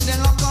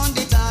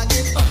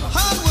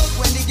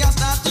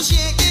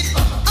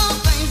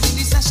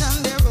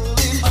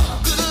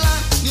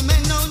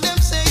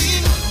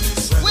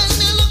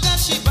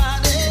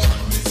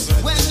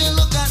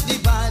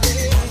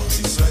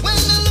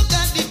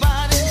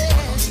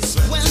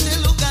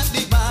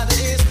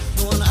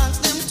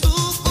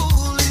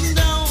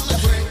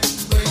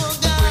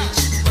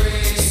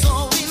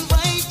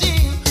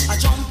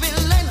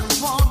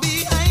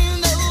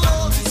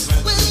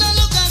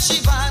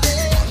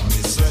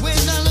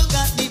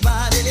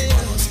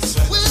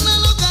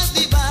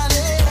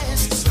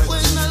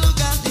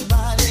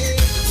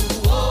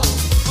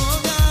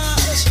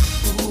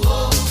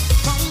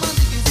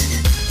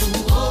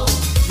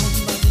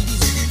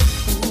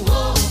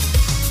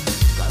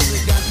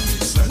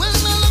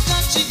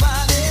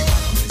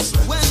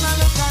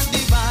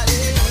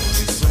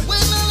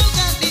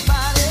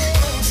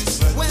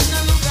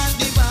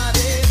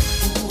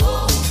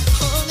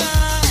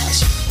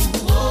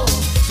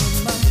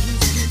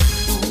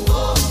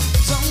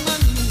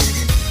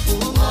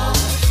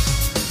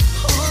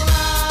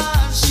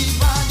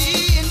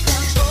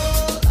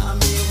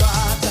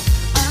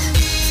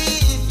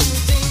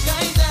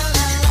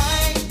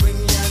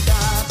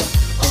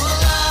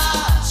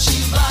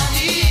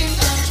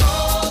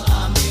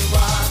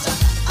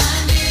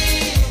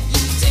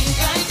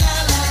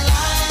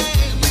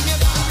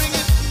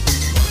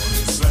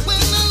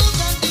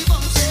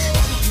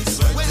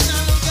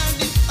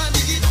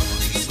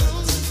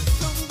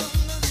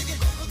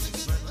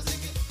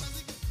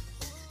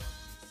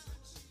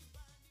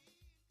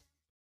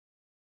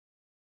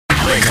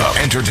Wake Up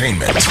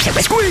Entertainment.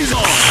 Squeeze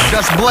on.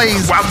 Just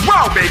blaze. Wow,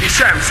 wow, baby,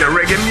 Sham, say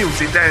reggae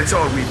music, dance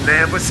all, we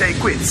never say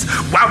quits.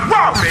 Wow,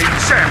 wow, baby,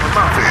 Sham, I'm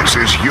out. This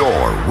is your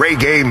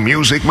reggae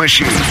music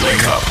machine.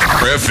 Wake Up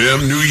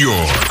FM New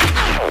York.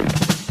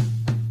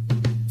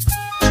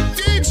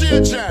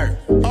 DJ Jerry,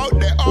 out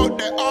there, out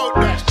there, out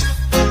there.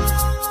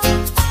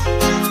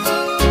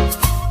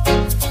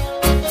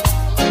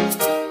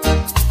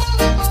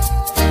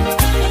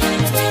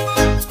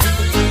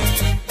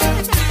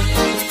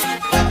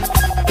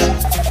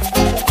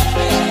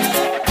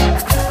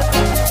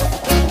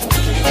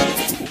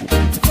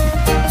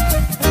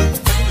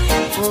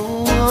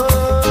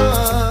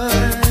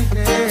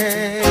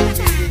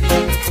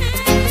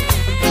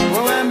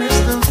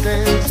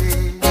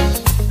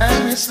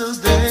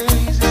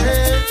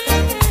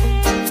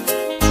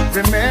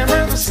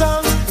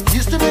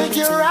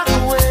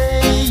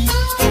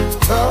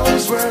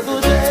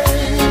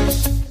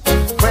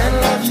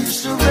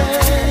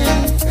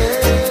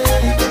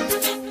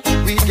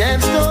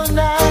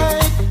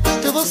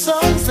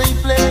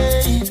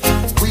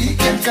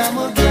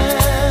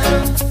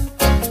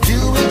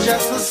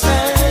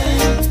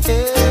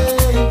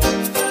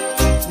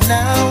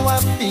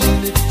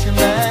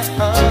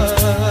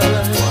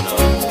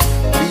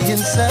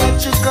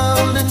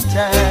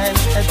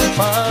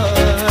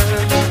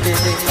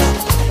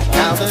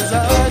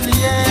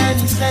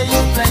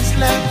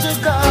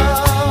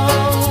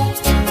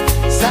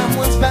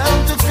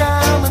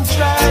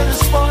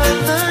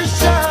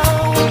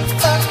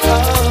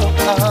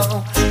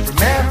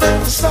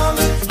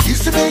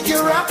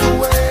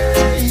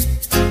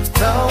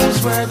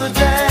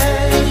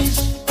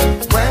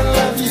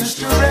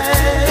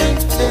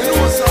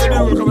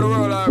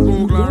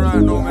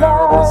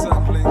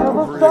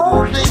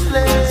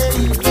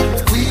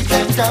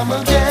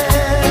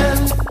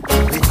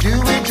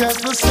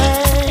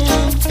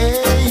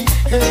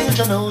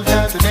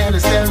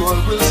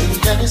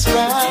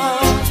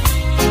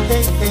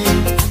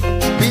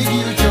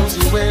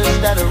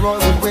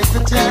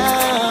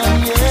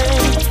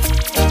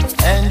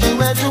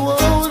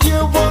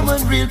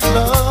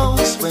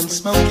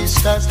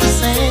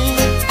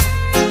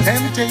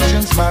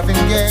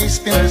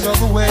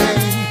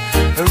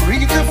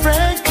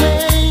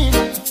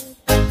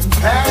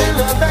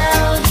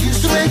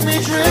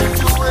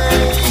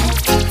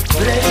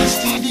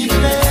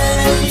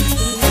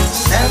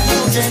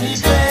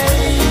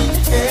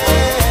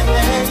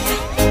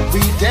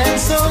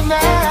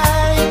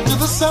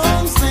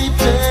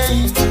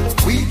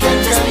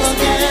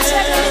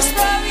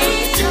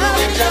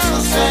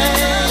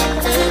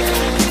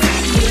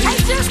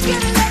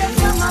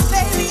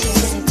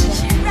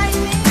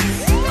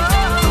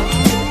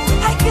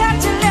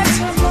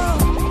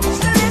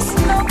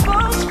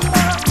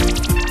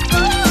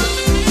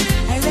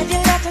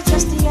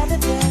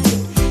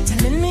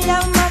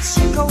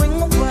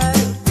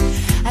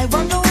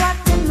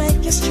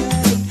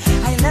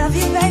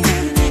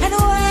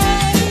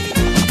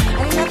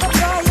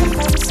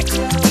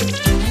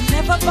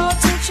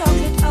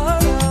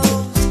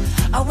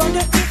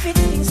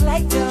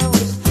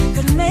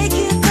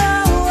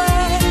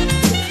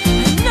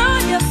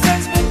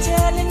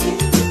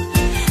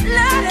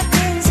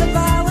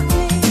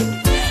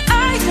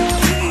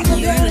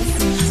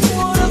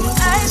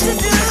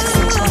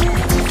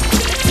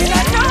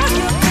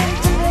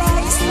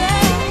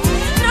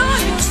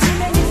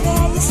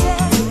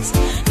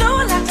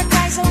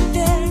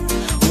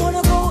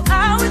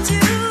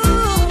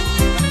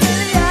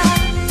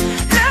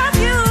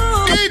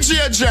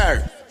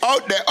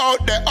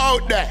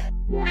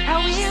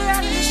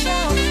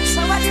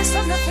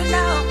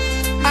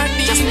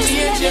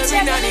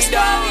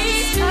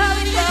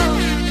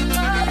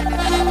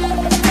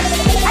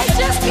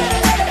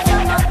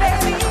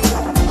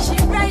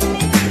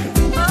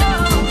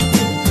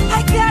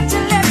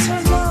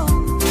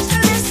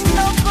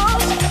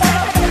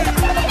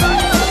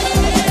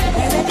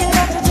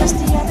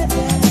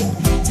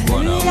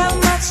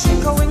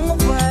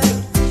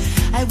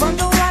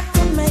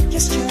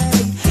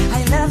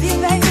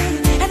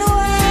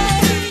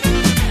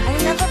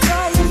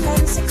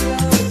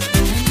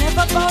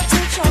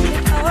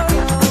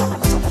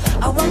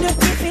 I wonder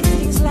if it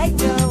things like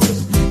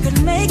those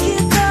could make you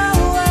go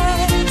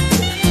away.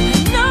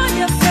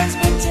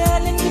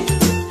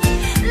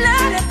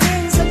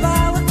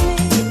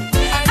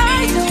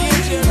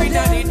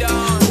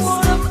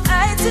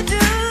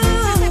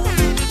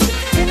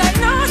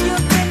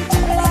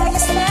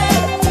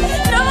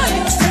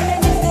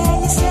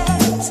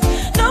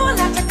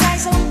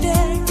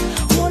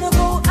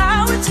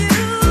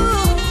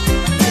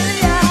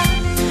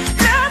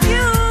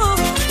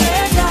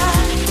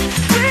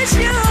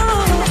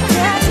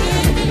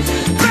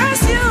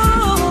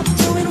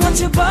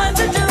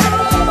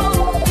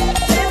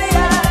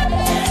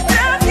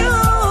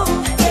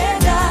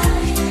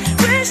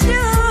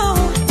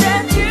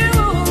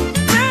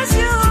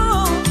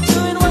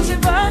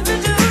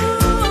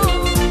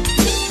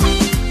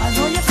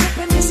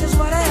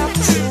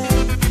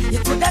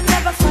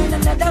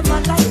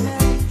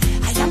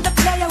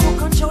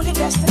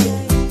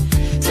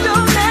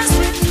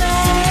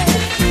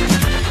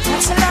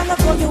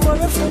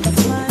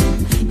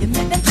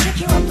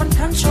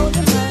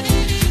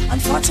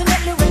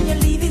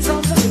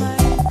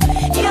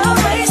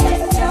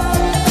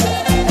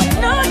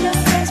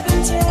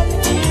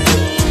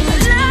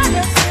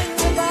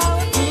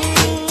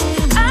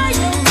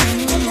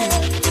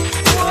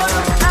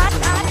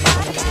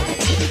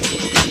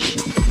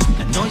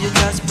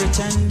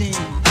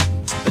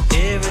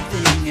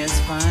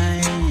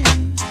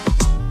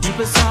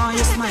 never saw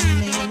you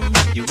smiling.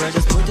 You were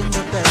just putting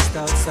the best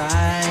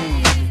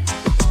outside.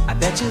 I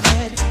bet you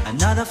had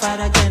another fight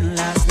again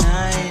last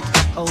night.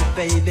 Oh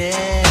baby.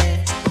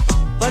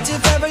 But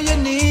if ever you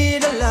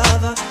need a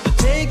lover to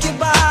take you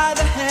by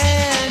the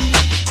hand,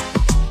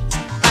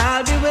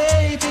 I'll be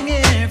waiting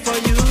here for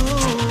you,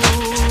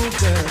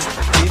 girl.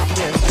 If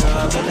there's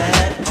trouble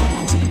at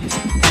home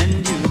and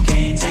you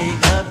can't take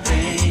the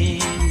pain,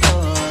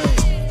 boy,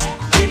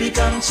 baby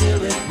come chill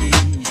with me.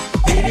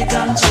 Baby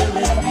come chill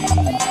with me.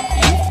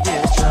 If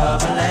there's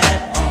trouble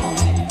at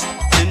home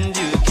and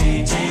you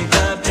can't take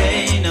the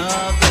pain,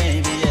 oh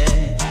baby,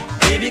 yeah,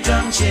 baby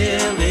come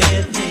chill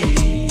with me.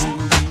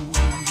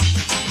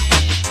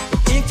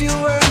 If you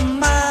were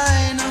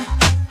mine,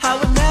 I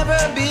would never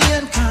be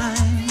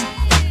unkind.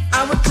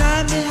 I would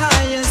climb the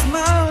highest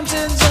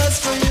mountain just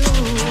for you.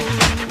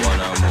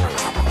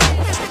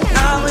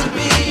 I would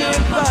be your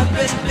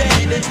puppet,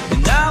 baby,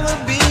 and I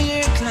would be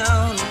your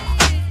clown.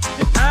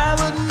 And I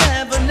would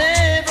never,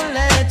 never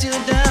let you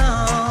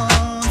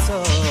down. So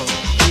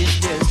if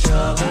there's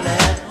trouble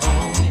at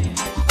home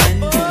and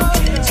you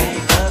can't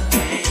take the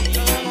pain,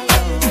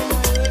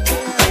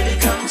 baby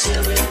come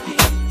chill with me.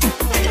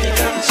 Baby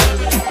come chill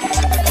with me.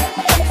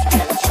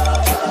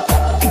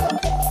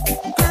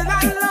 Girl,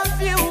 I love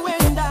you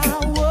and I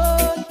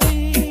would be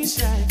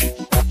shy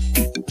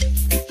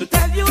to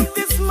tell you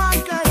this, my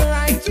girl,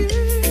 right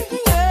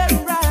here,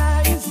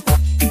 rise.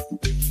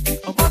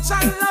 But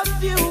I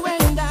love you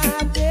and I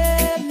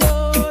dare no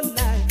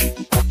lie.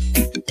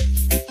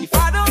 If I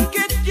don't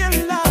get your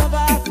love, I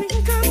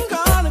think I'm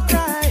gonna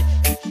cry.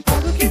 I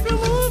will keep you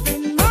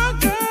moving, my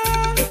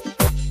girl.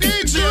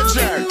 DJ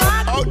Jerk,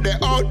 out there,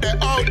 out there,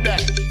 out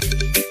there.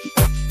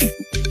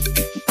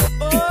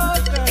 Oh,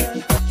 girl.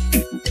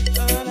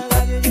 Oh, I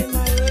love you in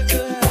my way.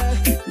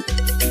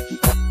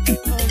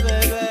 Oh,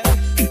 baby.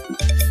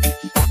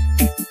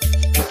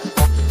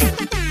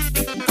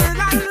 Girl,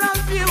 I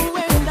love you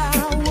and I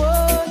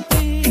would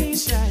be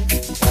shy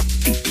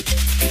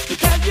to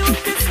tell you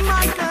this,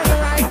 my girl,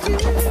 right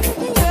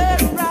here,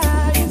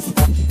 rise.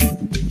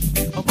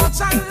 But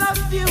I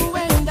love you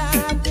and I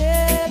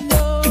dare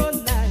no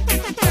lie.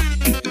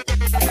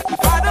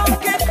 If I don't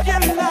get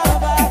your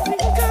love, I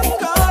think I'm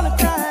gonna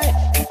cry.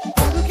 I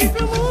will keep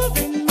you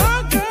moving, my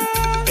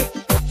girl,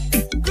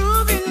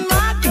 grooving,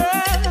 my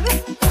girl.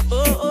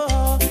 Oh,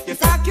 oh, if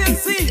I can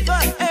see the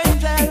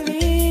angel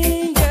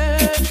in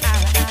your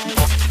eyes,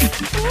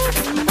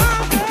 moving, my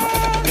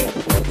girl,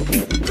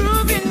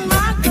 grooving,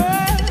 my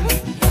girl.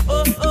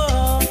 Oh,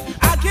 oh,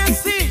 I can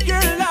see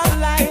your love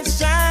light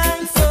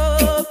shine so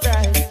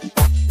bright.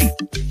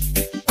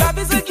 Love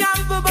is a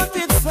gamble, but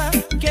it's a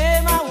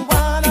game I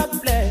wanna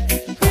play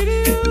with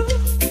you.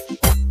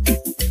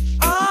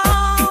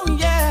 Oh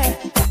yeah,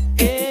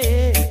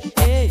 hey,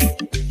 hey.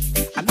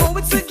 I know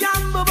it's a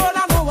gamble, but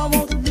I know I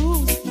won't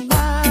lose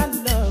my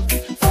love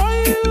for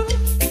you.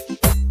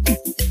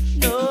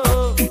 No,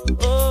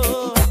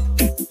 oh,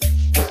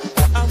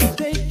 I will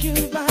take you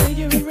by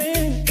your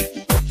ring,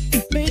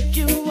 make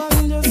you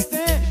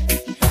understand.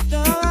 The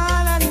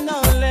one and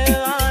only,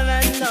 one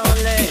and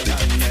only.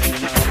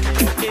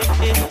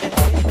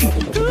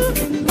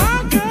 Moving my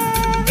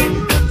girl,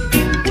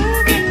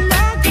 moving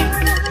my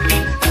girl.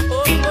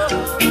 Oh, oh,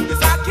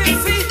 'cause I can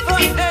see the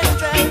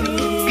angel in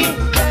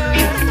there.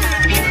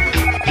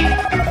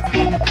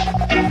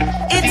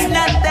 It's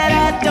not that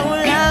I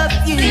don't love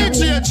you.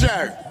 DJ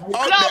Jerk,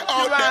 out there,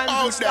 out there, and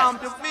out there.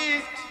 stamp your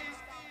feet.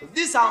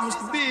 This happens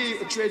to be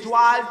a treat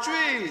wild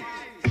tree.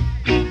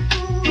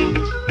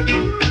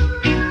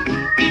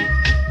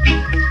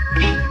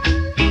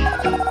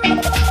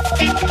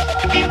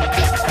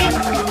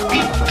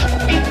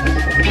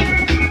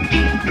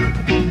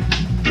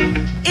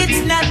 It's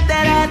not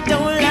that I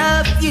don't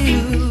love you.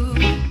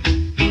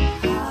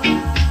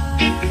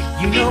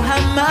 You know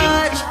how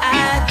much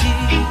I do.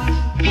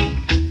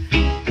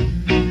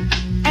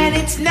 And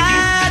it's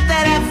not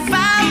that I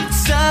found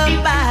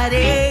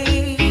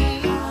somebody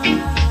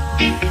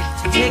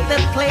to take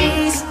the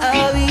place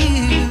of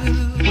you.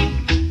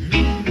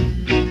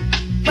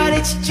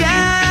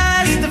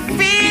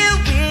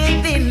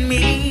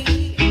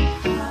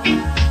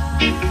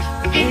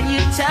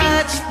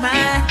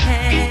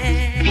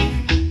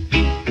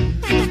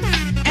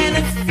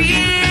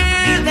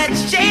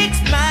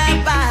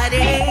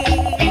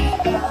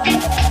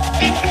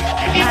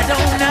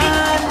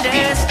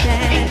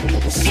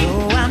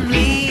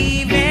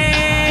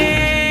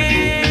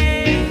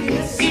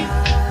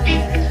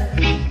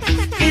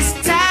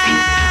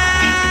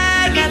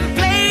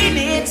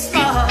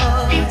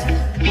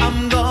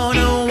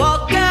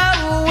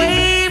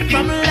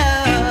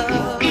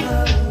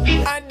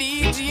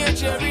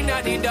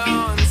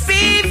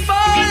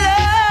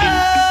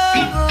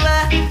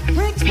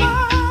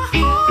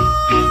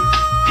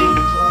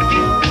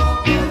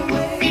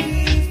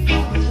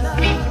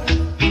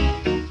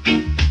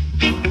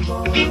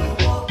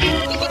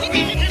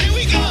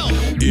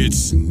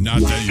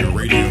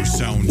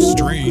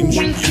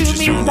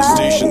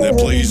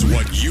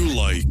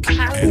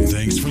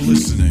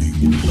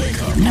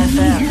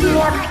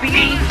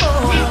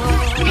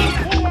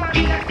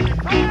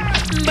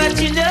 But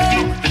you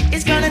know,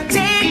 it's gonna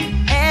take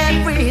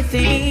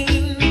everything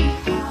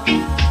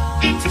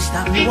to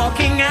stop me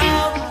walking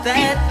out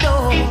that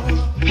door.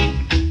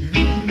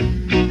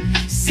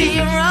 See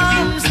your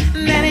arms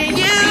that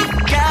you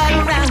got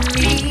around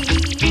me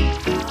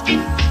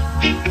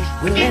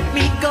will let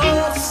me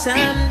go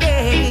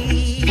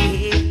someday.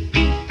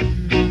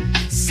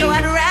 So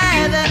I'd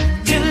rather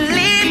to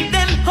leave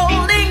them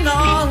holding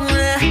on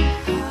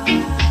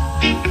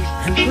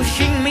and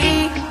pushing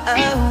me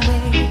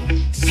away.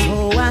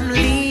 So I'm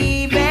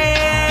leaving.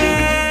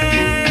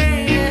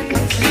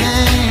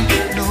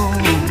 No.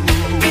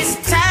 This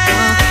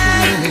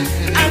time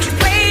I'm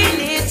playing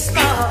it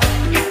small.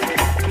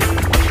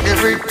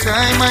 Every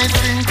time I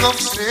think of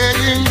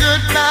saying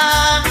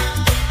goodbye,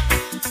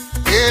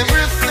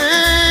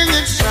 everything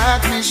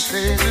inside me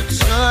says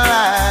it's a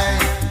lie.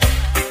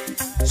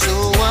 So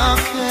I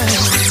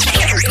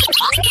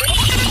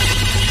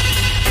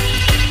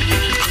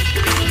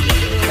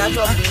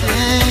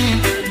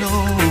can't, no,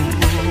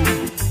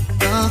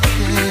 I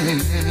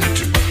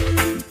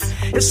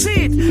can't. You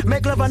see it,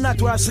 make love and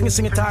not wear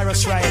sing it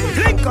Tyrus Riley.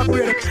 Link up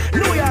with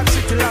New York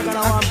City lag and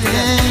I want to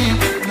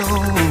no,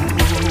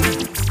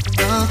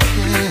 I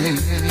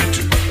can't.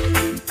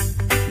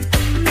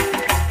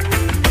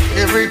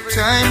 Every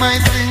time I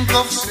think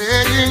of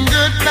saying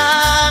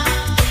goodbye,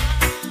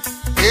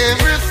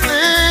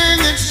 everything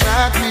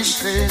inside me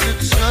says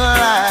it's a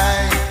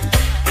lie.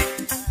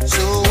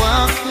 So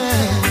I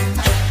can't,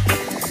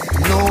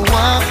 no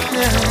I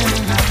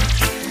can't,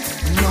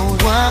 no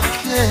I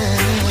can't.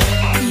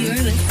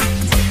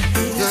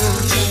 You're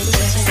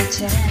listening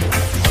to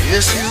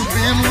Yes, you've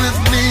been with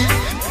me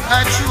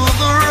right through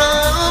the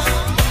rough,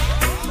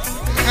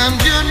 and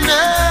you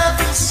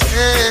never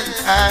said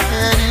I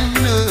had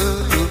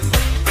enough.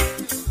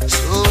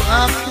 So I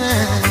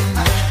can't,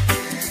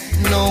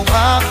 no I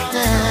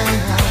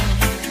can't,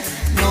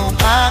 no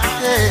I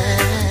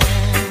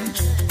can't.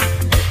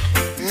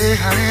 Hey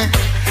honey,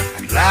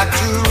 I'd like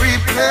to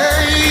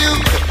repay you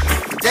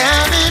the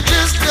damage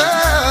is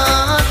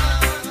done.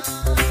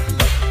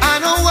 I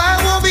know I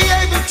won't be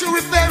able to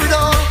repair it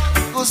all,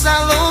 'cause I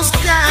lost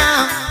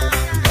count.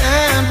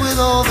 And with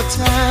all the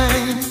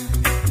time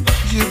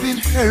you've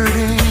been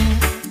hurting,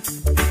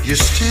 you're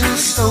still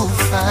so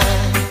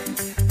fine,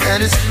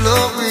 and it's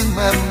blowing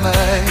my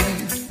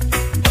mind.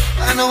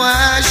 I know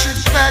I should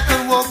back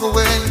and walk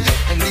away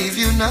and leave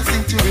you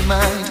nothing to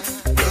remind,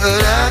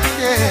 but I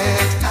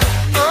can't.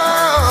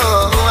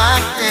 Oh, I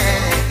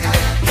can't.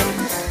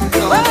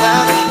 No, I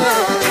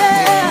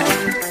can't.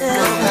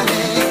 No,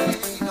 honey.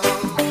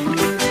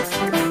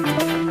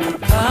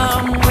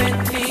 Come with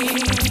me,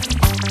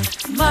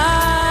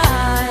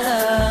 my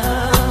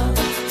love,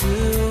 to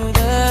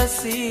the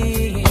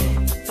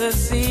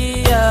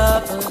sea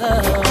of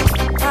love.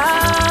 I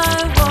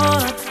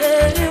wanna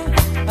tell you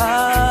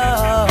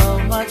how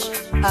much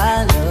I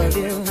love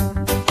you.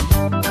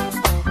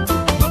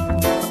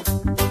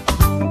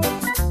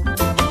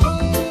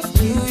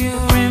 Do you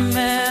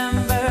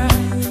remember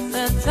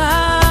the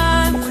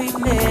time we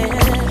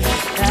met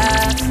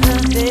last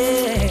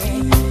Sunday?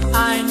 I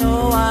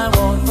know I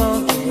won't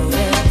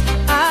forget.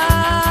 I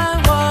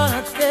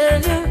wanna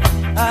tell you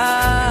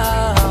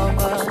how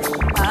much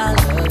I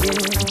love you.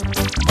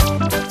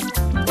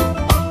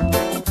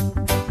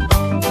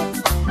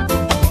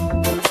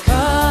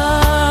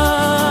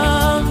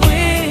 Come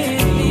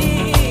with me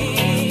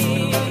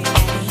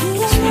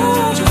to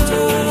the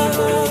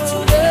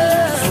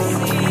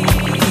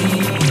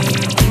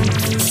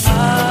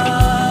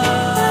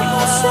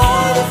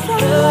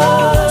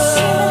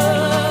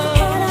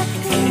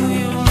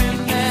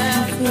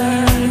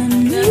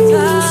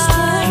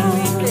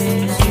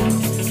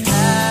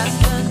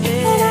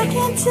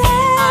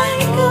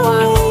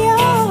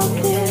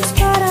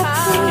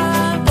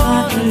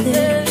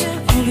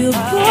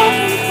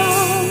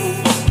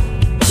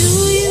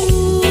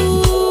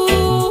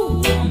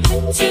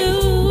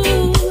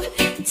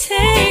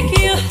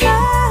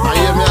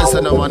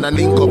On a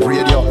Nicco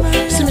radio.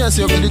 See me as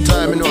you every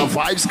time, you know,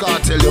 Vibes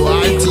Cartel, you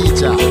are a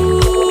teacher.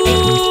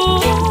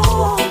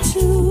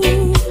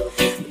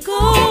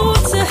 Go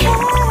to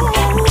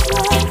heaven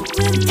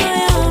with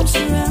my arms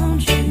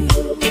around you.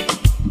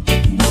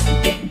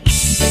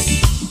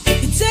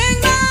 You take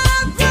my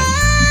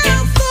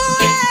breath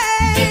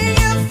away.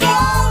 If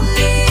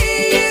only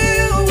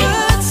you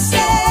would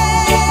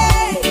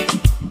say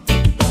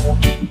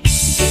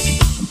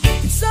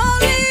it's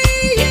only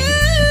you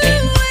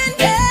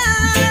and I,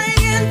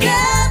 and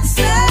that's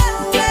the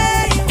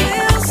way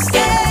we'll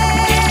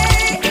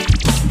stay.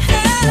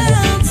 And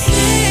I'll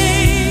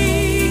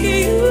take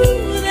you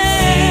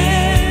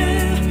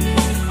there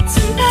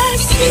to my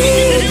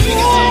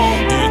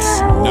It's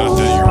not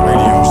that your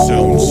radio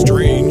sounds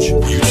strange.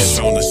 You just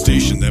found a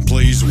station that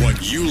plays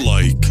what you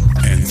like.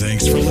 And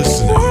thanks for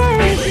listening.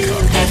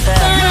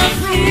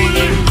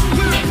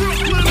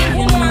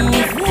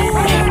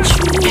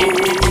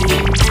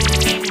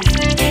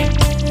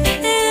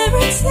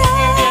 Every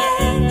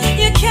time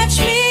you catch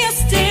me, I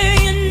stare,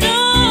 you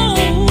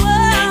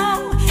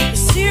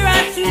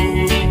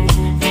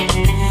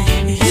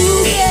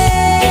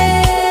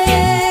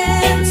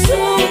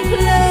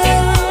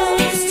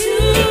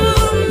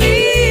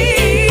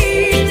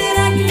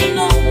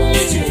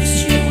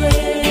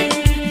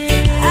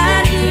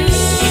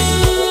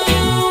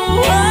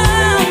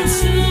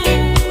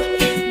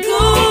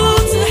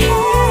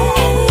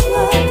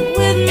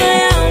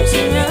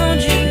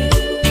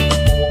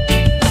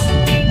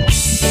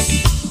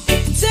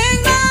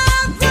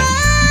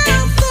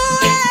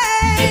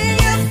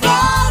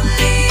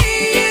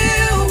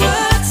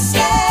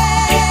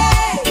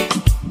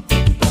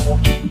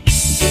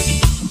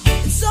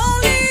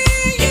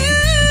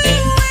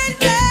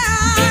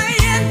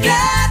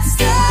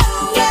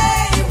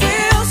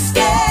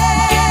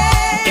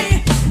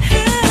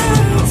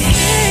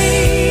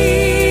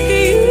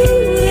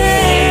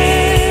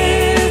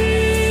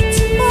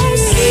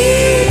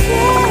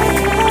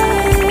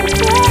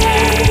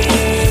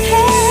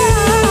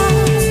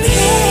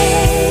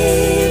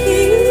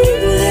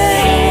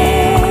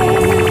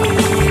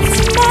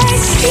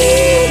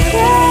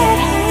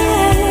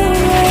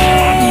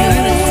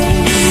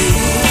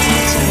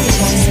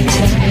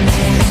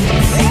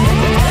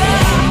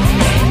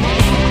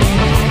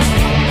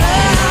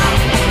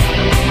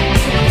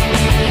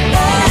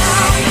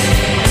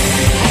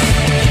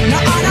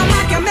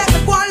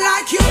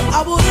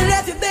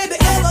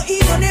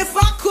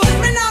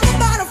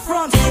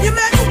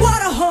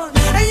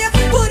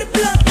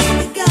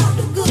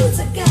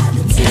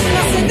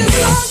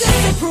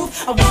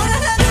I wanna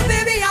have you,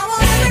 baby, I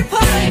want every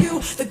part of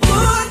you. The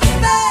good, the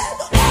bad,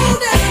 the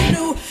old and the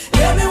new.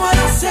 Tell me what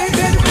I say,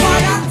 baby,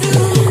 what I do.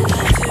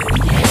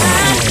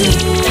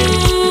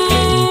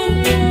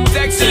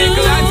 Sexy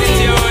little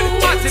attitude.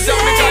 Pass it up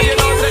because you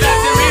know so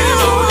that's the real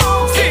mood.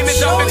 Steam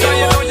it up because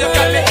you know you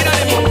got me in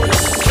the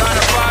mood.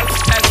 Carnival,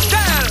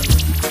 Estelle.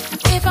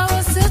 If I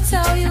was to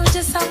tell you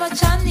just how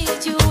much I need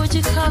you, would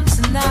you come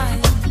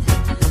tonight?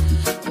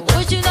 Or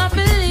would you not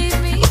believe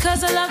me?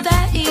 Cause a love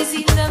that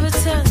easy never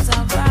turns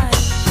out right.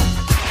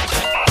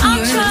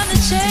 I'm trying to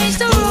change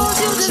the rules.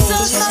 You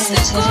deserve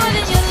something good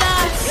in your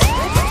life.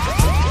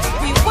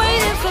 We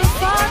waited for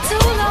far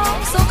too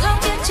long, so come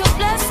get your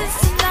blessings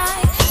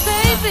tonight,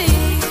 baby.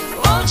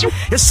 Won't you?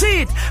 You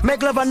see it?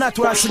 Make love and not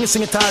while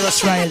sing it,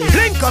 Tyrus Riley.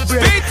 Link up,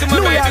 real.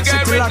 New York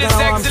City, with the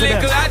sexy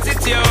little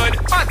attitude.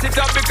 Pass it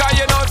up because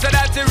you know so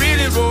that's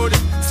really rude.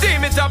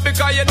 Steam it up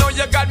because you know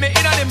you got me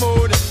in the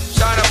mood.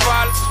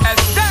 Carnival,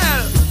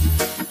 Estelle.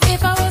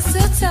 If I was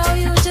to tell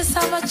you just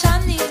how much I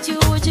need you,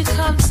 would you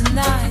come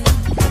tonight?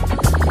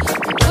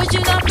 Would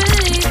you not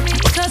believe me?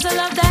 Cause a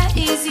love that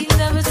easy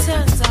never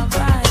turns out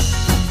right.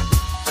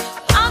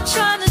 I'm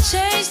trying to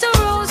change the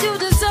rules. You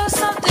deserve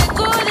something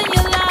good in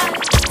your life.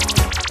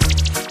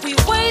 We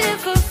waited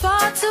for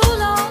far too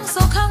long, so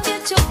come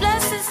get your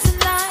blessings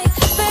tonight,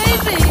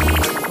 baby.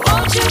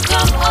 Won't you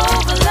come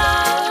over,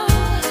 love,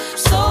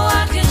 so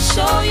I can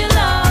show you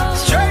love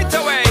straight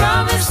away?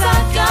 Promise I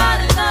got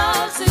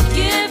enough to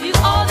give you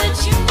all that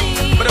you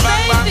need,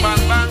 baby.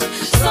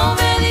 So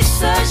many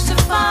search to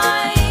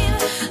find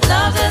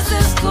love that's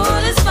as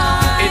good as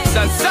mine. It's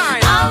a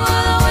sign. I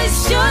will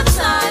waste your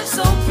time,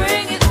 so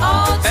bring it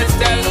all to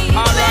me,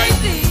 alright.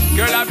 baby.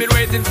 Girl, I've been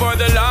waiting for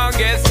the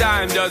longest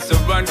time just to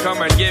run,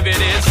 come and give it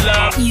its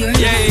love. Yeah,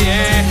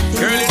 yeah.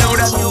 Girl, you know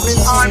that you've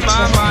been on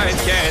my mind.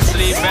 Can't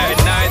sleep at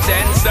night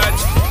and such.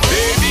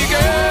 Baby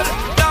girl,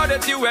 now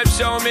that you have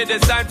shown me the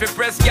sign for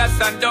press gas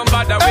and don't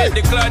bother with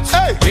the clutch.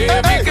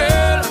 Baby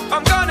girl,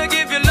 I'm gonna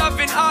give you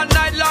loving all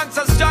night long,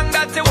 so strong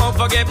that you won't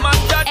forget my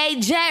touch. Hey,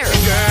 Jerry.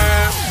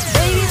 Girl,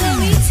 baby, let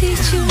me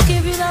teach you,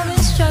 give you love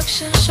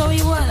instruction, show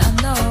you what I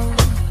know.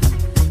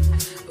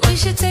 We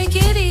should take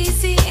it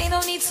easy, ain't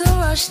no need to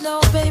rush, no,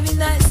 baby,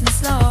 nice and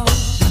slow.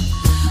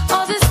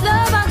 All this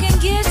love I can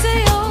give to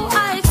you,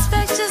 I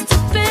expect just a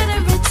bit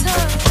in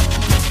return.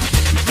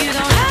 You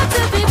don't have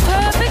to be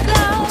perfect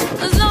now,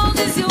 as long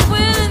as you're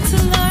willing to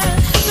learn.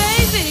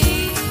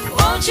 Baby,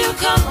 won't you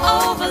come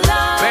over,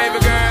 love? baby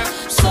girl,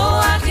 So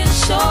I can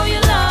show you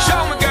love.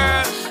 show me,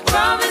 girl.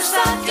 Promise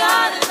I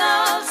got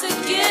enough to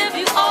give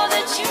you all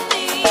that you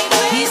need,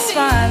 baby. He's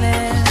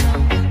smiling,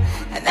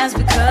 and that's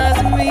because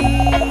of me.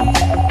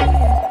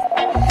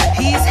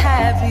 He's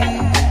happy,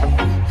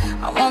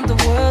 I want the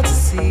world to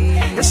see.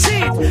 You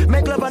see it?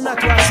 Make love and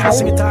not while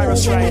sing it,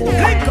 Tyrus Riley.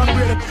 Link up,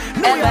 real.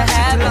 New York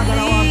City,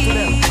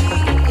 happily,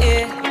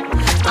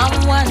 yeah.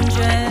 I'm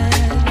wondering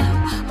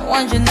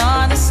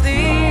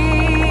honestly,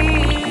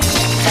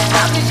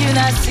 how could you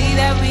not see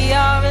that we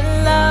are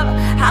in love?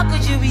 How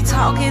could you be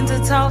talking to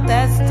talk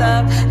that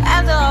stuff?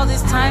 After all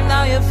this time,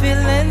 now you're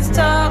feeling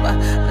tough.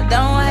 But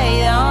don't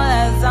hate on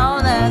us,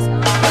 on us.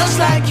 Looks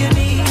like you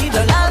need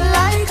a love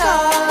like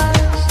us,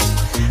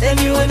 then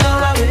you would know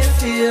how it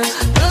feels.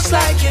 Looks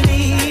like you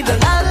need a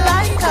love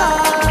like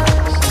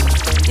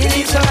us. You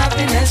need some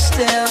happiness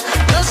still.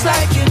 Looks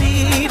like you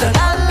need a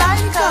love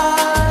like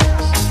us.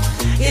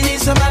 You need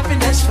some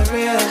happiness for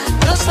real.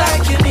 Looks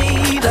like you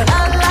need a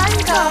love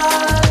like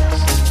us.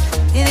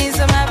 You need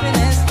some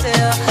happiness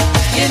still.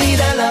 You need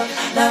a love,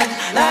 love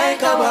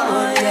like our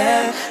own,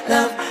 yeah.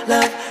 Love,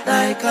 love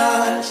like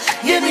ours.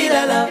 You need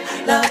a love,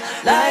 love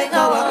like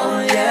our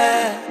own,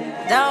 yeah.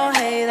 Don't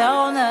hate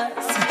on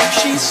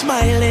us. She's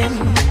smiling,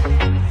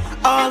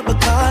 all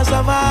because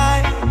of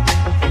I,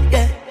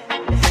 yeah.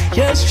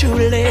 Yours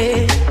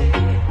truly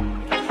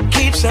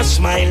keeps us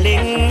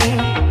smiling.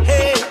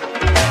 Hey,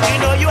 you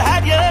know you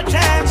had your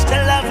chance to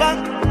love her.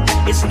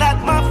 It's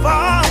not my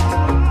fault.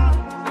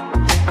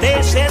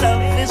 They say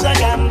love is a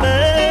gamble.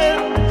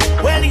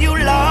 Well, you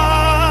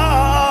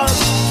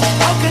lost.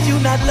 How could you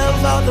not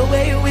love all the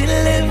way we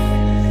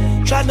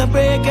live? Trying to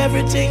break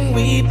everything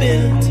we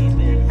built.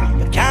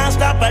 But can't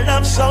stop a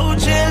love so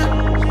chill.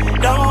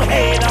 Don't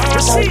hate on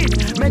us. You see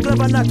it? Make love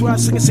and not while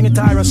sing it,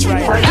 Tyrus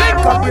Riley.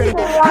 Link up, real.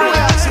 New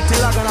York City,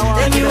 log on a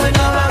then you would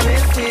know how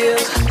it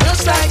feels.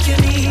 Looks like you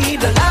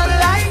need a love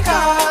like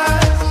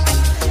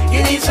ours.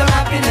 You need some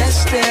happiness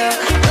still.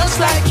 Looks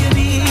like you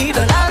need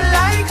a love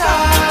like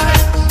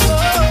ours.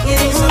 You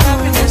need some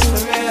happiness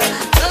for real.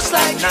 Looks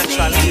like you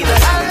need a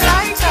love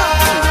like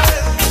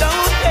ours.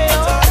 Don't hate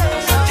on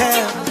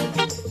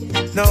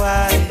us. No,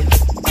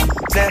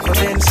 I've never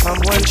been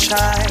someone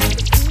shy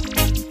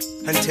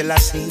until I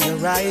seen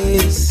your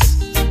eyes.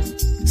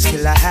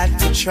 Still I had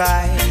to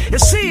try. You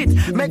see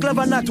it? Make love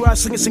and not while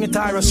sing it,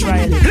 Tyrus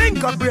Riley.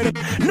 Link up, real.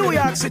 New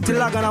York City,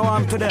 log on a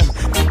warm to them.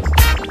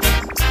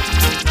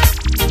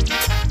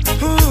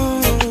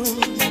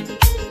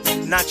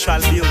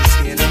 Natural beauty,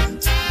 you know.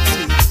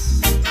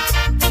 Please.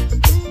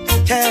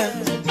 Yeah.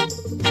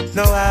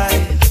 No,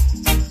 I've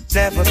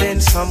Never been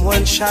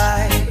someone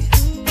shy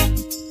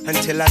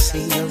until I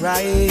seen your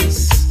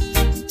eyes.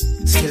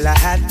 Still I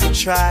had to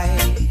try,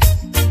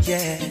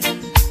 yeah.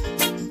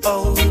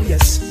 Oh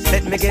yes,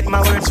 let me get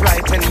my words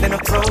right and then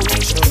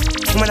approach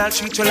you. When I'll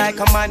treat you like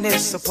a man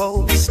is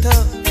supposed to.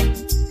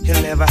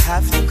 You'll never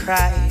have to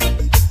cry,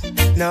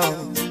 no.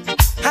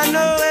 I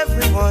know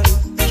everyone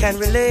can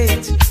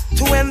relate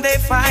to when they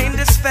find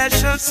a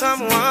special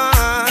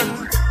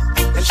someone.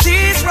 And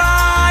she's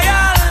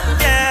royal,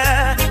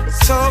 yeah,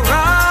 so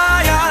royal.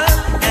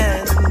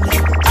 And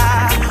I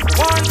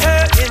want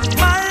her in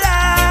my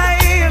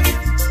life.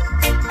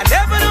 I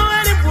never knew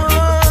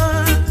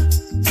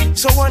anyone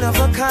so one of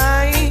a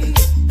kind,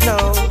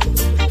 no.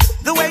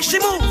 The way she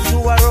moves to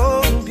her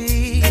own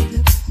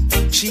beat,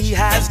 she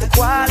has the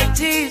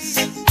qualities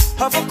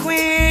of a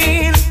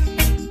queen.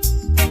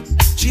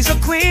 She's a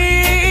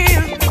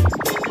queen,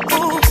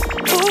 ooh,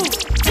 ooh,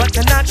 what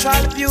a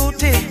natural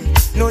beauty.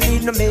 No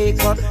need no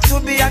makeup to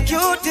be a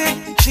cutie.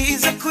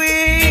 She's a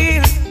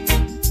queen,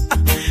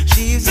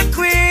 she's a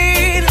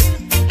queen.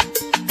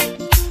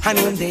 And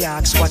when they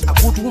ask what a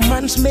good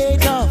woman's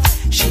made of,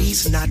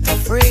 she's not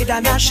afraid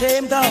and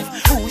ashamed of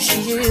who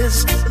she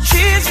is.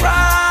 She's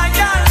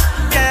royal,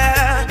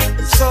 yeah,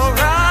 so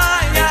royal.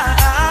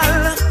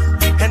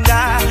 And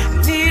I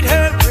need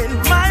her in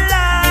my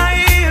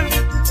life.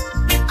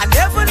 I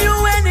never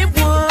knew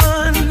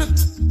anyone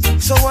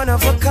so one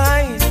of a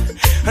kind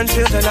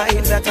until the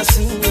night that I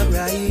seen your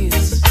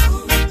eyes.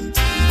 Oh,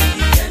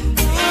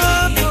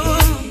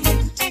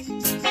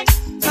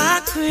 my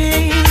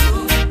queen,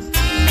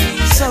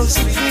 so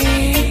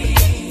supreme.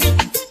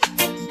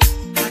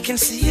 I can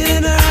see it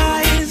in her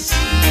eyes,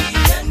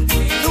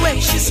 the way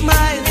she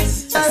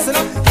smiles.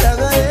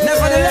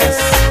 Nevertheless,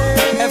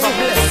 ever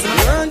blessed.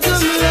 Run to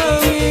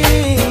me,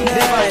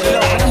 divine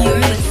love.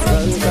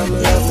 Run, come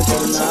love me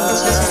tonight.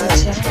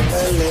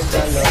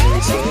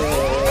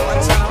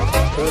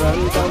 Run,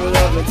 come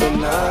love me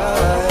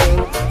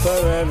tonight.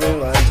 For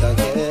everyone to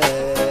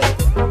get.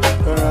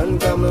 Run,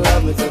 come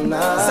love me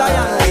tonight.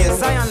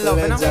 Zion love,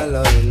 you know.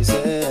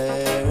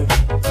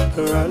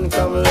 Run,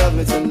 come love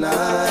me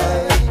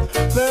tonight.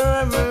 For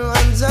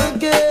everyone to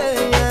get.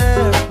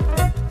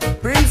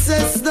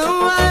 Princess,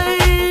 don't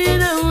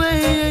hide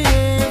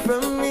away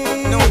from me.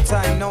 No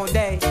time, no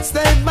day.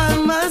 Stay by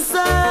my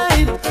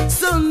side,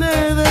 so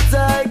near that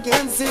I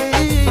can see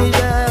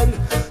that.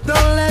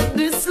 Don't let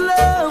this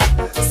love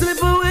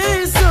slip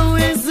away so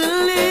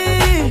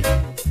easily.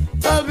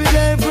 I'll be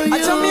there for you. I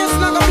tell me it's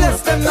not gonna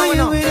bless them now, you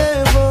know. Be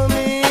there for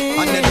me.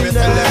 And then me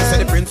tell them,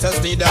 say the princess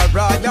need a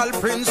royal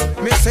prince.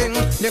 Me sing,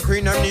 the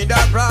queen of need a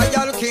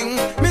royal king.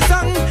 Me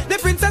sing, the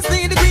princess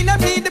need, the queen of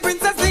need, the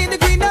princess need, the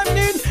queen of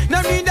need.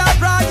 No need a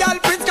royal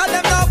prince, cause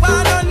them no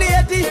want no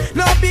lady.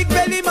 No big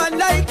belly man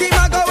like him,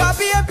 I go a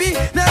baby.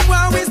 Them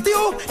want with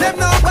you, them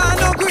no want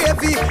no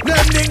gravy.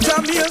 Them link to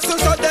me,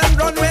 so them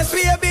run west,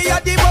 baby. A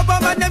the bubble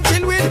man, them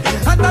chill with.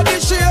 Under the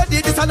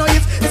shady, this a no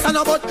if, this a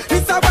no but.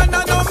 This a one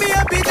and no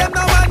maybe. Them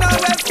no want no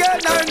west girl,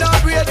 no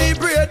Brady.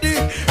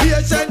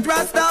 Patient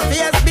Rasta,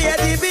 yes,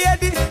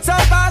 baby. So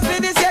pass me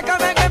this year, come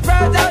make me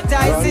proud out, I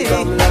see.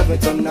 Come love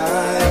it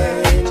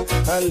tonight,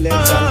 and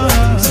let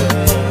them say.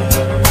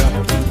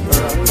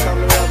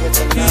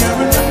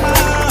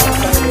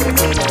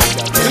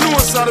 You know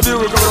what's out of the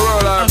beautiful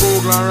world like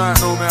Google and right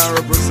now, man, I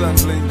represent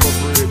Nicco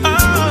Radio.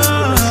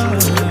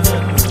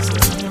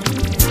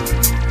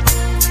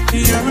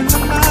 You're in my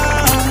mind.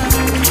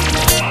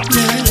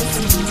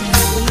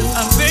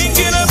 I'm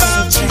thinking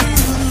about you.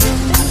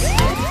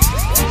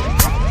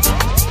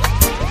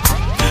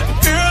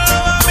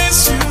 Girl, I miss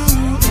you.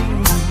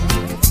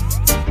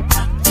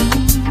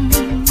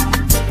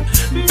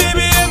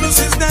 Baby, ever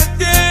since that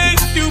day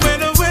you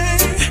went away,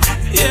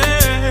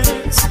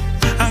 yes,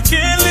 I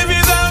can't live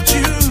without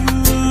you.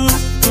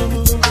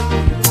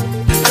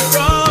 You're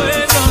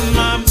always on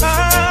my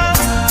mind.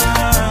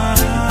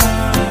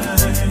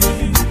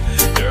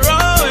 You're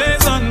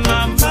always on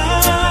my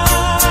mind.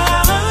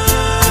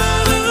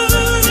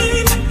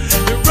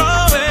 You're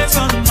always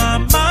on my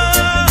mind.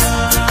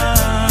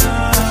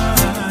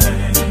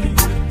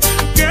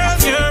 Girl,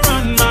 you're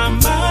on my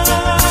mind.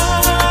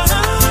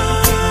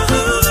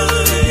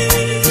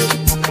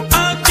 I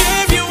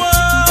gave you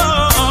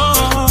all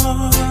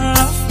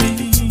of me,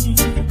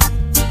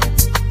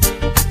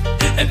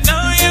 and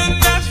now you're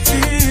not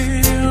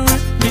here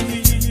with me.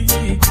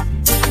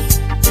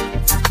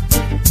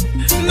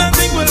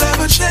 Nothing will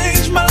ever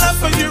change. My love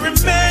for you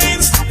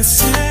remains the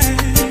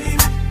same.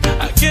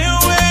 I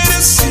can't wait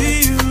to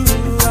see you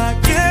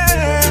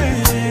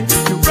again.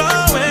 You're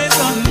always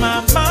on my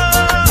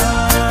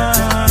mind.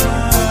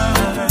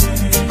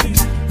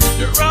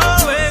 You're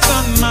always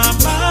on my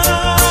mind.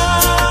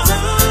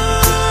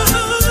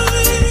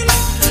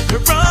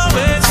 You're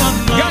always on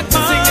my mind. Got to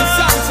sing this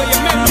song so you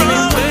remember me.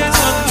 Always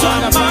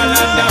on my mind.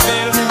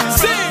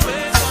 Sing.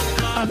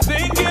 I'm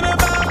thinking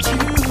about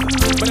you.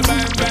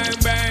 Bang, bang,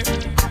 bang.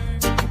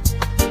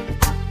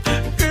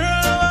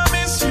 Girl, I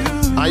miss you.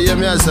 I hear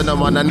me as a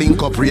man a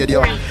Nicco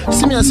Radio.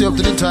 See me as up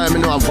to the time, you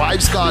know, a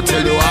Vibes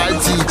Cartel, you are a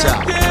teacher.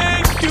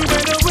 You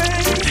went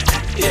away.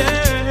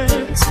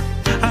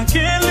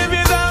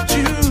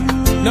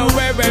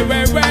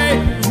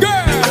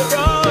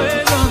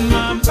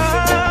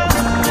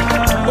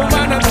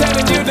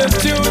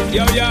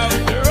 Yo, yo.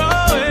 You're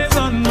always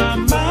on my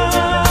mind.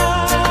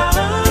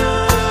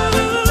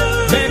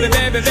 Baby,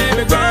 baby,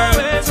 baby girl.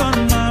 Always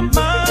on my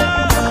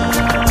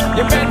mind.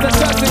 You better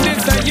trust in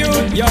this and you.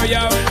 Yo,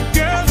 yo.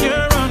 Girl,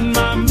 you're on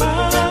my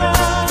mind.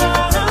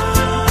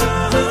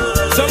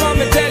 So let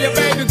me tell you,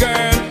 baby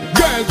girl.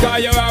 Girl,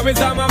 cause you're always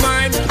on my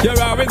mind.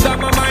 You're always on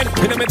my mind.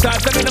 In my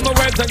thoughts and in my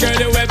words. And girl,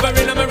 you ever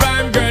in my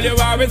rhyme. Girl,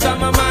 you're always on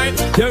my mind.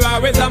 You're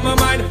always on my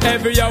mind.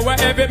 Every hour,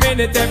 every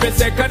minute, every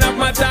second of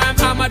my time.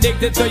 I'm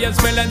addicted to your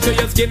smell and to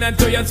your skin and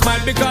to your smile.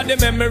 Because the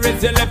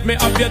memories you left me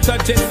of your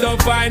touch is so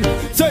fine.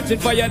 Searching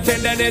for your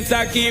tenderness,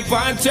 I keep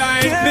on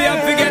trying. Me I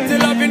forget to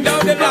loving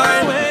down the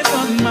line. Always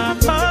on my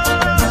mind.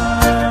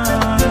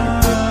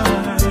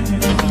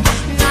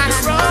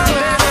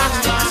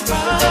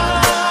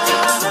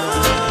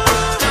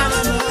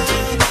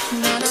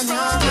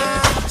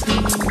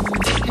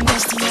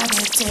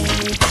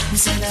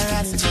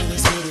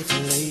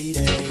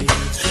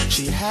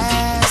 She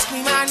asked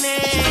me my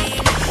name,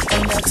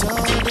 and I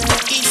told her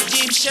it's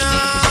Egyptian.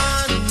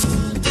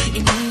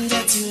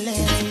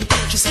 Immediately,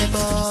 she said, boy,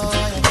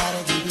 I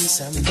gotta give you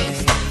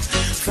something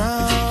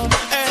from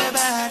her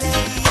body.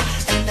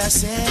 And I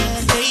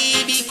said,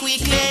 baby,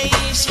 quickly.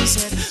 She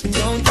said,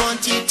 don't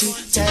want you to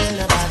tell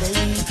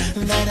nobody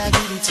that I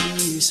give it to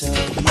you so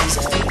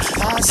easy.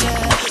 I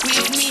said,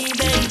 with me,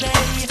 baby,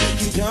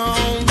 you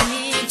don't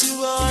need to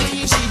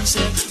worry. She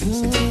said,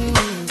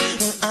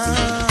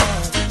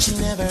 she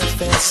never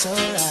felt so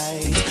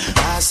right.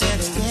 I said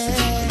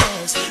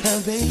yes,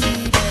 baby,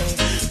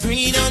 bring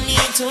it on me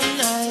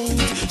tonight.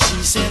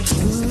 She said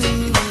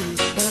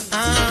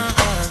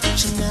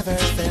she never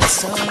felt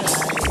so right.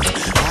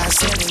 I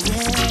said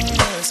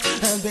yes,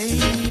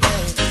 baby,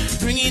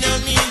 bring it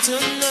on me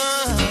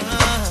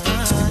tonight.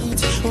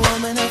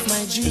 Woman of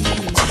my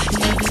dreams,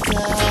 you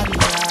become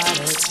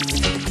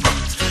reality.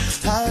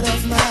 Out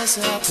of my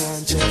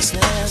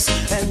subconsciousness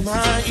and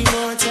my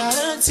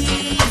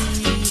immortality.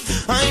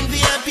 I'm the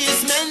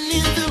happiest man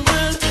in the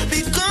world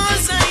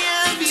because I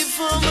am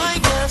before my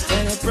girl.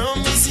 And I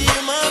promise you,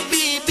 my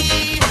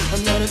baby,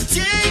 I'm gonna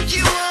take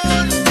you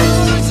on the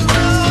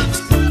road.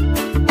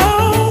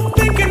 Oh,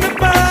 thinking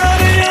about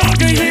the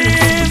younger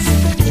years.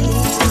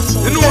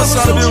 You know what's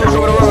on the music of the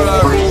world I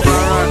roll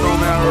right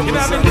now. You know,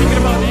 I've been thinking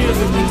about the years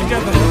we've been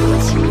together.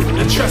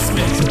 And trust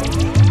me, I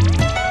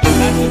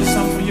do this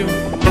song for you.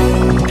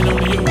 And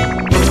only you.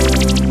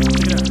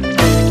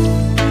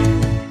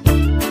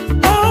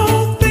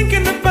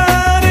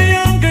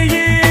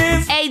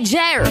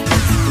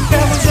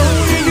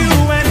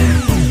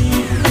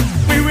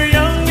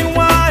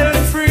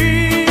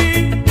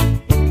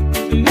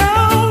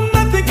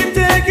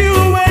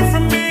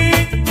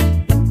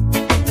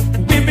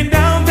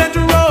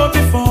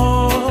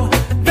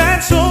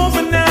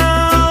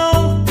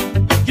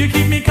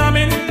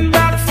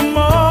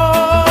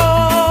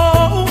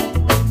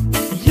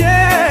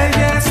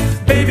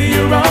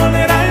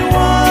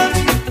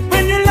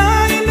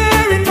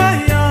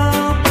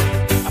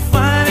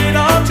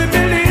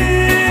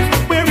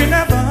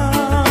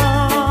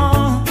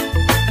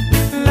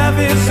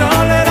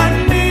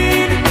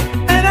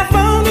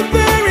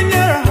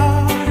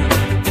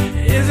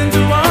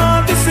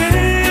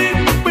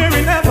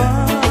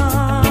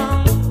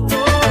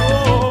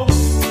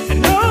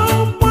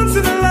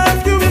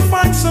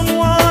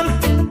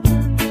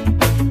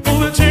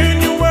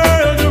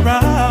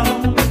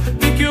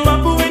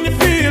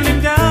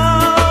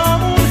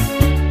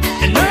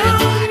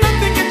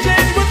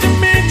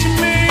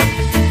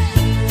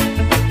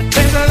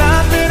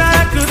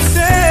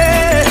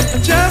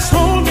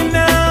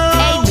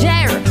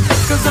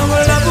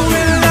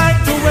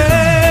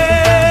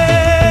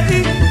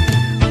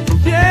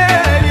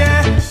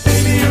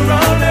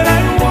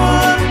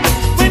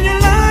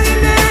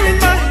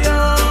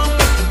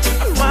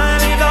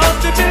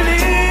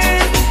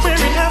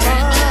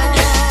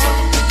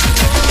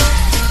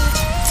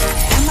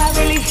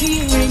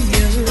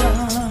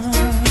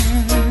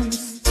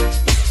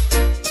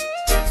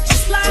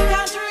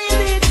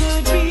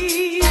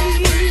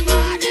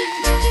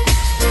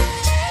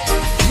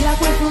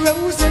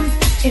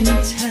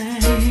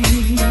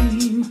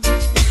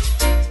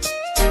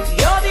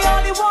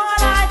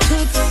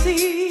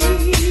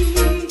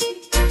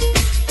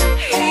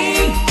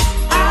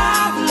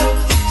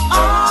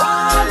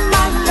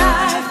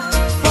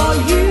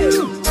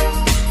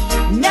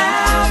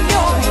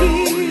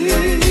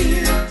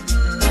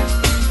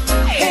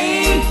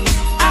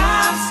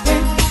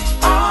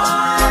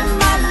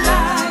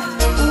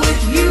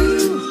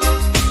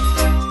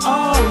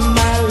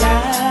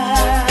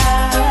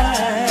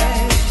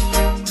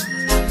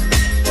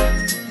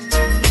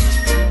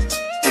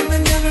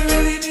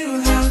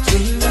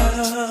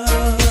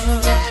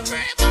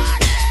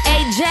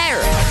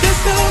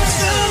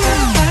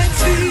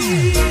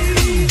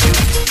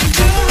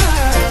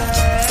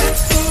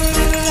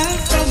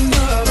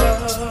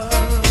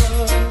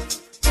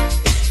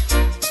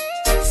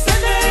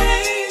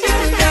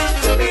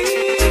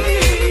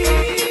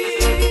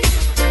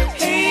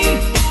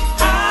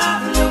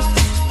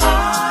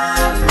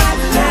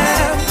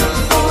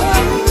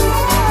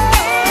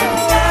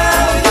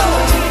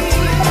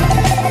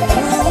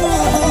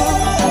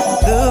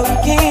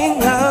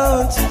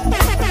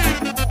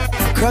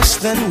 across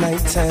the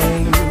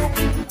nighttime.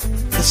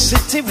 The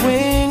city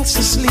winks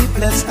a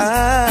sleepless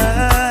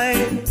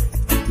eye.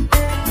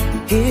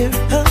 Hear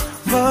her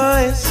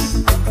voice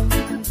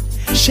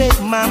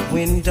shake my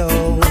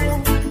window.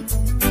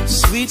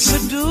 Sweet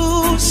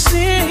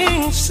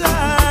seducing sighs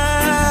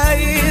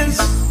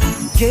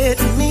get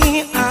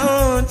me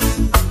out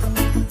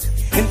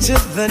into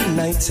the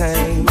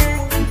nighttime.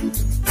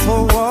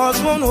 For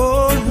walls won't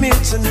hold me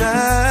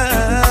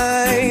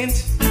tonight.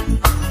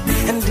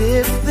 And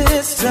if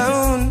this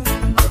town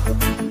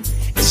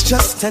is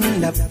just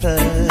an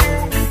apple,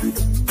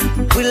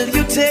 will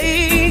you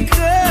take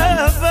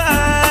a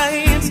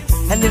bite?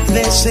 And if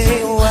they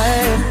say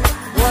why?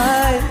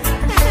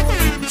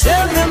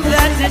 Tell them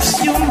that it's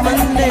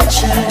human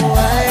nature.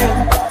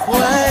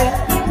 Why?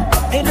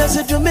 It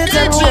doesn't do me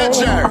that way.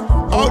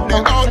 Out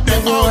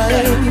there.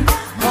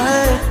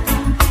 Why?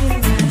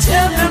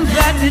 Tell them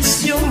that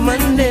it's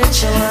human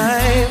nature.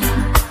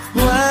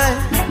 Why?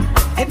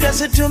 It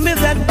doesn't do me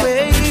that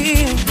way.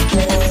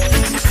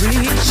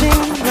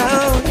 Reaching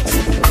out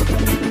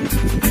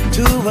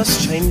to a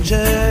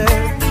stranger.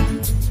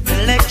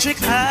 Electric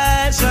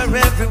eyes are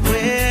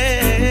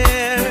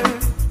everywhere.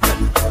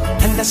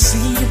 And I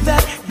see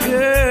that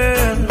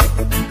girl.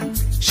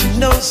 She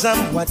knows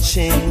I'm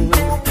watching.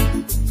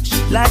 She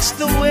likes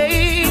the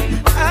way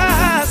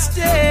I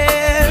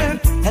stare.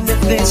 And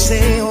if they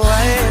say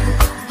why?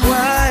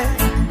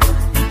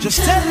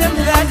 Just tell them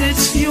that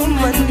it's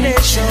human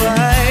nature.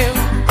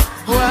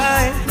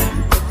 Why?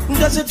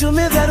 Does it do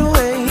me that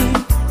way?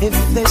 If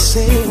they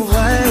say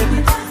why?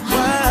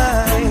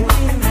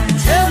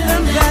 Tell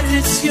them that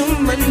it's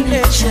human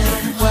nature.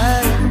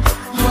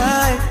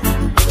 Why?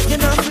 You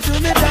know to do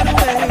me that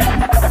way.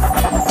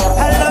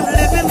 I love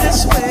living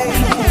this way.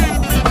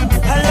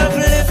 I love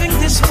living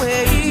this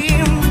way.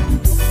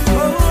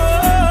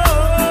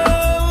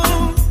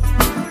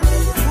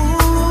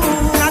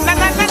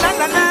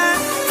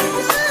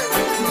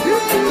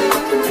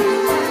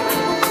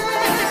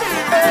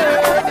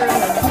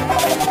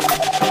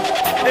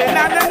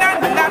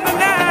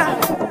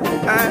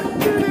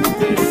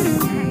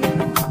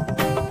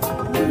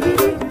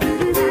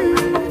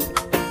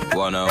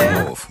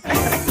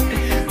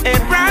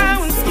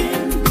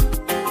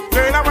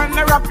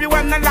 You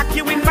wanna lock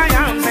you in my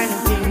arms and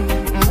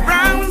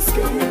brown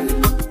skin.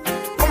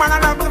 Woman, I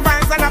love the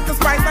vibes, I love the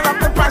spice, I love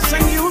the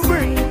passion you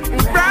bring.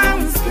 Brown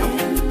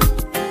skin.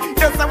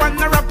 Yes, I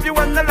wanna wrap you,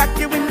 wanna lock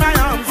you in my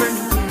arms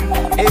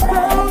and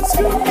brown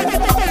skin.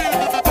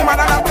 Woman,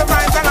 I love the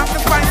vibes, I love the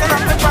spice, I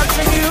love the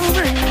passion you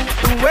bring.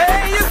 The way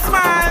you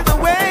smile, the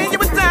way you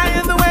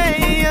retire, the way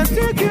you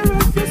take care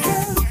of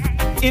yourself.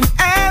 In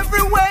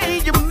every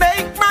way you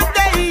make my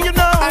day, you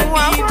know. I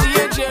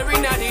need Jerry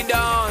Natty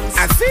dance.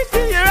 I see to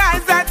your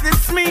eyes that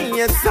it's me,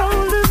 it's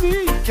only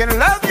me can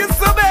love you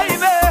so,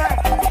 baby.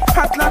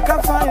 Hot like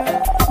a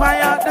fire, my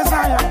heart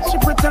desire. She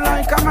pretty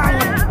like a Maya.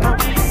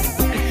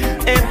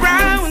 A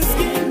brown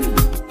skin,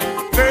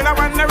 girl, I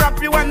wanna wrap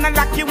you, wanna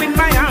lock you in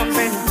my arms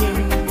and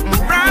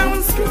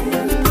brown skin.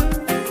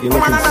 You're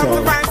looking I love so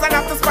the vibes, I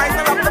love the spice,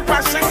 I love the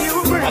passion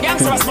you bring. Again,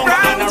 so it's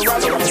brown skin,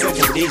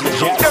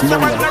 girl, I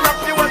wanna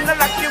wrap you, wanna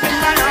lock you in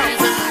my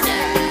arms.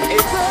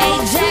 Hey,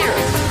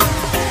 Jerry.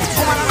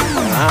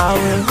 I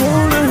will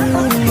hold her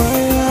in my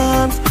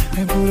arms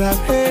and put her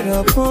head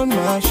up on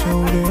my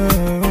shoulder.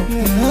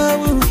 And I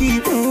will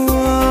keep her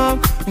warm,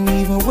 and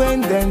even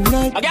when the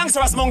night. A gangster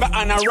was Monga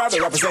and a Robbie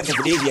representing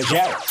for DJ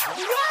Jerry.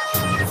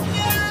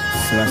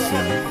 Selassie.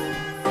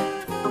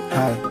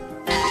 Hi.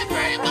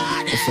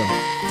 What's up?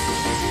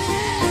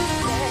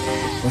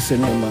 What's your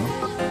name, man?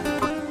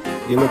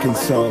 You're looking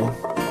so.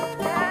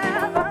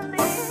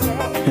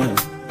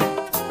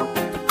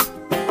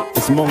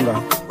 It's Monga.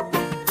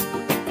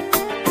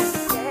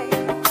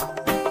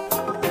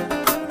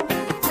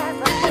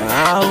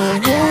 I will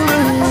hold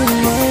her in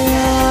my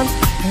arms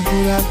and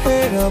put her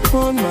head up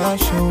on my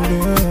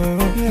shoulder.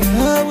 And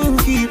I will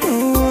keep her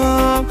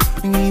warm,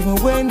 and even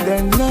when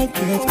the night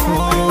gets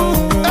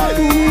colder.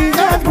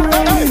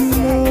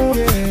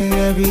 And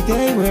every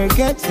day we're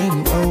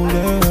getting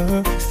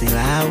older. Still I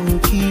will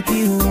keep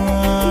you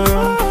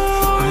warm.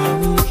 I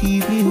will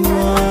keep you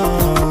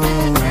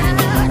warm.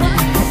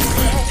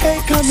 Hey,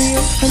 come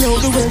here, I know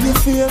the way you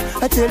feel.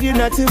 I tell you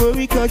not to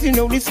worry, cause you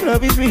know this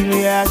love is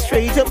really a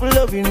straight up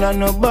loving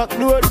and a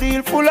backdoor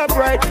deal full of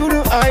pride,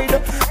 couldn't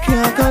hide,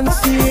 can't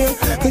conceal.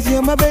 Cause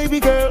you're my baby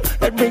girl,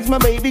 that brings my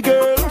baby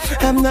girl.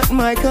 I'm not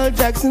Michael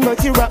Jackson,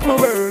 but you rock my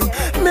world.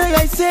 May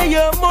I say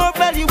you're more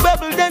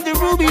valuable than the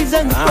rubies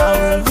and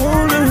pearls. I'll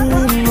hold her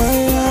in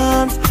my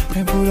arms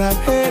and put her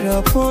head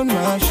up on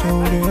my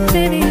shoulder.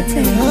 Baby, you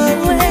take me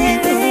away,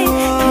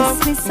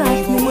 kiss me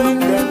softly,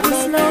 move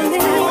slowly.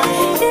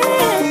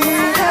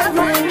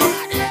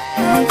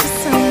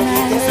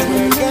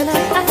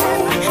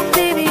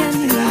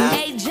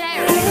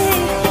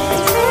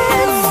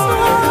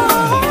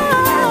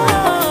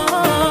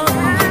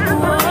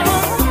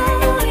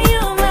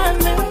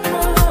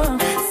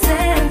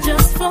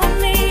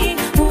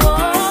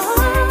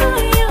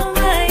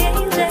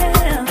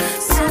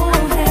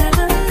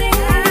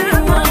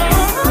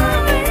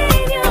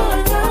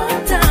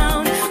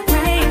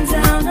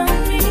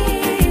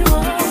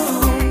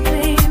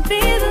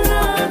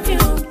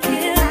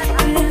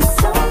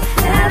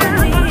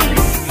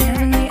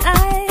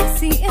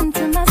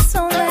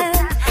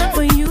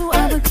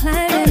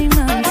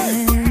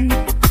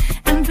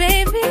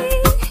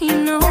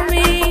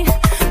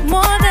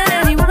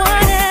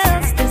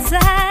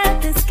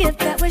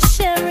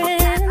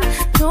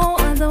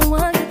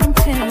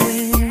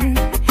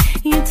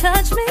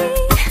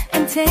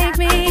 take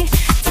me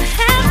to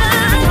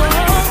heaven.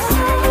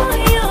 Oh,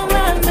 you're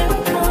my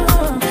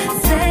miracle,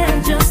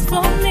 sent just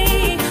for me.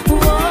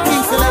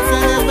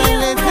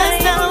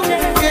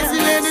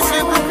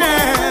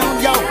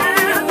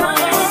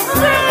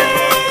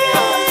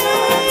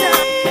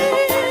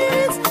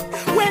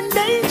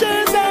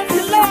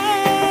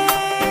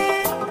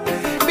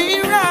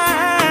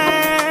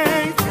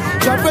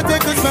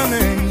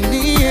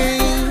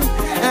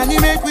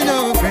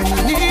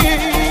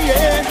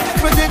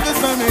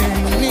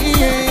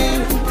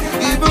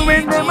 Even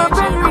when them are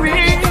very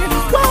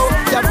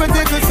you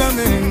protect us from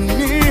the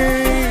enemy,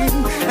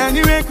 and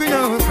you make me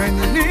no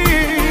friendly.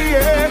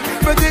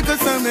 Protect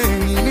us from the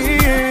enemy,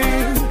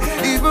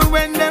 even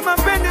when them are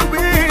friendly.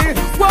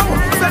 Whoa,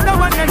 so no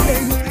one can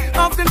think.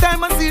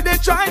 Oftentimes I see they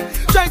try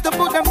to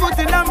put them foot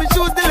in on me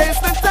shoes, the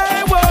lace and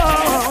tie.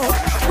 Whoa,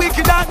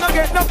 wicked heart no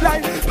get no fly.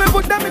 Me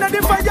put them in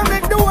the fire,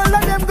 make the whole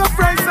of them go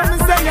fry. So me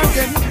say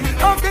again.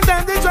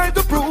 Oftentimes they try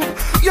to prove,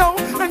 yo,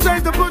 and try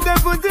to put their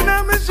foot in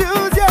my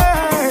shoes,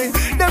 yeah.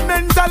 They're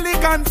mentally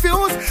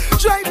confused.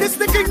 Try this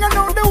the king and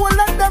know the whole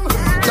of them.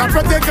 God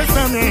protect us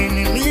from the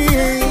enemy,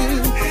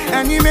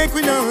 and he make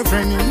we know a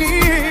friendly,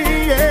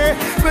 yeah.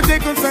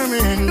 Protect us from the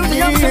enemy,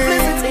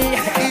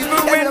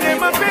 even when they're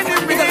my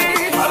enemy.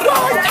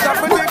 God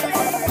protect us.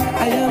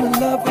 I am in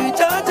love with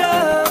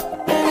Georgia,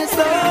 and it's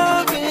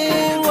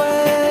loving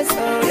ways,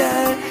 oh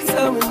yeah.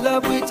 So in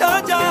love with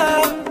Georgia,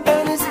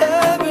 and it's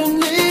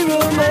heavenly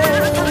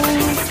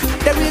romance.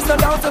 There is no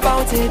doubt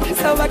about it,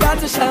 so I got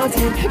to shout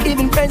it.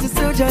 Giving praises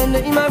to your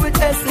name, I will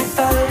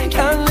testify.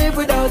 Can't live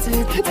without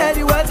it, tell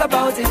you what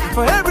about it.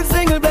 For every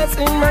single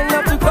blessing, man,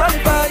 have to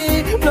qualify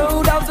it.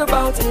 No doubt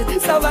about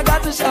it, so I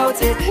got to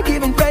shout it.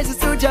 Giving praises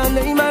to your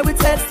name, I will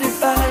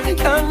testify.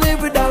 Can't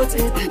live without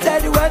it,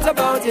 tell you what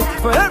about it.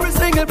 For every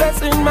single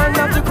blessing, man,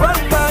 have to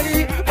qualify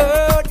it.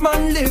 Earth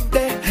man live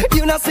there,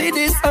 you not see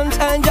this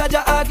sunshine,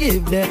 Jaja I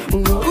give there.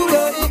 Ooh,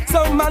 yeah.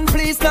 Some man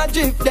please not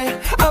drift there.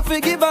 I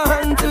forgive a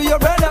hand to your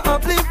brother,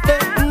 uplift there.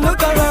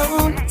 Look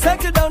around,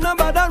 settle down,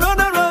 nobody run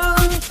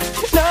around.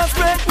 Now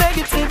spread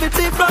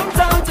negativity from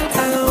town to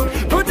town.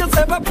 Put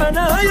yourself up on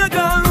a higher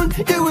ground.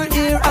 You will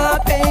hear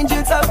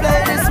archangels a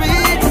play the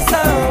sweetest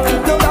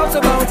sound. No doubt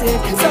about it,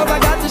 so I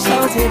got to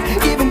shout it.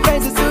 Giving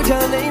praises to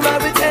your name, I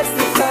will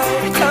testify.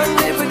 Can't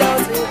live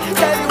without it,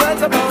 tell you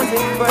what about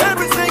it. For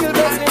every single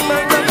blessing,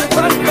 man, not the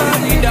quality.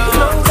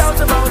 No doubt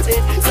about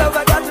it, so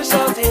I got to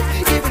shout it.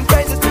 Giving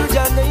praises to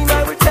your name,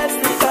 I will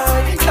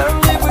testify. Can't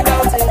live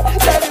without it,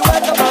 tell you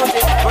what about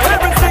it. For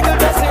every single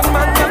blessing,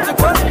 man, not the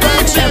quality.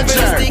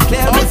 Heavens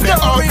declare the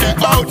story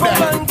of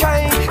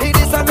mankind. It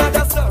is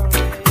another story.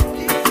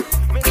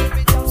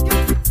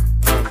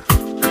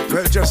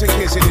 Well, just in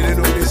case you didn't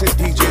know, this is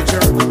DJ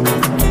Jerk.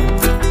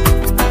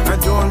 And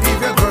don't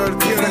leave your girl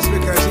careless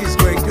because he's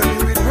going to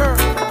be with her.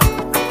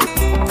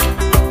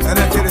 And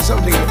I tell you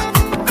something else.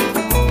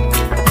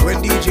 When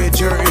DJ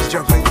Jerk is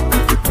jumping,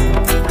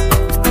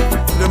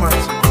 the man,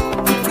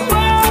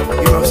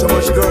 you have so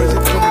much girls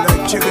that come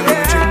like chicken on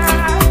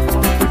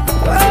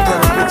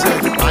a chick.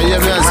 I hear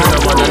me say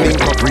that one on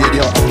Nicco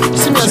radio.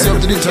 See me say up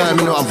to the time,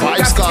 you know, a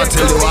Vibes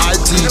Cartel, you are a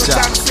teacher.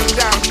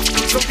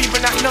 Some people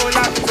not know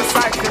life is a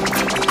cycle.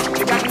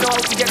 You gotta know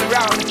how to get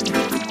around.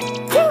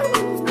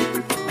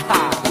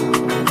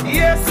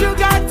 Yes, you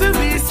got to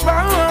be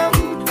strong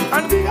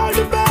and be all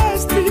the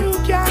best you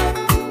can.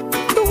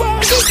 The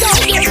world is out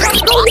there.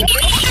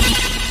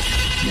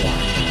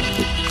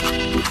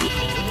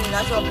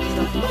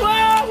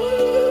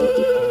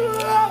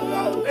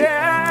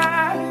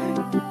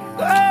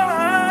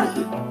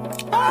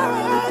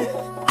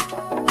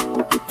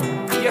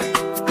 Yeah,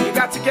 you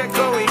got to get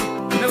going.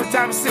 No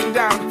time to sit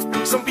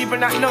down. Some people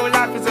not know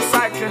life is a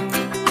cycle.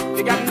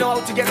 You gotta know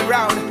how to get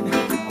around.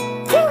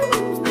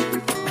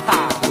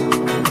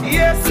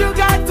 Yes, you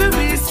got to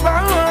be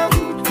strong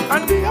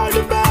and be all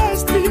the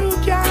best you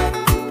can.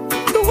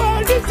 The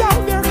world is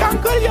out there,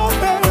 conquer your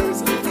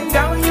fears.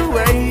 Now you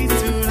wait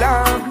too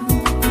long.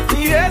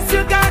 Yes,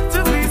 you got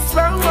to be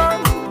strong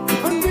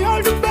and be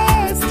all the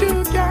best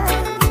you can.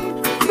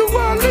 The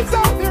world is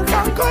out there,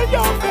 conquer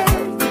your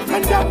fears.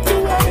 And don't you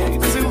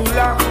wait too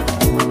long.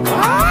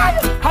 Hi,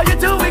 how you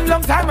doing?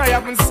 Long time I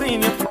haven't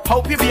seen you.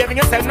 Hope you're behaving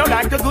yourself now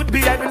like a good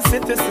behaving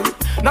citizen.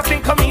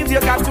 Nothing come easy,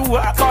 you got to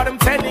work hard, I'm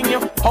telling you.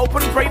 Hope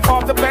and pray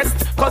for the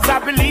best, cause I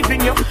believe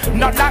in you.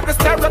 Not like the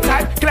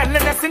stereotype,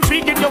 cleanliness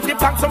intriguing you. Give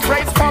thanks and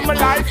praise for my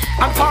life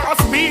and for us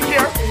being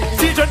here.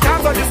 Children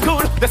can't go to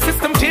school, the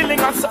system killing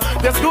us.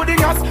 There's good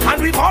in us,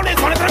 and we've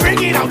always wanted to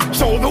bring it out.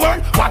 Show the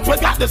world what we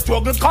got, the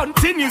struggle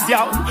continues,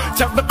 yo.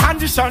 Check the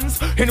conditions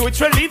in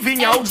which we're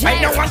living, yo.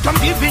 Ain't no one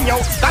competing, yo.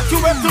 That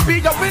you have to be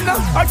a winner.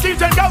 Our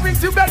children going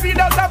to bed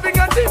without having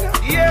a dinner.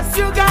 Yes,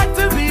 you got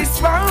to be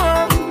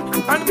strong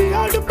and be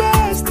all the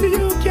best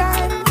you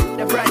can.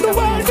 The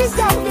world is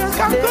out there,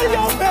 conquer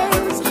your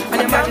fears.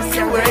 And your man is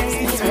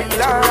way too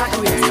long.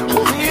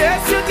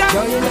 Yes, you got to.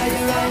 Joy in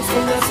your eyes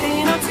when I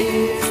see no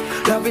tears.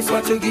 Love is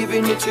what you're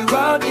giving it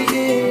throughout the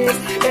years.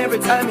 Every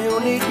time you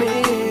need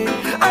me,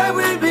 I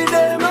will be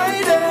there,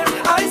 my dear,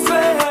 I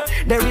swear.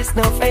 There is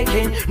no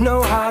faking,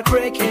 no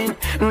heartbreaking.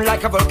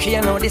 Like a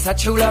volcano, this a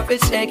true love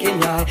is shaking,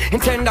 yeah. In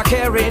tender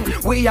caring,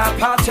 we are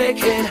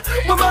partaking.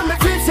 Woman, me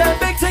feel say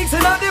big things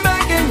in all the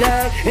making,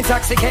 yeah.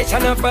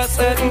 Intoxication of a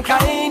certain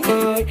kind,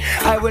 boy.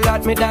 I will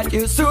admit that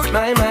you suit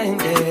my mind,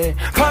 yeah.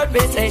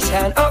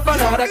 Palpitation of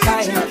another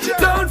kind.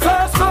 Don't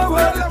fast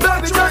forward,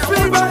 baby, just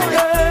rewind,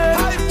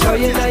 yeah. Joy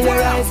in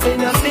your eyes, me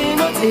not see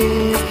no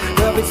tears.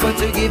 Love is what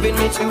you're giving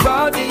me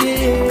throughout the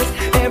years.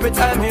 Every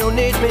time you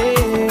need me,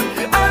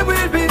 I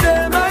will be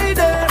there, my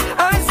dear,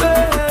 I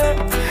swear.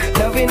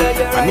 Love in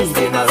your eyes,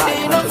 me not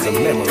see no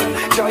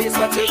tears. Joy is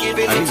what you're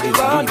giving me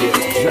throughout the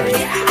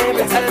years.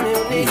 Every time you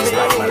need me,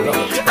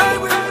 I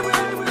will.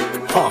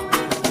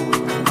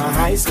 My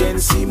eyes can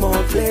see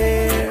more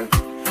clear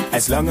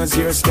as long as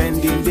you're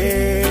standing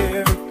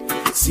there.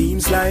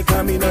 Seems like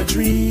I'm in a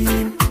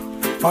dream,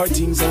 or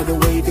things are the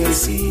way they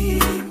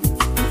seem.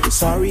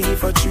 Sorry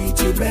if I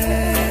treat you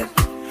bad,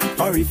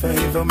 or if I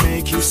ever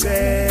make you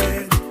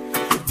sad.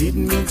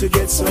 Didn't mean to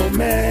get so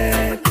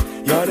mad.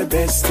 You're the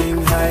best thing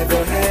I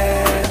ever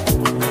had.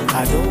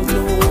 I don't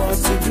know what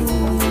to do,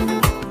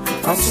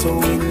 I'm so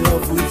in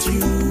love with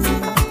you.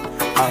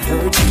 I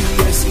heard you,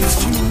 yes it's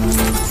true,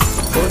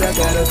 but I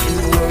got a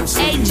few words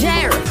for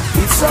you.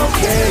 It's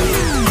okay,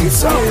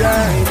 it's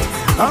alright.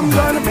 I'm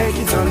gonna make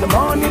it on the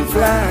morning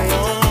flight.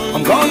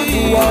 I'm gonna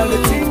do all the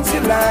things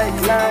you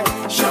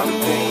like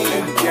champagne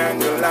and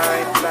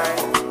candlelight.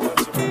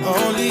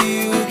 Only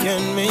you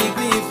can make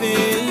me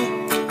feel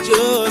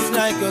just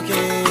like a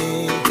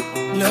king.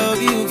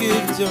 Love you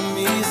give to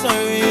me so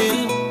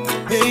real,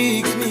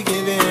 makes me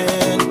give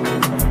in.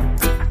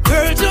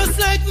 Girl, just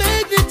like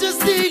magnet, just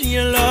steal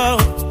your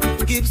love,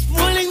 keeps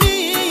pulling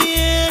me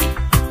in.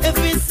 If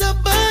it's a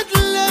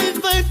battle I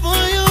fight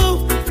for you,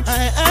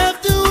 I have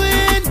to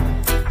win,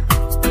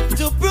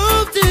 to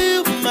prove to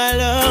you my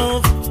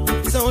love,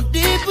 so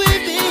deep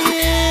within.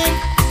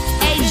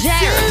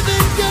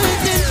 Even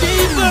getting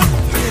deeper,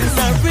 is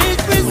I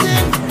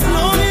represent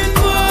longing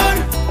for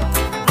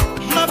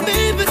my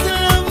baby to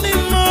love me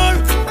more.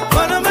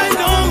 What am I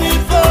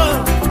longing for?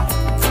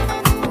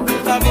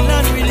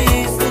 Babylon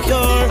release the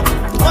cure.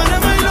 What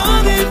am I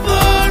longing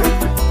for?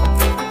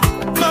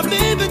 My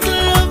baby to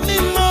love me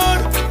more.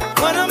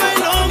 What am I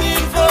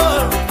longing for?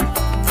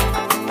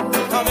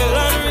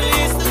 Babylon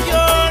release the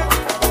cure.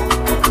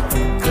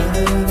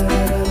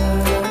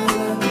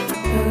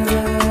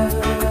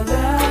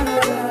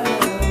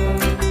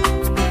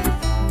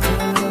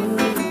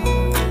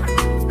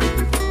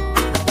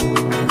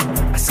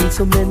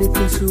 So many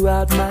things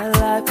throughout my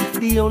life.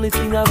 The only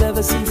thing I've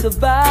ever seen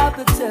survive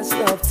the test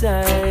of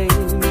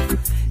time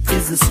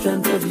is the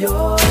strength of your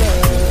love.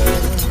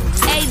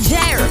 Hey,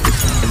 Jared.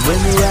 And when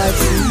the right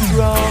seems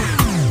wrong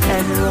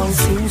and the wrong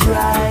seems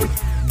right,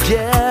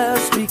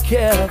 just be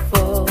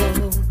careful,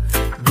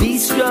 be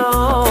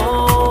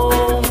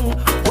strong.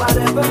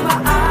 Whatever my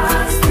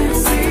eyes can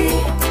see,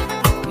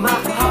 my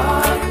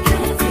heart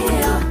can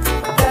feel.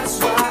 That's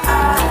why I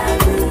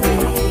believe.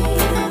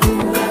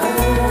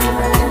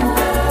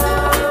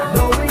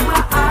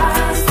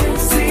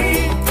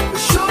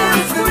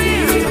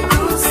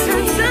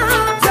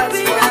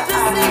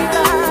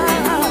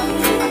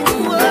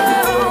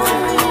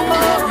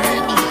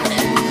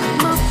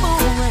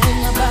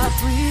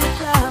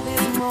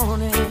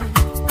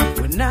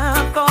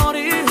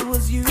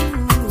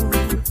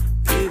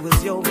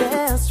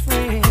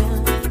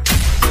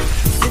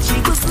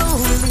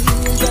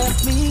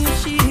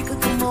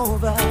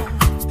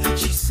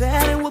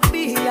 Said it would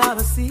be out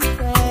of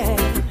secret,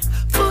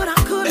 but I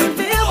couldn't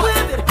live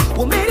with it.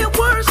 What made it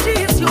worse, she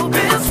is your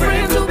best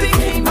friend who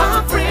became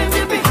my friend.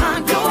 And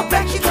behind your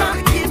back, she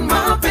trying to get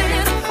my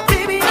band.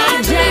 Baby,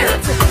 I did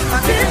it, I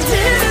did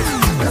it.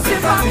 Cause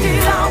if I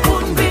did, I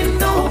wouldn't be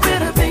no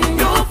better than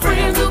your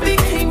friend who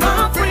became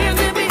my friend.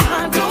 And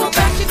behind your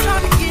back, she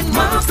trying to get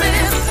my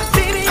band.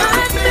 Baby,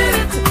 I did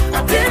it,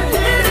 I did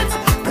it.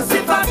 Cause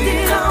if I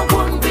did, I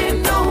wouldn't be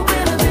no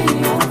better than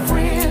your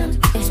friend.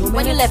 So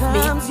when you left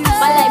me,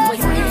 my life was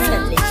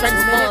instantly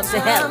transformed to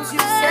hell. And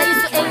I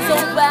used to ache so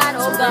bad,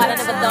 oh God, I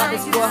never thought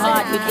this poor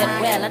heart would get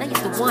well. And I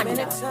used to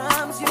wonder,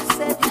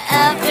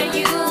 after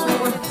you,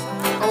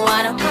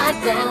 what am I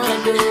gonna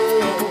do?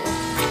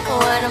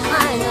 What am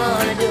I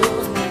gonna do,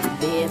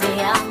 baby,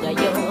 after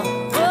you?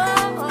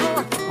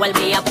 Oh, well,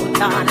 me I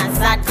put on a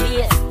sad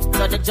face,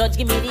 so the judge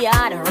give me the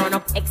order, run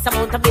up X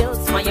amount of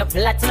bills for your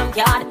platinum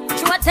card.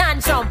 Through a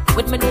tantrum,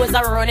 with my nose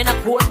a run in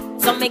a court.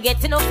 So me get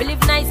to know to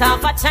live nice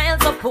off a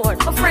child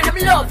support. My friend, I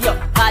love you,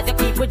 cause you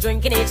keep with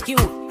drinking HQ.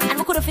 And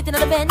we could've fit in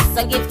the Benz,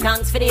 so give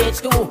thanks for the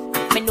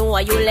H2. Me know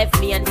you left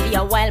me and for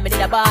a while me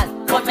did a ball.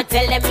 But me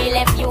tell them me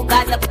left you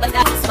cause the people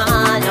that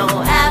small.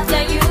 Now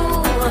after you,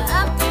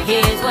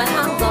 here's what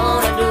I'm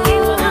gonna do.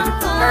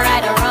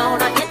 Right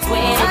around on your 22,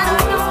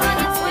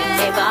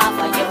 live off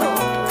of you.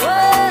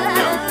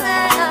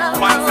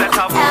 One set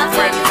of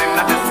friends in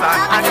the sun,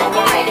 and you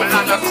go home and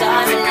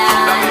understand the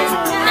things.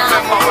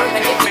 Remember what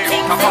they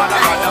think of all I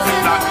got of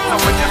it. So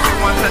when you see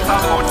one set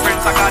of good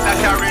friends, I gotta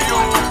carry you.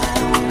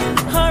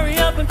 Hurry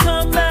up and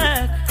come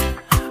back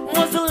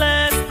was the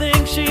last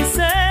thing she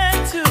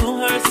said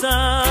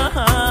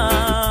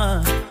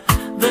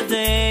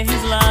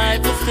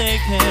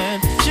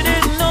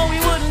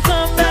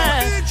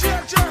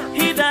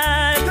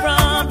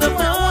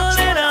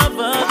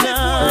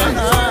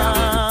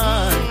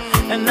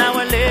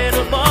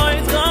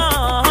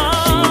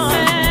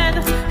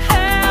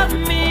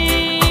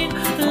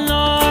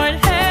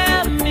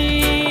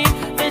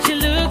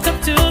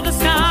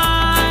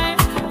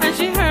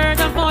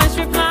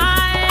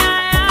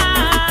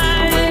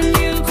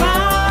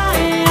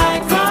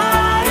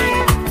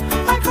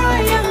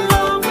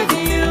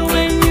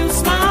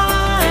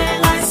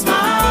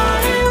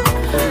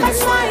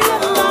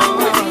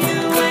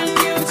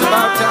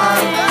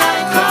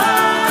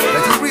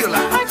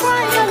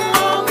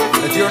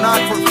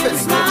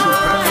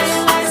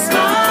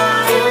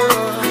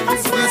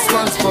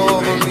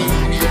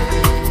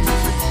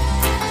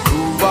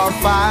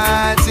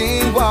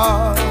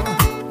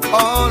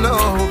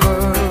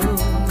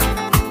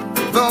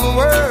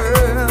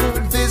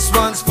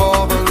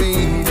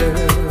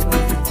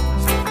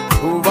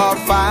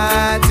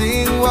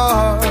fighting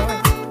war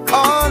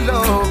all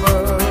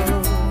over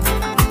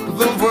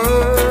the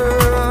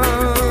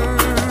world.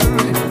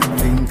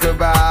 Think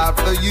about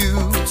the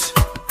youth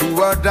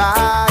who are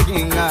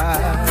dying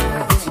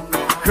out,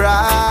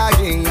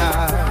 crying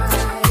out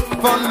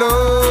for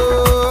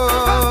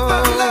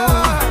love.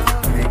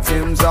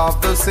 Victims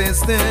of the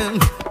system,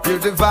 you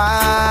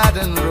divide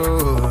and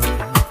rule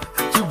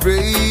to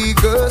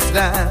break us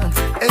down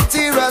and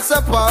tear us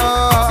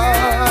apart.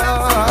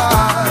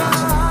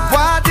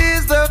 What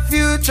is the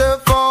future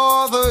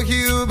for the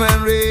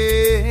human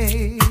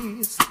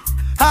race?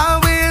 How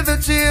will the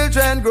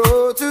children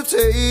grow to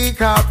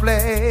take our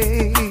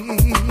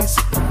place?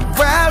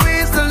 Where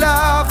is the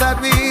love that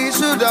we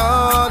should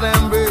all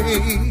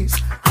embrace?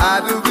 I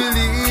do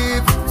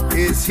believe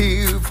it's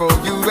here for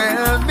you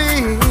and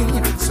me.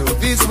 So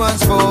this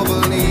one's for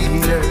the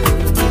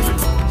leaders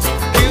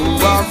who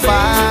are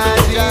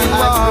fighting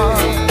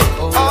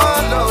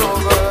all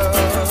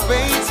over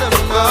space and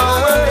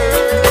world.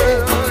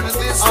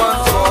 This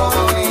one's for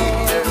the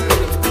leaders.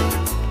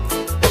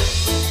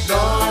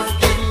 Lord,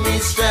 give me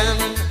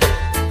strength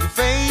to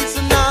face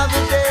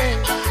another day.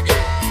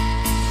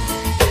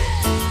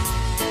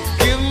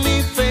 Give me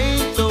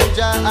faith, oh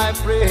Jah, I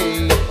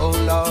pray, oh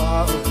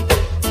Lord,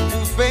 to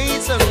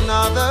face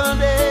another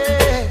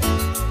day.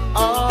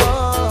 Oh,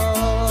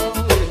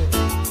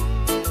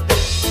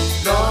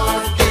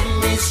 Lord, give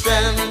me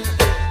strength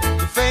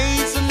to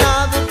face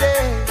another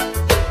day.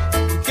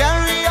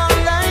 Carry on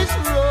life's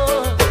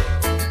road,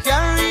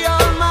 carry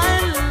on my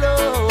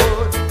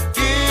load.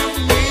 Give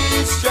me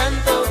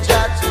strength, oh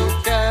Jah, to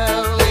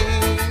carry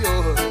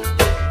on.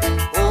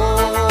 Oh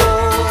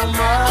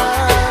my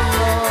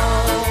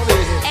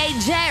Lord. Hey,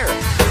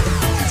 Jared.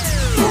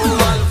 Oh,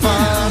 Alpha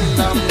and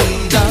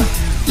Omega,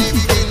 the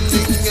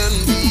beginning and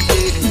the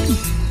end.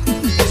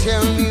 Please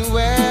tell me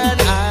when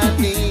I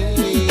need.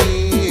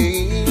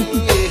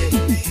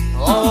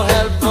 All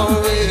help for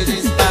it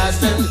is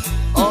past and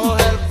all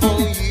help for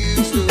you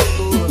to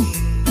go.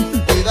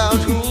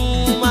 Without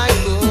whom I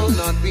could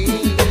not be.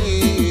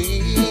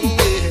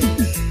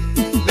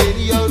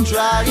 Many are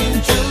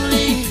trying to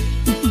leave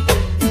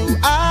you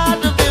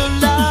out of your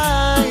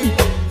life,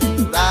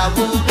 but I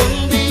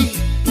wouldn't be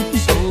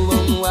so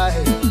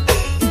unwise.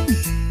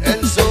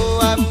 And so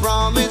I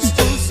promise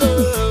to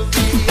serve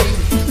thee,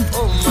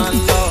 oh my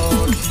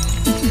Lord,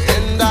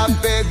 and I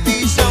beg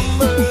thee some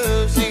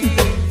mercy.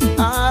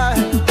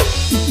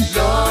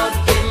 Lord,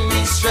 give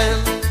me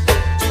strength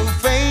to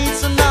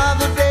face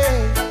another day.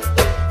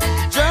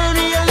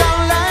 Journey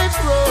along life's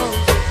road,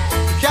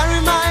 carry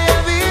my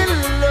heavy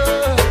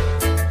load.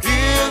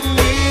 Give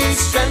me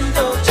strength,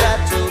 oh Jah,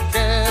 to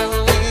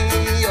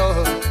carry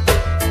on.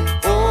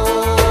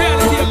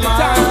 Reality of the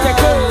times that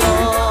go.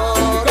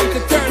 We come to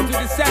terms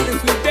with the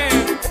sadness we bear.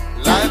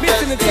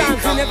 Missing the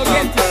times we never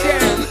get to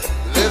share.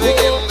 Living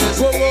in this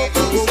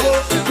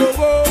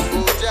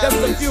Just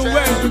a few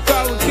words we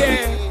call we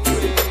care.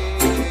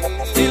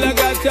 Still I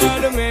got all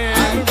the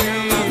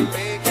memories.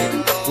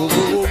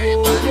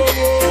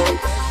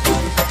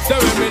 So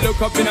when we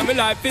look up in my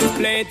life, it's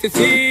plain to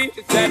see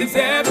that it's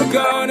ever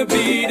gonna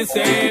be the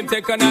same.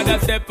 Take another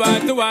step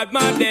on toward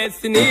my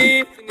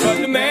destiny, but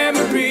the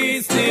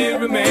memories still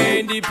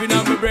remain deep in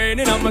my brain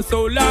and on my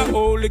soul. I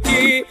hold the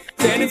key.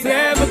 Then it's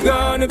never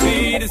gonna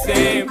be the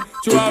same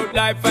throughout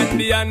life and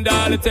beyond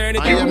all eternity.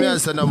 I am here,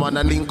 son of man,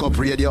 and Link Up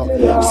Radio.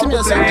 See me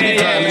as a good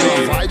time, you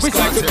know, vibes wish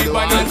I could be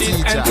one of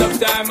these ends of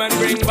time and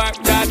bring back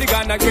that the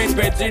gun, a great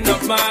virgin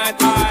of mine.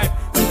 I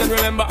and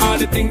remember all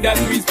the things that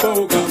we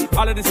spoke of,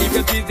 all of the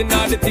secrets and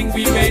all the things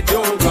we made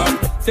joke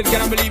of. Still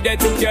cannot believe they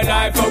took your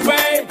life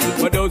away,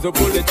 but those who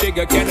pull the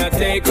trigger cannot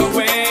take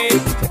away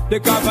the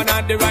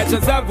covenant, the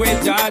righteous have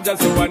with charges.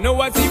 So I know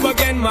I see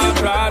again my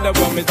brother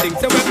what me think.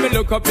 So when me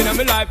look up in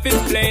my life, it's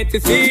plain to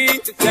see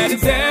that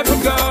it's never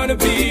gonna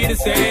be the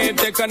same.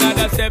 Take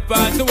another step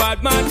on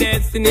toward my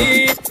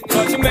destiny,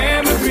 but the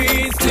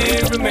memories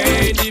still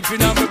remain deep in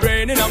my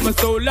brain and on my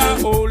soul. I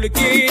hold the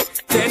key.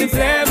 Then it's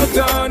never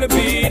gonna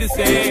be the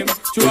same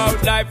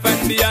throughout life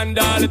and beyond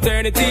all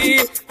eternity.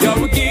 Yo,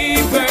 we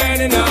keep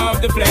burning up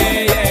the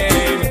flame.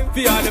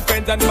 For all the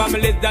friends and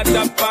families that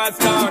have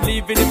passed on,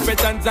 leaving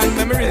impressions and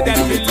memories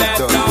that we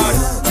left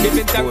on.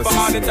 Giving thanks for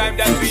all the time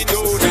that we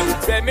do them.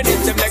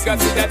 Reminisce them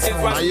legacy that is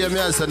what I am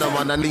here, son of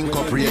man, and Link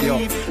Up Radio.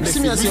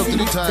 See me as you up to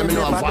the time, you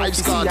know, a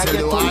vibes cartel,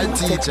 you are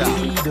teacher.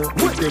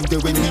 What them do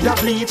when we a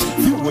bleach?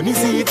 You only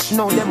see it,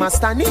 now them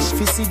astonished.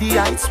 We see the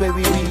heights where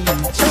we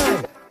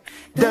reach.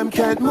 Them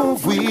can't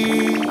move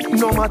we,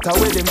 no matter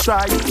where them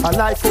try. A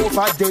life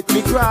over death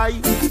me cry.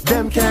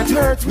 Them can't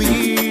hurt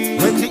we.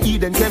 When the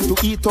Eden came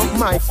to eat up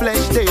my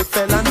flesh, they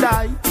fell and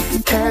die.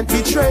 Can't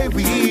betray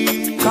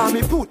we. Cause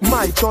me put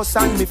my trust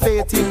and me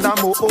faith in the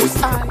Most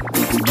High.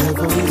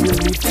 Never will you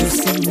live to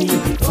see me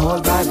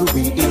fall by the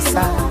way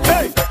inside.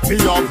 Hey, Me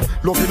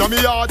have love inna me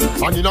heart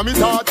and inna me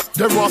thought.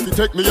 Them want to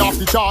take me off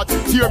the chart,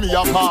 tear me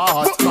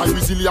apart. My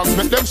resilience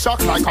make them shock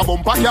like a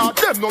bumper car.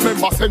 Them no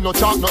members send no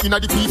chart, no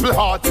inna the people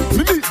heart.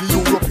 Me meet the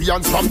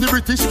Europeans from the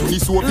British to the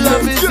Soviets.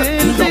 Yeah, me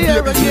and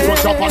baby Jesus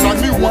Japan and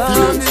me what he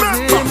is.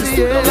 From the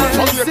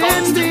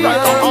Jamaica,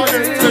 like a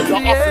honey. Say you're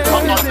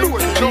African and do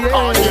it, you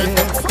can't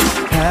get.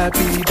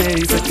 Happy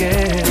days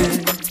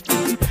again,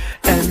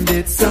 and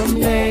it's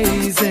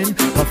amazing.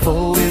 My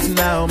foe is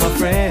now my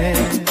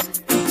friend.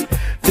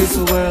 This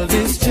world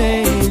is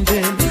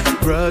changing.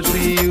 Grudge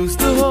we used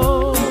to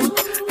hold,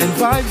 and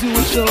vibes you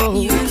will show.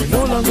 We're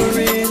no longer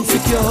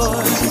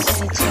insecure.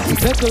 We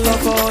settle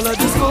off all of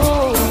this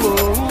gold.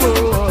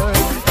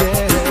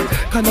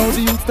 Yeah, can all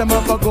the youths them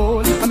have a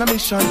goal, and a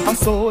mission, a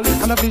soul,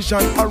 and a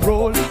vision, a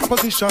role, a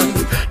position.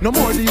 No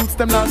more the youths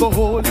them not go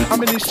hold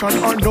ammunition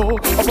or no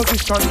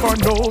opposition for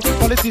no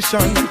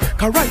politician.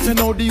 Cause right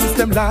now the youths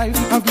them life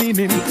have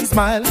meaning.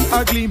 Smile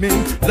are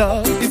gleaming,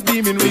 love is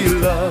beaming, real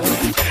love.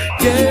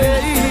 Yeah,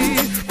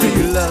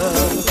 real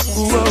love.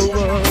 Whoa,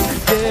 whoa,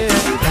 yeah.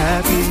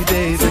 Happy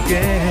days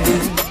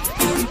again,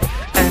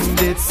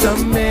 and it's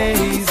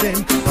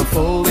amazing. My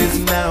foe is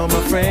now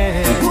my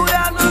friend.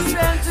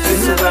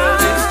 This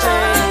world is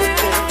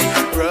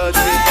changing. Grudge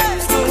we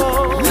used to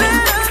hold,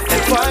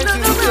 and fight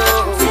to go.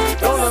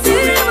 No longer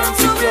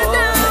insecure.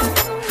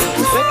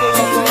 We settle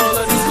up all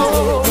of this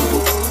gold.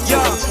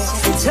 Yeah,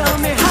 tell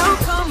me how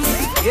come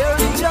here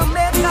in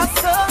Jamaica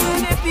so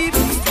many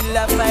people still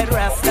have fight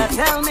Rasta?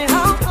 Tell me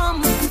how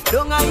come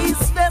down a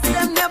East West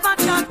them never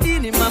chat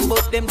in him and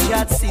but them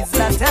chat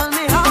Sizzler. Tell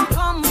me how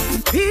come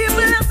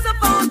people have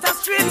support the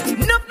street,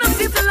 not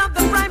people of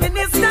the Prime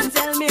Minister.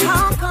 Tell me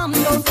how come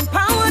those in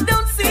power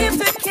don't seem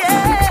to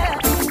care.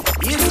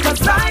 It's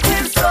cause life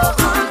is so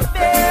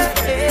unfair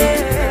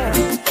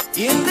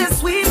in this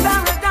sweet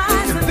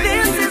paradise, and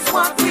this is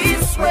what we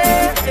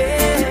swear.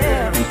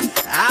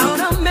 Out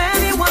of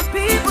many one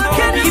people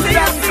can you see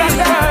us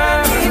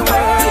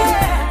anywhere?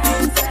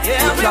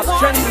 Yeah, we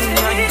want to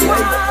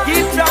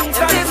give thanks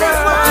and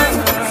praise.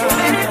 So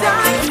many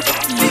times,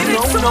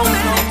 living so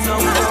many.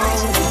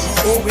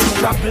 Oh, we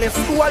are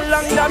blessed to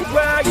along that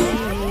way.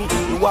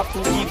 You have to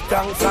give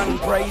thanks and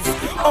praise.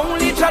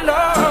 Only your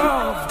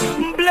love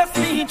bless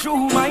me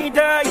through my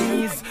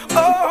days.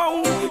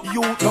 Oh,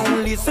 you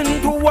don't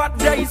listen to what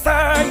they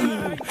say.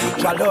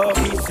 Your love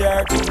is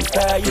here to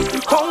stay.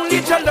 Only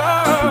your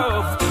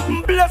love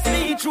bless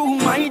me through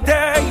my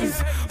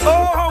days.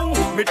 Oh,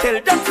 me tell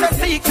them to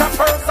seek your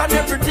first and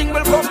everything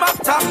will come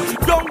after.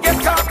 Don't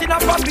get caught in a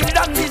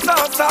Babylon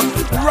disaster.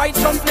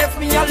 Righteousness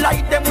me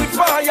alight them with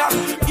fire.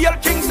 Hail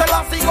King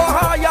Selassie go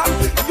higher.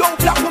 Young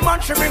black woman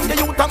she bring the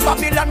youth and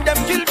Babylon them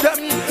kill them.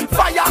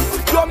 Fire,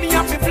 you me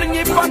have to fling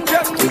it on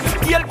them.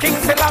 Hail King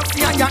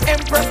Selassie and your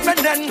Empress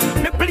Menen.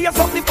 Me blaze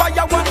up the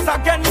fire once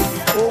again.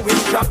 Oh, we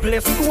are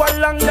blessed to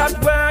along that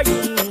way.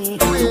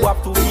 You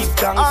have to give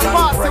thanks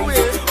and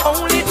praise.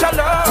 Only your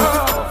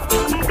love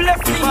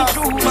bless me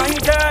through my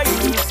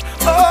days.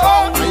 Oh,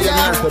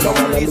 yeah.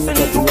 Don't listen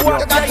to what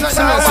they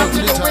say.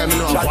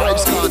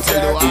 Vibes can't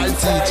tell you, I'll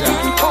teach you.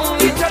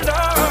 Only your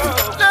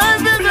love.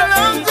 Life is a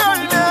long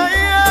journey.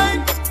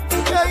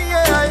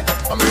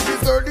 I met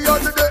this girl the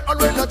other day, and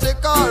when I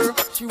check her,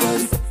 she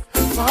was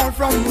far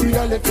from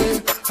reality.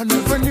 I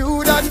never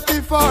knew that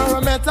before I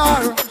met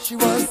her. She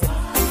was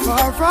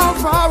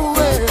far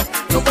away.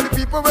 Nobody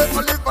people where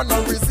I live and I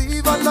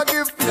receive and I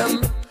give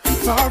them.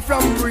 Far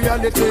from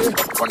reality.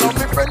 One of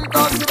my friends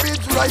cross the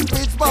beach, right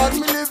beach, but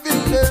me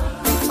living there.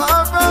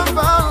 Far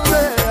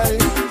away.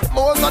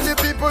 Most of the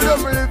people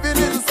them living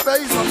in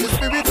space, and the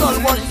spiritual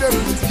one them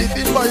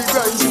living by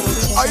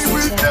grace. I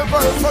will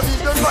never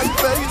forget the right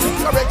place.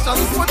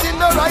 Corrections put in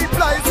the right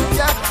place.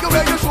 Yeah, you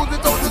wear your shoes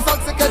without the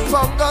socks to get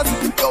fungus.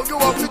 Yo,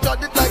 you have to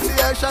judge it like the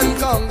Asian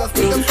Congas.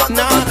 Take them from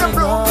the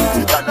blue.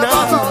 You can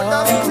never found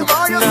us. The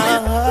more you see,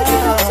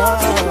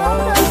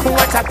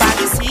 what a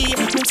policy,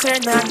 me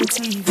turn on the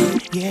TV.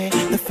 Yeah,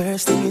 the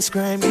first thing is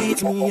crime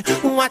beat me.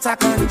 What a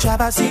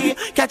controversy,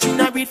 catching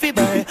a breed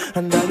fever.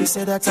 And I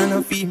said that I'm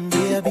a film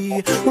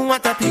baby.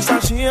 What a piece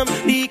of shame,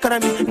 the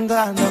economy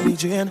gone on the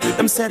drain.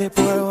 Them said the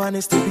poor one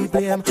is to be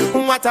blamed.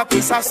 What a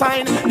piece of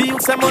sign, the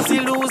youths must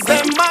lose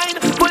their mind.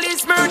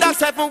 Police murder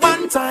 7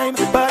 time,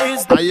 but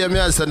it's I hear me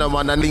and say no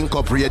man a link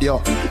up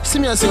radio. See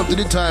me and say up to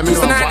the time, you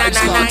know, Vibes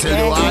can't tell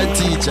you, I'll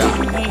teach you.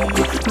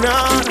 No.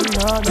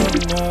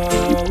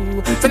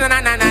 So na,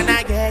 yeah.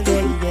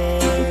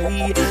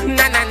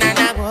 Na,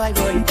 boy.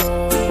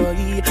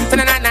 So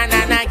na,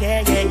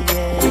 yeah.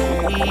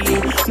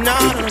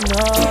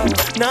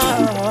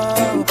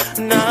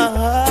 No.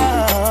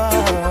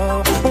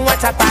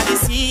 What a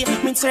policy,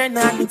 me turn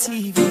on the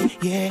TV.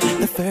 Yeah,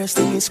 the first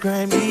thing is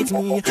crime beat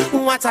me.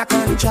 What a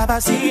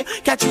controversy,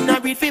 catching a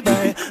breed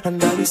fever.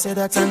 And I said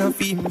that I'm a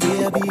film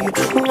baby.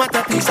 What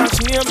a piece of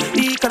shame,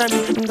 the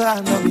economy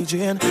gone on the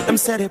drain. Them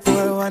said the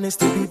poor one is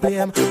to be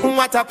blamed.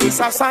 What a piece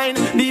of sign,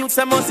 the youths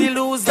must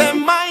lose their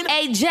mind.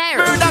 Hey, Jerry.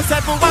 Murder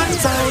 7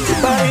 time,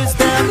 but it's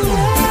them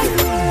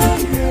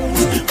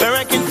where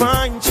I can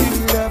find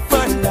true love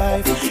for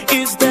life.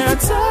 Is there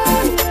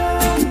time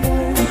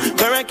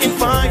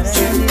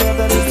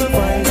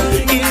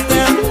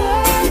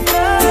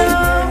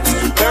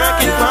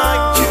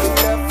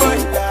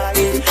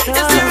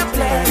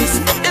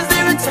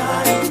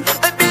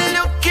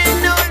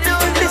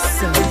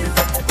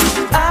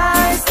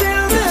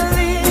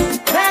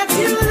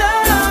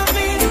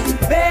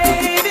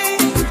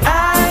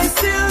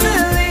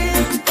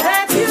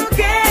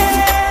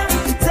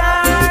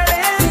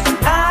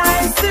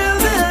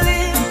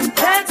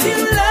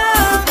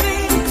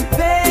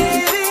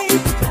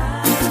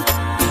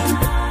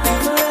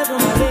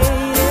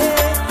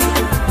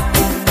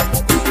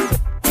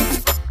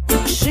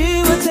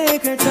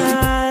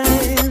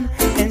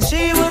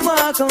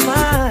talk of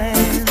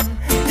mine,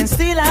 and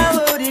still I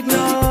would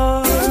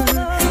ignore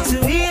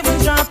to even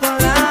drop a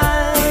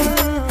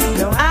line.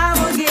 No, I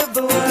would give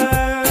the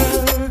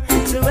world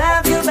to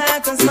have you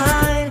back as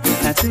mine.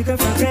 I took her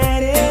for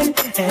granted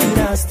and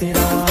lost it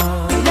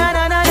all. No,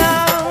 no, no,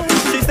 no.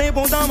 She stay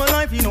both on my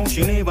life, you know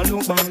she never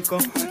look back.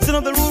 Sit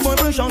up the room, boy,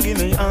 push on, give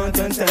me heart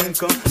and tank.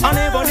 I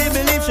never did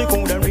believe she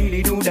could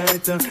really do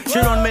that. She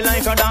run me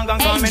like a dog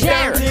and call me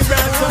dirty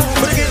brat.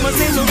 But I get my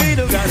sins to be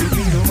the guy who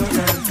beat on my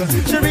back.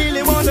 She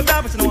really wants the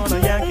bad, but she don't want a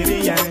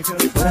yakety yak.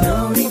 But I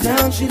know deep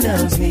down she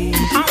loves me,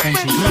 and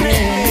she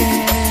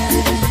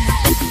cares.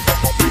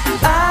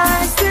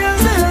 I still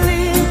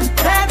believe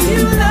that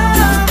you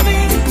love me,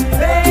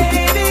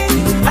 baby.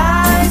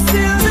 I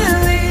still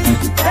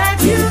believe that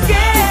you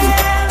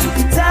care,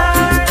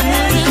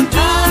 darling.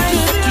 I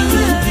still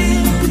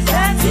believe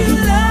that you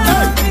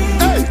love me,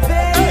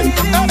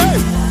 baby.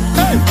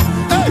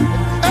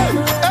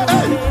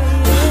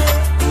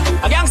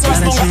 A gangster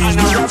song and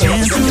a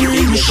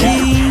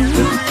machine.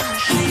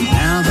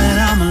 Now that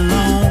I'm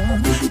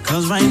alone,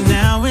 'cause right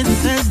now it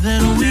says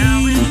that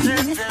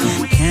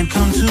we can't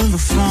come to the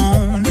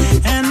phone,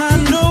 and I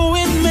know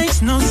it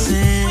makes no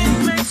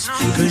sense,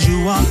 'cause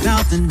you walked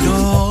out the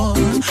door,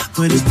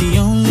 but it's the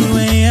only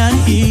way I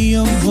hear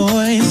your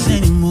voice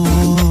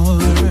anymore.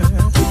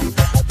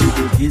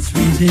 It's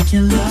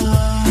ridiculous.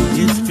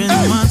 It's been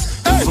months,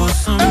 for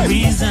some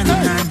reason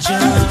I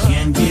just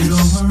can't get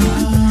over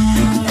it,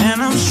 and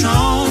I'm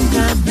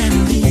stronger than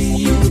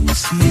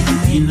this.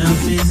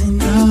 Enough is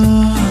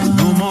enough.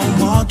 No more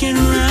walking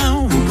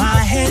around with my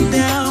head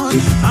down.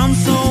 I'm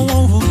so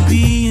over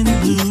being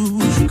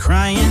blue,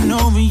 crying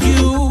over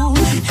you,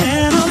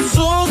 and I'm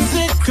so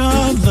sick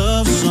of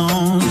love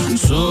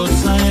songs, so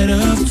tired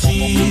of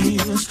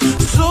tears,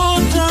 so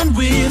done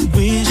with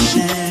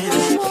wishing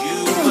you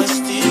were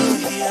still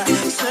here.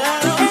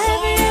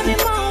 Every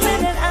moment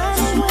that I'm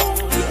away,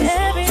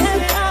 every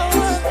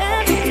hour,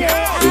 every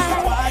day, I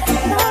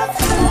love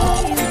how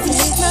you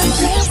take my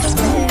breath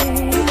away.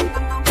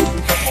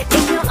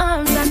 In your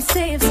arms I'm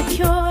safe,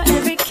 secure,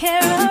 every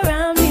care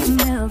around me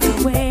melts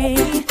away.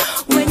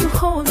 When you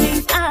hold me,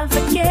 I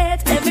forget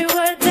every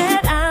word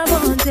that I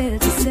wanted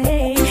to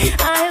say.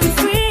 I am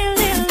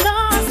really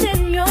lost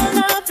in your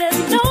love,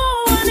 there's no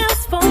one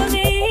else for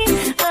me.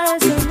 I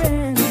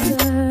surrender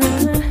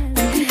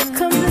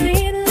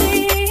completely.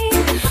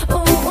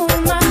 Oh,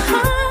 my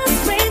heart's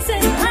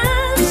racing,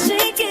 I'm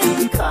shaking,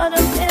 caught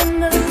up in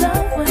the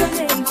love we're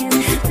making.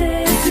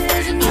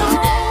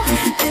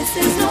 This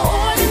is no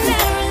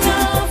ordinary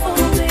love,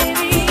 oh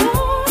baby,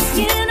 your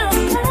skin on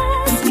my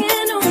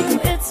skin,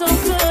 oh, it's so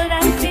good,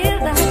 I feel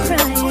like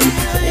crying.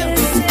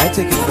 I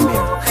take it from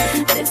here.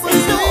 This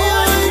is no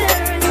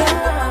ordinary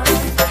love.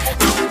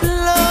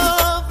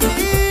 Love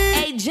me.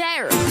 Hey,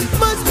 Jared.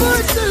 Much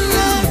more to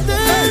love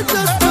than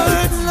just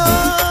words.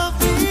 Love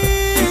me.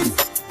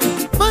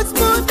 Much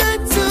more than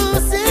to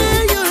say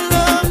you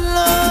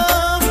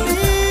love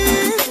me.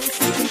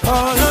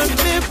 Call on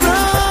me,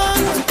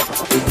 brother.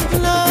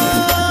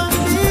 Love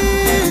me.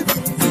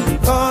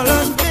 Call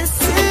on me,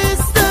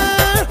 sister.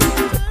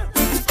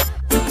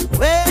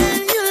 When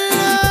you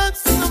love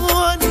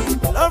someone,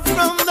 love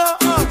from the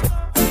heart.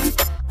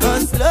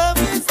 'Cause love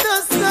is the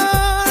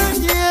start,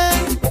 yeah.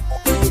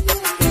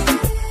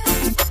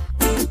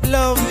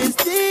 Love is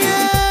the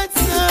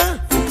answer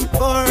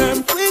for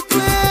every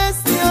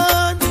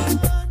question.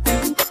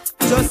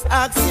 Just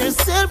ask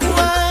yourself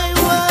why.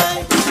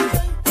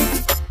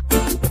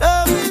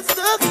 Love is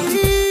the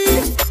key.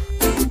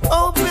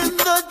 Open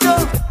the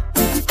door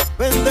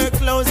when they're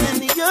closing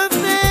your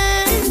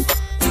face.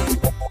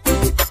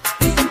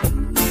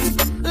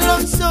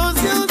 Love shows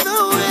you the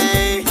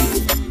way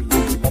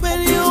when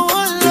you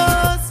are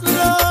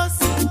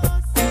lost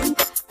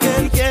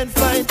and can't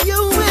find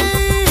your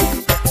way.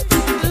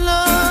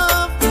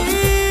 Love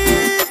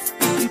is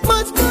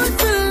much more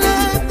to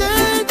life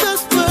than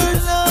just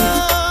words.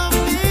 Love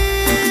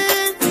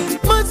is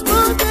much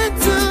more than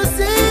to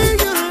say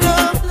you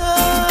love.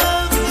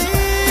 Love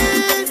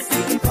is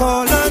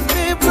call on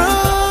me,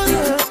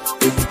 brother.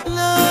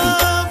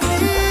 Love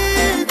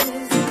is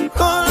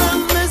call on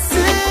me,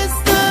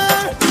 sister.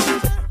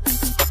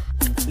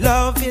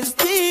 Love is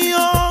the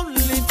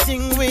only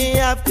thing we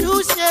have to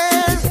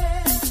share.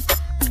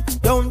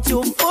 Don't you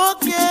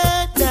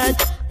forget that.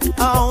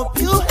 I hope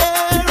you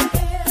hear.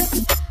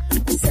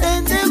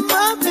 Send them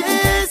a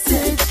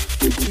message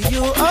to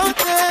you out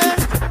there.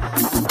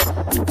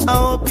 I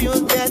hope you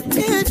get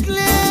it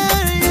clear,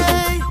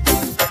 yeah.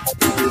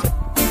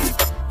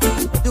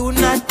 Do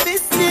not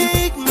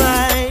mistake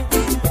my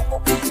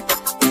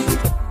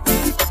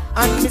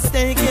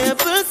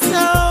unmistakable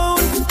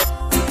sound.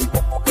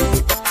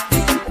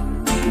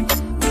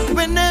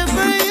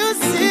 Whenever you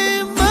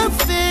see my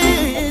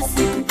face,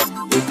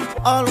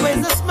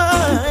 always a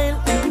smile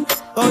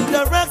on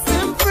the rocks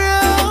and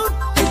frown.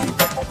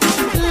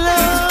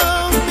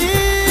 Love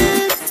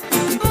is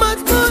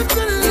much more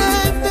to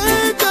life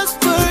than just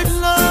words.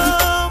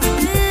 Love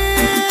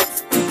is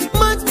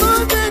much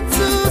more than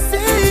to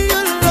say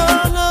you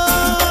love.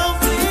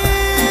 Love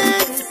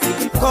is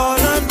call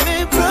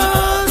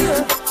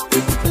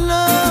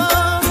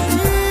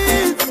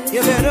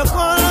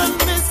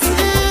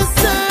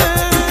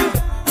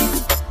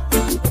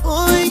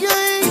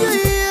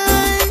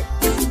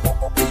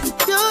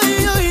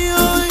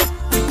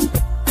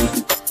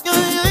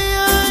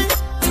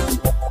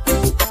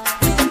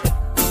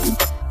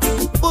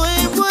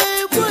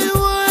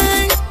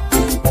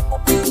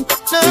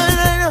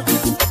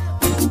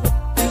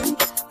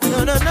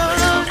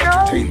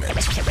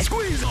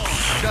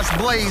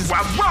plays.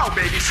 Wow, wow,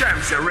 baby,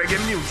 Sham, say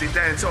reggae music,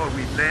 dance all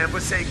we never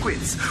say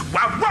quits.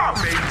 Wow, wow,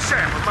 baby,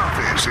 Sham,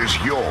 This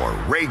is your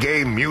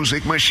reggae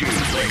music machine.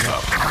 Wake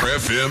up,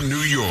 FM New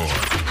York.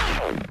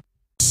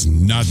 It's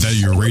not that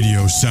your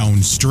radio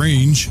sounds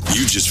strange.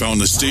 You just found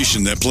the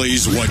station that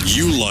plays what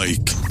you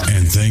like.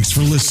 And thanks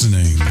for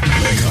listening.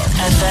 Wake up.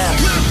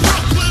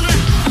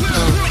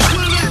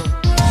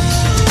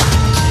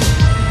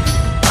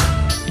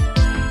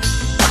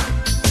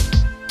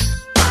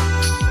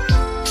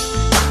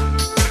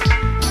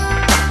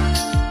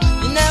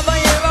 You never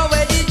hear a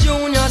where the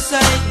junior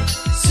say.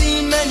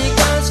 Seen many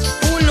girls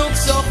who look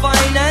so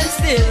fine and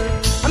still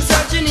I'm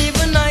searching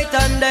even night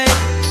and day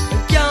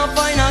and can't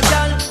find a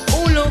girl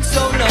who looks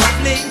so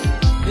lovely.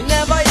 You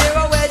never hear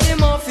a where the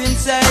muffin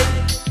say.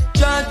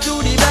 Drive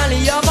through the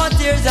valley of our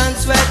tears and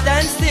sweat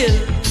and still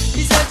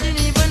he's searching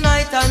even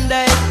night and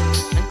day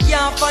and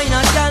can't find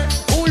a girl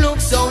who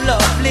looks so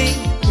lovely.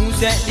 Who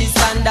set the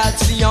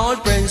standards for all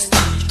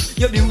prestige?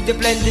 Your beauty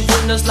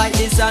plentiful just like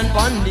the sand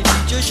on the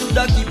beach. You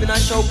shoulda keep in a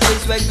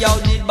showcase when y'all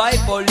did by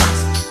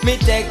police. Me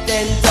take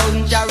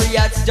 10,000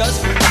 chariots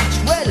just for reach.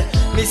 Well,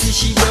 me see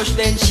she blush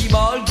then she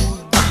ball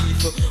good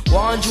grief.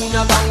 One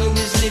junior gang you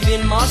is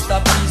living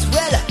masterpiece.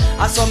 Well,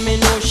 I saw me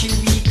know she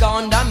weak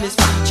under me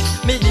speech.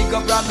 Me dig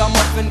up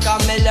ragamuffin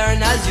can me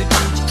learn as you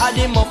teach. At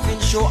the muffin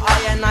show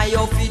I and I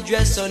off it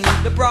dress on it.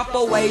 The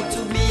proper way to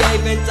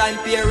behave in time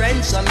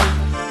parents on me.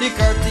 The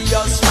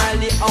courteous smile,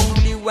 the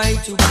ugly way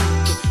to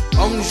greet.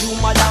 Bonjour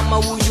madame,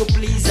 would you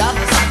please have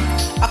a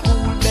seat? A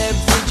cool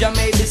beverage or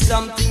maybe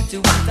something to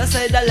eat. I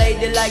said the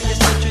lady like this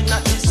that should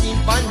not be seen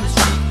on the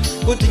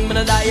street. Good thing me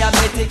no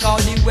diabetic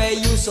all the way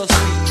you so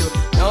sweet.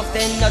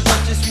 Nothing no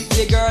touch the sweet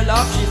the girl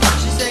off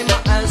she say my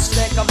hands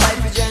like a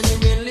vibe is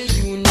genuinely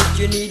unique.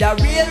 You need a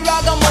real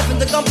ragamuffin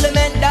to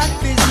complement that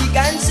physique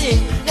and sing.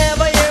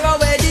 Never hear a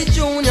where the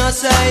junior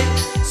say.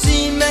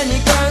 Seen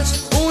many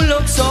girls who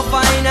look so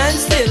fine and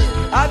still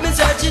I've been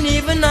searching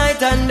even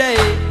night and day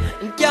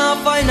and can't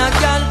find a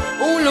girl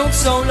who looks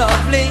so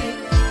lovely.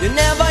 You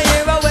never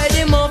hear a where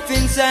the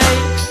muffin say.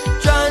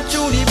 Trying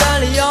through the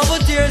valley of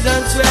tears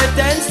and sweat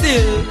and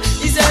still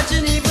he's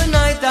searching even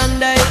night and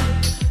day.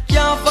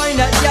 Can't find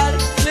that girl,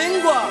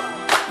 lingua.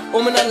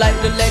 Woman, I like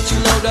to let you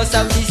know that's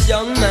how this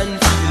young man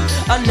feel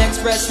and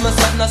express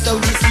myself, that's how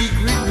the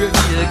secret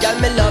reveal. Girl,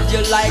 me love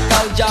you like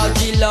how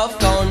Georgie love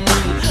Cornel.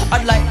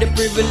 I'd like the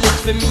privilege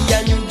for me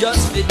and you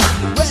just fit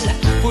in. Well,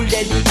 full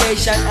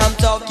dedication, I'm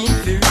talking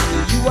for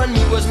real. You and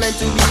me was meant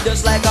to be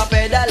just like a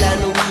pedal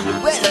and a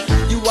wheel. Well,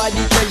 you are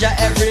the treasure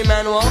every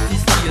man wants to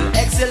steal.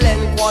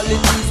 Excellent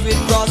qualities with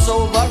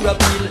crossover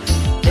appeal.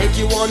 Take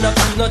you on a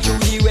cruise, not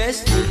through the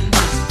West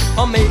Indies.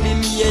 Or maybe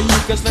me and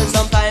you can spend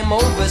some time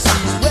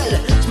overseas. Well,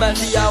 smell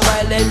for a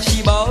while and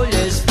she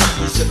bowlers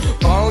peace.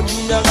 Found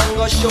you now and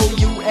go show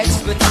you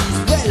expertise.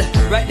 Well,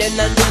 right then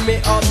and then me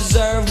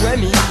observe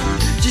Remy.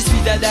 She's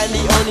sweeter than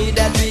the honey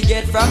that we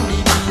get from the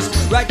bees.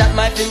 Right at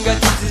my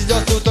fingertips is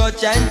just to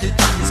touch and to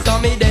tease.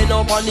 Come me then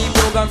up on the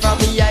program from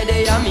me I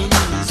day on me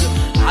knees.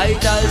 I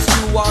tells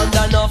you want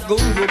enough good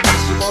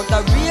rubbish. You want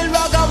a real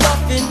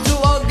ragamuffin to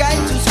a guy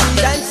to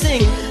squeeze and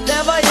sing.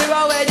 Never hear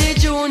a where the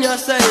junior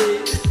say.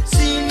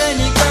 Seen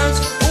many girls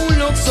who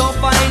look so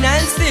fine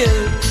and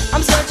still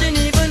I'm searching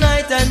even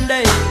night and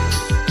day.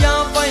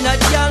 Can't find a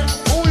girl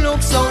who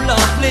looks so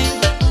lovely.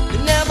 You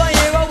never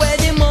hear a where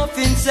the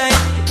muffin say.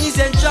 He's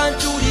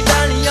entranced through the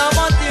valley of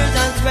tears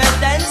and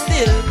sweat and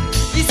still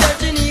he's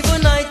searching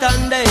even night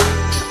and day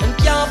and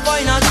can't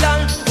find a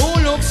girl who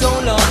looks so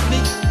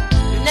lovely.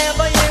 You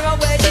never hear a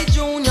where the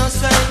junior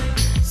say.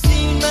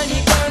 Seen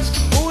many girls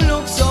who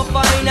look so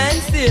fine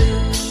and still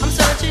I'm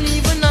searching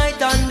even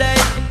night and day.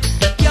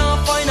 Can't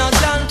find a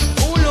girl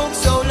who looks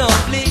so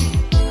lovely.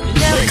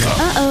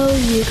 Uh-oh,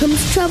 here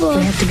comes trouble.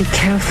 We have to be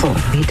careful.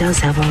 He does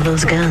have all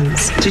those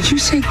guns. Did you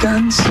say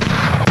guns?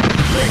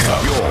 Wake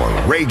up. Your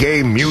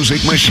reggae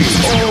music machine.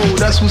 Oh,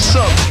 that's what's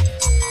up.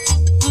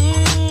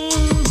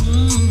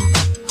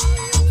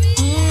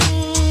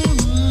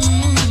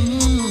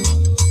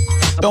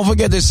 Don't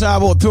forget to sign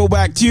about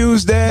Throwback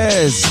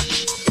Tuesdays.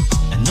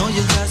 I know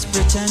you're just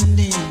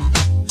pretending,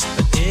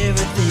 but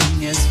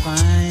everything is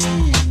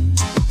fine.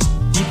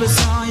 People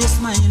saw you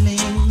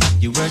smiling,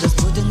 you were just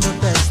putting the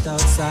best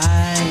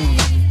outside.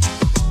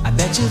 I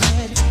bet you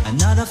had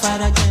another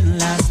fight again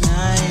last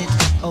night,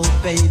 oh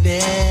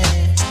baby.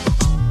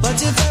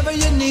 But if ever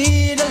you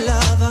need a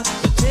lover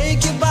to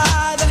take you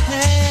by the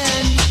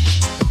hand,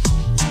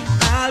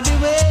 I'll be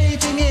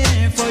waiting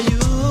here for you,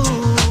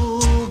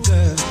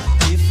 girl.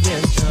 If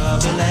there's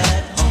trouble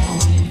at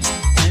home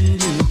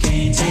and you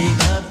can't take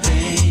the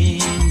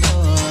pain,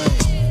 boy,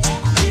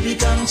 baby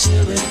come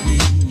chill with me,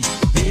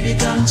 baby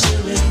come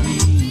chill with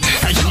me.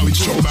 Hey, yo,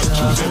 it's Throwback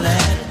Tuesday.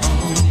 At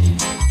home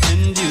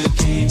and you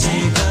can't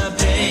take the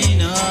pain,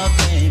 oh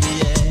baby,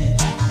 yeah.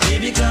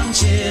 Baby come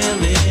chill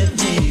with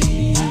me.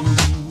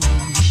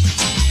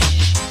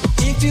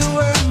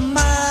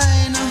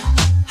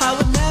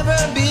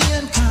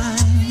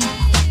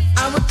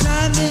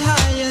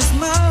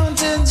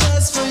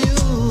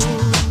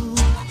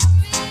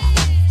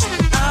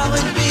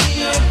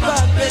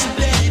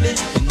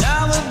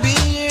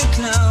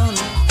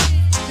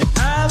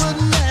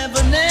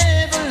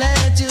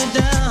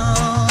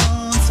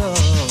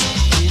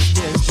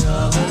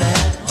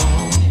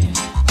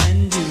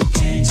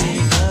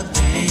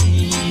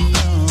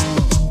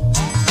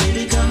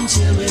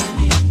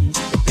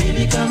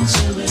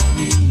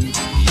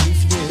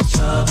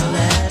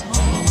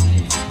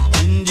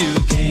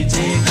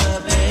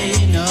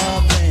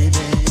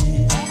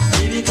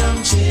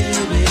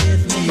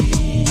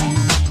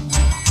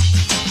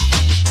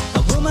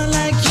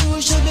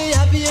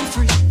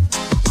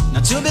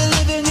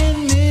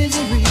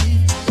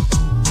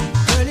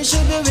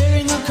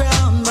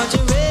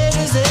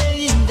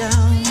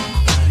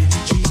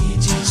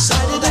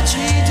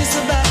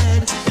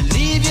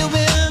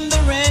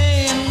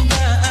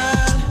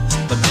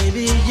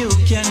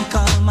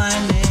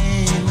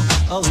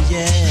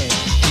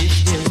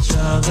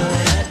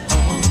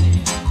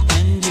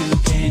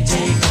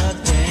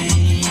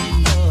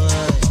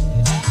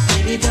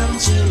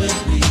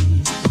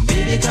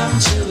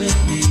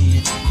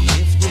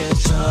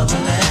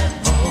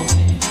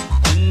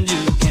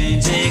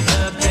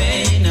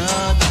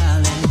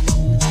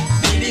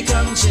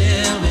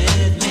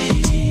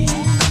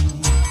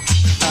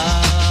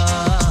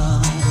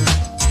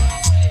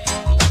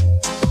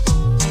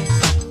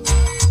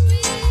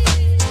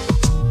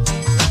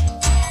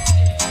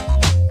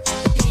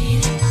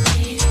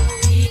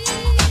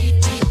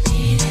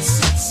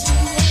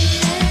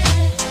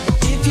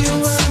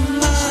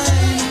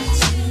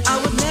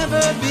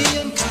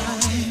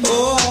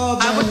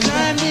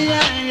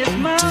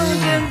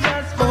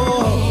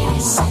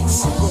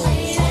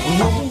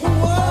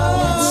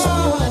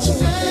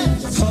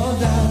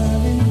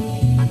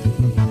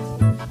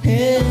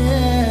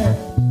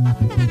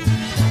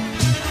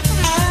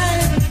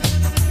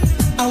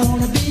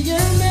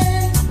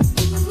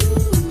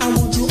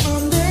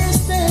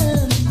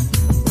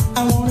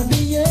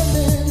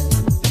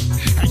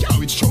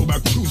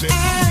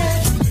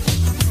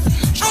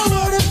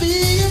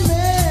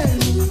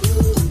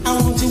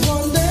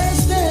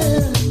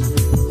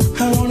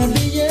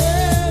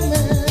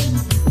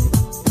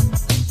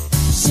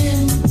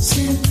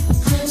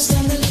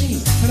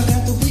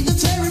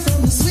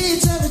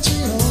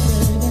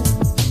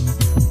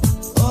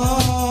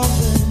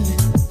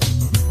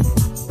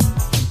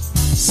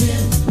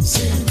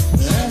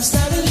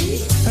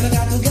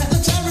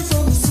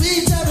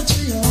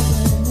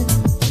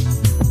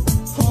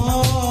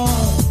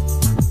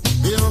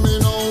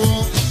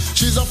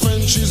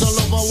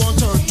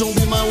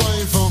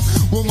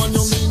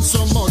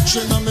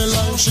 much in my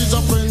life. She's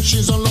a friend,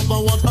 she's a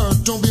lover, what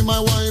hurt to be my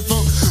wife.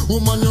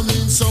 Woman, you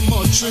mean so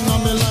much in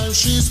my life.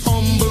 She's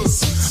humble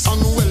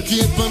and well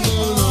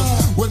capable.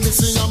 When me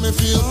see her, me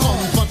feel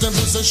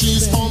comfortable. Say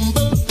she's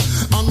humble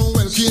and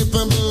well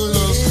capable.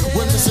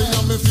 When me see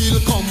her, me feel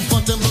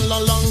comfortable a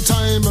long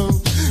time.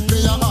 Me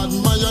I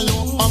admire you,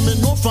 and me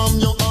know from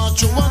your heart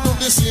you want do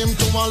the same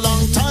to a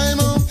long time.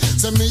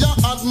 Say me I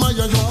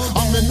admire you,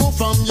 and me know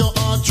from your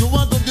heart you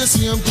want do the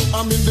same to.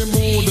 I'm in the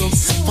mood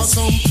for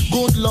some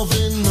good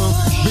loving,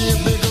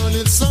 baby girl.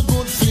 It's a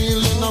good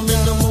feeling. I'm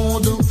in the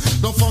mood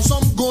for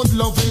some good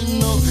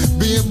loving,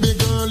 baby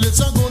girl. It's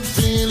a good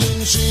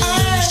feeling.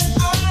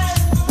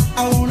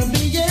 I wanna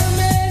be your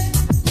man.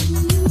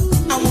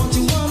 I want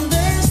you to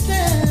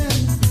understand.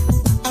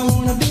 I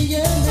wanna be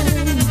your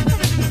man.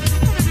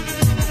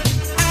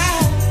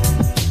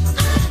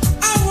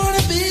 I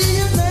wanna be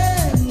your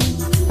man.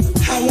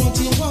 I want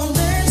you to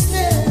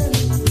understand.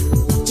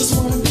 Just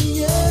wanna be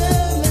your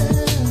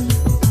man.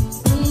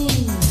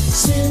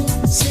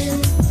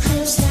 Sin,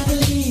 curse like a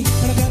leaf.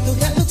 But I got to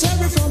get the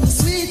cherry from the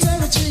sweet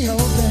territory, oh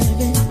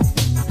baby.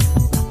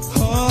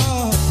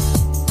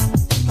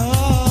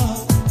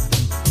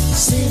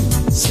 Sin,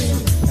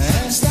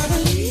 and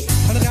stubbornly,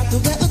 but I got to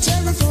get the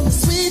cherry from the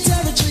sweet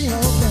territory, oh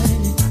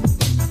baby.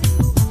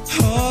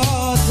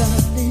 Oh,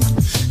 darling.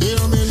 Hear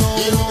me now,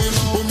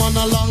 woman,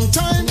 a long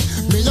time.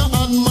 Me I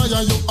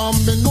admire you, and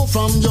me know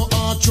from your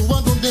heart you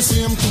want do the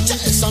same too.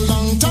 It's a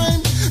long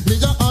time. Me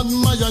I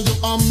admire you,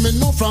 and me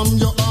know from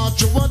your heart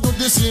you want do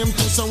the same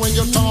too. So when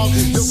you talk,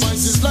 your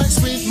voice is like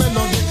sweet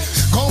melody.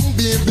 Come,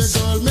 baby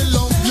girl, me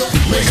love you.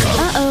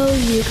 Uh-oh,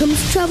 here comes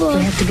trouble. You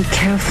have to be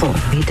careful.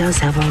 He does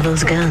have all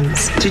those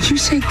guns. Did you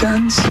say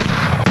guns?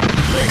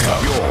 Wake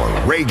up your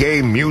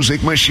reggae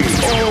music machine.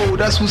 Oh,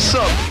 that's what's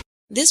up.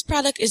 This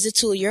product is a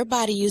tool your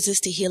body uses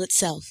to heal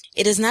itself.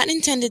 It is not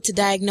intended to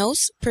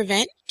diagnose,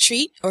 prevent,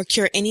 treat, or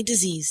cure any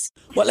disease.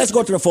 Well, let's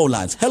go to the phone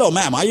lines. Hello,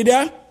 ma'am. Are you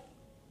there?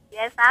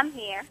 Yes, I'm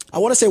here. I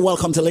want to say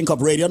welcome to Link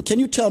Up Radio. Can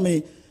you tell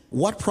me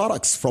what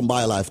products from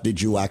BioLife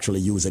did you actually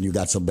use and you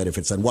got some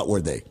benefits, and what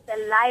were they?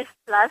 The Life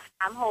Plus.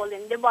 I'm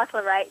holding the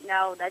bottle right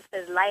now that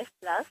says Life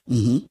Plus.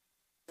 Mm-hmm.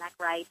 Like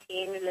right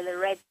here, a little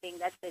red thing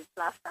that says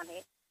Plus on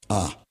it.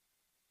 Ah.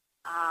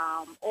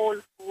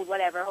 Old food,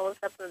 whatever, whole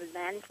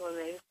supplement.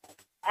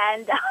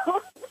 And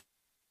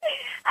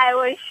I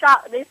was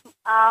shocked this,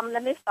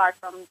 let me start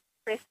from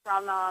Chris,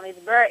 from his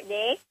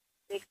birthday.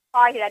 Big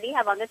party that he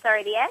have on the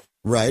 30th.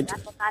 Right.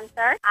 That's a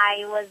concert.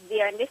 I was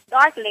there, and this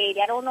dark lady,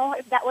 I don't know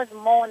if that was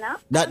Mona.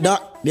 That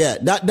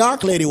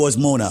dark lady was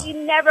Mona. She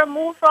never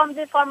moved from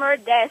her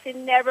desk. She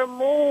never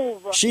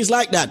moved. She's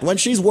like that. When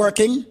she's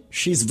working,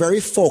 she's very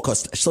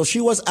focused. So she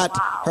was at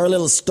her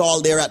little stall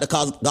there at the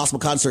gospel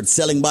concert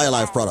selling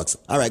BioLife products.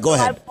 All right, go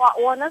ahead. I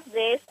bought one of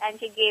this, and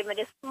she gave me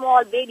this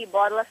small baby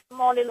bottle, a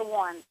small little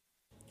one.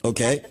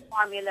 Okay. That's the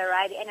formula,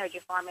 right? The energy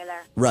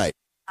formula. Right.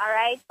 All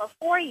right, for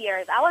 4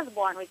 years, I was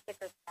born with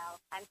sickle cell,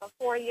 and for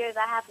 4 years,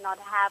 I have not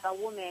had a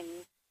woman,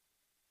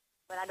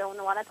 but I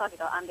don't want to talk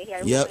about on the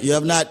here. You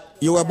have not.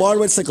 You were born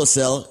with sickle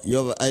cell.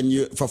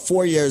 For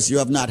 4 years, you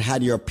have not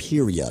had your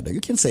period.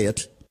 You can say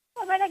it.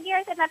 Well, Brother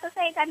Gary said not to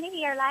say it on the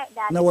here like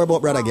that. No, worry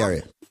about Brother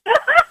Gary.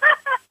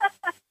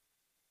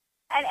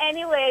 And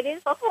anyway,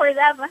 this for 4 years,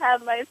 I haven't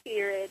had my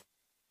period.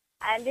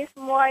 And this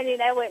morning,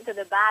 I went to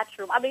the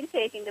bathroom. I've been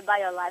taking the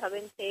BioLife. I've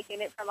been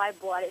taking it from my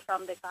body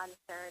from the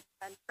concert.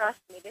 And trust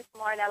me, this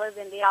morning I was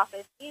in the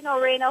office.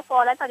 Rain or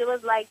fall. I thought it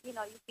was like, you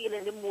feel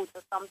in the mood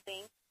or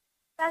something.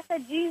 So I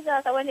said,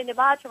 Jesus. I went in the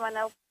bathroom and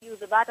I used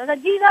the bathroom. I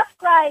said, Jesus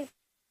Christ.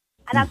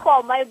 And I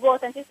called my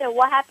boss and she said,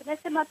 what happened? I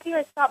said, my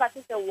period stopped. And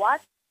she said,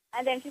 what?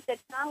 And then she said,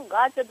 thank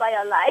God to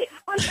BioLife.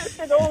 And I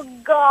said, oh,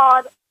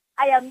 God.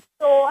 I am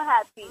so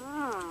happy.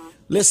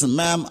 Listen,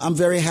 ma'am, I'm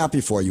very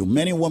happy for you.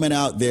 Many women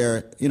out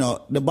there,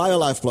 the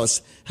BioLife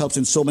Plus helps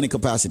in so many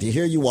capacities.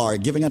 Here you are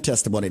giving a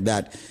testimony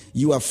that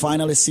you have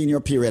finally seen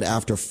your period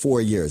after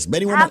 4 years.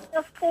 Many women.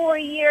 After 4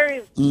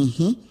 years.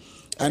 Mm-hmm.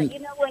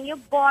 And when you're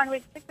born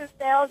with sickle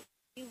cells,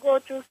 you go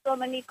through so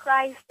many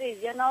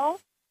crises,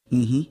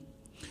 Mm-hmm.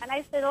 And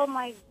I said, oh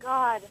my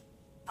God,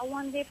 I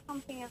wonder if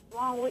something is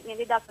wrong with me.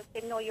 The doctor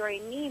said, no, you're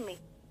anemic.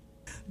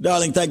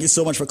 Darling, thank you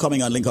so much for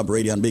coming on Link Up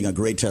Radio and being a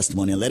great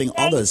testimony and letting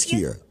others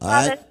hear. All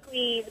right?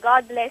 Please,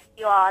 God bless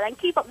you all and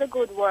keep up the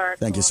good work.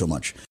 Thank you so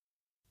much.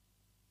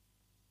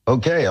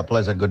 Okay, a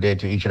pleasant good day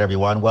to each and every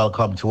one.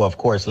 Welcome to, of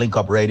course, Link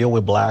Up Radio.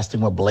 We're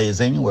blasting, we're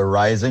blazing, we're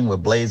rising, we're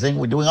blazing,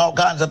 we're doing all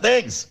kinds of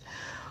things.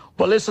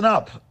 But listen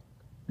up.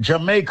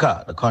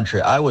 Jamaica, the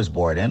country I was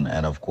born in,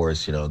 and of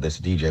course, this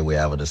DJ we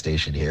have at the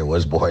station here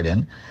was born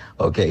in,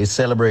 is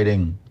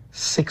celebrating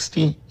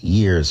 60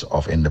 years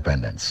of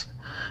independence.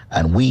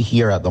 And we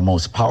here at the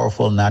most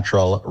powerful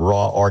natural,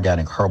 raw,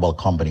 organic herbal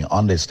company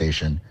on this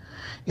station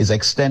is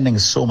extending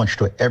so much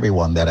to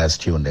everyone that has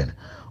tuned in.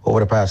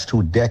 Over the past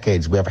 2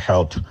 decades, we have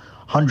helped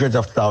hundreds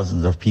of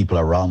thousands of people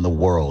around the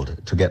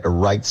world to get the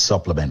right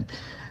supplement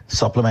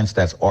supplements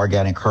that's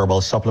organic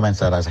herbal, supplements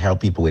that has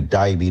helped people with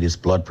diabetes,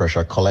 blood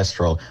pressure,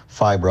 cholesterol,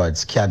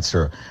 fibroids,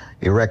 cancer,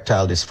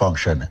 erectile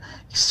dysfunction,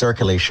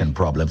 circulation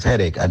problems,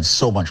 headache, and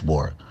so much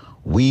more.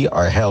 We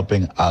are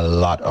helping a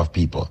lot of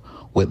people.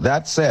 With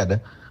that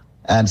said,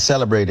 and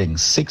celebrating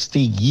 60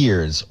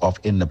 years of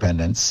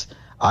independence,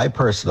 I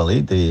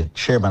personally, the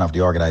chairman of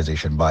the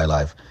organization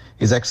BioLife,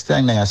 is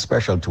extending a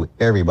special to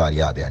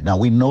everybody out there. Now,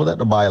 we know that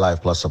the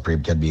BioLife Plus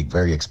Supreme can be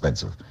very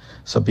expensive.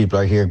 Some people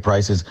are hearing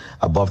prices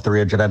above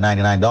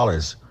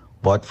 $399.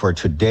 But for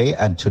today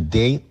and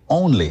today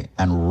only,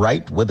 and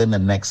right within the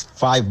next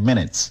 5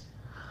 minutes,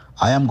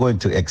 I am going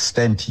to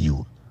extend to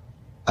you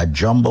a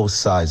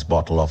jumbo-sized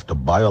bottle of the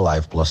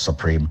BioLife Plus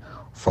Supreme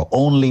for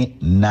only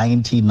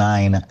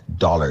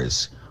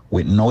 $99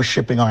 with no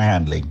shipping or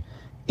handling.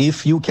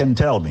 If you can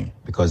tell me,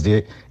 because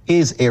there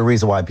is a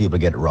reason why people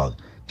get it wrong,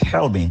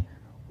 tell me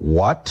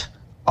what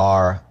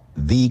are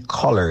the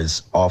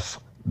colors of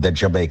the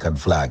Jamaican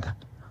flag?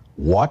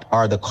 What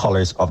are the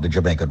colors of the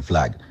Jamaican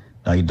flag?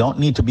 Now, you don't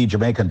need to be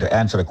Jamaican to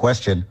answer the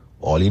question.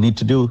 All you need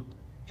to do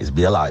is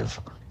be alive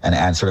and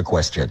answer the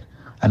question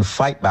and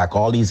fight back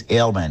all these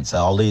ailments,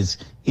 all these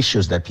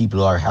issues that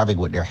people are having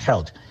with their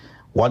health.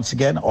 Once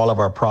again, all of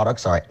our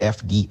products are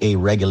FDA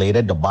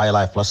regulated. The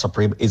BioLife Plus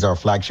Supreme is our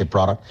flagship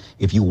product.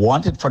 If you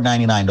want it for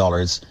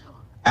 $99,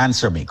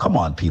 answer me. Come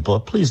on, people.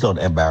 Please don't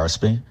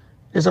embarrass me.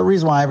 There's a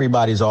reason why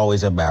everybody's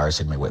always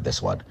embarrassing me with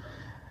this one.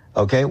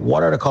 Okay,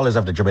 what are the colors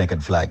of the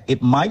Jamaican flag?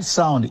 It might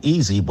sound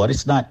easy, but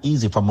it's not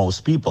easy for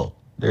most people.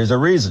 There's a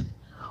reason.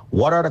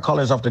 What are the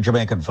colors of the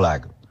Jamaican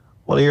flag?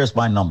 Well, here's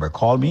my number.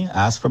 Call me,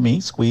 ask for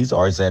me, Squeeze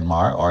or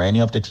Zedmar or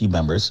any of the team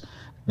members.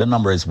 The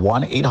number is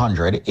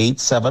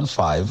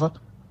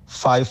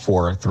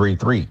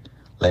 1-800-875-5433.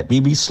 Let me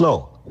be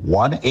slow.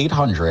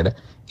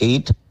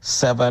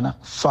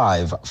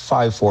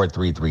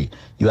 1-800-875-5433.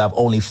 You have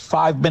only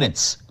 5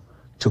 minutes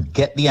to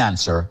get the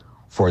answer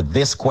for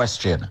this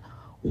question.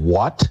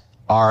 What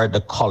are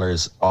the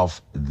colors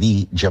of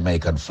the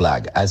Jamaican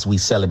flag? As we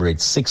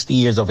celebrate 60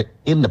 years of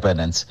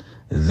independence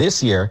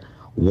this year,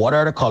 what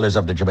are the colors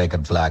of the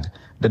Jamaican flag?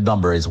 The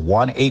number is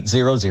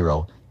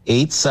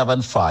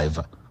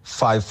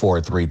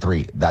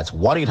 1-800-875-5433. That's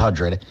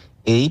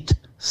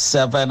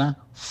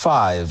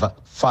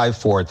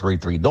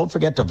 1-800-875-5433. Don't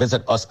forget to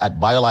visit us at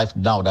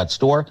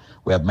BioLifeNow.store.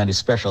 We have many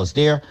specials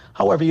there.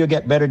 However, you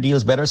get better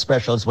deals, better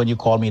specials when you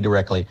call me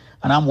directly.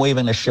 And I'm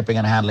waiving the shipping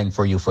and handling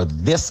for you for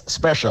this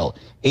special,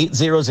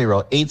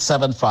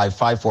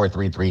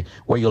 800-875-5433,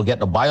 where you'll get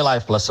the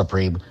BioLife Plus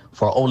Supreme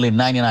for only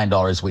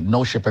 $99 with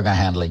no shipping and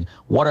handling.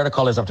 What are the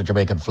colors of the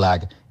Jamaican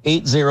flag?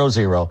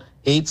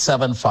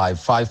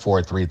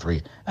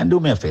 800-875-5433. And do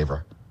me a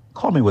favor.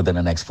 Call me within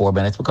the next 4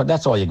 minutes, because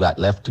that's all you got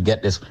left to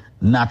get this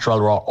natural,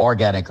 raw,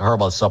 organic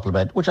herbal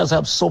supplement, which has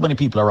helped so many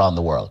people around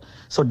the world.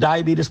 So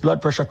diabetes,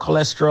 blood pressure,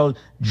 cholesterol,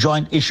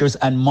 joint issues,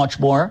 and much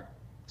more,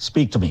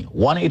 speak to me.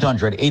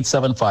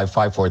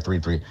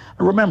 1-800-875-5433.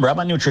 And remember, I'm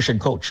a nutrition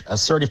coach, a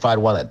certified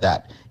one at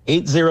that.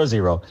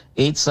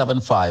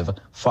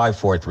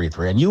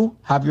 800-875-5433. And you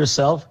have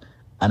yourself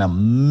an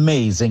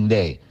amazing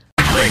day.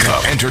 Wake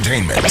Up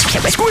Entertainment.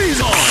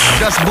 Squeeze on.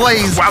 Just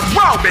blaze. Wow,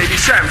 wow, baby,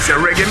 Sham say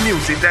reggae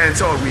music,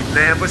 dance all, we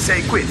never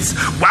say quits.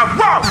 Wow,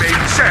 wow, baby,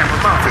 Sham,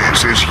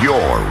 This is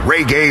your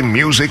reggae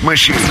music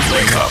machine.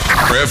 Wake Up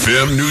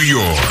FM New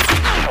York.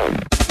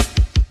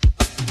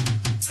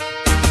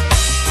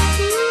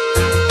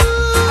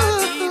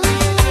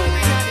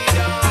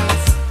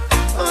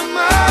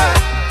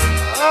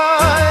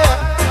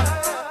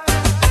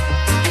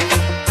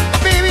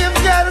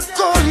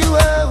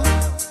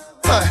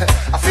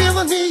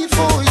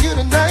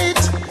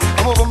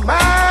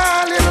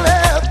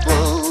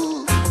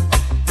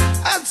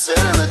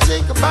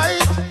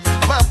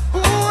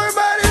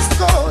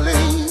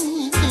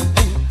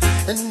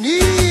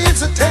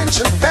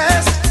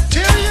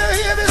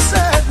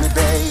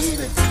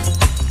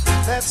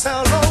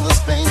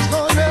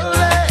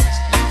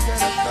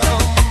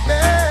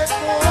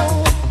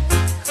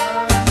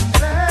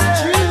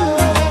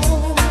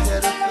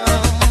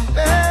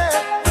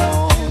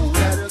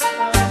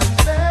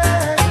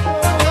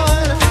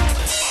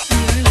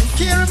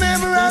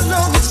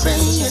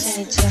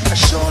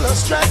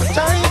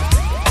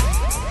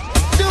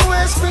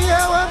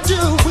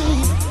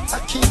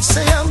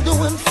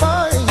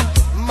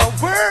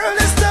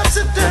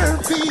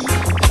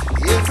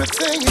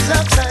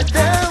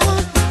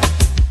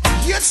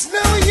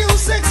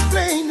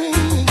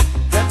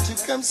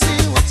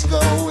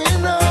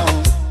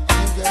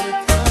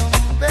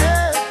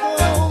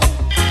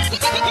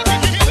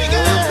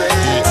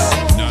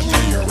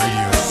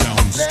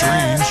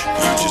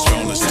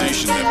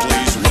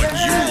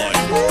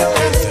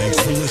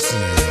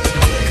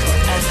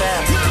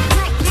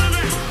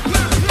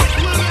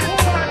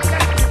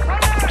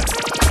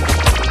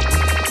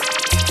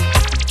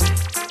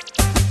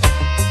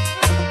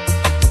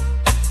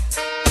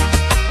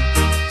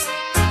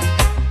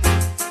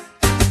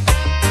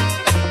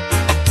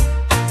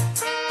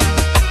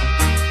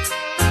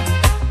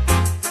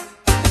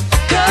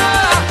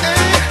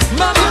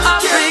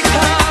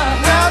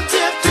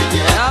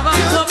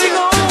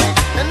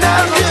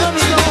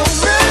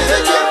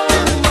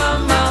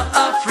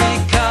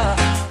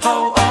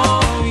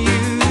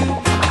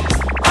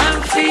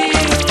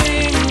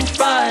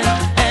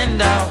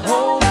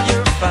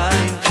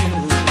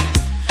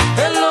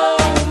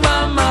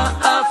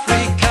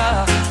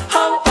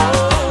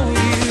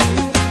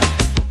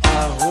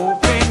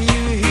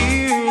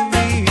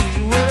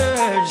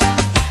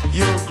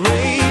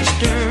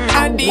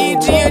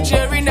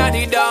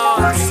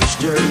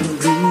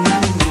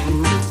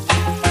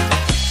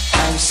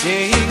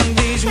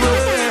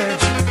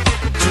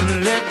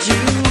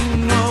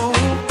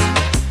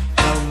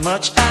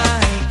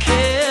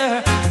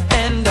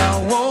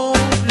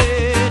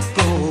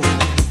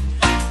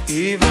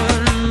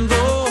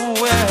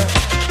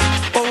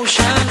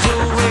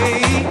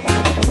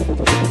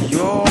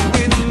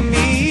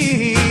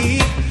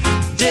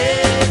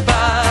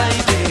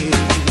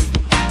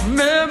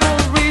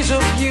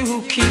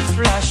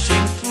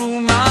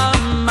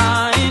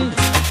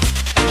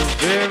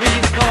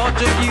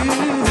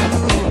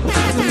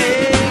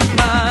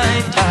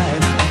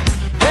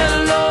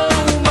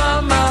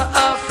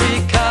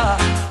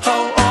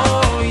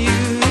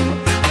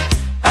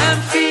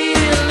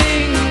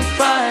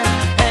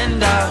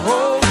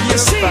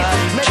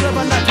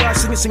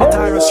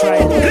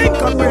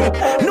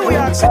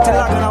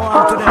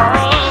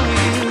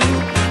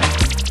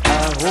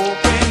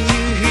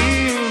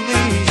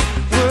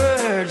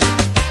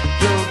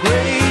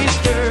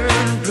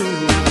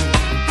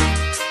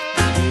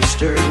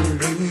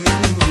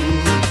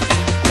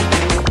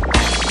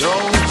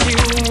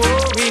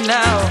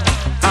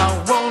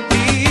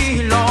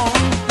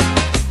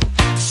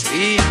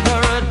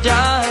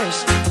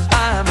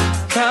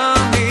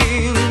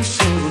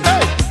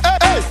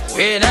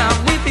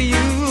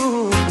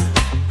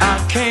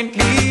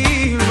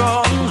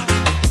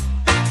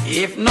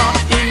 If not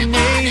in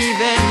me,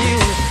 then you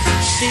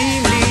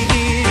see me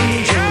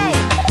in June.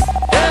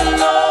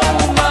 Hello,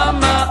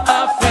 Mama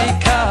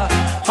Africa,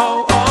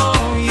 how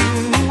are you?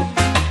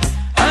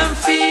 I'm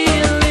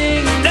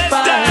feeling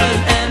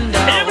fine and I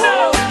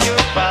hope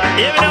you're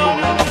fine.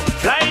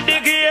 Fly the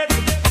gate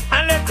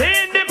and let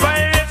in the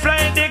pirate.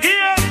 Fly the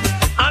gate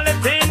and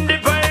let in the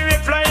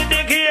pirate. Fly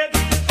the gate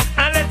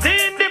and let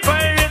in the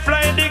pirate.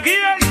 Fly the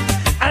gate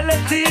and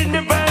let in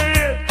the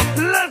pirate.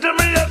 Let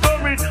me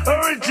come with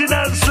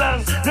original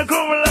slang. They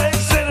come like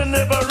saying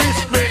never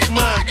respect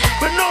man.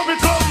 But now we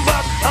come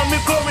back and we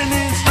coming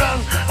in strong.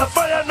 I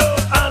fire no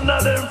under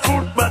them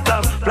foot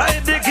bottom. Fly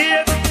the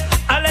gate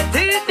and let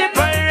in the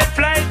pirate.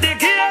 Fly the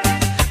gate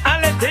and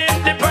let in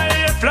the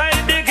pirate. Fly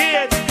the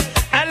gate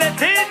and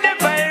let in the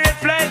pirate.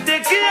 Fly the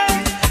gate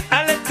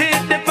and let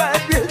in the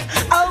pirate.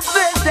 Up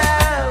and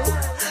down,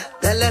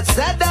 then let's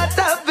set that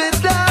up and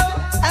down.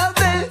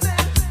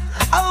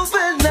 Up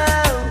and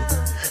down,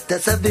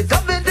 that's a bit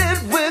of it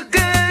that we're good.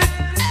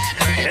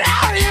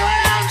 Now you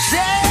what I'm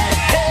saying,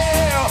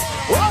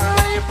 what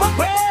are you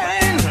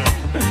preparing?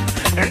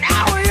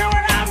 Now you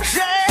what I'm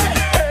saying,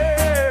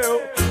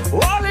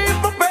 what are you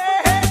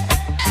preparing?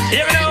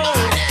 You know,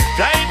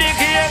 fly the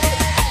gate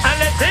and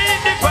let in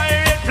the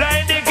pirate. Fly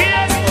the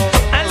gate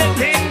and let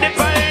in the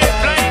pirate.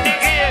 Fly the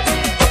gate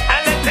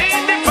and let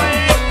in the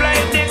pirate. Fly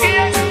the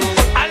gate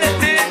and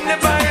let in the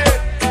pirate.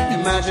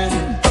 Imagine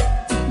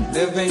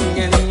living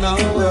in a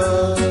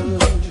world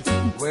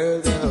where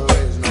there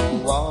is no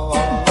war.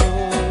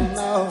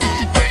 No.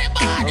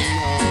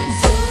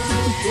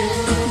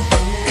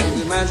 And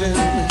imagine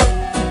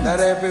that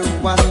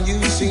everyone you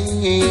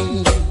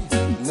see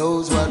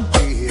knows what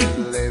we are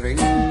living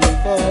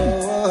for.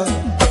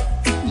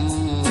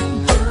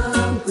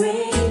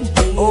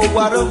 Oh,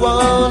 what a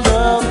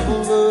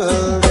wonderful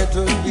world it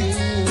would be,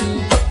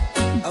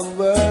 a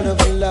world of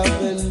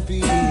love and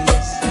peace.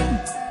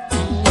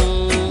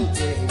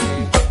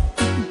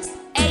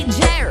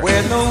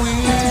 Where no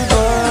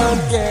evil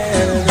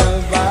can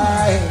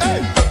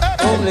abide,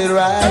 only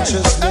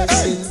righteousness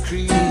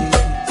increase.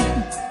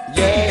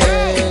 Yeah,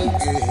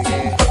 yeah.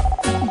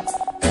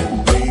 And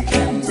we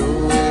can do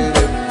it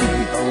if we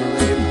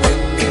only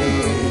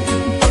believe.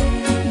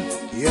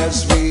 Yes,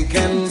 we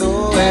can do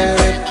it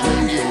if we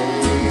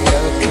only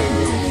agree.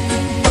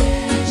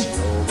 It's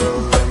your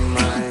world and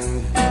mine.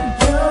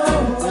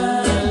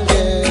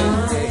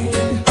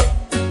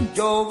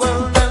 Your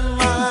world and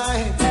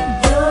mine.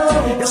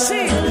 You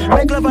see,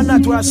 make love and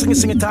not while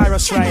sing it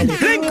Tyrus Riley.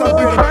 Link up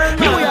here,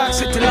 New York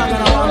City, long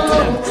and I want to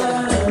them.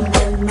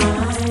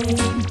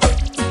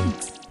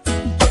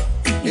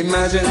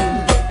 Imagine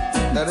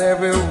that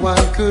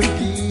everyone could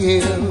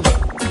give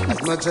as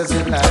much as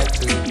you'd like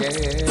to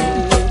get.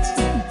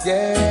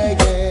 Yeah,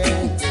 yeah,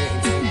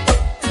 yeah.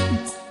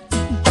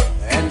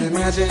 And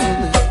imagine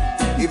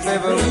if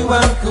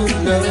everyone could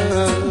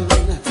learn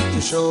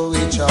to show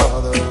each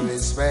other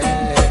respect.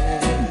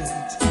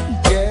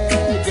 Yeah,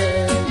 yeah,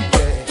 yeah.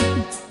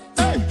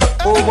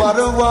 Oh, what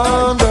a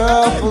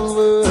wonderful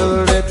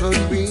world it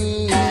would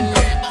be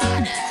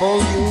for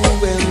you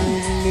and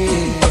me.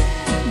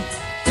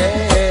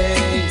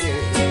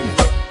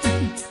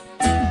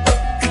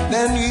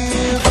 Then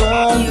you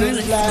got the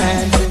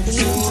blind and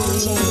see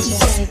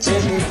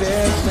any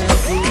best man to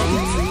be.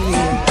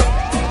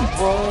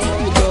 Boy,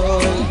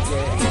 boy,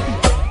 yeah.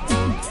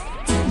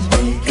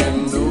 We can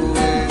do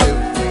it if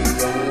we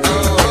don't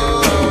know.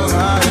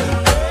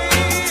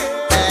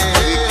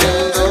 We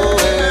can do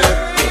it.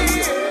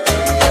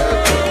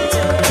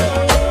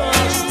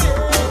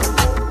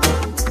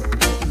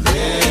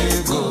 Let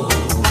it go,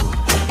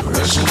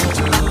 rushing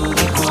through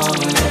the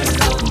corners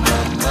of my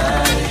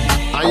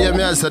mind. I hear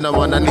me I said I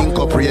wanna link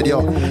up radio.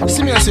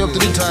 See me I say up to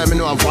the time, you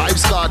know a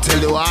Vibes Cartel,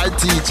 the high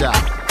teacher.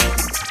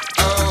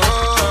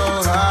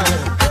 Oh, hi.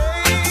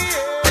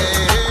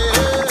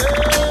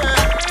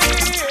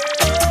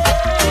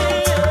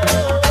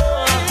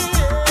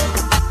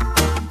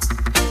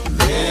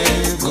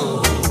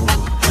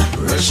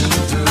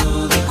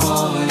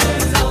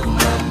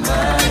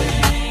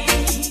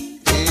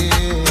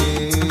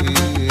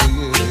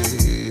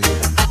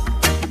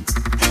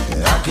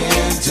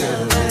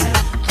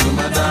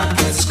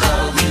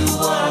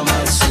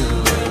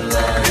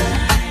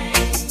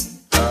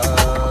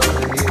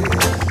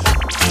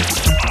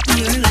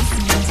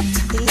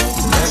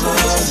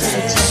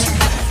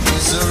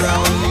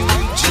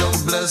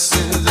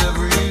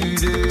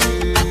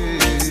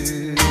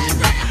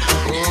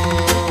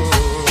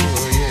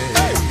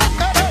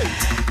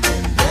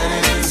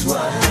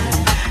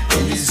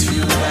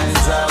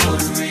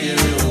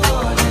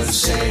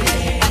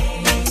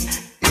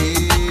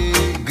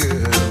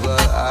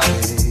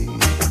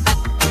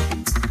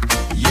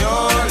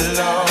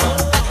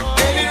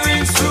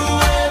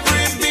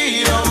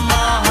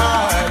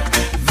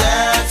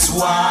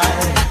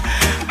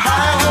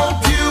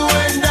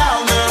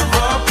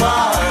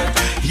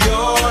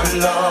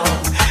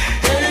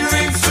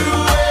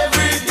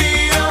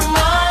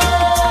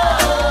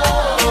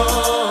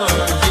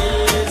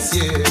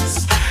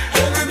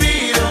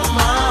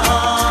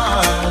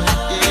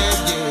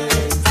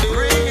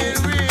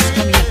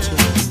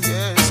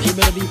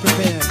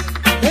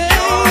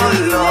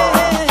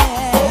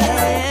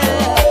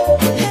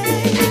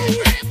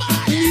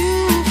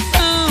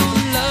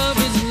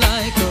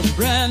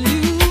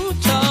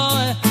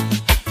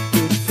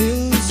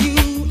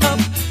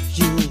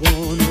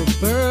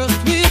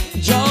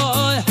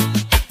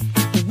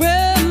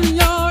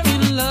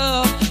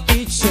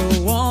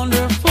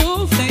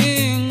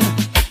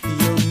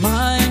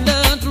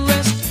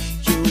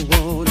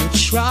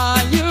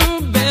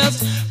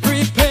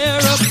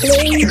 Hey,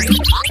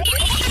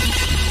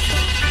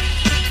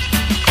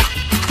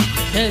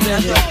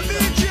 baby,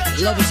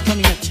 love is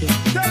coming at you.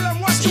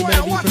 So you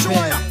better be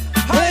prepared.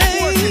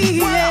 Hey,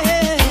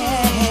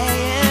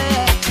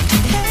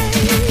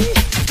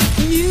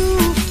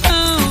 you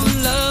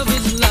found love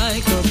is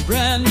like a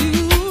brand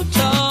new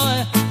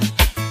toy.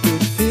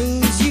 It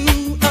fills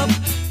you up,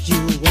 you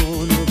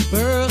wanna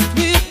burst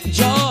with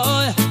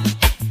joy.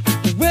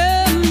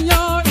 When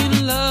you're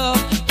in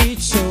love,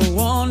 it's a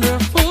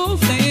wonderful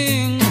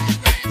thing.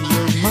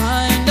 Your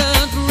mind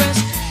at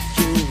rest,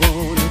 you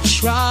wanna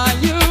try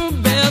your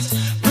best.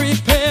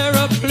 Prepare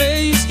a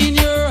place in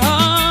your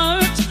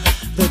heart,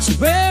 that's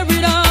where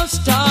it all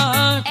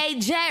starts. Hey,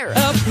 Jared.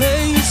 A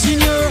place in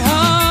your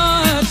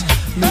heart,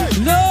 make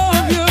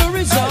love your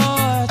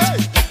resort.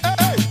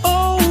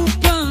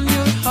 Open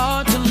your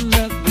heart and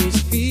let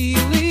these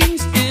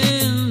feelings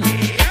in.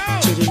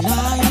 To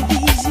deny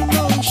these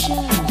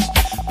emotions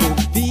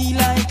would be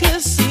like a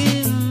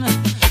sin.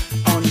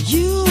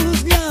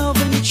 Unused love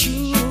and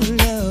true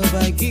love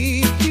I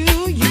give to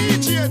you. We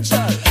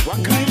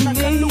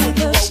made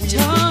the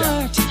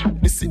start.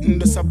 This sitting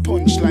does a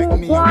punch like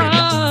me.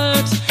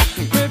 What?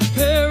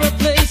 Prepare a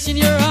place in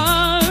your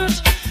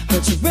heart,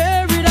 that's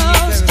where it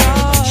all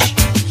starts.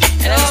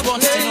 And I just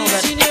want you to know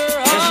that there's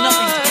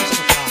nothing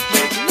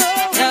to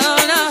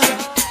disregard. No.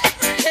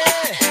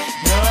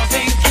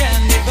 Nothing can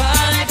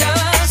divide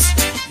us.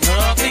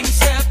 Nothing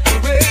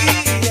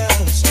separate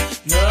us.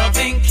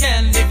 Nothing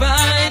can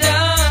divide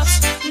us.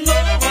 No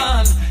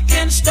one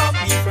can stop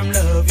me from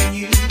loving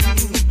you.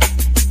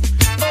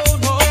 Oh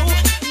no,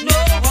 no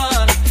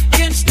one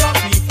can stop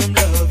me from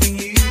loving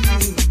you.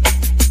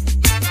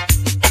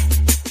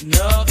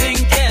 Nothing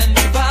can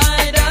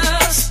divide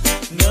us.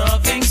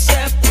 Nothing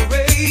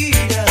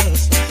separate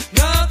us.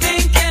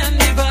 Nothing can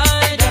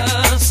divide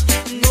us.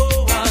 No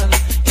one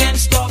can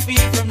stop me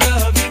from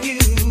loving you.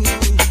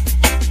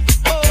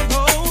 Oh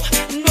no,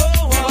 no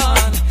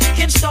one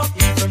can stop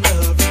me from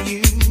loving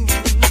you.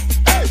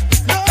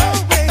 No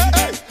way.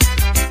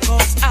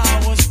 'Cause I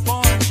was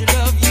born to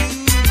love you.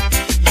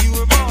 You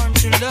were born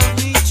to love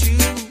me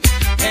too.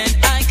 And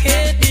I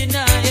can't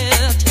deny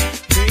it.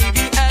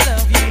 Baby, I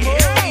love you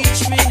more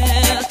each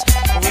minute.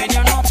 When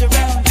you're not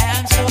around,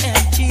 I'm so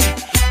empty.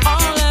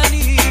 All I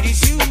need is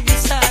you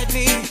beside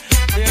me.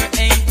 There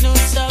ain't no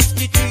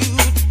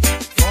substitute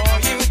for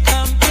your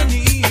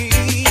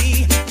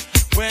company.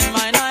 When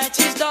my night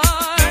is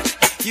dark,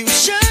 you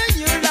shine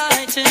your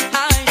light and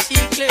I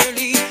see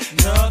clearly.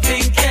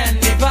 Nothing can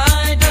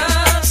divide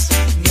us.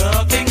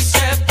 Nothing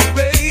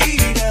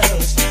separate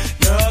us.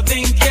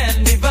 Nothing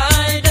can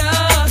divide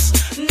us.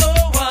 No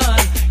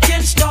one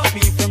can stop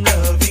me from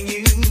loving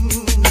you.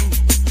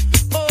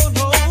 Oh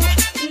no,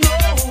 no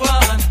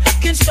one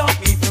can stop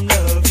me from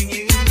loving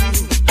you.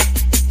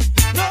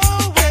 No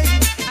way.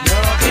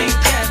 Nothing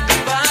can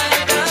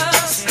divide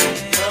us.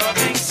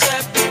 Nothing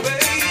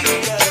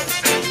separate us.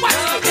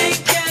 Nothing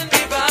can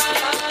divide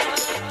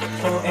us.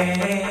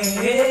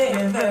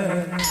 Forever,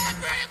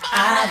 I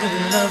will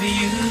love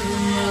you.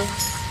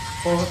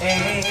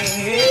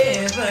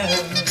 Forever,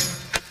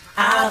 I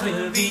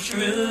will be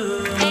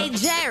true. Hey,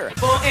 Jared.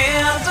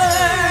 Forever,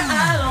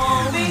 I'll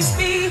always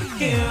be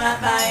here right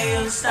by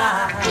your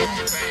side.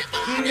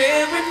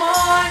 Every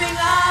morning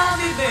I'll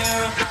be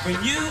there when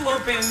you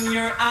open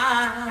your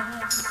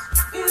eyes.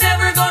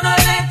 Never gonna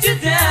let you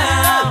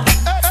down.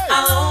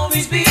 I'll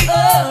always be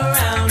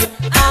around.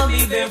 I'll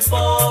be there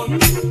for you.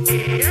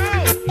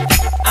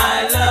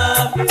 I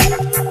love you.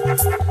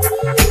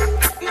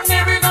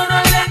 Never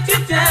gonna let you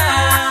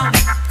down.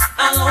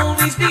 I'll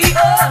always be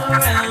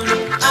around.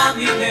 I'll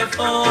be there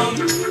for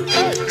you.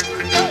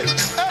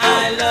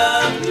 I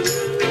love you.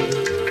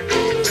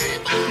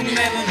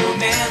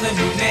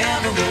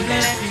 Never will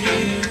let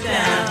you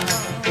down.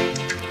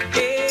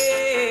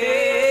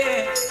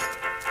 Yeah.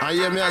 I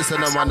hear me, I say,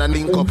 no man, I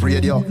link up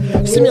radio.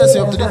 See me, I say,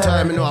 up to the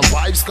time, you know, a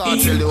vibes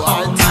can't tell you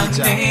Call what my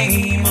teacher.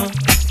 name.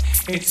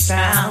 It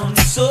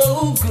sounds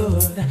so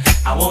good.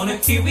 I wanna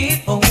hear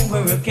it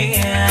over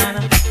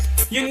again.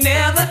 You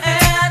never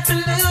had to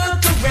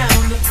look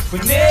around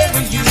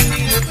whenever you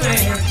need a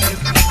friend.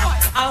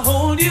 I'll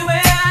hold you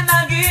and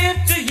I'll give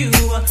to you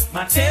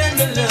my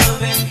tender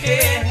love and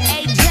care.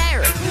 Hey,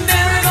 Jared.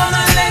 Never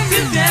gonna let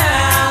you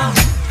down.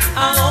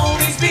 I'll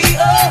always be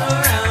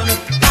around.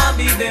 I'll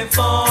be there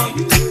for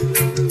you.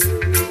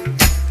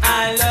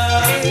 I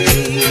love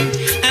you.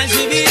 I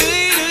should be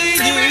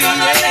never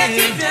gonna let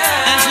you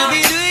down. I should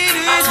be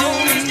I'll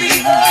always be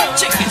around.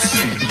 Check this.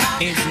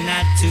 It's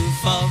not too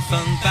far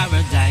from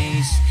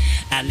paradise,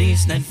 at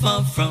least not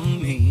far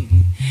from me.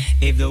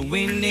 If the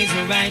wind is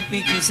right,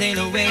 we can sail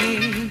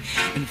away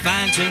and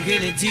find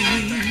tranquility.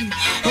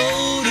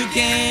 Hold a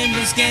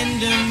candle, can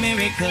do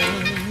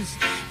miracles.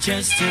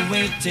 Just to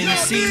wait and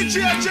see.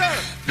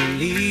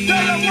 Believe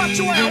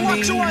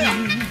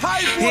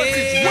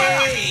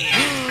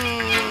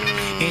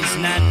It's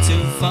not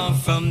too far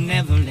from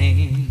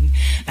Neverland,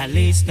 at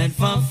least not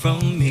far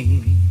from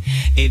me.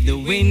 If the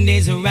wind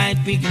is right,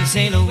 we can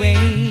sail away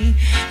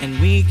and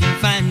we can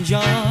find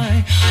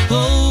joy.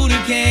 Hold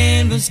a candle.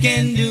 heavens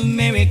can do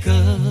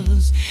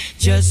miracles.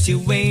 Just you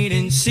wait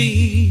and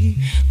see.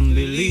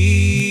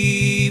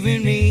 Believe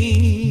in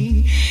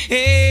me.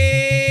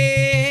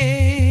 Hey,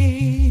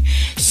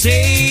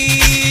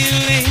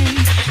 sailing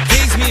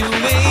takes me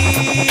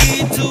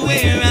away to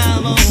where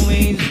I've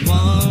always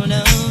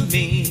wanna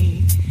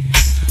be.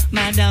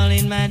 My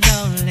darling,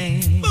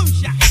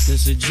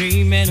 there's a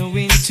dream and a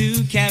wind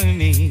to carry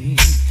me.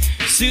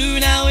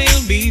 Soon I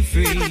will be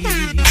free.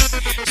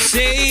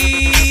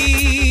 Say,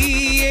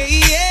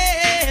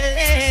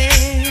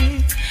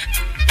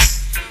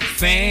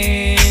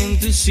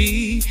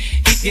 fantasy,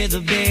 it gets the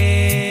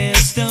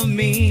best of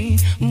me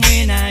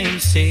when I am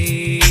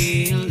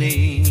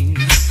sailing.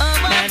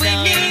 My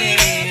darling,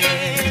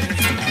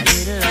 a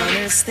little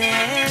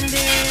understanding.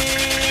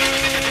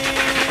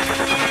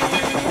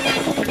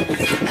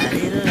 A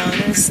little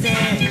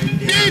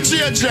understanding.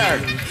 DJ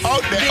Jerk,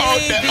 out there,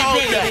 out there,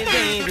 out there.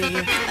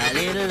 Baby, a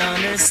little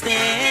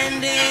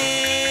understanding.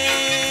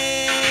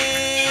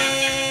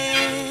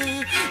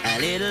 A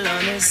little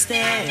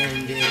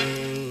understanding.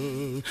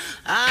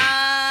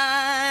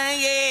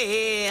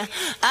 Yeah,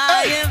 I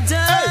have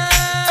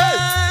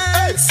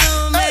done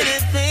so many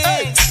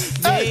things,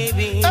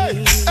 baby.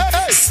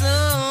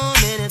 So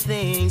many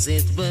things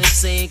it would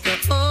take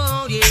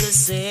all you to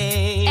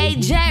say. Hey,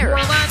 Jerry.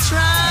 Well, I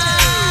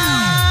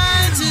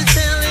tried to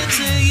tell it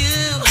to you,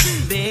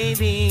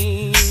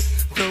 baby,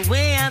 the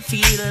way I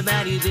feel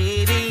about you,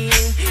 baby,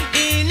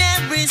 in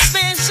every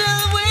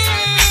special way.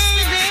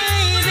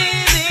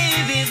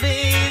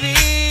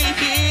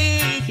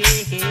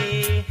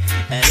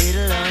 A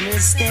little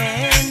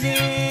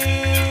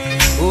understanding.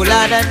 Ooh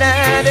la da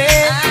da da.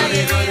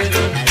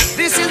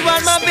 This is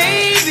what my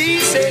baby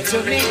said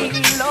to me,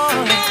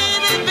 Lord.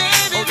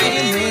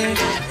 Baby.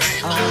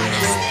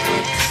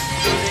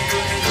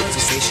 She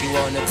say she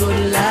want a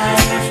good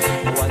life,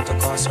 want to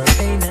cause her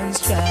pain and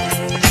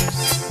strife.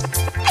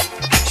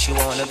 She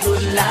want a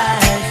good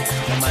life,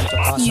 no man to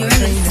cause her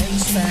pain and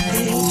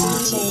strife.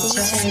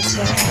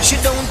 She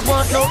don't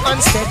want no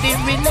unsteady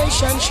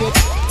relationship.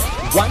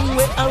 One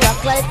way I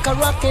rock like a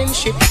rocking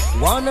ship.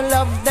 Wanna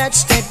love that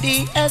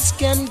steady as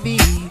can be.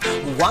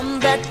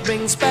 One that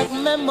brings back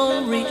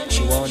memory.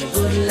 She want a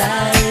good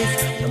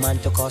life, no man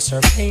to cause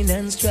her pain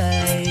and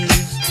strife.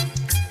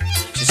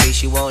 She say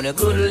she want a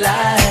good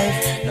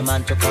life, no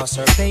man to cause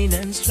her pain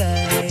and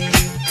strife.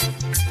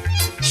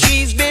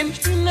 She's been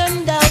in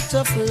and out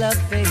of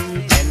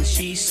loving, and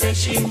she says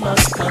she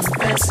must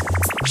confess.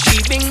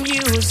 She been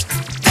used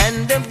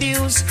and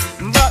abused,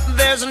 but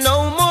there's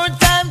no more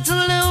time to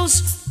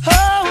lose. Oh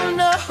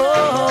no,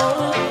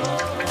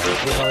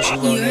 because she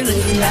want a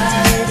good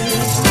life.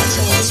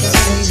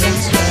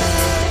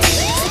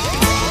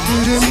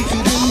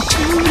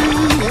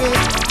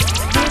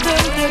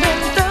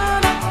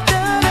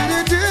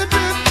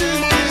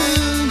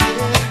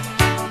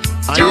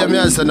 I hear me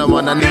as a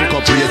man and Nicco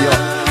radio.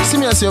 See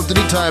me yourself to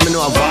the time, you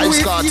know, a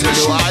vibes cartel,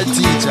 you are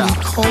teacher.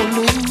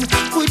 Calling,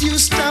 would you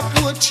stop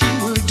what you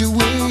were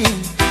doing?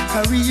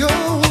 Hurry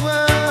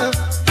over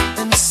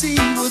and see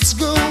what's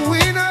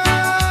going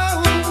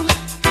on.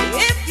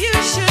 If you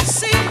should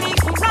see me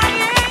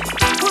crying,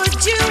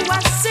 would you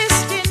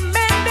assist in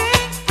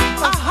mending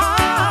a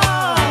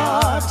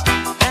heart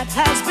that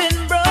has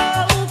been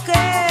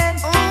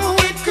broken? Oh,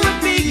 it could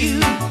be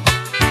you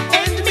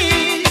and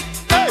me,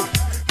 hey,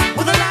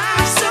 with a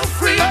life so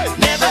free, hey,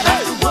 never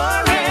have to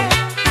worry.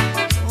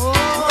 Oh,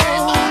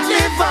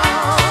 live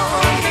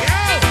on.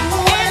 And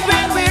when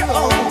we're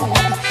old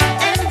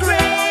and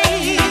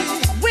gray,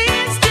 we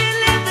still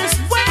live this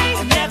way,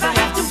 never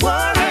have to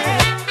worry.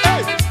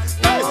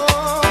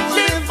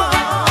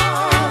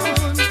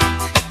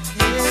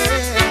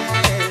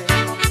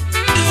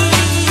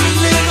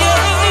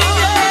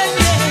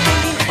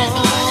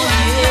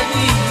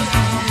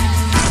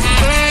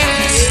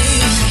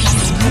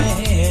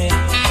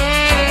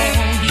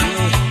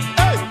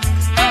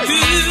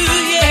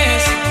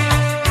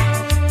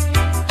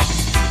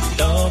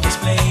 Love has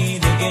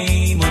played the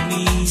game on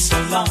me so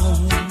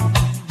long.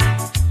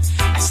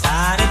 I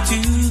started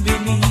to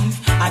believe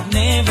I'd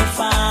never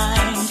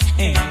find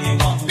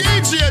anyone.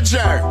 DJ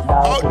Jerk,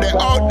 out there,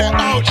 out there,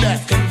 out there.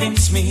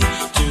 Convince me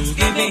to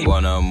give in.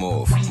 Wanna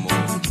move.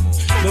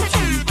 But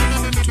you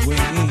went away.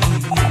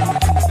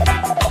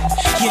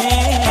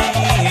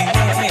 Yeah.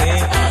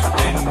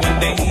 Then one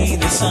day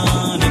the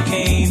sun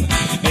came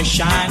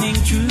shining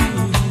through.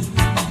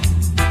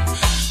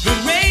 The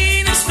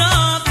rain has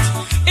stopped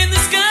and the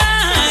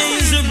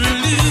skies are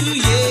blue,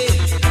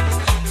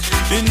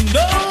 yeah. And oh,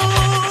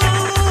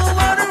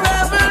 what a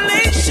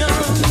revelation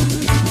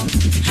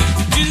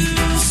to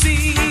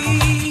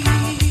see.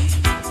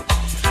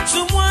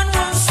 Someone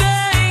was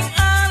saying I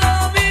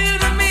love you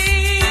to me.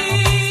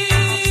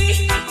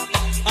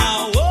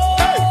 Oh,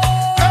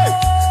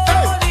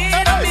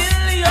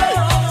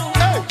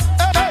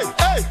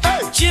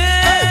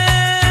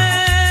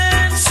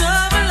 chance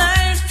of a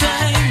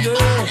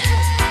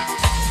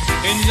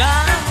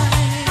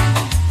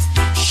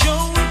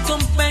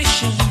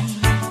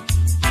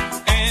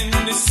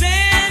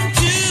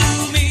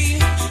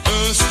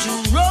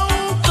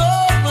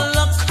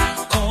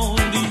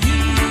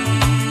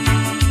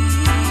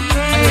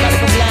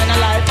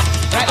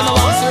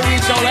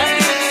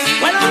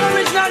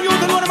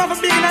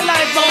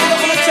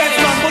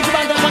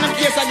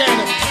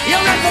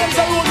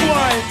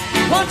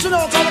Want you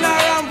know coming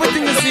around with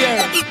things here.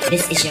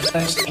 This is your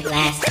first and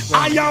last.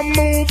 I am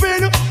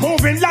moving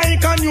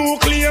like a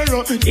nuclear.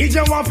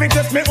 DJ want to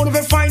test me,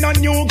 only find a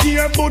new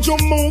gear. But you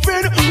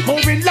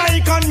moving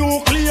like a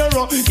nuclear.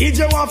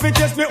 DJ want to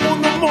test me,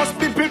 only must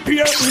be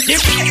prepared.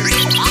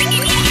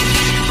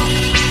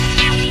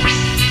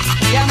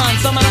 Yeah man,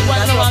 some of them going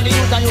around the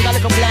youth and you got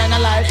like a plan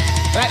of life.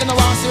 Right now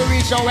want to see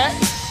reach out, eh?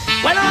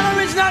 Well, all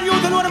original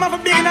youth and know them have a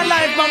big in a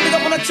life, man. Big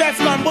up on the chest,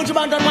 man. Bunch of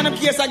man done one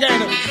case again.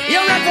 You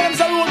right for them,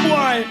 so rude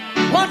boy.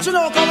 Want you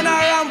know coming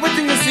around with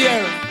things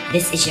here.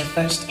 This is your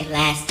first and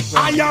last.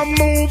 I am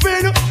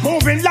moving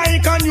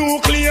like a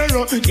nuclear.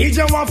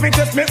 DJ want to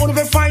test me,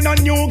 only find a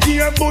new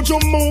gear. But you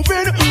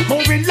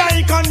moving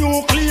like a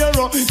nuclear.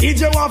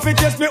 DJ want to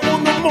test me,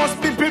 only must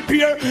be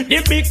prepared.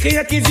 The big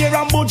cake is here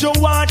and but you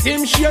want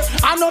him share.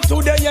 I know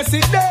today,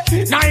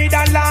 yesterday,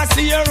 neither last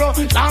year.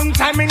 Long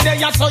time in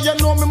there, so you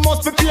know me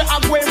must prepare.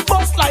 I'm going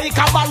bust like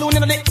a balloon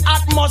in the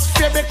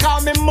atmosphere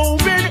because me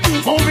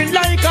moving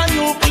like a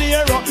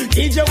nuclear.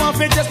 DJ want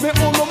to test me,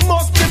 only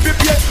must be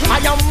prepared.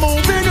 I am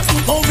moving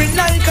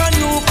like a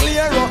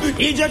nuclear.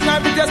 He just try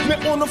to test me,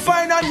 wanna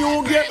find a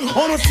new gear.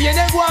 Wanna stay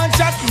there, go and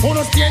chat.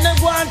 Wanna stay there,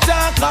 go and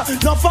talk.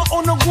 Not for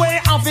on the way,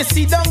 have to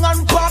sit down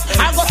and pop.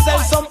 I go sell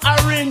some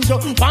orange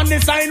on the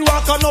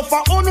sidewalk. Not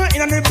for on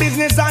in the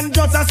business and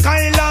just a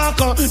skylark.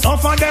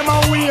 Not for them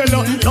a wheel,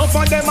 not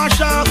for them a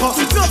shark.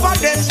 Not for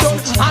them done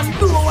and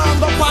do and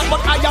go back.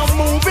 But I am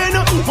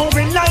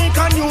moving like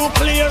a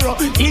nuclear.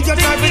 He just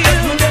try to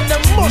test me, then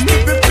they must be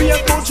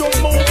prepared. But you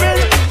moving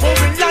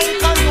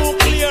like a nuclear.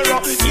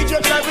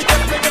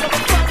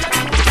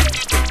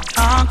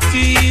 Talk to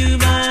you,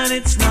 but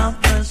it's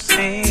not the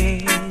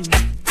same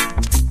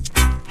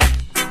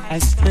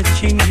as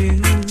touching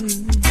you.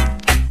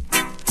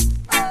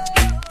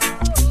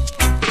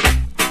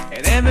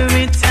 And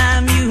every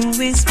time you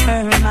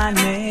whisper my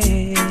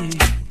name,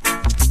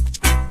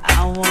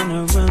 I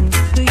wanna run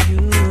to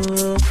you.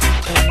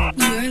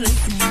 You're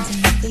listening to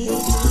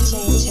DJ.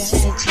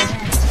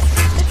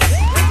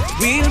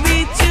 We'll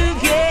be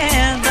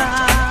together.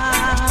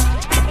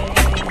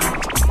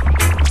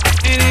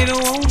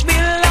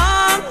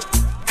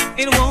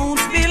 It won't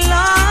be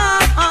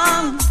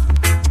long,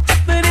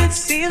 but it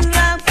seems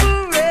like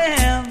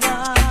forever,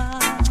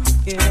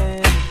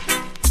 yeah.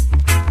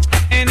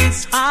 And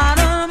it's hard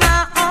on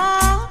my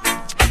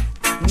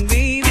own,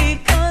 baby,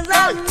 'cause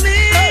I'm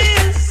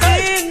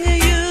missing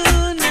you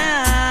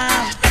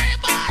now.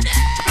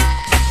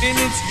 And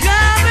it's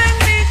driving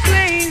me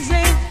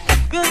crazy,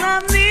 'cause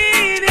I'm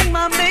needing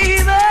my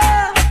baby.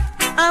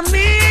 I'm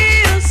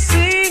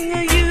missing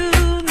you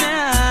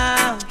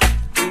now,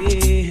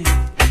 yeah.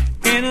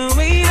 In a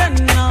way that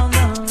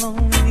another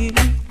lonely,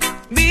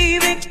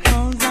 baby,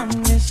 'cause I'm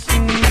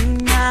missing you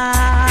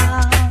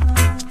now.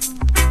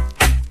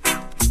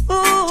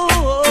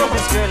 Ooh,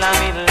 this girl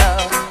I'm in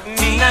love.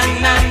 Na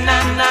na na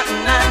na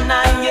na na,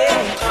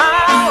 yeah.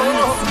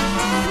 Oh,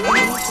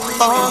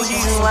 for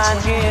you I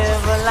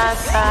give a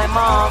lifetime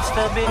of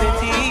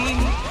stability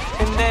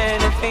and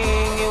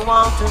anything you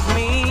want of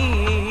me.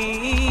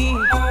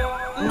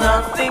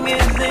 Nothing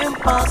is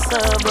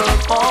impossible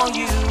for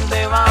you.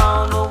 There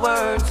are no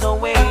words or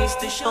ways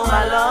to show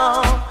my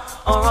love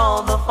or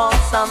all the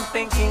faults I'm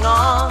thinking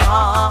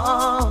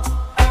of.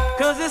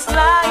 'Cause this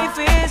life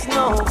is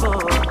no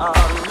good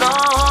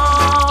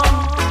alone.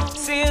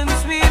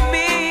 Since we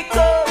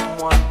become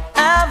one,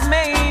 I've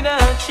made a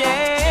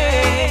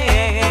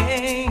change.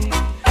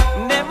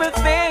 And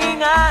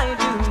everything I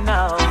do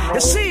now.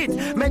 You see it?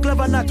 Make love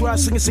and not to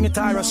sing it,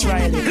 Tyrus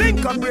Riley.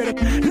 Link up, brother.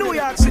 New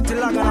York City,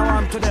 log on, I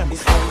want to them.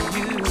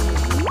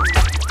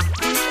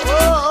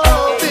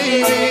 Oh,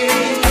 baby,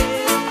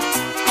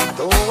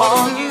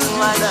 for you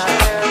I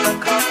share the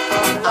cup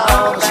of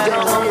love that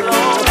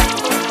overflows.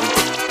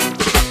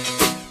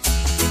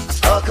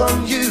 Stuck on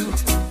you,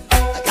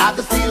 I got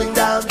the feeling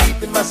down deep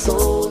in my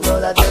soul,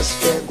 but I just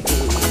can't do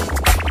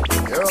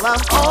it. Girl,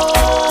 I'm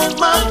on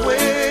my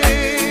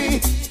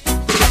way,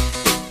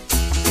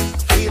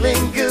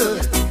 feeling good.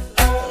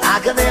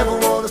 Like I never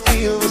want to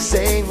feel the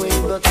same way,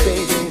 but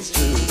baby, it's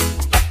true.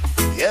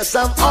 Yes,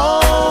 I'm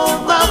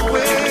on my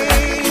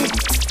way.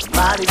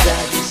 Mighty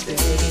glad you stay.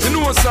 You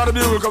know what's out of the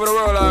music of the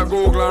world like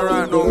Google and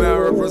right now, I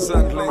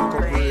represent Nicco.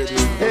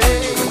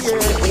 Hey,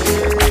 yeah.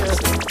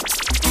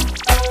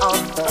 Oh,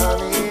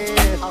 darling.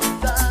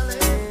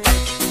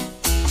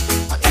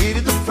 I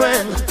needed a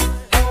friend.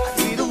 I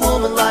need a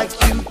woman like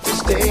you to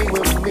stay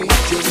with me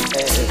till the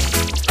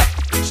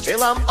end.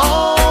 Still, I'm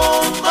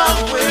on my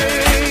way.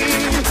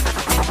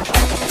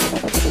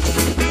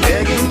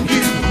 Begging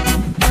you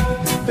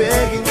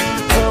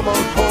to come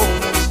on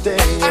home and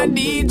stay. I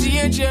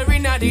DJ Jerry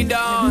Natty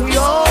down.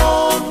 You're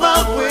on my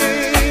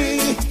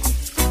way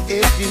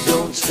if you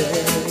don't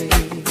stay.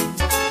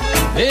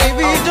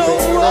 Baby,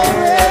 don't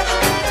worry.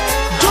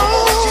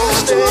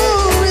 Don't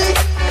worry.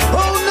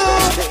 Oh no,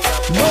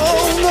 no,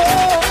 no.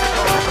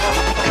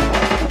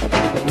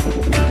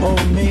 Oh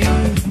me,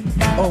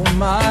 oh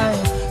my,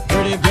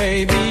 pretty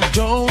baby,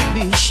 don't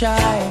be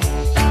shy.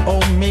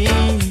 Oh me,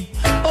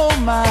 oh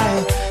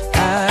my,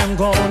 I'm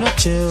gonna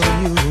tell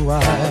tell you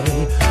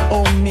why.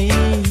 Oh me,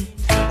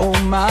 oh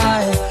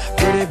my,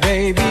 pretty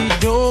baby,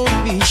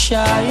 don't be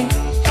shy.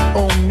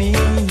 Oh me,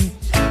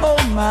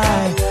 oh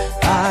my,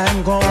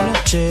 I'm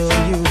gonna tell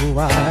you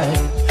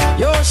why.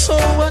 You're so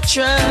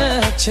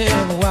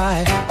attractive,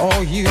 why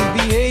are you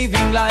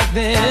behaving like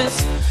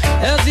this?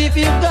 As if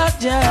you've got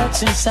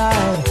doubts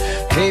inside.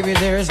 Baby,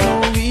 there's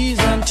no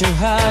reason to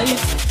hide.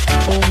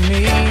 Oh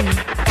me,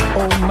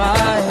 oh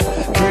my,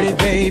 pretty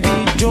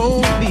baby,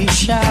 don't be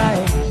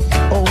shy.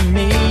 Oh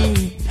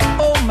me,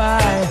 oh my,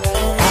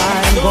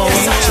 I'm going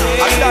to tell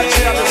you.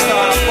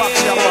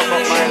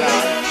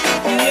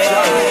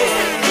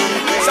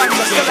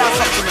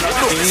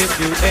 If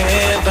you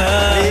ever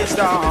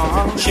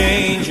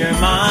change your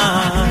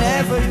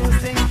mind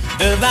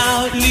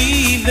about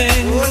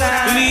leaving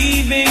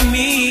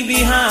me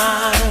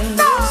behind,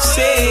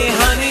 say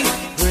honey,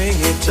 bring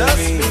it to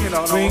me,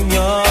 bring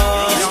your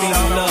sweet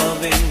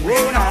loving,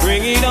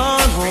 bring it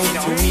on home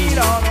to me.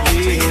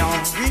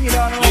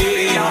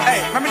 Hey,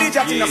 let me DJ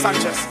Tina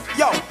Sanchez.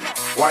 Yo.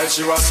 While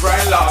she was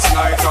crying last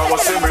night, I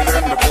was swimming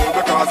in the pool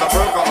because I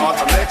broke her heart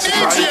and make she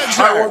cry.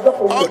 I was the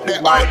fool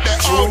with my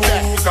true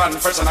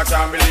confession. I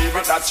can't believe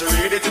it that she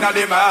read it in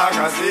the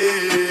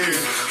magazine.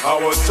 I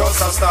was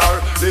just a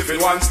star, living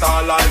one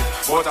star life,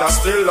 but I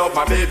still love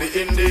my baby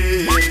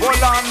indeed.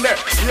 Hold on there,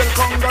 you'll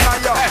come gonna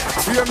ya.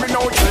 Hear me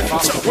now,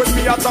 change. When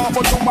me a talk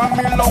about woman,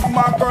 me love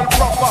my girl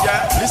proper.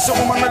 Listen,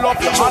 woman, me love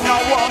you and I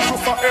want you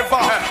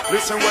forever.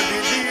 Listen when the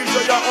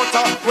DJ ya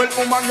utter, well,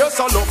 woman, yes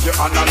I love you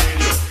and I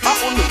need you. I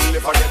only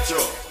will forget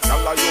you. Now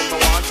you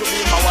don't want to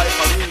be my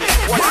wife or really.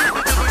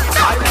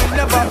 I will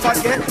never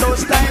forget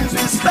those times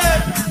we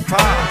spent.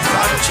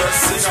 I'm just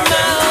singing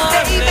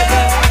baby.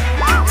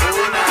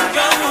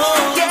 Come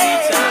home,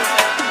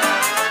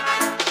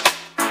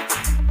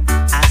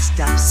 I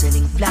stopped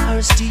sending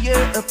flowers to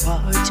your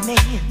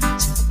apartment.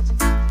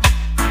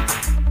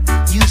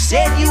 You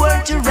said you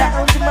weren't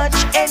around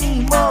much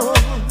anymore.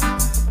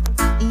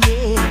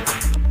 Yeah,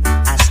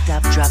 I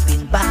stopped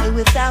dropping by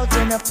without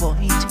an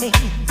appointment.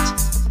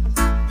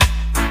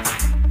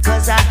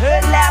 'Cause I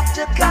heard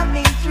laughter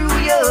coming through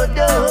your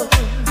door.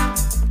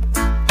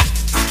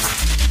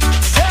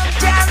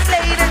 Sometimes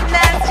late at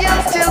night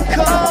you'll still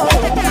call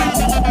me.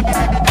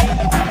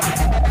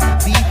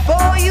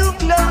 Before you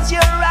close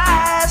your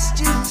eyes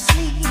to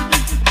sleep.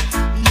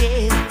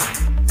 Yeah,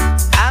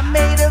 I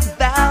made a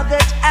vow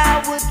that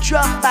I would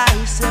drop by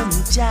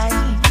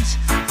sometimes,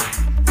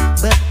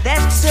 but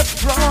that's a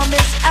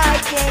promise I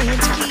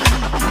can't keep.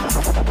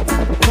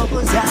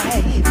 'Cause I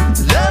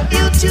love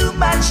you too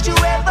much to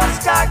ever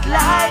start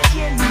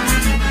liking me.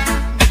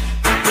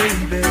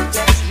 Baby,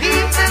 just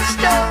leave the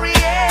story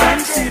and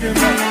consider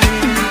me.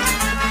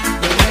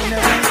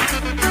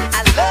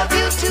 I love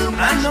you too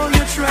much. I know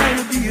you're trying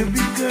to be a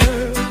big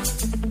girl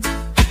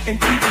and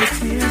keep the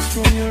tears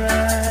from your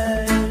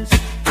eyes.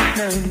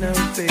 No,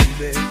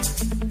 baby.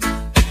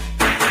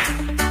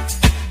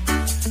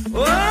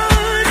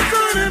 Oh, it's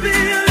gonna be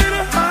a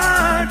little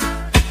hard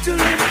to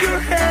lift your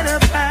head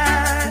up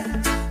high.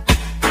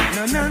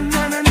 No.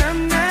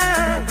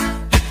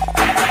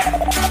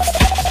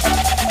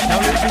 Now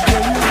little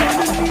girl, you're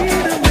gonna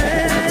need a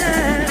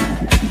man.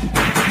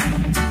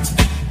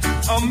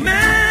 A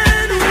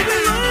man who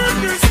will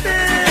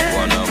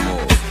understand.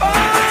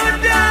 Oh,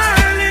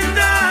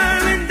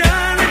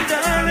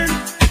 darling,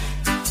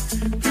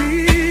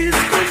 please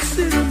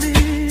consider me.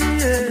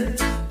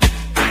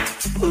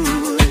 Yeah.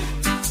 Ooh.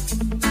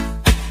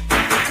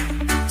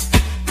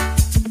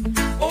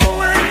 Oh,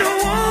 I know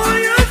all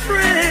your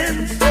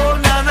friends. Oh,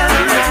 na.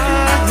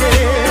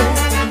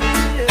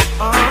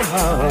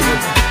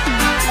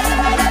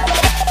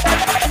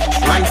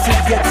 Trying to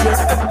get your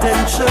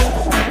attention.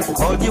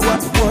 Call you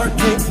at work,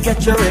 can't get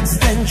your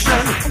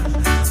extension.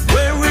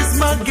 Where is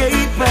my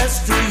gate pass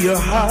to your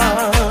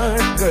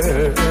heart,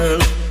 girl?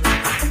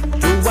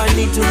 Do I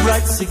need to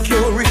write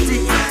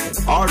security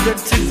in order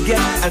to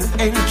get an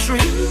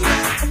entry?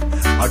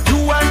 Or do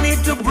I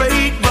need to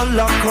break the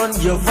lock on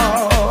your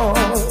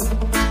vault?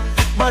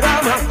 But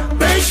I'm a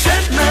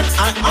patient man,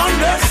 I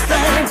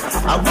understand.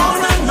 I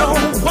wanna know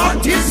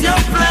what is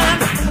your plan.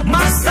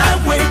 Must I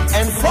wait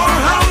and for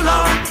how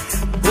long?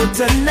 Put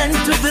an end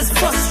to this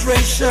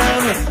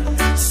frustration.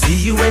 See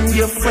you and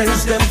your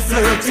friends them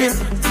flirting,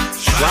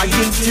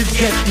 trying to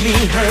get me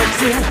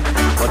hurting.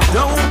 But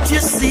don't you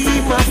see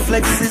my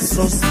flex is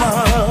so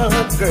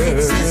smart, girl?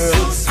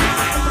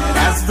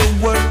 As the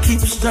world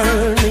keeps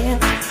turning,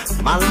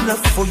 my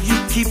love for you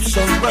keeps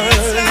on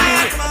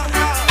burning.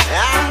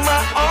 I'm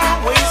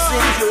always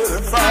in your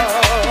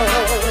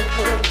thought.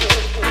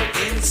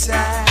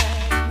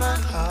 Inside my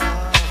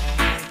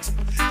heart,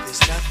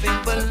 there's nothing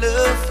but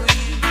love for you.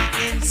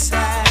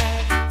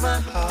 Inside my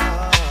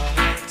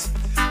heart,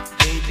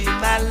 baby,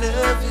 my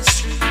love is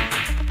true.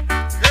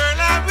 Girl,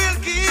 I will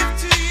give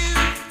to you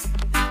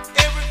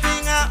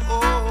everything I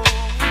own.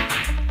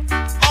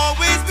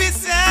 Always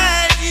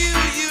beside you,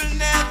 you'll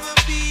never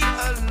be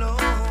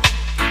alone.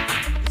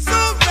 It's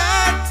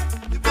alright,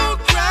 we won't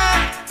cry,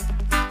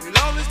 we'll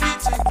always be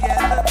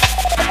together.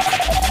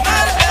 My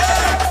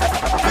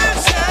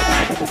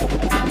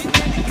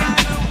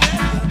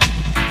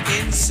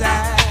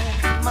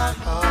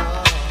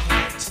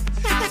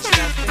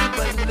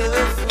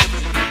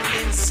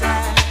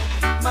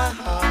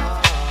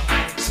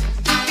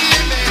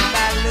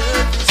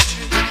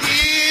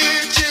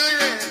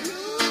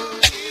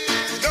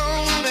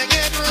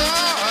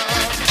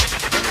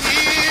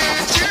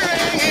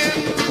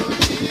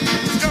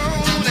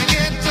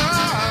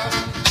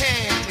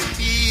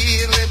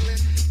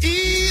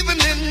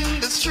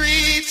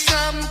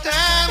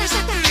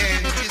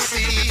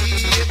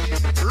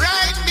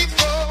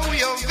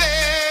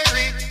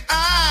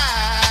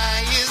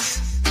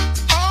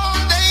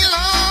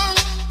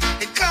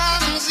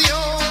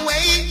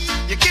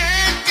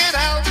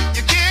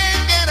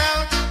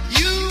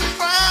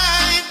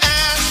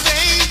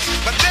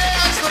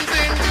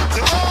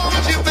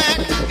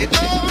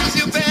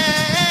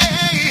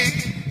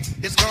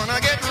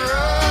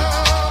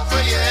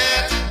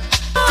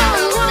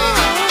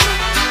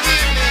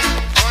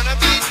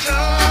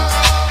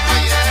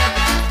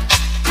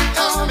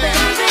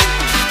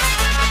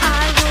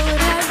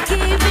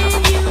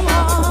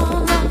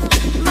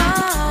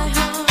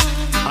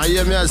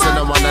I say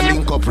no man a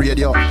link up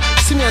radio.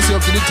 See me as you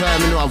up to the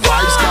time, you know, a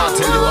vibes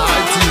cartel, you are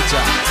a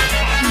teacher.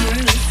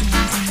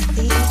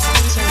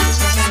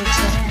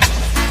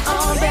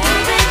 Oh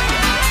baby,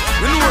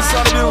 we know what's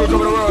up here, we come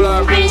to the world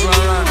like Bruce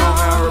right now,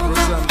 I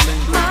represent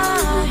Link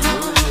up.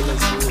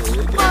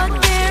 but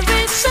there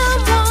is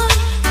someone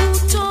who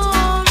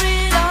tore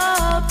it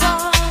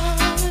apart,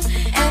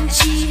 and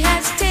she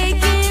has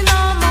taken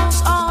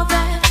almost all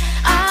that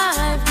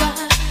I've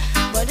got.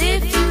 But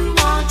if you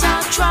want,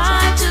 I'll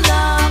try to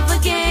love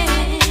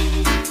again.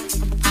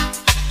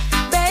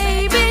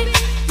 Baby,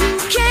 you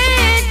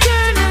can't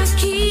turn a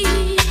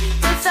key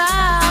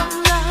without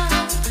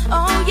love.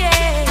 Oh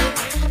yeah,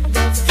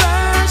 the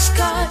first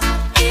cut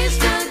is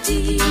the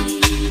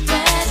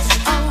deepest.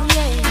 Oh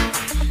yeah,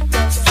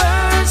 the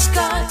first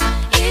cut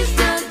is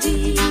the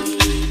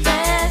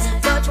deepest.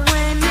 But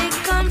when it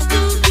comes to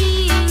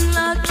being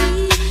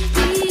lucky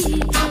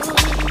people,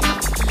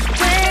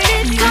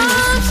 when it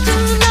comes to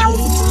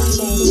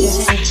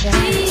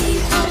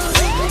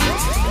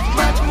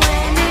but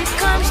when it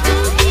comes to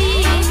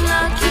being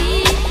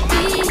lucky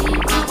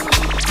people,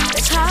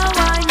 that's how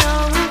I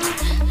know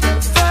the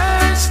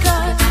first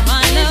cut.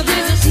 My love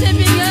is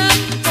stepping up.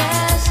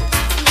 Yes,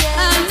 I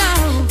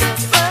know the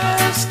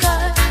first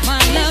cut.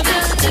 My love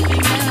is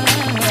stepping up.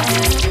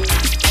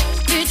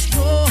 It's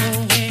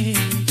growing.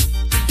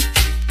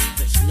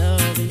 There's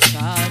love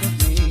inside of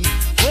me.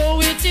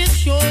 Oh, it is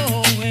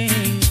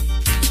showing,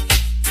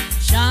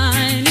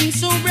 shining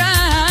so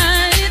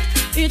bright.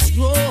 It's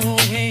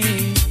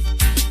growing.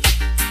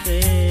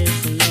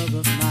 There's a love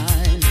of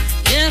mine.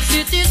 Yes,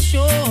 it is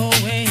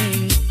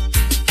showing.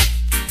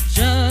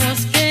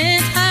 Just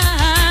can't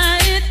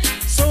hide.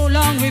 So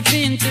long we've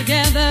been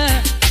together.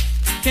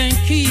 Can't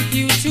keep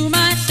you to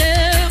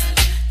myself.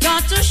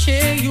 Got to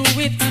share you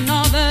with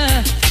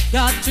another.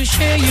 Got to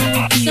share you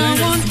with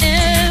someone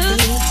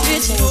else.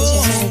 It's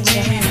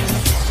growing.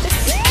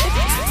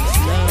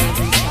 Love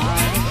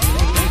inside of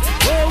me.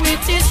 Oh,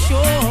 it is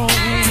showing.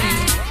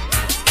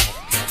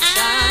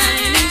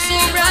 Shining so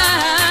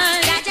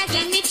bright. Jaja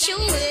give me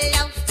true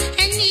love,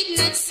 I need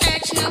not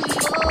search no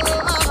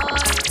more.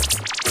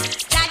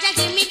 Jaja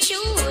give me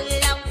true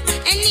love,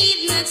 I need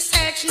not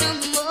search no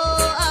more.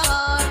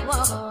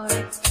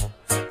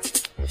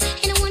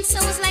 And once I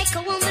was like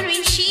a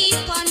wandering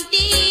sheep on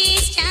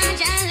this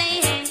Jaja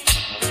land,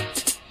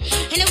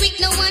 and with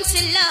no one to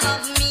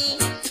love me,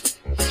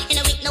 and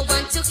with no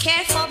one to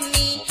care for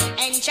me,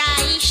 and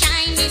Jai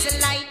shine is a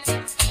light.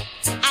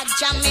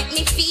 Jah make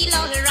me feel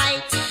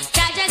alright.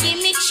 Jaja give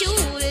me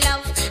true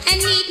love, I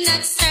need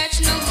not search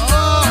no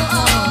more.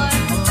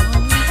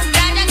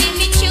 Jaja give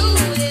me true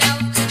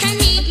love, I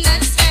need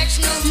not search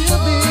no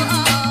more.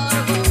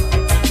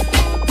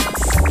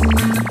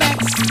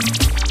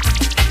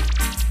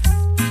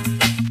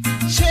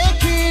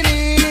 Checking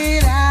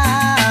it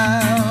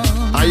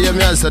out. I hear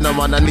me and say no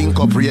man a link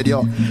up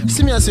radio.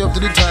 See me as you up to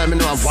the time, you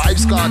know, a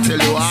vibes cartel,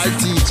 you are a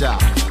teacher.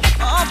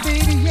 Oh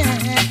baby, yeah.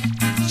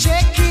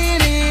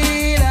 Checking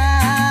it out.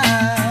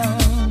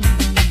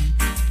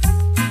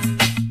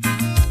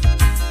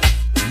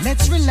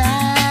 Let's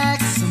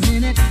relax a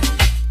minute.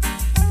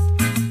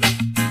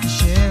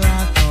 Share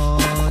our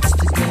thoughts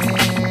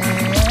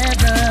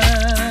together.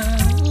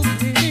 Oh,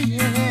 baby,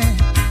 yeah.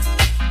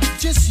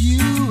 Just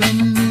you and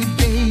me,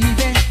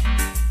 baby.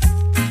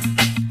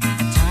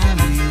 A time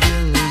we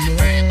will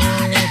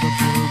never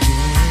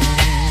forget.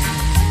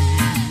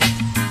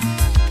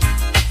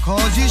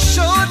 'Cause you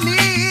showed me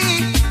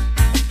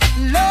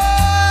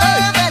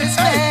love at its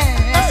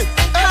best.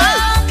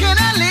 How can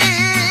I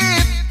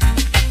live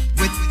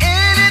with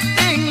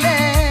anything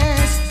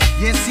less?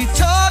 Yes, he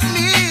taught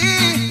me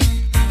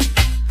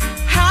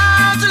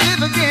how to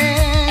live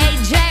again. Hey,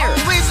 Jared.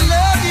 Always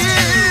love you.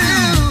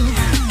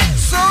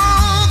 So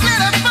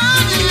glad I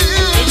found you.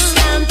 It's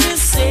time to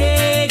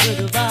say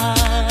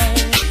goodbye.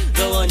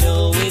 Though I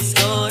know it's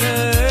gonna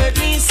hurt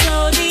me so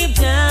deep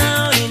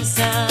down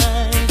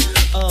inside.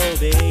 Oh,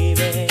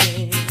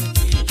 baby.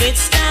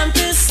 It's time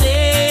to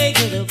say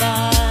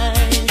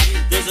goodbye.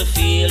 There's a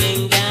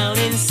feeling down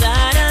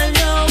inside. I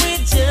know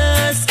it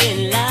just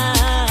can't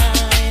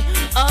lie.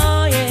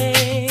 Oh,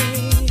 yeah.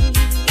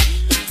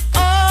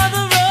 All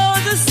the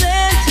roads are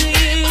sent to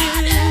you.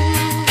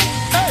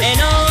 And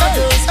all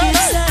those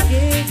gifts I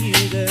gave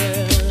you,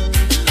 girl.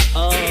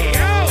 Oh.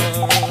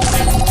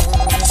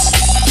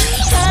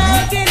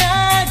 How can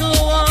I go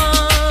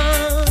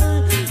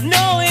on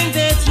knowing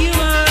that you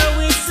are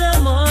with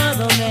some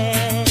other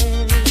man?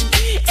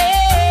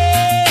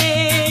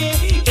 Hey,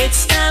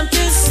 it's time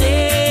to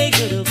say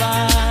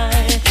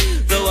goodbye.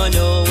 Though I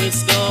know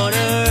it's gonna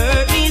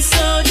hurt me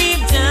so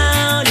deep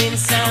down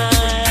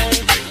inside.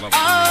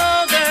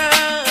 Oh,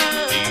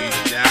 girl. Deep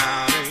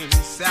down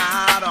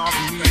inside of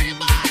me,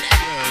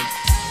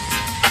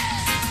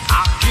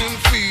 I can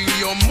feel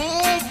you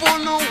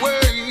moving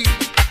away,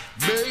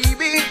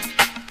 baby.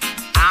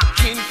 I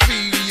can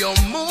feel you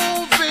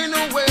moving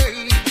away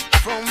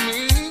from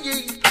me.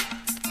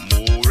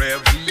 More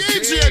every day.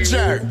 DJ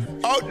Jerry,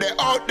 out there,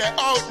 out there,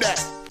 out there.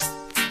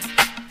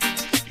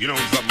 You know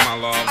something, my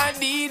love? A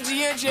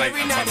DJ Jerry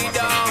Like, Natty about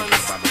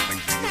dance. the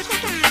things you used to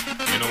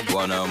do. You know,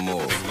 Wanna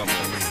move.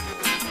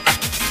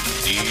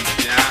 Deep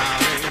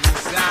down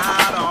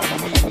inside of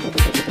me,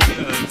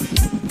 yes,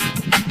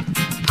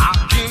 I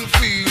can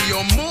feel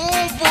you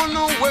moving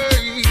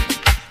away,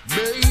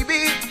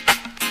 baby.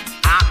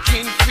 I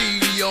can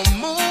feel you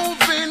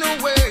moving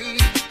away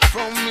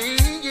from me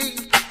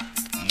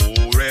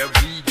more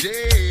every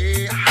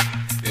day.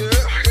 Yeah,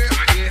 yeah,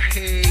 yeah, yes.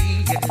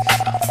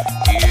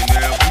 In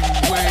every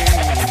way.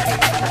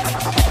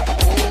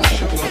 Oh,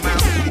 sugar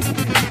mountain.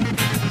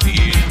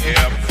 In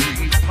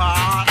every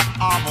part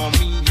of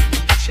me.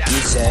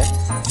 You say,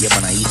 you're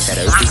gonna eat that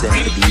represent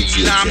the DJ.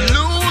 I'm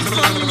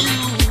losing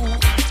you,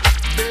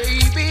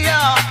 baby.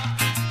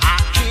 I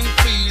can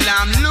feel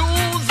I'm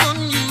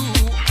losing you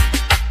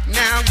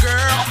now,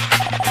 girl.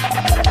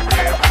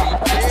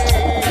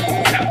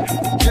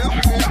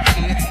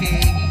 Every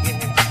day,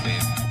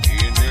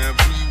 in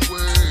every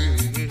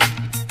way.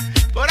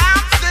 But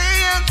I'm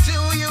saying to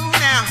you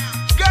now,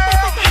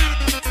 girl,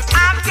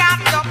 I've got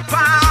the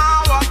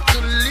power to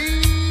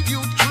lead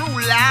you through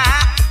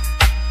life.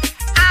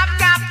 I've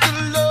got the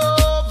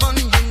love and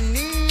you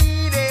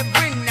need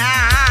every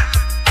night.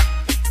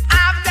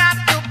 I've got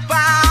the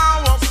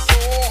power, so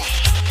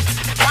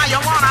why you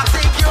wanna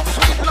take your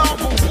sweet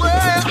love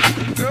away?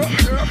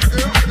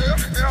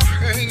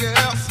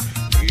 Yes,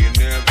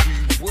 in every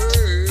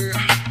way.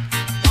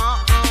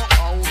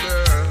 Oh,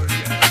 girl,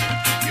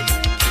 yeah. You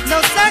move No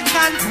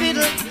second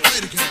fiddle,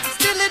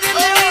 still it in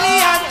the really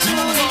hot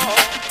tune.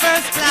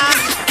 First class,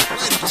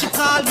 she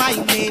called my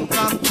name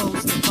from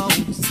coast to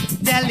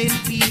coast, telling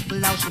people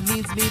how she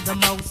needs me the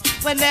most.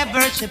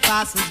 Whenever she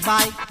passes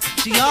by,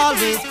 she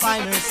always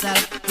finds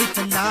herself with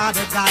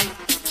another guy.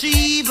 She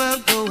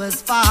even goes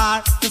as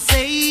far to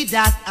say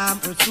that I'm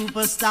her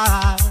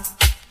superstar.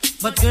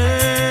 But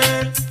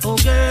girl, oh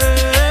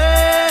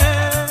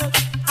girl,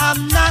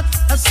 I'm not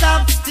a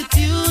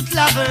substitute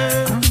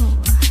lover.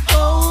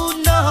 Oh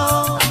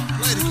no.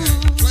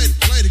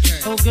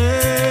 Oh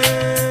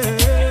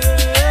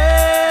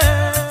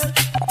girl,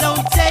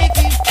 don't take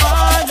me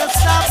for no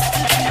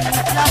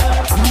substitute lover.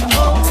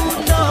 Oh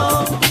no.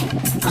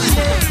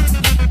 Yeah.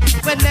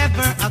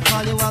 Whenever I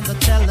call you on the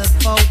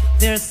telephone,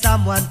 there's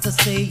someone to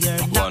say you're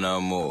not. Wanna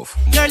move.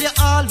 Girl, you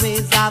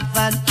always have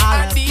an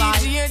alibi.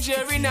 DJ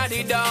Jerry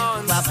Natty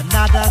dance. You have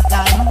another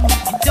guy.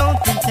 You don't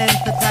intend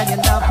to tell your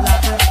love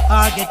lover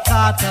or get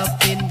caught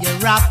up in your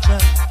rapture.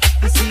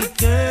 You see,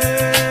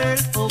 girl,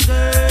 oh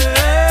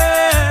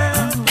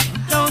girl,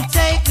 don't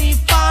take me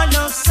for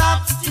no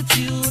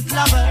substitute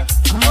lover.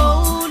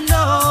 Oh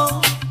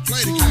no.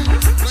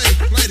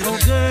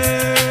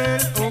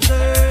 Oh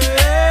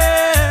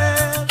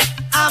girl,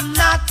 I'm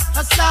not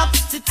a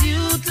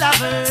substitute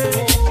lover.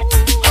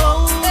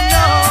 Oh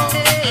no.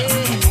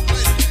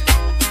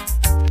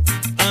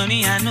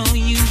 Honey, I know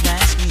you've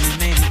asked me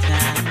many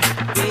times.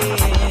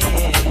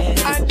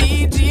 Yeah. A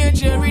DJ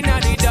Jerry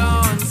Natty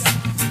dance.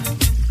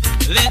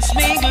 Let's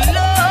make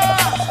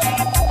love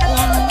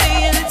one day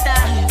at a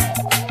time.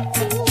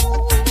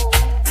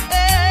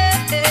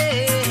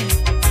 Hey.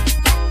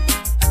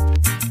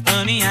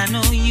 Honey, I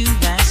know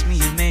you've asked me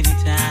many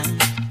times.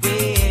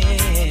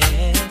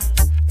 Yeah.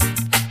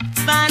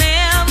 If I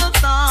never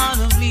thought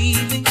of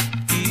leaving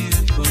you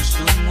for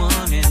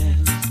someone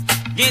else,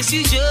 guess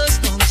you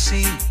just don't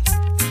see.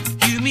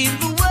 You mean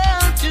the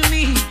world to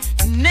me.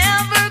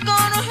 Never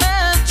gonna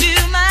hurt you,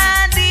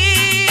 my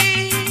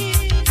dear.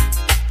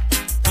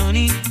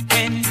 Honey,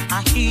 when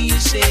I hear you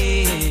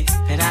say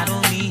that I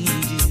don't need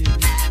you,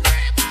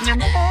 no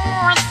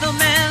more the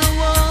man or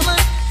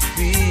woman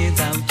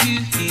without you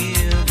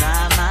here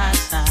by my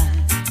side.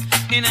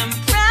 And I'm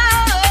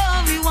proud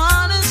of you,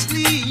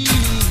 honestly.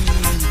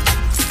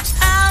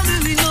 How do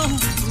we know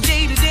from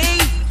day to day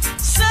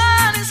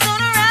sun is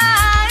gonna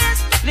rise?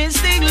 Let's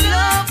take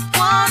love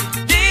one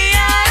day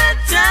at a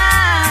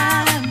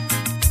time.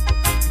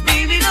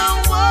 Baby,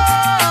 don't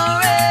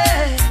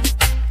worry,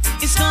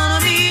 it's gonna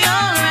be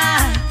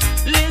alright.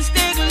 Let's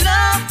take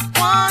love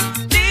one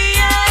day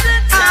at a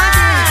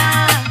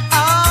time.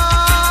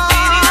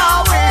 Baby,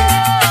 don't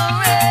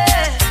worry,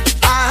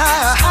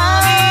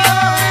 I'll be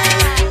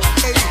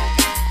alright.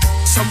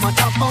 Some are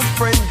talk about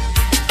friend,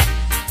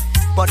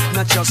 but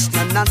not just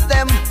none of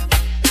them.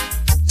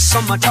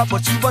 Some are talk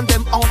about you and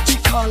them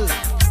article,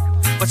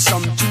 but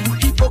some too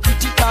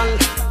hypocritical.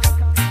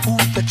 Who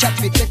the chat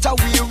we better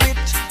wear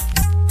it,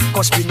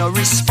 cause we no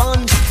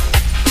respond.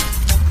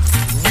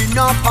 We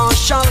not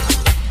partial.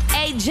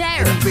 Hey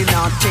Jerry, and we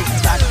not take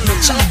that no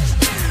chat.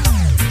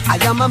 I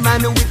am a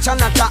man with a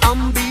lot of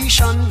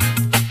ambition,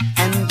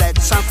 and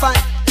that's a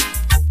fact.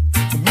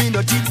 Me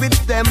no deal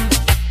with them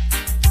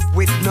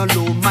with no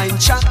low mind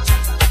chat.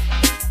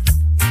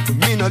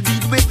 Me no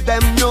deal with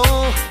them, no.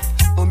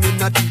 Me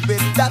no deal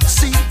with that,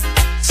 see.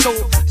 So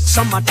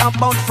some are talk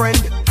about friend,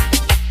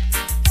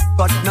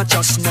 but not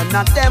just none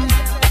of them.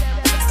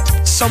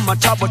 Some are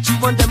talk about you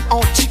and them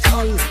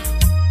article,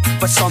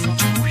 but some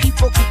too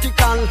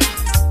hypocritical.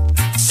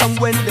 Some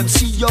when them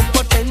see your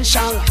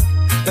potential,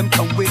 them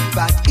come with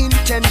bad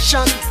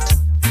intention.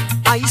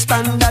 high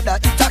standard,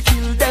 it a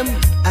kill them.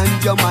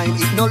 And your mind,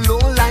 it no low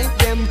like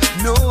them,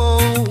 no.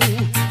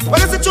 Well,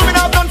 listen to me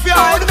now, done for you.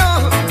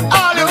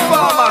 All you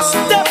farmers,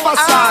 step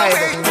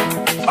aside.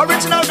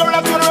 Original girl,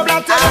 I'm gonna rub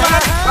that.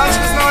 Watch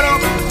this now.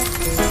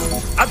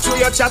 I throw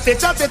your chatty,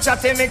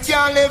 me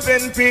can't live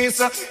in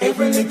peace.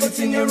 Every little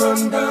thing you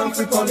run down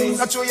for police.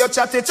 I throw your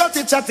chatty,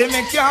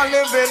 me can't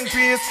live in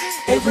peace.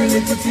 Every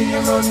little thing you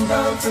run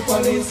down for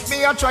police.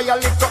 Me I try a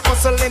little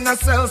hustle in a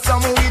sell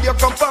some weed. You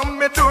come from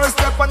me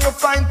doorstep and you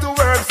find to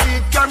work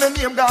seat. Can me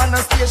name gone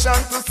a station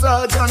to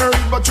surgeon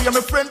read. But you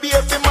my friend, be a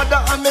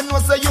mother, and me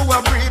know say you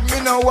a breed. Me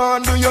no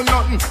want do you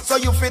nothing, so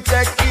you fit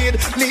take heed.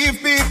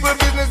 Leave people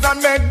business and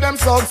make them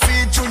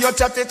succeed. Through your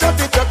chatty,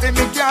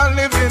 me can't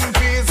live in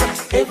peace.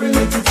 Every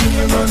little thing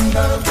you run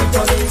down to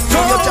police.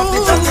 Through your chatty,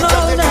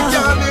 me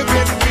can't live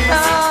in peace.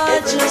 I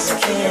just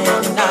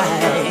can't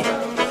lie.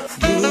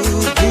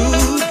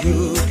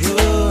 Good.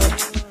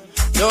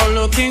 You're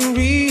looking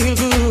real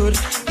good.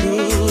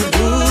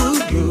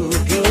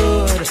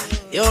 Good.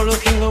 You're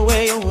looking the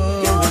way you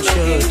would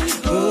should.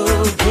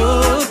 Good.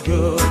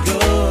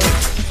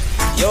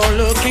 You're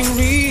looking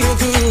real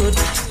good.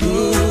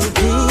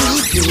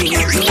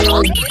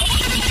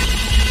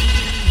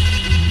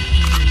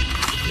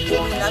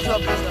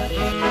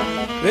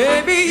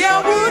 Baby, I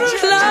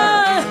wouldn't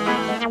lie.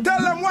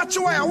 Tell them watch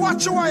your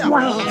wire.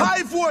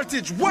 High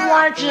voltage wire.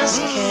 I just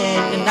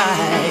can't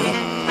deny.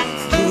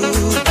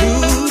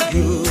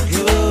 Good.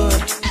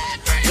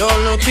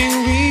 You're looking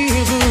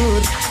real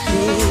good.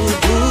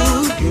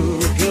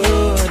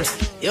 Good.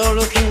 You're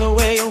looking the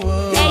way you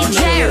would.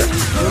 Good.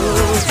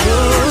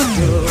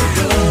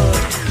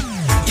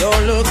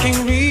 You're looking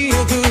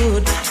real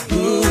good.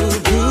 Good.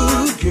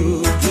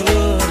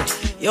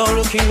 You're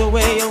looking the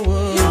way you would.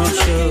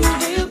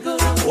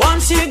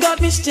 Once you got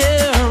me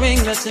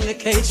staring, that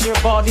indicates your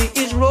body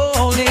is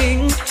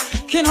rolling.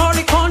 Can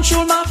hardly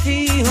control my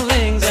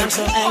feelings. I'm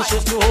so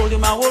anxious to hold you,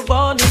 my whole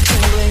body's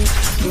tingling.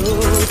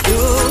 Good.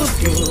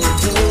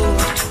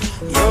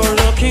 You're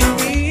looking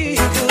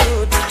real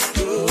good.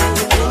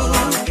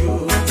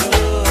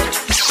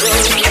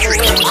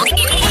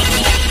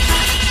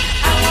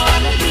 I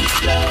wanna be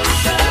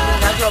closer.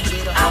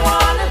 I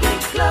wanna be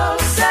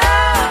closer.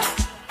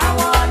 I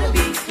wanna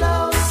be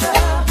closer.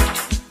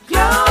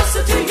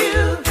 Closer to you.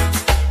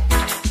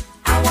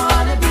 I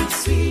wanna be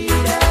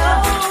sweeter.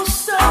 Oh,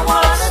 so I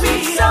wanna be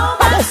so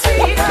much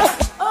sweeter.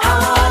 I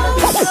wanna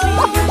be so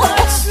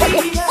much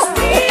sweeter.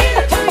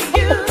 Sweeter to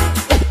you.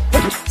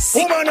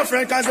 Woman of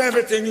friend, cause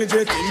everything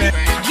legitimate.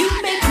 You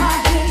make my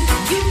day.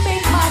 You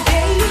make my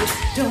day.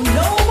 Don't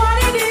know what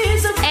it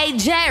is. Hey,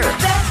 Jared.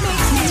 That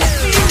makes me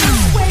feel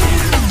this way.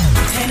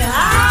 And I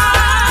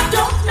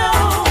don't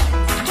know.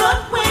 But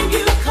when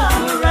you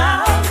come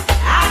around,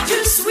 I do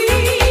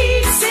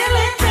sweet,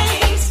 silly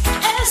things.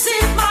 As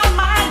if my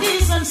mind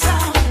is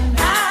unsound. And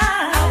I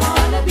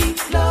wanna be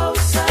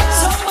closer.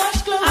 So much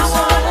closer. I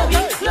wanna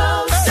be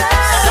closer.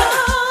 So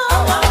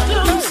much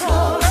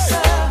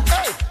closer.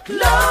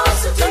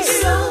 Closer to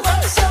you.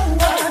 So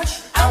much.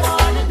 I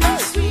wanna be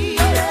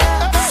sweeter.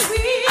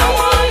 Sweet. I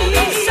wanna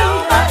be so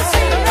much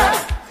sweeter.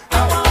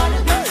 I wanna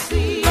be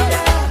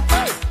sweeter.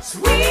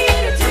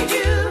 Sweeter to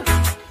you.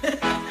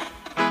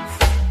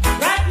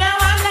 Right now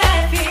I'm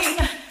laughing,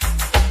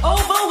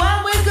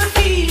 overwhelmed with good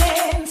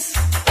feelings.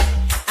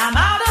 I'm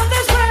out of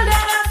this world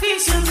and I feel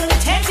so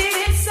contented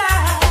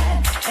inside.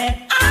 And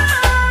I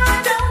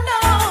don't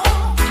know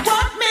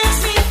what makes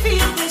me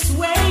feel this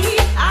way.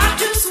 I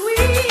do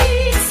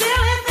sweet,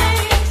 silly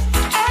things,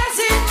 as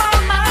if my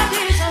mind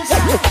is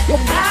unsound.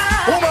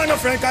 Woman of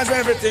friend, cause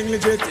everything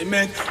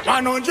legitimate.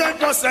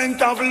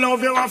 100% of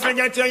love you want to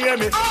get, you hear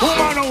me?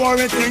 Woman don't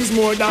worry things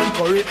more than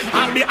curry.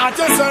 I'll be at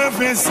your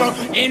service, so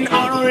in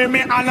honor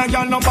me and I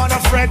got no bother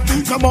fret.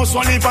 No boss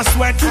won't leave a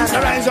sweat. The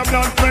rise of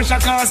blood pressure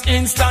cause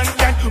instant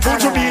death.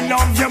 Would you be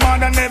love your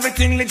man and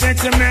everything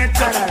legitimate?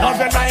 Love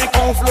you like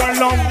on floor,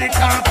 love the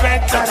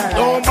carpet.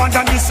 Don't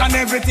bother this and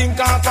everything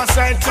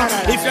composite.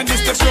 If you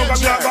this the sugar,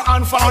 you go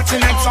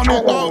unfortunate. So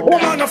no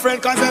woman of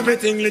friend, cause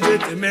everything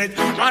legitimate.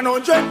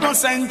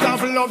 100%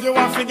 of love you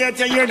want to get,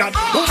 you hear that?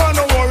 Woman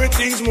don't worry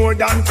things more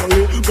than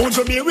curry. Won't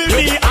you be with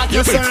me at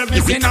your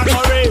service in a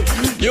hurry?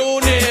 New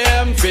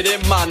name for the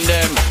man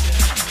them.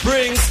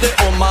 Brings the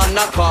woman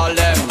I call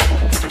them.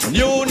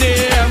 New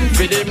name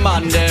for the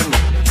man them.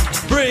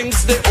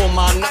 Brings the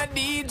woman.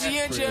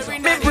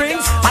 Me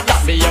brings, I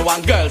got me a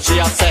one girl, she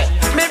a say.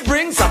 Me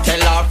brings, I tell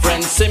her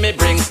friends, see me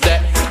brings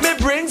that. Me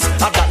brings,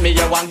 I got me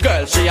a one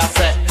girl, she a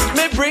say.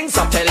 Me brings,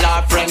 I tell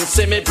her friends,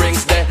 see me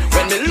brings that.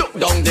 When me look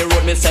down the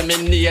road, me say me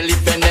nearly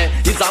penny.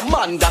 He's a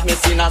man that me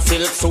seen a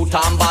silk suit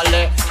and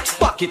ballet.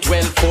 Pocket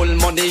well full,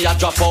 money a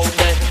drop out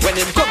there. When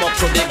him come up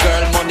to the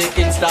girl, money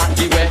instant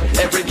give way.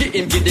 Every give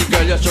him give the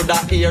girl, you shoulda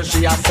hear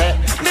she a say.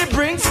 Me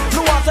brings, me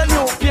want a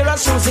new pair of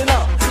shoes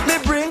enough. Me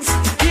brings,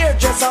 here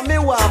just a me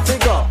want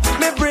figure.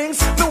 Me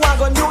brings, me want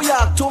go New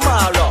York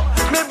tomorrow.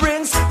 Me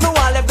brings, me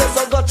want left this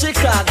so go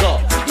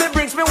Chicago. Me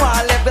brings, me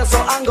want left this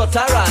so and go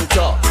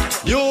Toronto.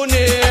 You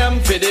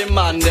name for the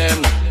man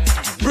them.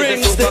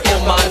 Brings the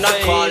woman I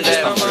call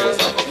them.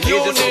 You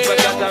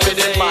name.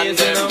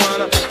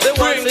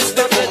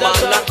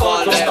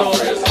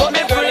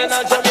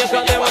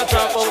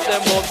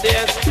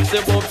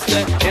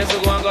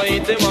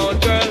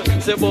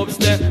 Say Bob's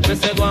there, me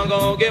say go and go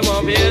hug him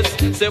up,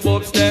 yes. Say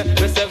Bob's there,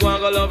 me say go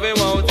and go love him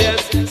out,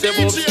 yes. Say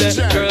Bob's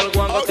there, girl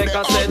go and go take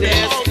a set,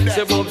 yes.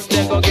 Say Bob's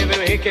there, go give him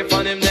a hickey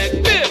on him neck,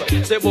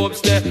 bim. Say Bob's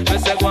there, me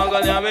say go and go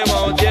yam him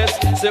out,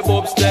 yes. Say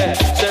Bob's there,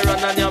 say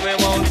run and yam him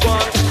out,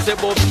 one. Say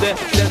Bob's there,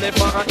 then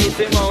if I eat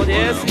him out,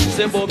 yes.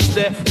 Say Bob's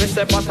there, me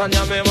say pat and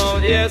yam him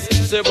out, yes.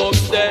 Say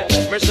Bob's there,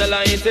 me shall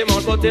I eat him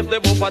out, but if the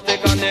boopa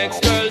take a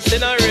next girl, she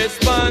no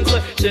response,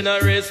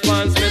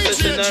 me say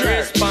she no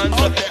response.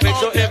 Make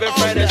sure every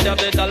Friday she have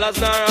the dollars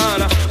in her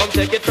hand. Come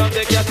take it from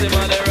the cat and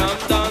the ram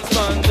dance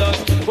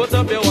band. Put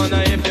up your one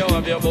if you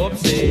have your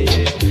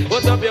bobsy.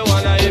 Put up your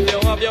one if you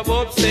have your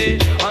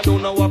bobsy. I do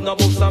not have no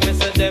books and me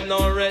say them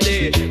not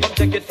ready. Come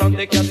take it from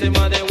the cat and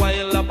the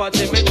wild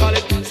apache. Me call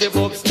it say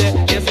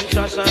bobsy. Yes, it's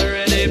trash and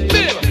ready.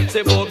 Bim.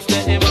 Say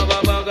bobsy, him have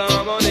a bag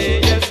of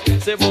money.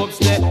 Yes, say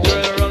bobsy.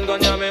 Girl run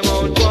gun ya me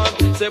mouth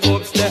one. Say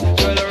bobsy.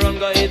 Girl run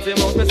gun hit him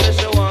out. Me say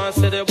she want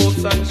see the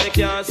boobs and she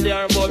can't see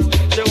her boobs.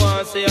 She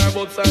want see her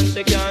boobs and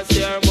she can't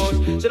see her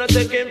boobs. She not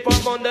taking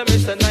for Monday, me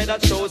say night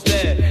that shows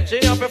there. She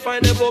have to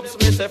find the boobs,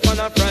 me say for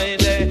a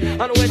Friday.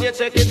 And when you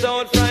check it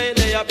out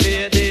Friday, you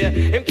pay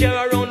day. Him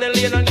carry around the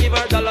lane and give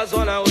her dollars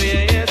one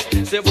away, yes.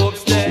 Say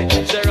boobs there,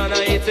 she run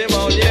and eat him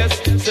out,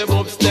 yes. Say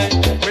boobs there,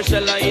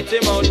 Michelle I eat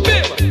him out,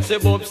 bim. Say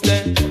boobs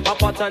there, a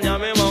pot and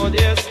yam him out,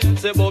 yes.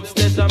 Say boobs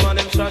there, the man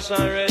him trash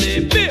and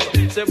ready,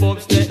 bim. Say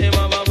boobs there, him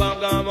have a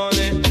bag of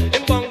money.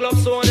 Him bang love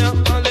Sonia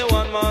and the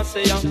one man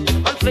say ya.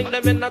 And fling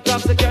them in the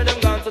taxi, carry them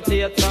gone to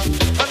theater.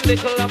 And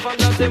little up and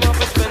that him have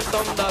to spend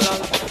some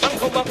dollars. And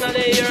come back now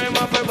they hear him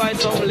have to buy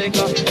some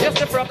liquor. Yes,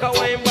 the frock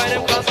away him buy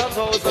them cost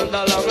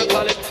 $1,000. Me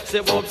call it,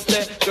 say Bob's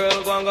there,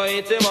 girl go and go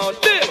eat him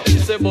out, bim.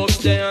 Say Bob's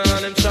there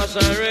and him trash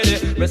and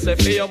ready. Me say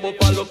for your boop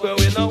and look where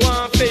we no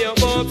want for your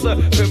boobs.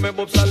 For me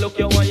boobs and look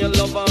you when you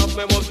love off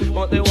me boobs.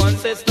 But the one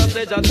sister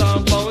say just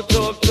talk about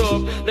tough.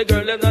 The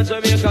girl them not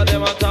Jamaica,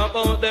 them a talk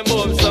about them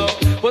boobs. So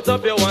put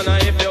up your one eye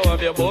if you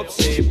have your boobs,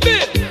 see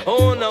bim.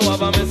 Oh no,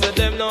 I me say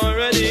them not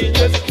ready,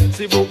 yes.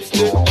 See Bob's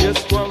there,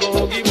 yes, go and go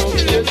hug him up,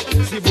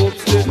 yes. See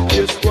Bob's there,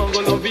 yes, go and go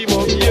love him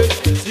up,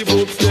 yes. See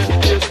Bob's there,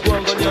 yes, go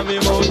and go yam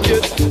him out,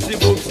 yes. See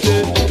Bob's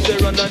there, say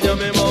run and yam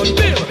him out,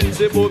 bim.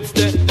 See Bob's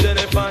there, then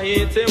if I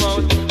hit him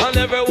out, and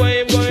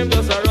everywhere him go, him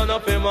just a run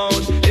up him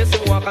out. Yes,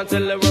 he walk and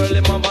tell the world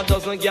him have a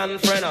dozen girl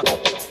friend.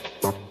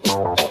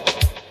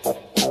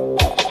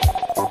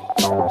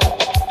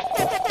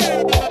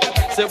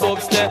 Say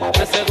Bob's there,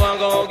 me say go and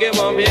go hug him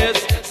up,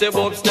 yes. Say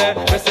Bob's there,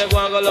 me say go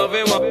and go love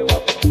him up.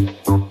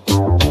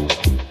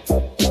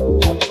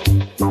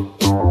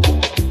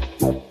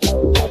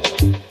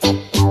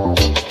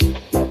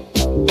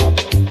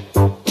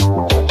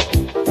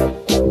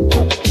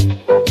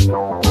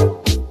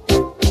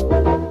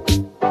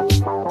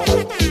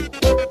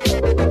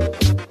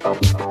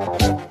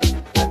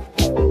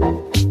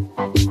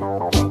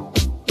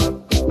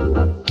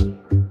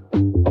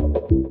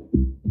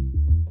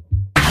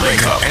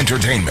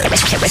 Entertainment.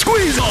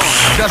 Squeeze on.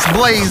 Just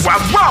blaze. Wow,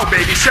 wow,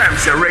 baby Sam.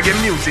 Say reggae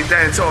music,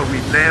 dance all we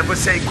never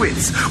say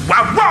quits.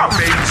 Wow, wow,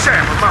 baby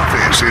Sam.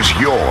 This is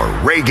your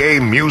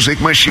reggae music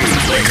machine.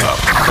 Wake up.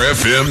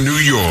 FM New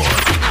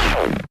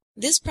York.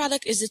 This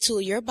product is a tool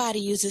your body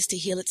uses to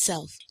heal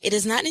itself. It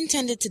is not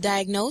intended to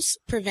diagnose,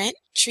 prevent,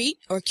 treat,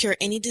 or cure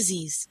any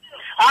disease.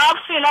 I've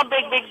seen a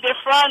big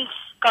difference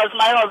because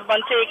my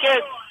husband take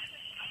it.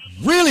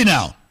 Really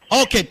now?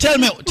 Okay, tell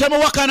me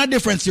what kind of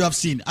difference you have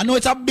seen. I know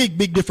it's a big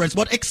difference,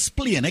 but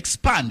explain,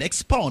 expand,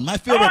 expound. My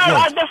favorite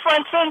word. A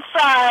difference in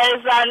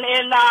size and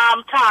in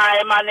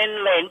time and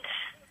in length.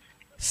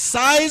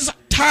 Size,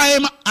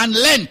 time, and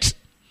length.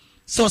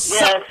 So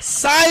yes.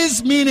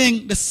 Size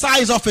meaning the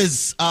size of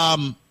his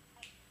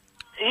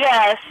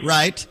yes.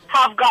 Right.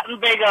 Have gotten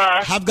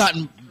bigger. Have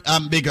gotten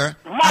bigger.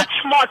 Much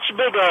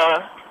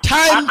bigger.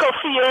 Time. I could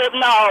feel it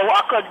now.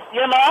 I could,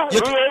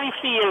 really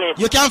feel it.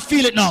 You can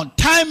feel it now.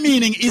 Time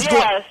meaning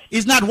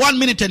is not 1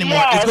 minute anymore.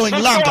 Yes, it's going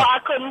before longer. I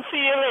couldn't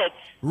feel it.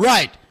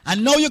 Right.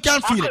 And now you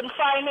can feel it. I couldn't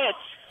find it.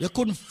 You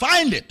couldn't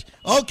find it.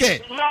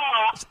 Okay. No.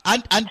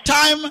 And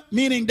time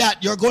meaning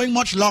that you're going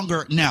much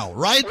longer now,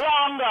 right?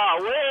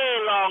 Longer, way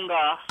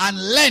longer. And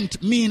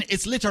length mean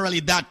it's literally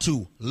that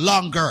too.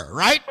 Longer,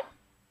 right?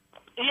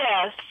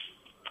 Yes.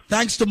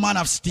 Thanks to Man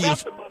of Steel.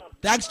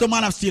 Thanks to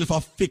Man of Steel for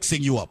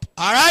fixing you up.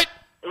 All right?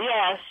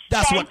 Yes.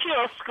 Thank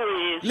you,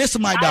 Squeeze.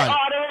 Listen, my darling.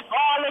 I order it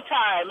all the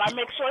time. I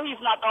make sure he's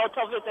not out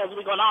of it as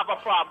we're going to have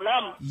a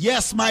problem.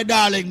 Yes, my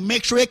darling.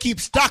 Make sure you keep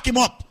stocking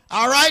him up.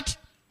 All right?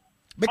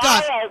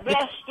 Because,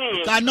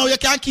 I know you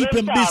can't keep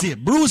him busy.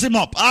 Bruise him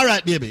up. All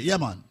right, baby. Yeah,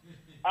 man.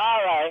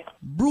 All right.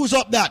 Bruise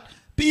up that.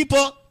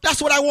 People,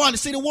 that's what I want.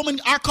 See, the women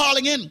are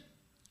calling in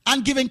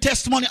and giving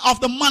testimony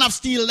of the Man of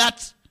Steel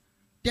that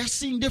they're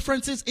seeing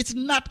differences. It's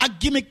not a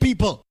gimmick,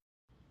 people.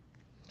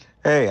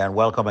 Hey, and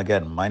welcome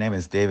again. My name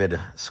is David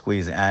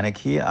Squeeze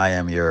Anarchy. I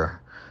am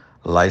your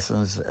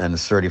licensed and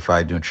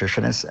certified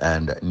nutritionist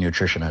and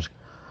nutritionist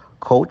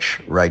coach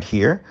right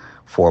here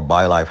for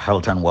BioLife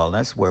Health and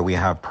Wellness, where we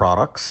have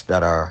products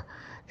that are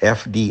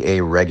FDA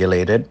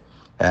regulated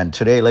And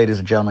today, ladies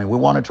and gentlemen, we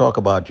want to talk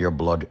about your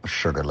blood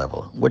sugar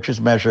level, which is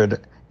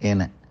measured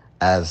in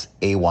as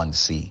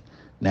A1C.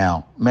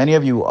 Now, many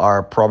of you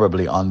are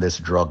probably on this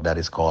drug that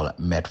is called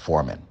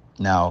metformin.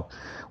 Now,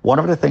 one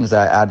of the things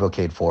I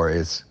advocate for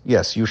is,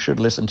 yes, you should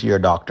listen to your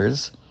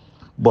doctors,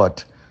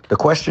 but the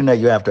question that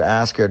you have to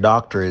ask your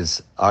doctor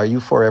is, are you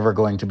forever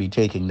going to be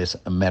taking this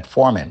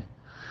metformin?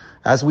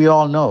 As we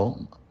all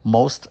know,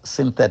 most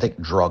synthetic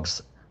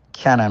drugs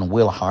can and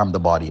will harm the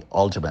body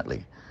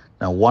ultimately.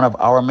 Now, one of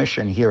our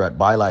mission here at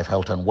BioLife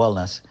Health and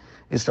Wellness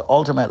is to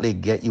ultimately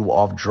get you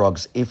off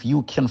drugs if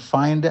you can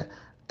find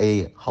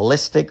a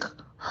holistic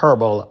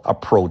herbal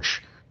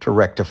approach to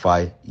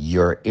rectify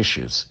your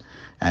issues.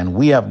 And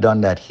we have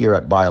done that here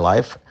at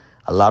BioLife.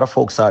 A lot of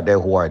folks out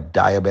there who are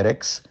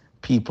diabetics,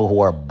 people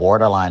who are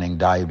borderlining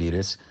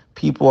diabetes,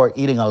 people who are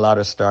eating a lot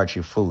of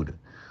starchy food.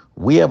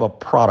 We have a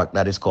product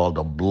that is called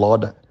the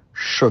blood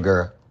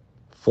sugar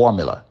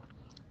formula.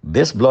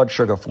 This blood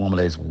sugar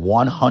formula is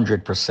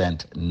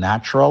 100%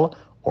 natural,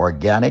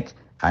 organic,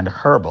 and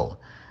herbal.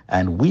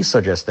 And we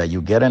suggest that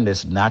you get in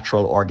this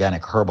natural,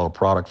 organic, herbal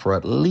product for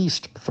at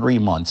least 3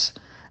 months.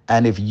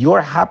 And if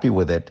you're happy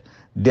with it,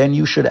 then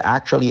you should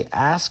actually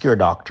ask your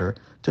doctor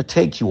to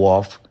take you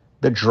off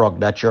the drug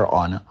that you're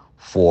on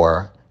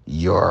for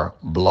your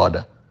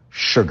blood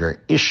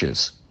sugar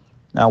issues.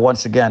 Now,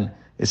 once again,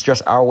 it's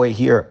just our way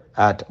here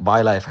at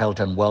BioLife Health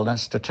and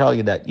Wellness to tell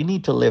you that you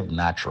need to live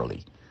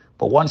naturally.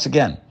 But once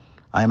again,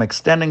 I am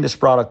extending this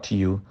product to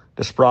you.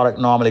 This product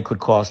normally could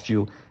cost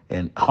you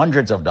in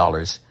hundreds of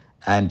dollars.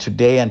 And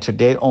today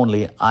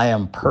only, I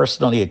am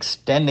personally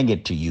extending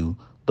it to you,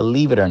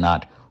 believe it or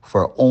not,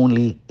 for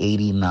only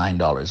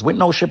 $89 with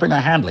no shipping or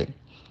handling.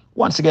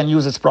 Once again,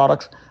 use this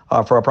product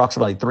for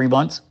approximately 3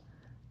 months.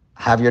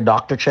 Have your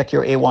doctor check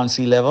your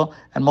A1C level.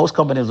 And most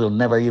companies will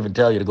never even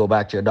tell you to go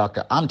back to your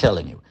doctor. I'm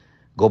telling you,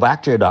 go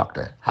back to your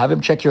doctor. Have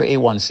him check your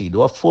A1C.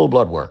 Do a full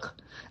blood work.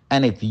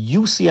 And if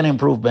you see an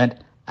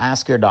improvement,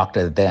 ask your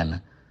doctor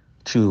then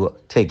to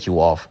take you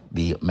off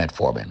the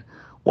metformin.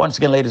 Once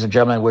again, ladies and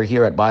gentlemen, we're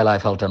here at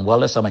BioLife Health and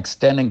Wellness. I'm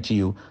extending to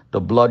you the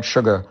blood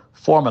sugar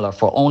formula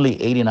for only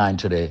 $89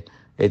 today.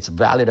 It's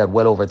valued at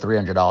well over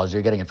 $300.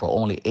 You're getting it for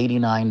only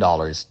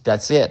 $89.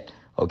 That's it,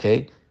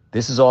 okay?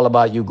 This is all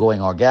about you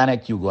going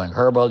organic, you going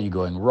herbal, you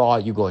going raw,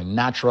 you going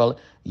natural,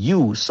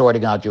 you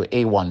sorting out your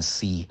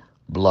A1C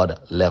blood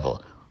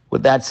level.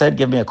 With that said,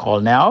 give me a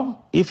call now.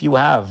 If you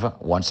have,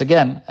 once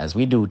again, as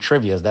we do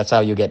trivias, that's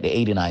how you get the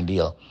 89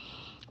 deal.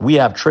 We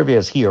have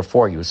trivias here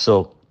for you.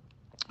 So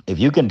if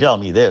you can tell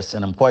me this,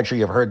 and I'm quite sure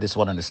you've heard this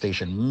one on the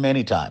station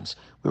many times,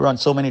 we run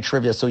so many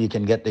trivia so you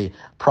can get the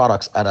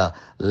products at a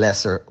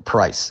lesser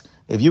price.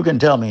 If you can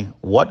tell me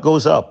what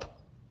goes up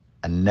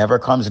and never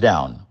comes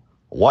down,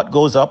 what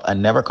goes up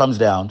and never comes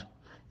down,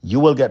 you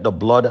will get the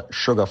blood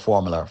sugar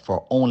formula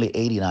for only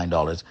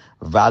 $89,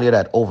 valued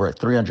at over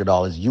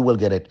 $300. You will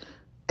get it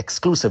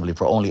exclusively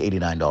for only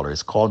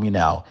 $89. Call me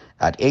now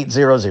at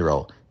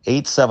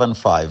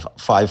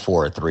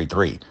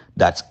 800-875-5433.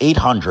 That's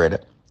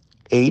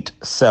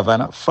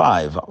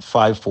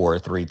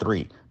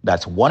 800-875-5433.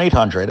 That's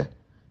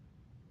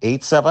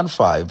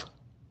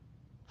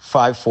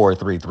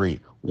 1-800-875-5433.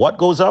 What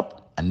goes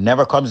up and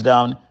never comes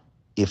down?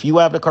 If you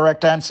have the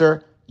correct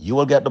answer, you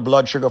will get the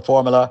blood sugar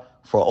formula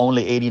for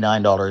only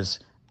 $89.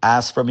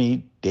 Ask for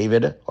me,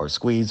 David, or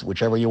Squeeze,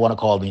 whichever you want to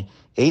call me,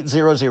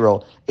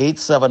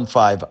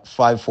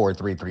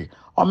 800-875-5433.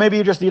 Or maybe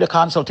you just need a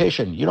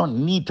consultation. You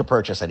don't need to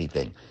purchase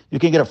anything. You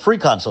can get a free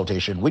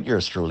consultation with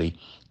yours truly,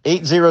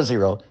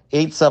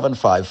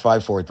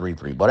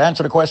 800-875-5433. But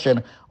answer the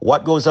question,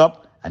 what goes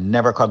up and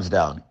never comes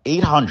down?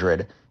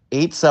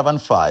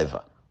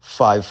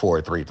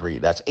 800-875-5433.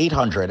 That's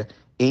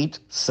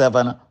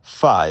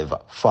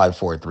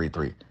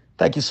 800-875-5433.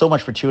 Thank you so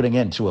much for tuning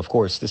in to, of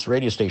course, this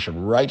radio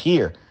station right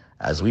here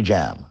as we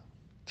jam.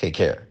 Take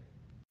care.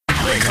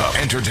 Wake up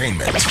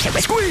entertainment.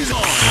 Squeeze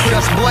on.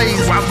 Just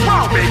blaze.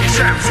 Wow, baby,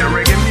 champs and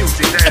reggae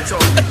music. That's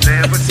all.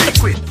 Never say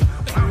quit.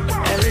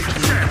 This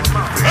is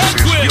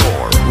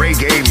your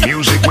reggae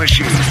music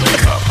machine.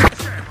 Wake up.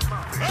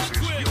 This is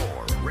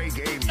your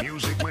reggae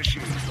music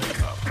machine.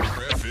 Wake up.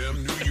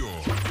 FM New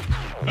York.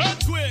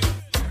 Earthquake.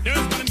 There's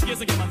one in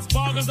case again, man.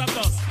 Sparkles of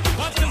dust.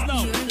 Watch this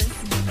now.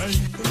 Hey,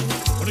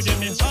 wanna get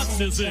me hot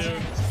this year?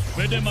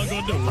 Where them a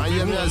go do? I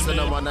am here, son,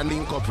 I'm on a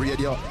Nicco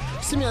radio.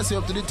 See me as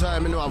up to the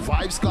time, you know, a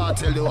Vibes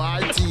Cartel, the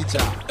wild teacher.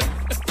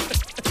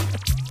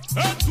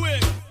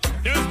 Earthquake.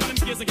 There's one in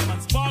case again, man.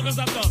 Sparkles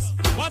of dust.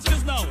 Watch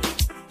this now.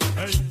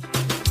 Hey,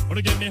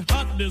 wanna get me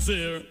hot this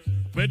year?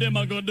 Where them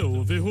a go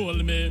do if you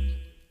hold me?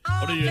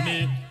 Or do you hear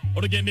me?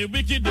 Or to get me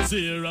wicked this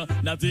year?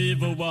 Not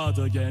even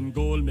water can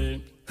cool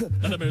me.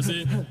 Not a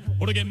mercy.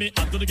 Or to get me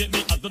hot, to get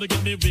me hot, to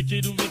get me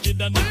wicked.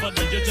 And if I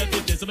DJ check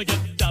it, yes, I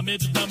get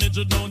damage,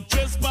 don't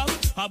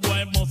trespass. A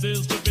boy must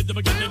is stupid, to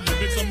get them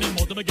lyrics on me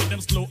mouth, to get them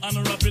slow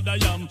and rapid. I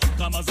am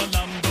calm as a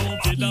lamb, don't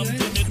feel I'm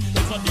timid.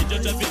 If I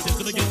DJ check it, yes,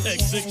 I get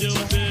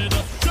executed.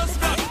 Just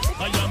back,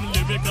 I am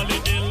lyrically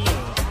ill.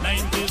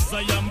 90s,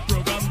 I am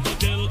programmed to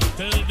kill.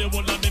 Tell the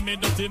world that they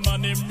made dirty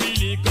man, him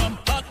really come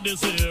hot. hot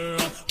this year.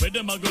 Where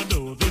them a go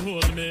do to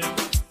hold me?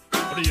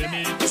 What do you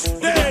mean?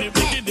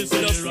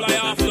 Just fly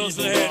off those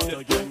head.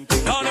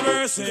 Down the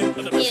mercy.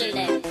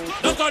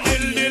 Duck a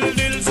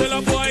dill, till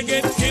a boy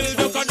get killed.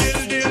 Duck a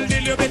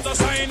dill, you better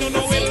sign on the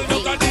will.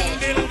 Duck a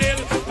dill,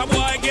 a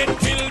boy get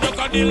killed. Duck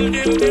a dill,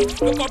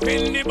 look up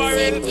in the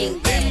barrel.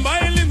 Limb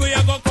by limb we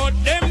a go cut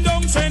them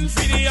down, send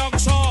for the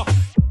oxa.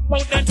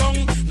 Out them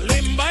tongue,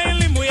 limb by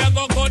limb we a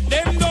go cut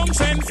them down,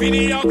 send for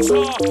the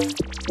oxa.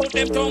 Out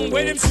them tongue,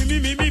 when them see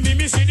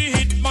me, see the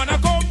hit man a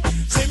come.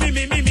 See me,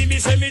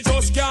 say me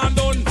just can't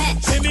done.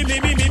 See me,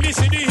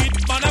 see the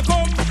hit man a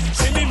come.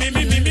 See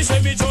me,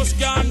 say me just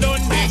can't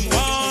done. Them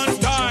one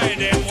tie.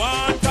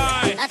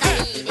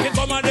 Me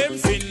come a them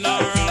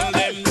funeral,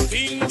 them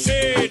things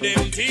say.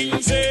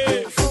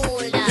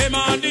 Them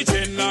are the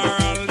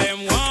general, them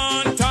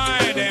one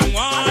tie. Me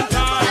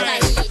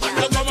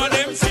come a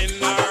them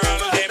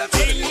funeral, them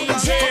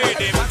things say.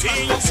 Them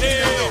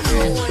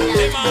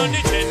are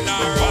the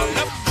general.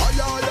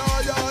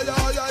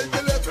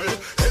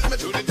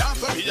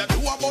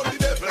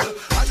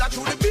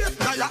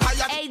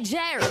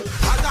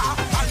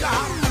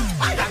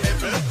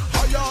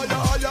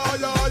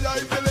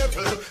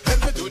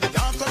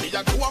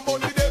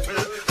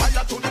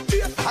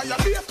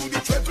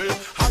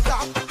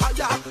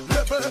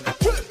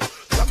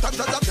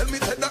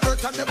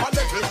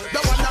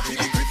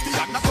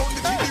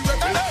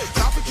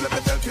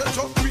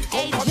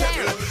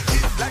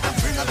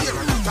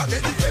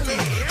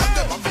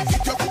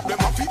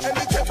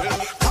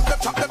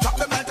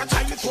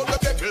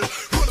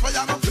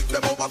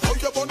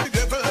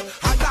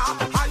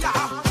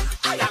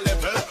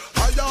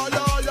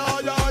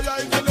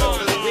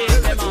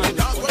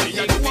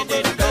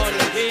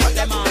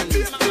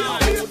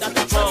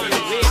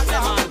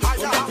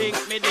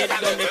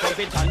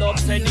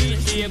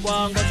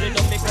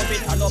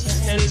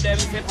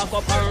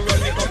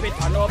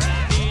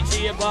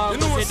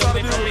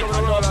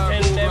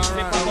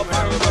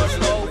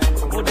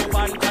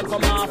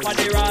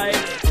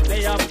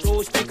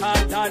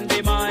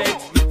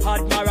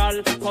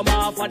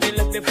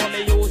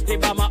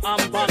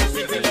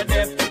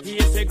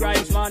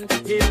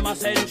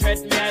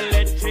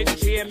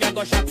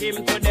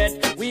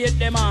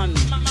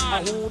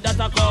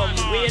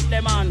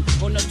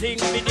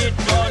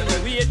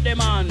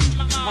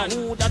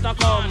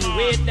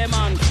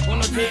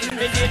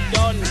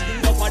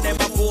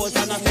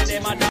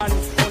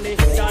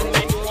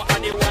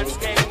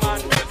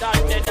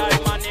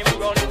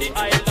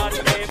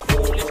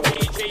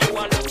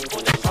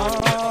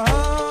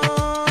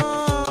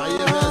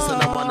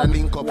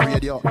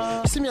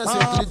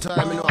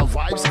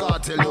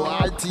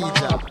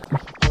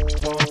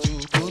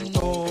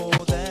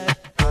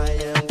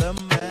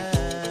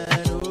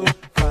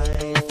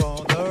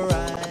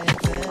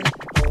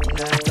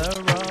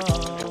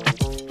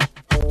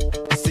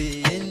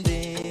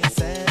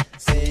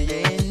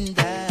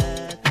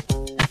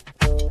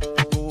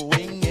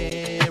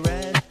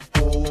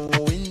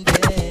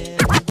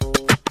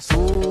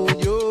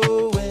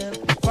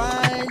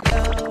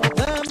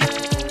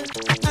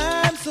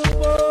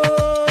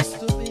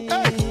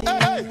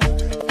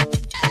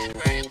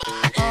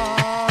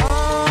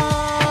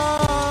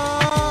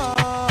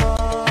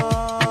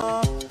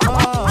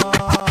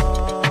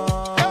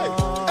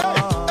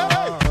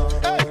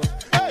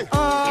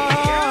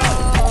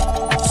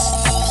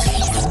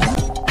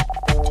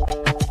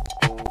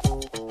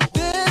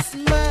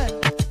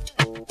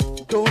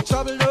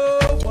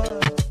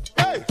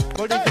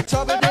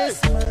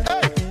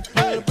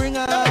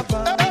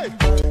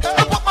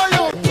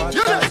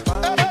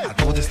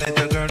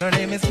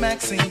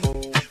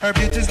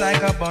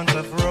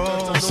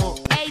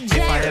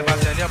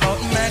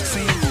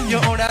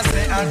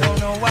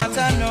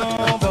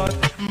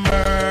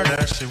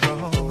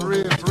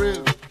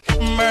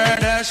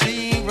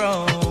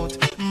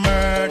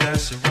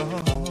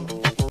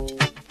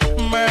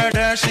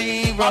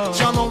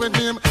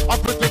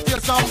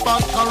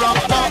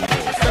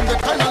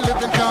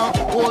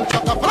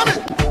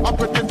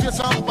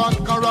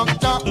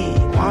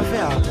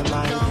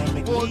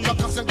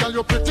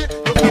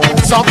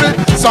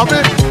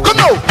 Sorry, come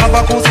now. Have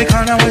a cozy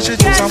corner when she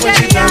jumps and when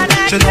she dance.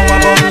 She know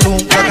about the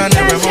loom, like an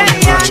every money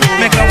match.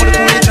 Make her with a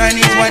cool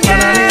Chinese, white man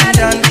and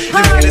Indian.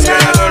 The wickedest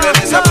kind of girl,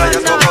 every supplier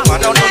go up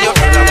and down. Know you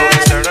heard about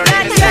this girl, her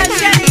name is Shelly.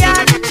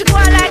 She go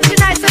like she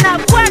nice and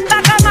up. Work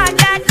back a man,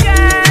 that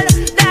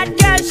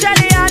girl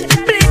Shelly Ann.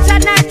 Bleach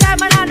at night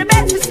time and on the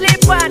bed to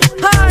sleep on.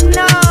 Oh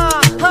no,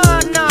 oh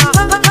no,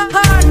 oh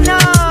no,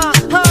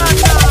 oh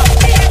no.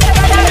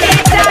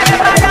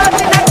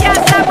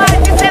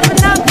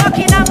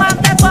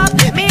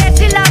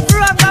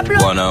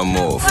 Wanna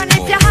move. And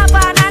if you have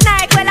on a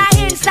night, well I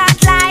insta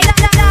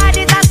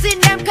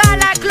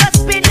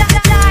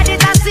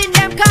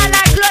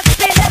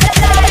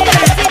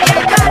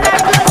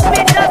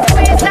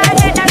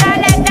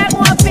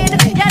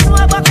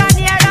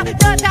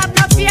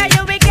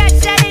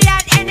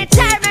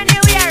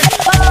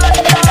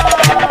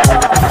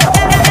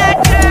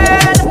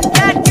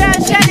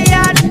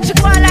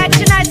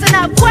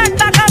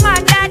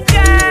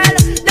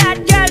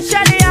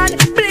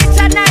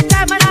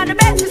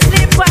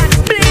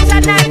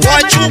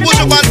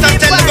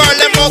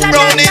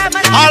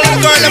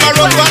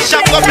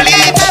shop go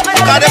bleach,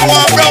 cause them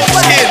want brown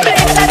skin.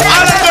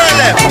 All the girl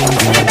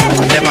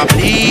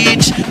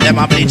them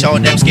a bleach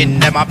out them skin,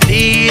 them a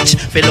bleach.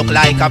 Feel look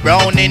like a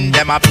browning,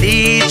 them a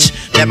bleach.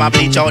 Them a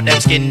bleach out them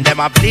skin, them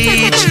a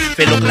bleach.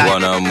 Feel look like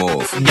wanna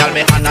move. Girl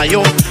me honor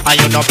you, and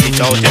you no bleach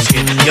out your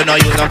skin. You know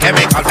use no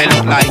chemical, feel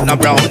look like no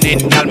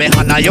browning. Girl me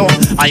honor you,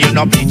 and you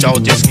no bleach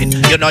out your skin.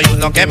 You know use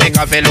no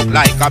chemical, feel look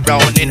like a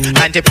browning.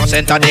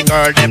 90% of the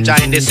girl them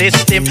join the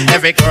system.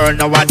 Every girl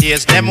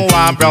nowadays them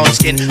want brown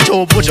skin.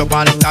 So push up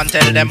and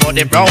tell them about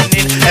the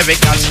browning. Every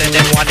girl say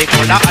them want the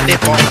color of the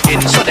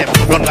pumpkin. So them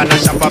run gonna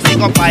shop a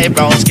figure buy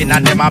brown skin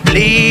and them a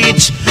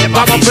bleach. Them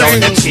a bleach out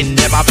them skin,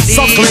 them a bleach.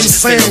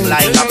 Feel look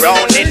like a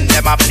browning,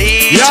 them a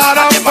bleach. Yeah,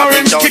 that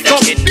foreign kick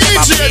up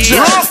DJ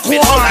rock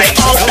like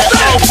out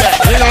there.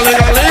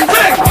 Ling-a-ling-a-ling,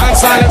 and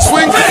silent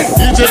swing.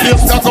 DJ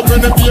Dave stack up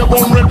in the beer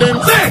bone rhythm.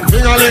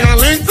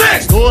 Ling-a-ling-a-ling,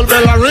 gold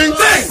bell a ring.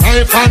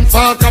 Knife and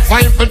fork a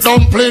fine for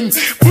dumpling.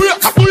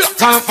 Booyaka,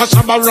 time for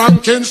Shabba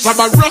ranking.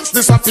 Shabba rocks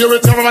disappear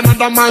with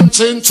another man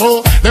change.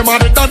 So them are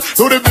the done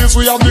to the biz.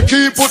 We have the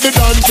key, put the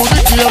down to the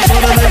key and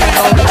turn them in a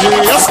donkey.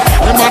 Yes,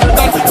 them are the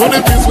done to the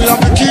biz. We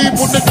have the key,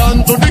 put the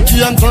down to the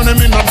key and turn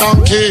them in a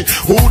donkey.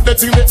 Who they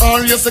think they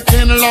are? Yes, they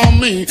can't allow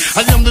me.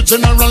 I am the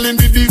general in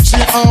the DJ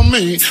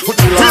army.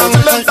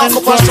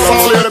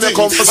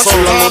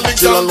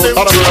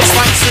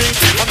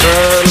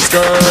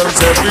 Girls,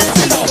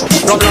 everything.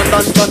 From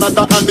London,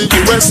 Canada, and the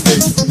USA.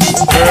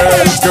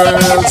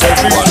 Girls,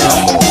 everything.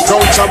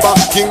 Crown Shabba,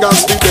 King and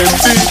the them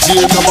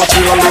DJ. Never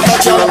chill alone,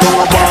 chill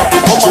alone, Barbie.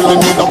 Come on,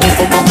 the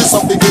come office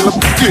of the hill.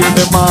 Clear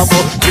them off.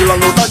 Chill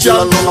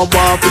alone,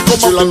 Barbie.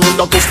 Come on,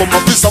 the come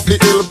office of the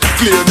hill.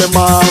 Clear them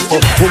off.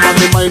 Woman,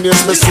 the mind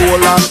is my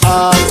soul and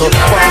heart.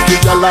 Party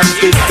girl and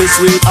 50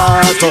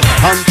 sweetheart.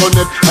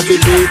 Antoinette, at the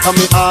beat of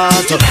me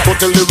heart. But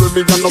tell the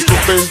women you're not to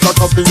paint.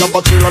 Cause me have a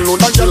chill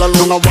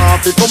alone,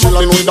 Barbie. Come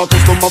on, the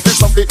come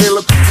office of the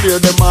hill. Clear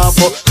them off.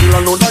 Chill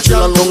alone,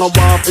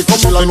 Barbie.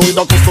 Come on,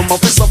 the come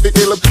office of the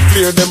hill.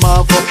 Clear them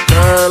off.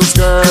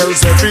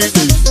 Girls, every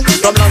day.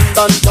 From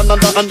London,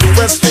 Canada, and the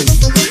West End.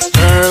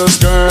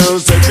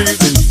 Girls, every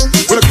day.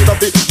 When I get a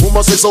bit,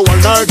 woman say so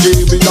and I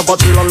give me a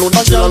chill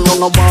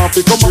alone,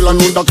 Barbie. Come on,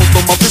 the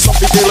come office of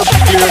the hill.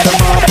 Clear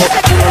them off.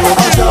 Chill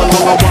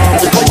alone,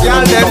 Barbie. Come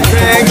on, the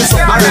come office of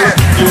the hill.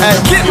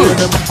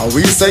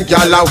 We say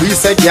gal, we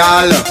say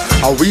gal.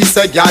 We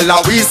say gal,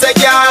 we say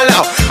gal.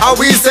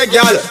 We say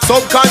gal.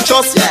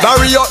 Subconscious,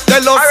 bury up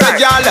the love say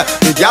gal.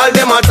 The gal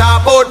them a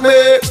talk about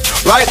me.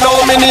 Right now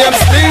me name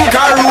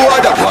Stinker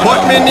Road,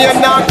 but me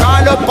name not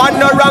call up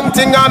on no wrong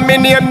thing, and me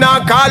name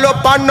not call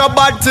up on no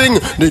bad thing.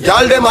 The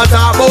gal them a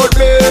talk about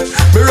me.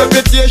 Me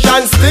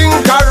reputation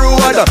Stinker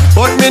Road,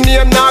 but me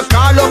name not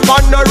call up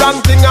on no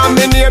wrong thing, and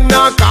me name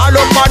not call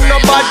up on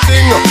no bad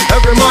thing.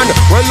 Every man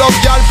when love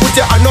gal put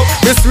your hand up.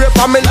 Me sweep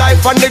on me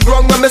life on the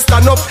ground when me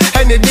stand up.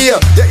 Any day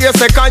you hear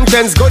say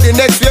conscience go the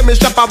next year me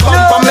strap a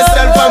bump on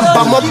myself and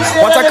bam up.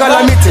 What a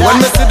calamity when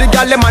me see the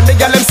gal them and the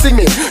gal them see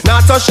me. Now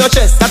touch your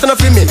chest, that's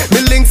enough for me. Me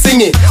link sing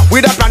it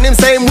with a plan him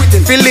same with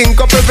it. Feel link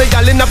up every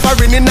gal in a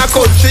foreign in a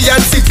country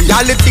and city.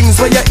 All the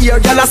things when you hear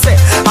gal a say,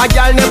 a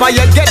gal never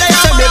yet get.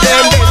 Tell me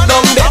them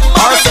down there,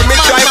 or say me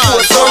try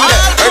post on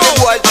there. Any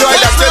boy try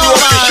that tell you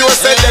for sure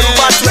say them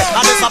bad way.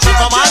 And it's a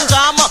Pokemon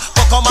jam,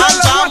 Pokemon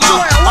jam.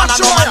 Man a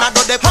no man a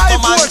do the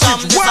Pokemon jam.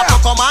 This a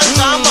Pokemon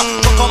jam,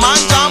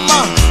 Pokemon jam.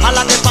 All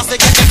of them pass they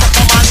get the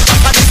Pokemon jam.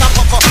 And it's a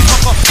Poco.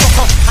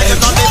 And you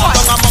know live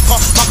down a Moco.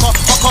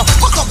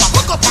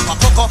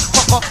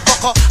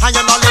 And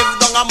you know live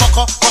down a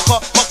Moco.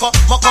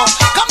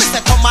 Come and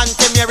say come and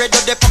come here do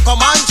the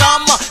Pokemon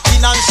jam.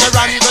 Tina and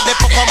Sharon do the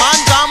Pokemon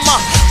jam.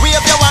 We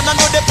if you wanna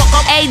do the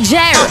Pokemon. Hey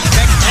Jerry.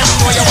 Make them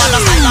know you wanna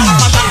silent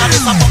fashion. And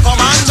it's a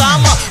Pokemon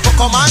jam.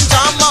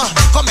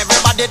 Come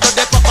everybody do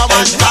the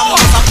Pokemon jam.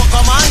 It's a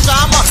Pokemon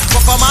jam.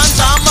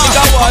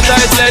 The water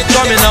is like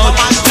coming out,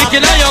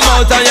 sticking on your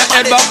mouth and your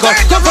head back up.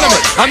 Come follow me.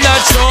 I'm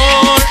not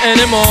sure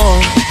anymore.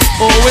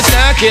 Always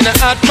knocking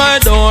at my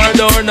door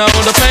now.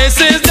 The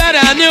faces that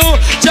I knew,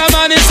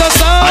 German is so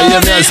sorry. I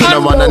am here, so I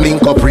wanna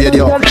link up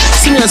radio.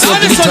 See me as well,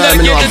 this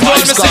time you have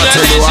vibes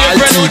cartel, I'll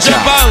teach ya.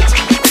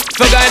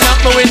 For guy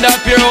knock me window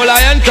up your whole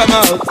eye and come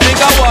out. Think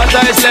of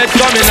water is let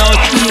coming out,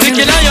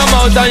 sticking on your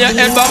mouth and your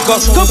head back up.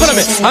 Come follow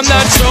me. I'm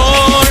not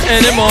sure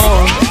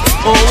anymore.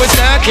 Always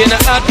knocking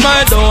at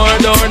my door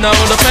now.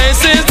 The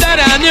faces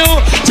that I knew,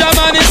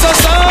 German is so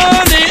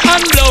sunny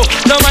and blue.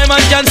 Now my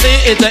man can see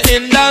it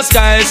in the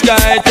sky.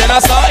 Then I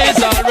saw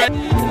it's already.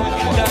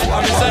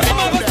 I'm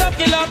gonna stop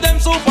kill off them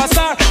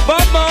superstar.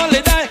 Bob Marley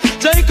die,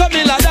 Jacob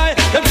Miller die.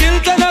 Them kill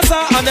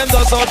Tennessee and them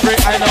just out free.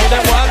 I know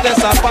them want this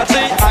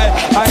Apache. I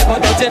but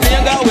out in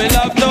nigga we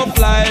love to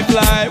fly.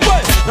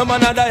 Boy, no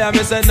man a die,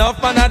 me say enough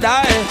man a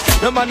die.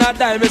 No man a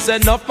die, me say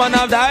enough man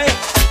a die.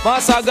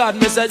 Master God,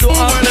 me say do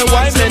have me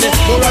wine minute.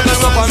 More of me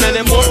suffer,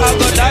 many more I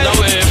go die. No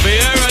way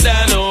fear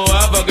than no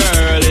have a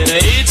girl in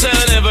each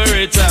and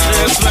every time.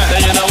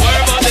 Then you know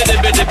worry about the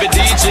dippy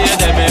DJ,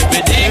 them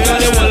every day. Cause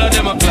the whole of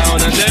them a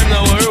clown and them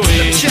no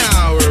worry.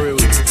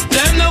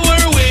 Them no worry.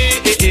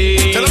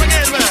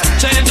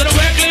 Change the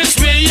reckless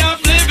way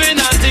of living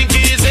and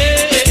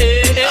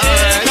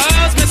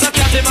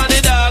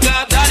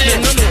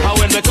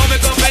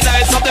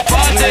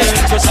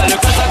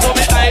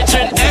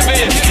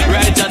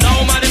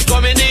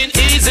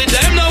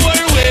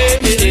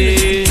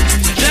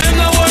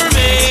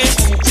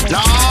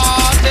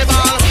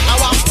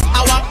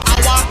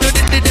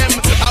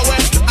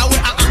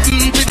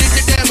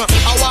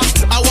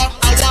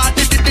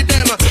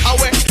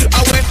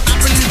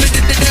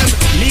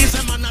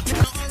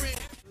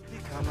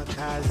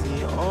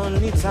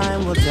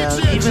time will tell.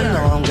 Even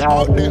though I'm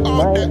guiding,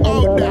 might end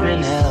up in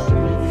hell.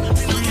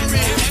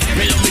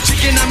 Me love me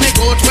chicken and me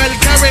goat well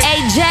carried. Hey,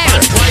 Jay.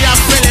 Why I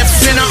feel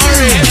left in a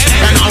hurry?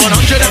 And I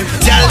 100 them,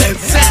 girl, them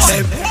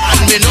sexy. And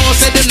me know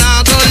say them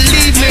not gonna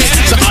leave me.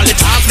 So all the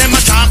talk, them a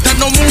talk, that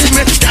no move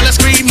me. Girl, I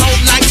scream out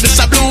like this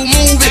a blue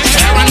movie.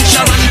 Aaron,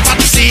 Sharon,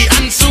 Patsy,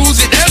 and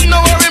Susie, them no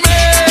worry me.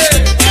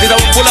 It's a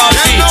full out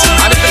beat.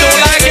 And if you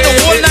don't like it, the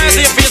whole night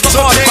you feel the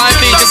 45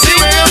 beat. You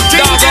see?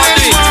 Dog on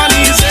beat.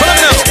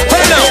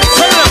 Hold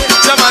on.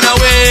 Some man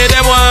away,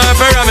 them want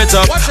to ram it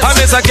up. I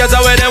miss a cat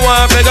away, them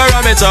want to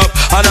ram it up.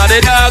 And all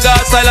the dog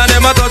got style and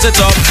them a touch it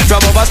up.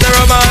 From over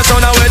stereo man,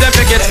 sound away, them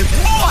pick it.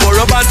 Pour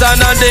up and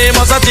turn and they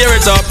must a tear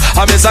it up.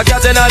 I miss a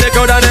cat in all the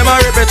crowd and them a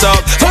rip it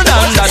up. Hold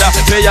on, dada,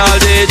 me all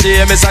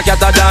DJ, miss a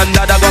cat a dan,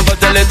 dada. Go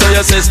tell it to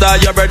your sister,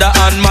 your brother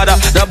and mother.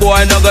 The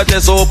boy no got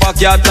this super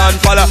cat and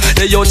follow.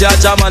 The youth ya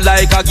jamming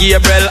like a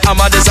Gabriel. I'm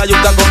a this a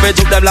youth that come and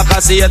juke them like a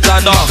Satan.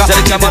 Tell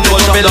the camera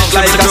hold up it up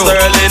like a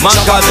Sterling. Man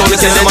can't do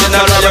this in the man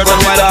a Robert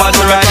and while I'm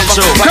the riding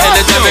show.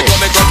 Anything we come.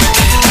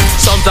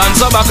 Sometimes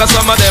some back and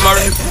some of them are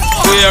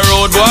we a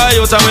road boy,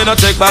 you and we no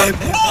take back.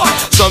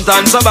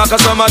 Sometimes some back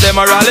and some of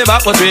them are rally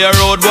back, but we a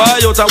road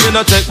boy, you and we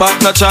no take back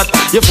no chat.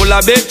 You full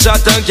of big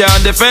chat and can't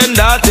defend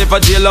that. If a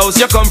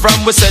jailhouse you come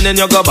from, we sending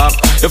you go back.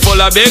 You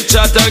full of big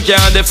chat and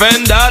can't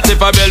defend that.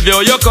 If a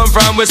Bellevue you come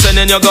from, we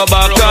sending you go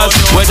back. Cause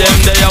with them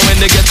there when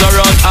they get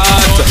around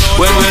hard.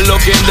 When we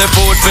look in the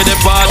food for the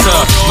pot.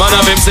 Man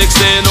of him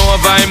 16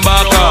 over him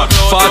back.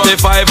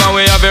 45 and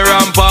we have a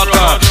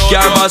rampacker.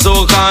 Car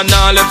bazooka and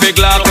all the big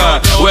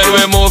locker. When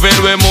we move in,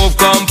 we move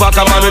compact.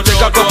 Man, we take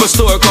a couple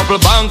store,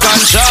 couple bank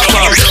and shop.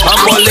 And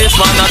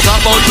policeman a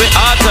top out we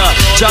hotter.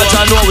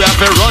 Chacha know we have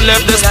to run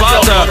left the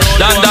spot.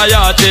 Dan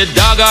Dayati,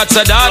 dog at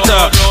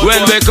Sedata.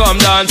 When we come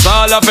dance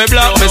all of a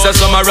block. Me say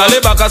some a rally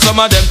back and some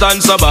of them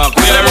dance back.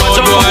 We a road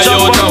boy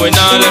out and we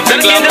not left the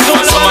club.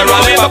 Some a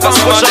rally back and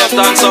some of them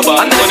dance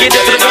back. And they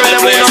get it in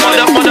the place.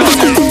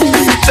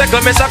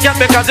 Second me cat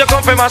because you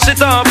come from mash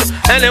it up.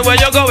 Anywhere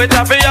you go it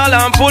happy all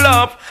and pull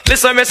up.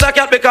 Listen me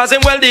cat because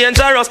him well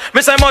dangerous.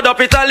 Me say mud up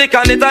italic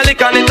and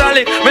italic and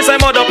italic. Me say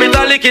mud up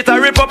italic it a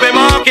rip up a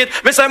market.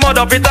 Me say mud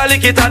up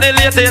italic it a the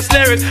latest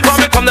lyrics. When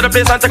me come to the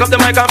place and take up the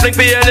mic and fling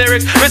for your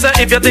lyrics. Me say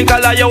if you think I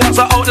lie you want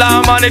to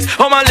outlaw manics.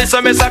 Oh man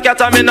listen me cat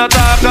and me no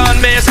talk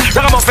on miss.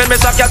 Ragamuffin me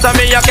cat and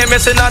me a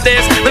chemist in a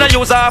days. Me no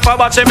use half a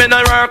batch me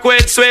no work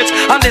with switch.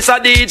 And this a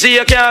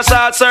DJ you can't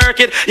short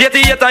circuit.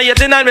 88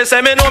 and 89 me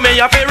say me know me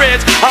a fi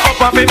rich. I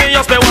up and fi me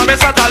just me want me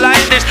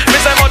satellite dish. Me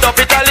say mud up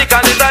italic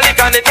and italic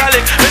and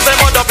italic. Me say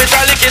mud up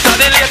italic it a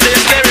the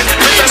latest lyrics.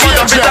 Me say mud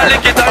up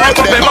italic it a rip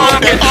up a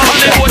market. And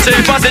the Gucci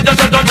passage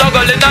just don't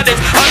juggling on this.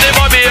 And the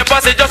Bobby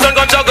passage just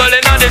don't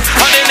juggling on this.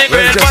 And the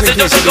Nigga passage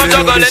just don't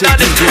juggling on this. And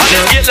the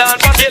Skitland,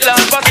 Skitland.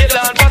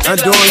 And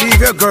don't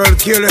leave your girl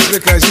careless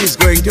because he's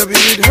going to be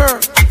with her.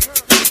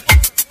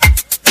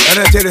 And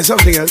I'll tell you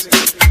something else.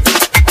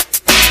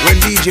 When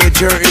DJ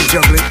Jer is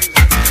juggling,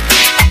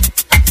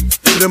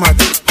 to the mat,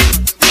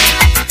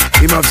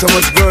 him have so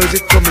much girls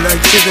it come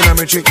like chicken on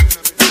my chick.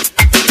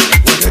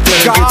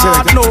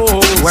 God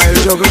knows. While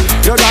juggling,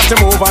 you got to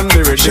move on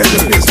the rhythm.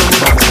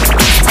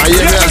 I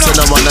hear me and say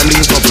no man a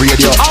link up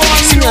radio.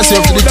 See me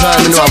yourself to the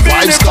time you know a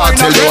Vibes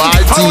Cartel you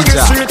are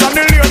teacher.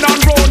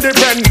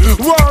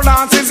 World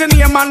dance is the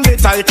name and the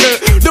title.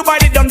 Dubai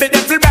the dumb, the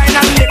devil blind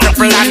and the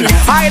cripple.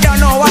 I don't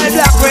know why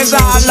black was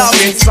all love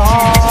it so.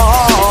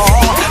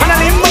 And a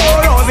limbo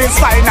roses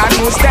fine and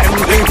use them.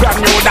 Brand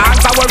new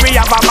dancer where we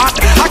have a mat.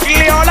 I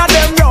kill all of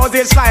them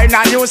roses fine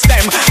and use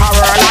them. A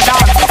whirl of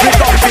dance, we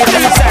come to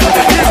use them.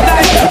 It's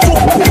like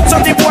so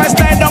the boy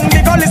stay down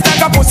the gully like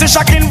a pussy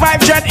shocking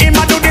vibe jet. Him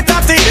a do the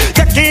tatty.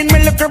 Taking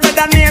me look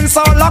better than so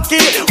lucky.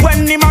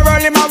 When him a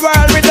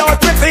whirl without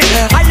pretty.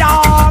 I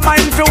am my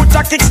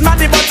future kicks not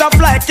the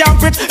butterfly can't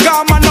quit.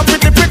 Come on up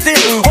pretty.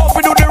 Hope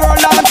we do the roll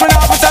dance when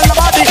I tell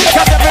nobody.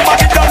 Cause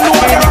everybody don't know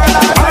the roll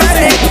dance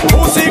already. Who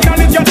see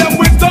can it get them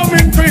wisdom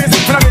increase.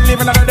 When I be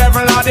living on the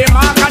devil or the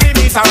mark and the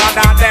beast are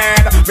rather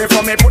dead.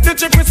 Before me put the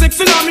chip with 6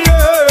 in on me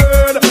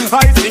head.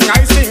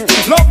 I sing.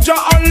 Love ya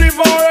and live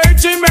for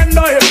 80 men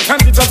die.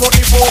 And teach us what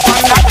the folk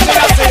and that's what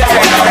I say.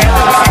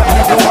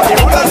 Nobody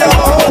would have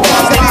never hope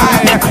that's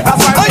why.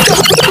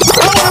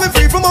 I wanna be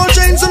free from all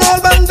chains and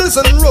all bundles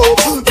and rope.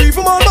 Free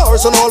from all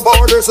bars and all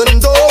borders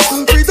and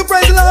dope. Free to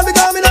praise the Lord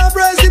because me not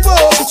praise the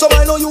Pope. So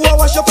I know you will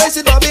wash your face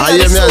in Babylon. I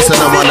hear me and say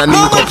no man a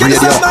link up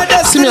radio.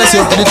 See me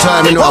yourself to the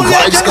time you know a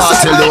Vibes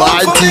Cartel you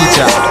are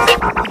teacher.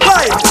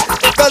 Why?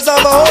 Cause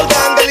I'm a whole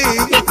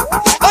gangalee.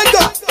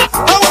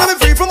 I wanna be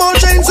free from all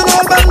chains and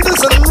all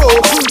bundles and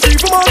rope. Free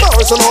from all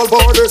bars and all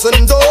borders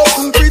and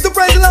dope. Free to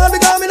praise the Lord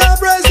because me not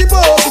praise the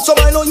Pope. So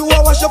I know you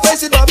will wash your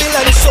face in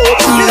Babylon soap.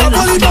 Me a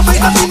believe of it,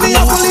 I think me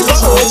a believe of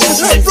hope.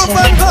 Right from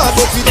and hard,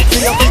 but we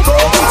a pick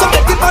up. So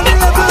take it on the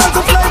level and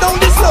to fly down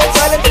the slope.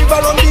 Silent river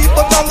run deep,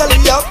 but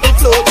gangalee up the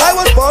float. I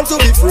was born to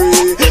be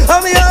free.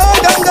 I'm a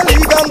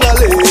gangalee.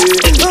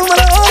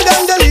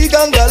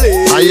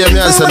 I hear me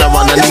and say no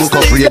man a link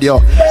up radio.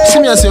 See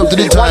me yourself to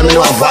the time you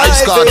know a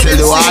Vibes Cartel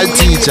you are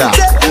teacher.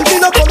 Me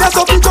no come here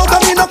so fi joke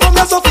and me no come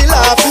here so fi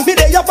laugh. Me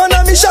dey up and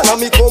me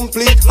me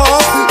complete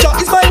half.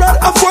 Jack is my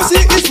rod, of course he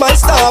is my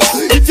staff.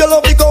 If you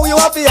love the cow, you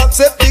have to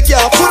accept the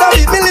calf. Could have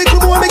beat me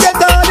little more, me get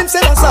on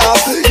instead of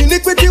soft.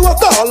 Iniquity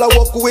walk all, I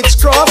walk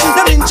witchcraft.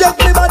 Them inject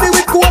me body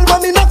with cold,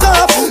 but me knock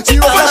off.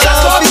 Zero pressure,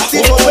 so fix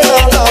it up when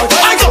I laugh.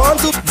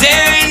 There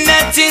ain't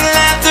nothing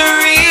like the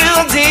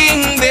real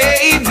thing,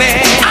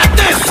 baby.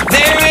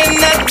 There ain't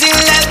nothing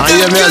like the I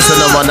am here, son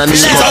of man, and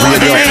Nicco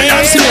Radio.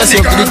 See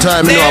yourself to the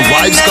time, you know,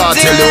 Vibes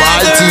Cartel, the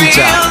wild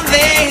teacher.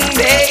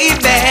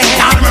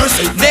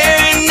 There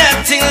ain't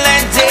nothing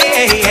like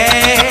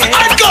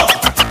that. Go!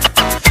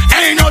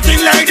 Ain't nothing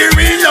like the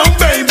real love,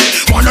 baby.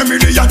 1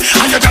 million,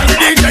 and you can't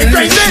really get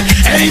crazy.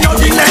 Ain't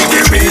nothing like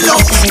the real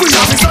love. We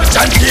have such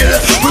a deal.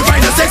 We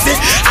find a sexy,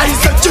 I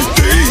such a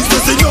tease. You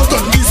see, you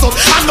done this up,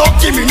 and not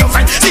give me no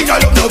friend. See, I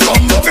love no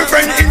combo, my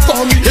friend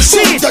inform me. You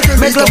see,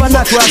 make love and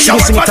not watch me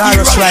sing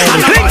Taurus Riley.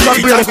 Link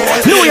up really.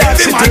 New York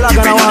City, log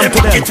and I want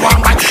to them.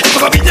 It's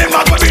gonna be them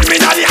that will bring me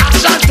now the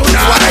action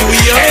tonight.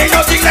 Ain't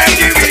nothing like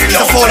the real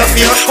love. Follow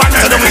me,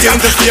 so don't be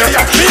interfere.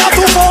 Me have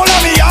to follow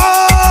me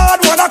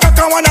hard. One a cock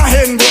and one a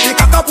hen, but the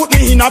cock a put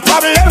me in a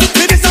problem.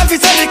 Me the selfie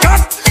sell the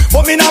cock,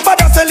 but me not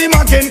bother sell him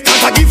again.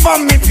 Cause I give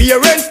from me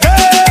parents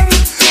them.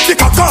 The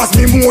cock cost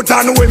me more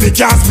than when me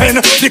can spend.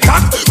 The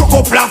cock go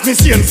up laugh me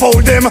see and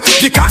fold them.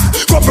 The cock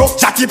go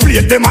broke chatty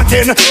plate them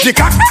again. The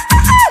cock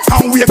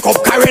and wake up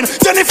Karen.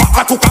 Jennifer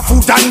a cook a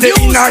food and they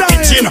in her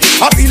kitchen.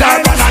 I feel her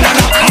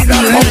banana and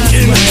her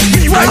pumpkin.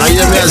 I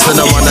am here, son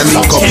of man, and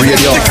Nicco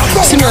Radio.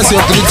 See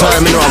yourself to the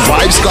time, you know,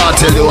 Vibes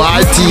Cartel, the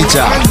wild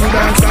teacher.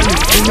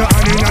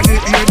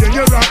 Then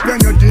you rock, then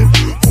you dip.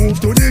 Move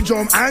to the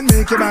drum and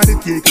make your body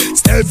kick.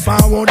 Step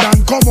forward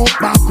and come up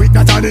back quick.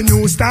 That's the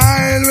new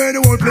style where the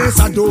whole place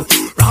I do.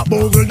 Rap,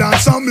 bogle,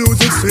 dance, some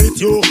music sweet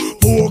you.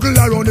 Bogle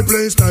around the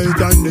place night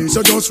and day.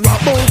 So just rap,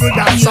 bogle,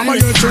 dance. Some of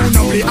your tune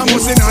now play. I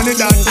must in on the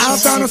dance.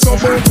 After the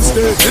suburb to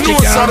stay. You know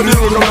what's up, you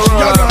know what's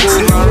up.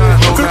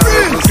 For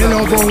real, me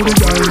love how the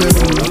girl they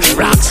move.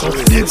 Rock so,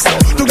 deep so,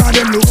 to God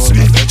them look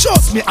sweet.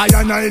 Trust me, I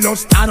and I love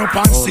stand up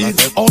and see.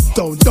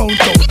 Uptown,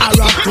 downtown, I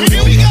rock to the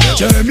beat.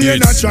 Jeremy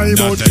and I try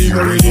about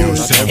people radio.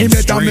 He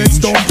met a men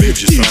stumpy,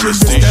 teaching the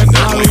step.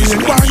 Always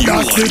in one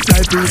that stick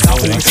like piece of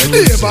wood.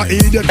 Never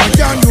idiot, I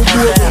can't do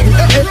both.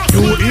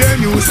 You hear,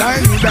 you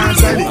sign, you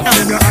dance like it.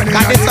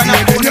 Got this on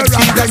a phone, you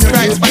Jesus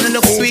Christ, when you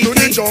look sweet.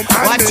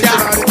 Watch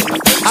out.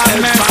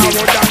 Amen.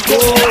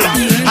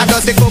 I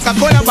just the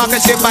Coca-Cola bottle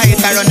shape by it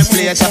around the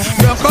place.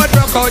 Broke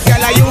out,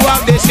 girl, you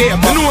have the shape.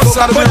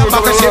 Coca-Cola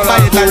bottle shape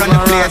by it around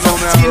the place.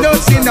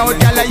 Skin out,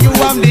 girl, you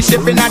have the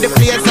shipping at the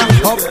place.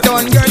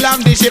 Uptown, girl, I'm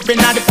the shipping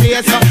at the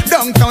place.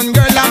 Downtown,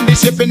 girl, I'm the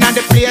shipping at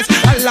the place.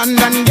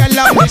 London, girl,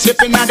 I'm the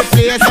shipping at the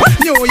place.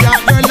 New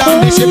York, girl,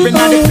 I'm the shipping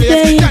at the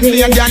place.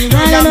 Canadian,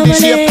 girl, I'm the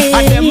shape.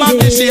 And them have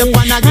the shape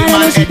and I give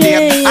man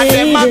headache. And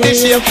them have the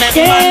shape, make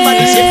man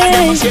body shape. And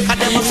them shake, and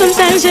them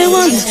sometimes I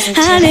wonder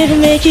I never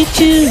make it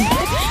to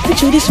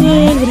this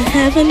world without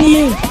having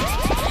you.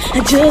 I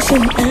just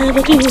don't have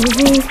a clue.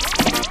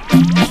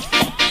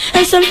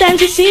 And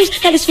sometimes it seems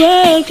that this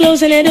world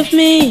closing ahead of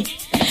me,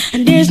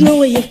 and there's no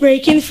way of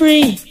breaking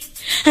free.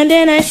 And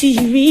then I see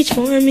you reach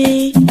for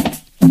me.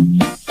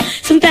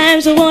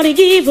 Sometimes I wanna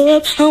give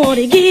up, I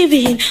wanna give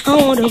in, I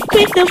wanna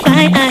quit the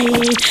fight.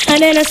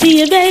 And then I see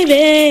you,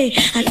 baby,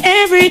 and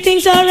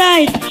everything's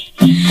alright.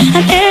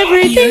 And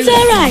everything's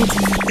alright.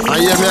 I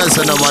am here,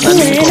 son of man, and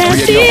When I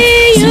Nicco see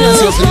Radio.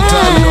 you smile,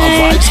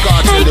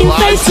 I can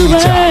face the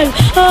world.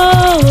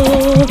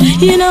 Oh,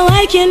 you know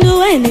I can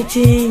do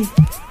anything.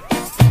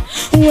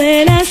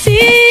 When I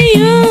see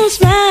you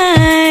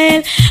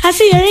smile, I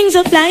see your rings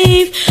of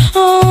life.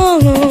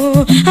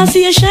 Oh, I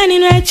see you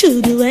shining right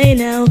through the way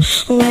now.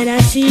 When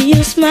I see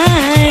you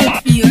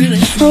smile,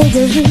 oh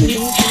baby,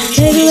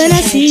 when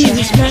I see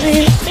you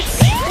smile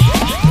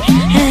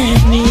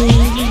at me.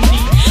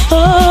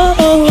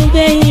 Oh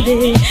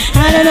baby,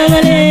 I don't know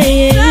my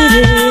lady, I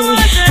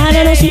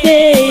don't know she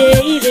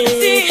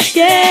baby,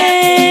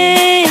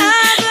 yeah,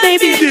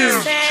 baby.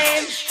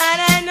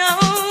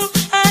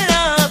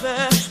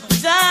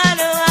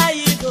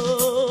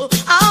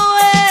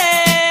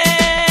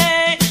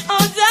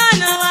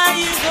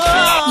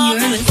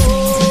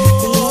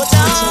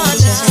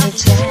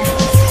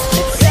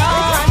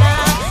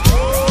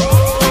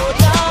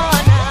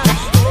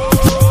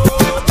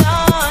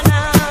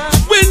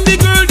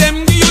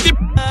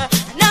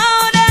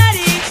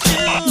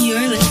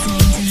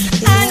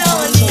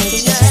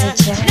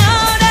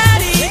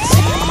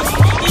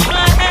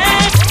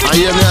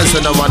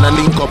 Son of man, and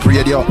Nicco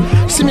Radio.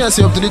 See me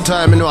yourself to the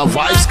time, you know, a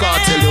Vibes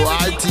Cartel, you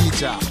are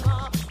teacher.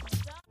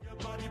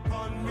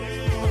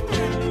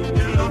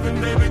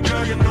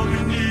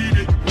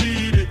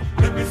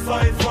 Let me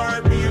fight for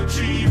it, me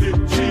achieve it,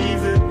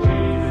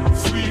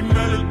 sweet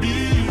melody.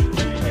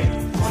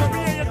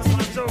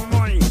 So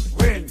money,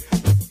 when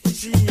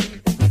she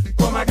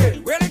come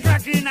again, where the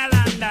crack in a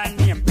land and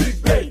name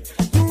Big Bay.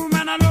 Two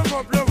men a love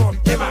up,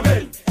 them a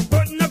bay.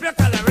 Button up your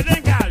collar, we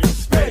then call you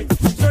Spain.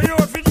 So you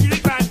fit feel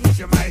it bad, miss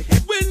your mind.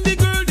 When the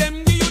girl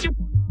them give you the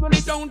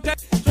money don't take.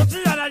 So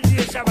see how that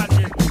day Shabbat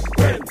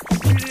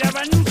when you have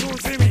a new soul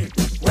for me.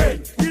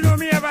 When you know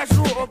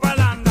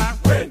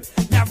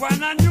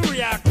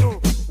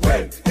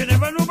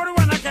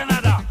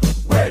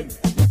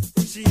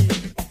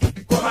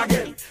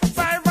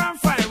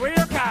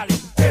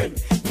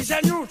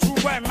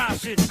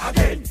smash it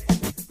again.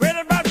 Where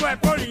the bad boy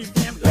police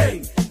name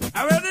playing.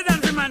 And where the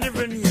dance man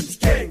different names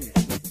king.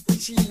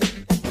 She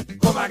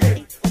come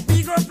again.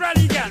 Big up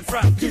Radigan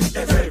from Kiss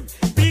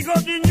FM. Big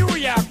up the New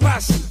York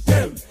pass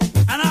them.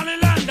 And all the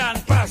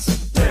London pass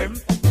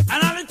them.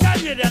 And all the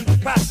Canadian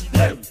pass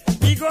them.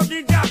 Big up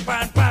the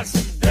Japan pass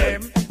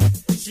them.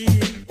 She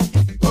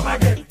come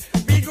again.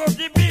 Big up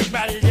the big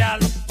body girl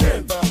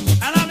them.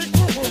 And all the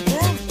cuckoo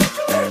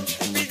them.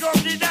 Big up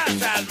the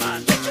dancehall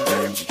man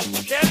them.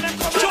 Tell them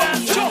come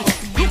and dance.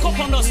 Look up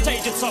on the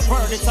stage, it's a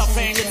bird, it's a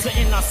plane, it's an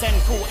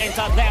innocent crew, ain't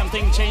a damn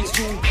thing changed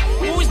too.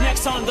 Who is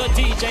next on the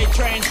DJ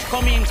train?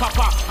 Come in,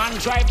 copper, and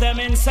drive them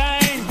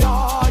insane.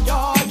 Yeah,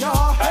 yeah,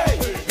 yeah, hey.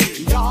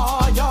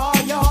 Yeah, yeah,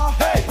 yeah,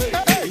 hey.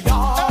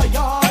 Yeah,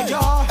 yeah,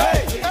 yeah,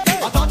 hey.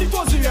 I thought it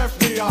was the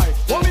FBI.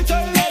 What me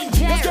tell them?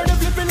 You scared the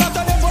flipping lot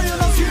of them, but you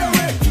not scare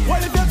me.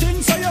 Well, if you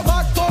think so, you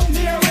back come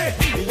near me.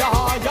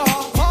 Yeah,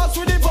 yeah, pass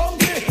with the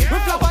bumpy. We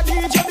flop a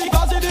DJ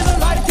because it didn't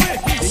like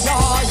it.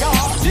 Yeah,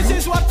 yeah, this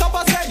is what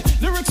Tapa said.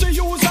 Lyrics we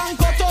use and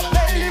cut up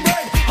daily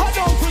bread. I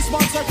don't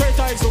Christmas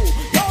secretary so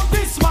don't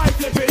this my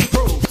flipping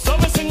crew. So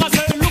we sing and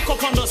say, look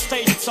up on the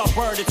stage, it's a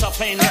bird, it's a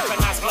plane,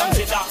 recognize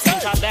clumsy ducks,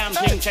 ain't a damn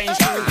thing changed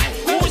too.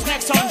 Who is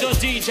next on the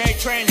DJ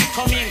train?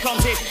 Come in,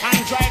 come take,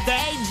 and drive the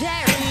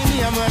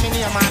Me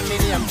name and me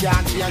name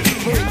can't change.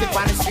 We hit it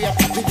on the street,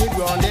 we dig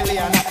round the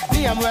lane.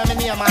 Me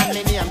name and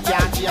me name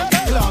can't change.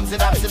 Clumsy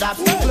dap, sit up,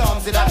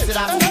 clumsy dap, sit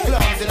up,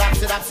 clumsy dap,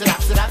 sit up, sit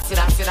up, sit up, sit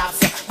up, sit up.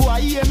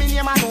 Boy, hear me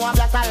name and know I'm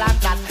black a lot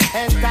that.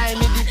 And time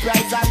me the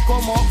price and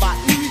come up back.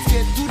 Lyrics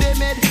get to the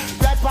med,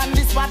 right on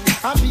the spot.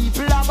 And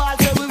people are ball,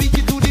 say we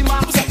wicked to the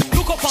map.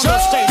 Look up on the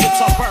stage,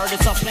 it's a bird,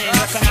 it's a plane,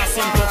 recognize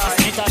simple,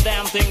 ain't a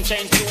damn thing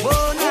changed too. Who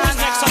is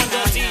next on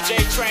the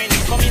DJ train?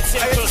 Come in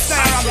simple,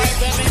 and drive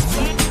them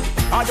insane.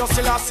 I just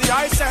still see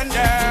I send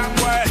them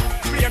well.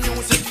 Play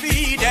music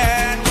feed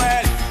them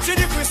well. See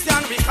the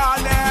Christian we call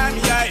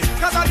them, yeah.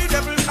 Cause all the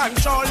devil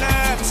control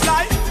them.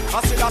 Slide.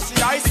 I still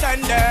see I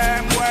send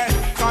them well.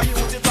 Cause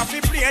music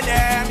we play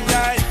them,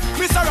 yeah.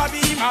 Mr.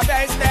 Robbie my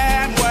best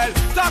them well.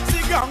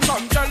 Taxi gang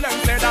come tell them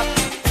say that.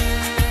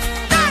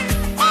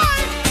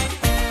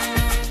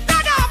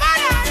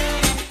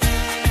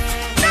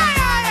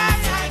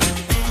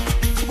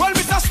 Well,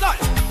 Mr.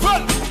 Slide, well,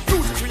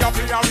 music we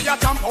a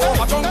jump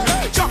over jungle.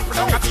 Jump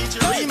down a teacher,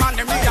 man,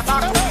 them we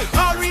attack.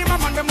 All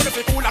man, them with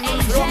the cool and the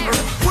humble.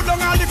 Put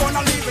down all the gun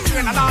and leave the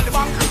train and all the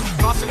bank.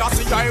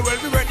 Nasty, I will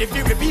be ready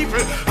for the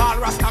people. All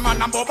Rasta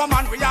man and Boba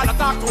man, we all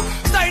attack to.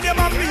 Stay them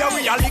and play,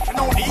 we are licking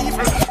out the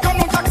evil.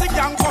 Come on, taxi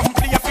gang, come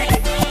play a filly.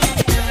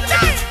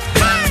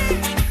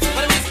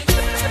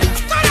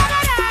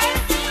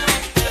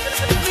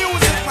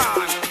 Music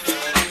man.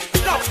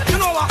 No, you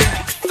know what?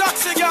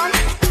 Taxi gang.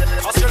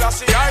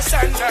 I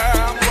send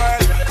them well.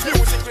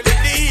 Music will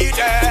lead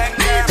them.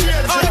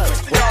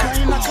 What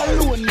kind of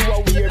cologne you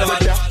are weird with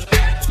that?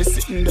 Me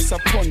sitting this a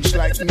punch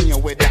like me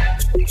with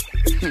that.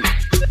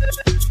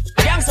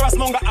 Gangster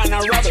Smonger and a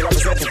Robbie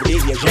representing the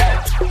DJ Joe.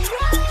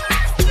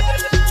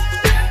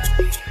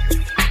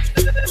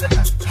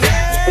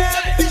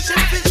 Hey, fishy,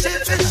 fishy,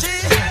 fishy.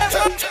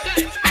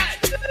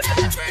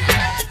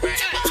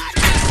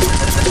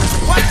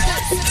 What's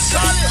this?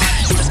 Solid.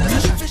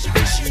 Fishy, fishy,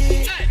 fishy.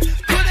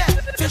 Good at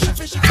fishy,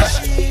 fishy,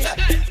 fishy.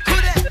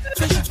 Good at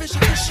fishy, fishy,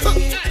 fishy.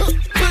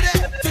 Good at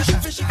fishy,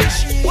 fishy,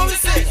 fishy. What we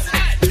say?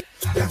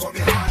 They're gonna be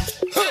hot.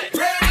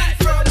 Raining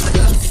from the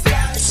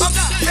sky. I'm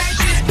not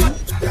making it.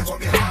 They're gonna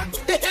be hot.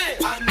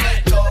 And let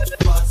love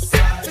pass.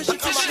 Fishy,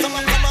 fishy.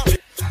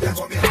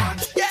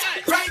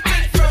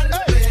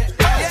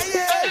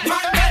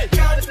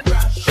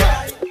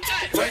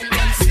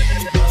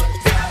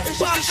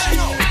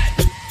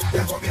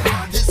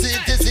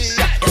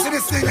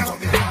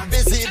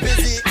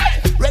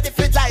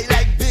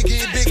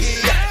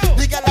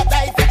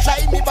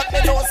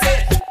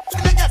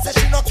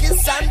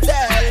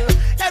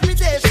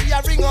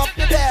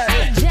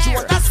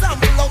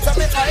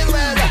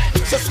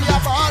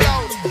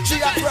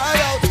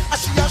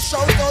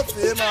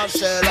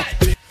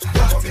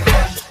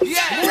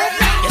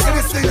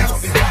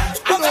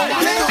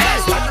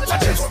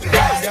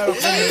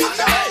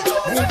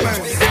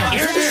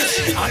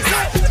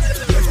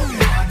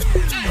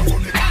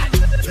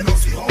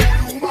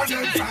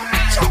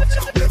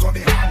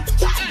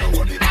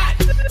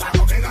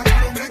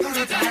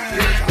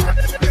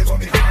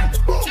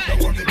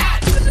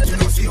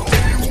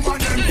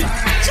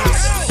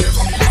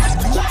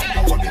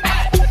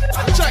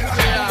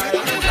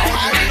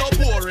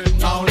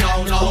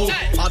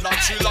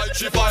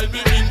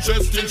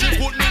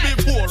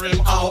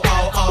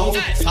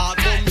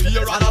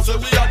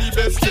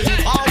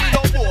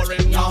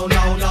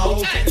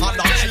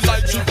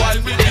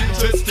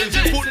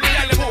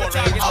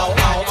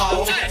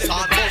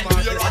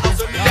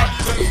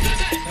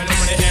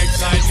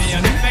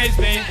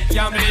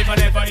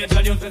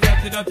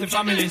 dirty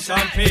family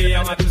champagne.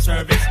 I'm at the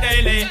service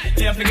daily.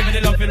 They have to give me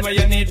the loving where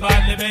you need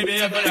badly,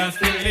 baby,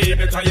 everlastingly.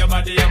 Because your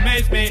body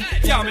amaze me.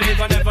 Can't believe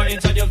I never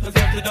introduced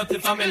myself to dirty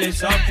family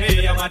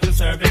champagne. I'm at the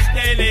service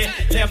daily.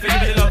 They have to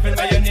give me the loving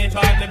where you need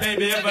badly,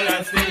 baby,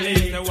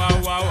 everlastingly. So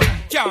wow, wow.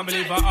 Can't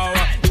believe how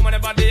woman, the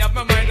body of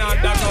my mind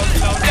on that house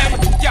now. Them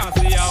can't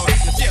see how the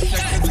same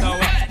sex is now.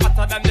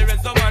 Hotter than the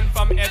rest of one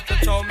from head to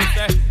toe. Me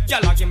say,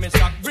 y'all give me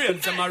shock,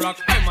 brains in my rock.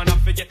 I'm gonna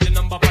forget the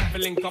number, but fi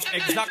link up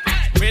exact.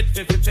 Wait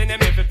 50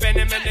 him, if you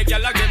penny, man, the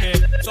girl give me.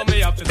 So me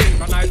have to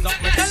synchronize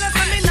up me. Tell us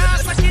me now,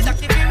 so kid, that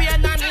keep you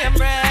in and name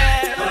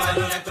bread.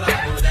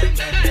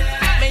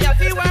 Me have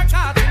to work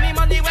hard to me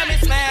money when me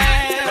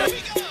spend.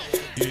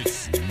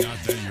 It's not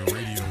that your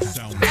radio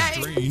sounds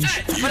strange.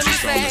 You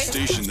just found a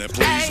station that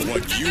plays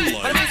what you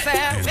like. What do we say?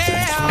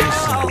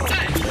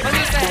 What do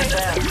we say?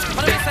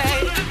 What do we say?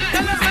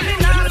 Tell us me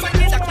now, so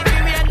kid, that keep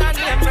you in and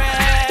name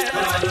bread.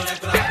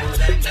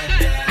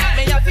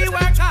 Me have to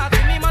work hard to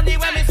me money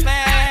when me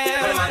spend.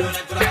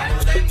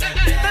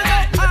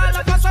 All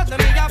of a sudden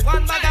me have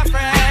one bag of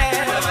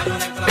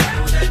friends.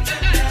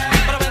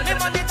 But when me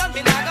money done,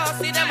 me not go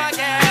see them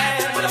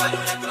again.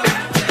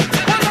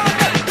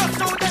 Just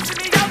so that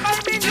me have buy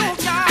me new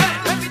car.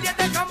 Every day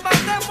they come back,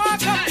 them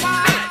walk up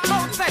far.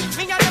 Don't say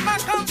me and them a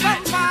come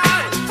from far.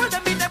 For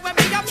them me them when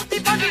me have put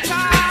it on the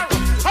car.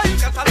 I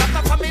got a lot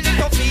of family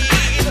to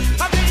feed.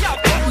 And me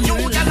have to you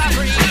tell a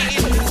breed.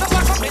 So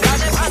fuck up me down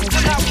them hands to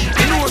the weed.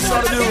 You know what's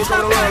up, you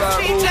come around like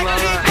boom, man.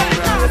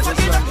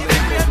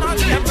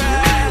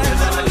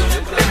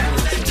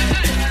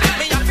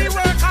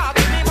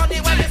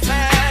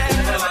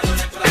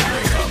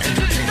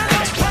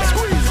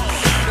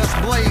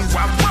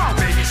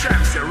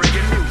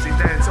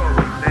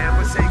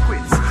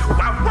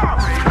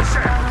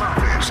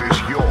 This is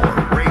your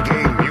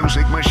reggae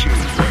music machine.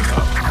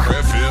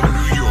 FM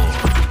New York.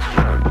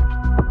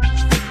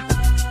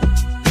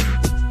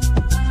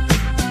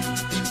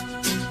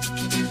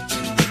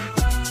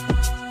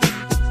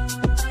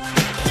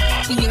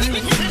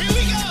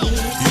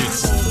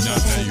 It's not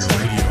that your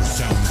radio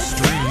sounds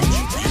strange.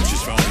 You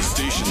just found a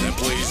station that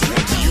plays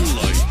what you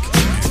like.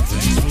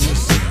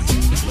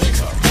 And thanks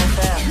for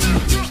listening.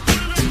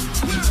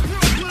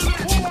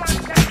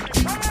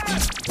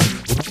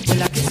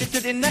 Well, I kiss it to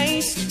the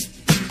nice.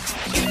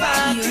 If I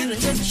could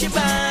touch your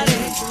body,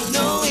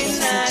 knowing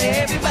not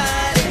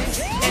everybody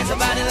has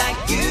somebody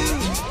like you.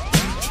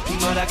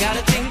 But I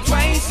gotta think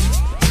twice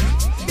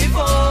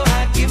before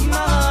I give my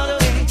heart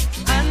away.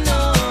 I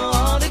know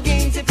all the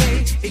games they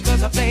play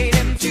because I play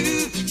them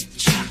too.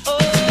 Oh,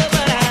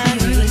 but I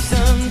need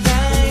some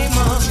time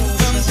off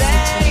from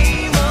that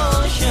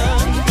emotion.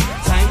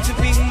 Time to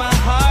pick my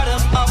heart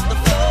up off the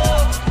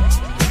floor.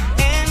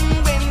 And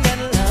when that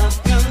love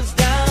comes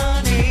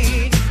down,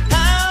 hey,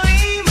 how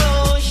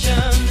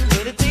emotion.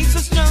 But it takes a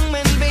strong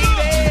man,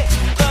 baby.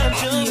 But I'm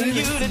showing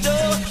you the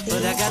door.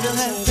 But I gotta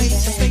have faith,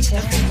 faith,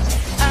 faith.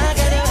 I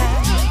gotta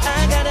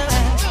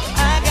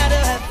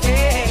have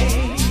faith.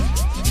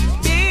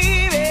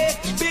 Baby,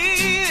 baby.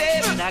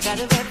 But I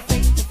gotta have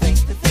faith,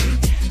 faith, faith.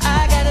 I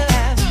gotta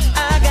have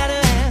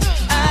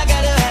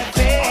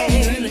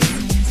faith.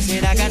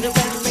 Said I gotta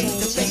have faith,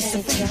 faith,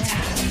 faith.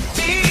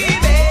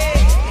 Baby,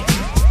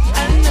 I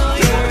know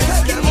you're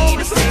asking me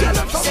to say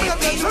please talk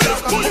me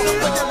some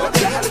more.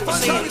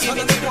 Say give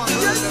me the one.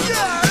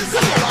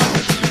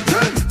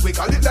 We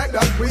call it like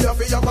that. We have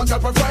a young girl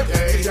for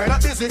Friday. You're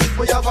not busy.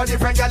 We have a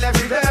different girl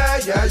every day.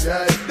 Yeah.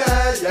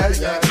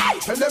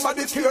 Tell them I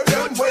declare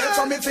them way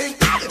from me thing.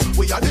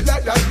 We are it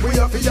like that. We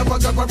have a young girl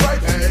for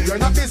Friday. You're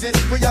not busy.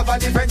 We have a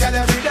different girl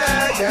every day.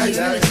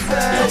 Yeah.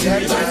 Tell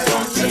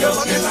them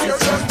I declare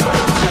them.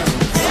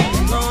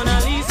 Mona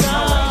Lisa,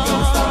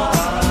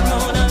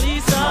 Mona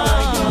Lisa.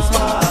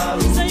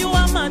 Say you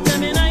are mad, tell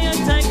me now your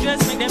tight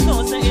dress. Make them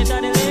know say it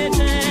are the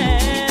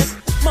latest.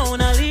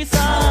 Mona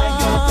Lisa,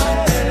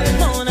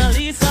 Mona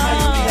Lisa.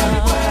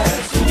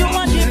 You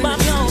want it back,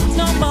 yo,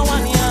 number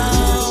one,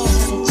 yo.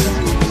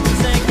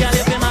 Say, girl,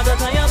 if you not go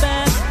to your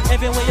bed,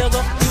 everywhere you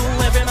go, you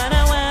every man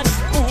I want.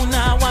 Ooh,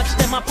 now watch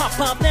them a pop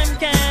up them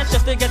cash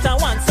just to get a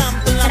one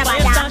sample of my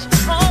stash.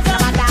 Oh, God.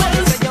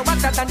 Say you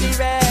better than the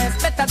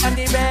rest, better than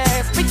the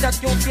rest. Picture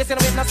you facing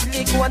with no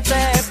silicone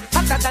test.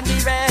 Hotter than the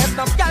rest,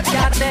 no girl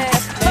can't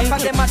test. Some of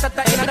them are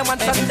hotter in the one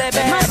from the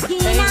best.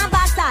 Maskina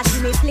Versace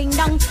me fling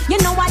down. You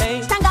know what?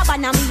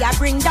 Tangabana me a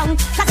bring down.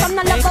 Cause some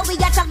no love how we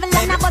a travel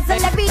and a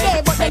bustle every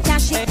day, but they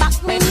can't ship back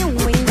me new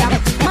window.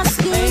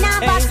 Maskina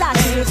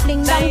Versace me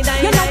fling down.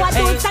 You know what?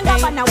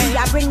 Tangabana we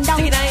a bring down.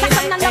 Cause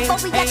some no love how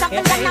we a travel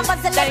and a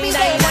bustle every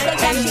day, but they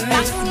can't ship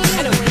back me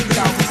new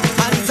window.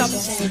 Hands up,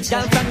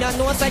 girl from your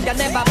nose say you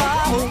never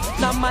bow.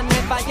 No man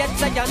never yet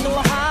say you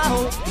know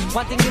how.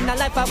 One thing in the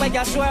life where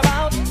you're sure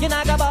about, you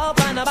not go bow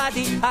for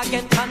nobody.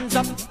 Again, hands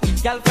up,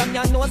 girl from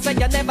your nose say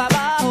you never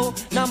bow.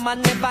 No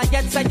man never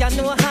yet say you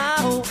know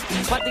how.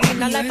 One thing in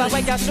the life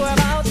where you're sure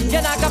about,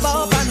 you not go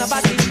bow for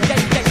nobody.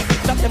 Yeah.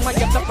 Stop them when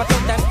you flop, but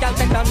don't them girl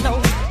take them now.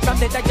 From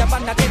the day you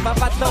wanna give a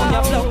fat down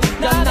your flow.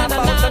 No.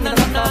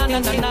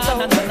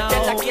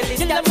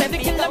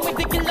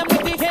 Kill them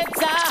with the head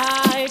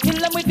tie. Kill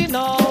them them with the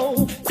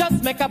know.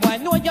 Just make a boy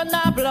know you're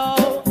not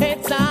blow.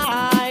 It's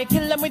I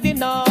kill them with the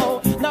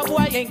know. No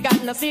boy ain't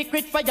got no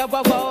secret for your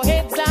wow.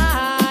 It's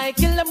I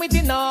kill them with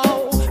the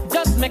know.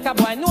 Just make a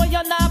boy know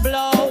you're not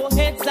blow.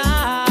 It's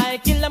I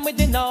kill them with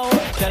the know.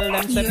 Tell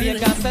them to be a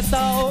gas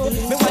so.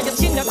 Me want you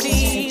skin your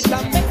teeth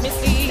and make me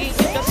see.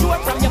 If you're sure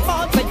from your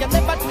phone say you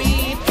never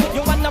tweet.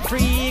 You wanna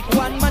freak,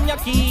 one man you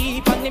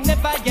keep. And him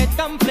never get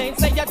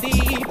complaints say you're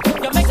deep.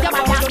 You make your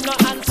mouth, you no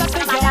answer to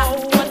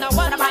yo.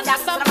 One man you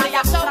something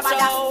you so.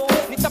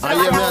 I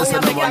hear me and say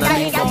no man and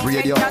Nicco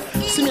radio.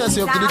 See me and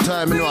say up to the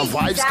time, you know a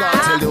Vibes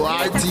Cartel, you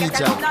are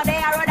teacher. Now they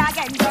are road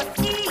again, just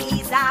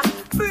ease up,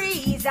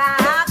 breeze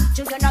up.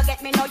 Children don't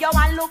get me, know you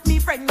want look me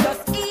friend,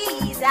 just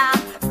ease up,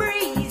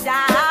 breeze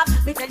up.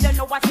 Me tell you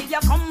no what till you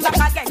come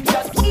back again,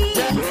 just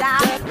ease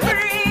up,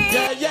 breeze.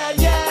 Yeah, yeah,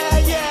 yeah,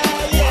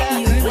 yeah, yeah.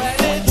 When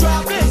it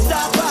drop, it's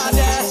stop on it.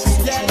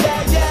 Yeah,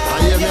 yeah, yeah.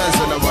 I hear me and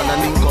say no man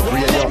and Nicco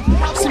radio.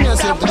 See me and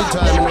say up to the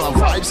time, you know a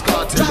Vibes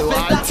Cartel, you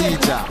are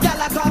teacher.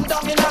 Y'all come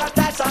down in our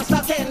tights and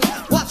stocking.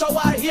 Watch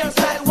our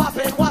hairstyle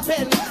whopping,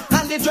 whopping.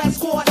 And the dress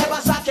code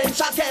ever shocking,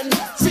 shocking.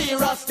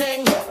 Serious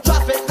thing,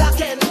 traffic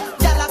blocking.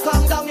 Y'all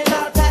come down in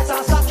our tights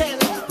and stocking.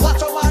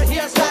 Watch our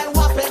hairstyle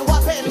whopping,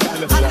 whopping.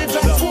 And the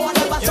dress code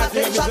ever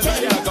shocking,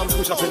 shocking. Come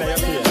push up in your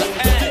face.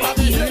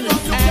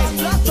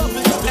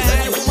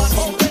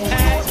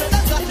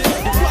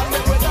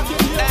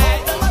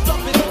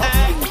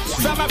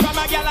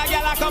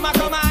 From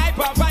a hype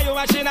up for you,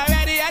 machine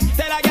already yet.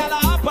 Tell a gal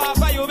up off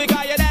for you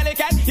because you're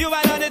delicate. You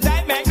are on the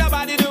type, make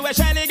nobody do a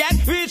shelly get.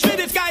 Reach for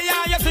the sky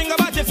and you sing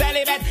about your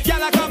celibate.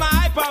 Gal come a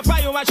hype up for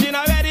you, machine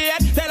already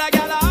yet. Tell a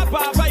gal up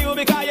off for you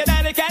because you're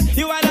delicate.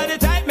 You are on the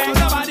type, make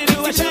nobody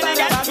do a shelly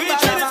get.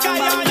 Reach for the sky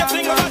and you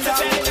sing about your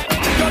celibate.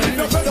 If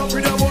you're fed up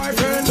with your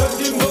boyfriend, let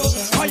him go.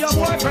 Or your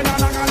boyfriend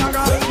and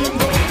naga, let him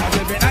go. And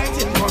every night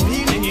him come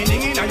in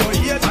and your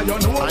ears and your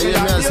nose. I hear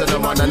me and say no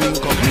man and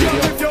Nicco radio.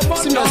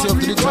 See me and say up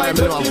to the time,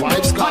 you know a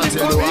Vibes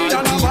Cartel, you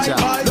are teacher.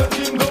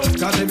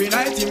 Cause every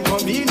night him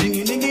come in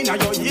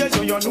and your ears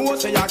and your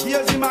nose say your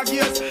gears him a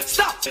gears.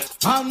 Stop!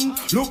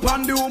 Look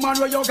on the woman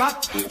where you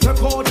got.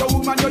 Take out the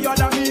woman where you're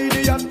the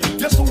idiot.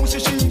 You soon see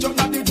she jump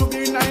at the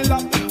juvenile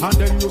lap. And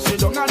then you sit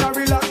down and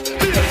relax.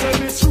 Here's a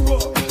miss row.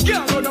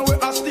 Can't run away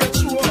a stage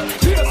show.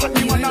 Here's a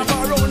the man have a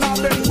round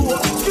and bend go.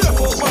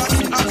 Careful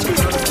party and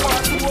careful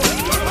party.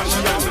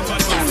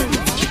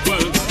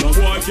 Well, no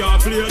boy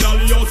can't play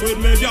dolly out with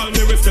me, girl.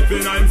 Me we step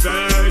in I'm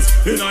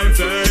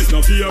face,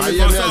 no fear. I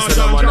hear me and say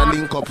no man and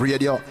Nicco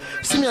radio.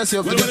 See me and say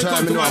up to the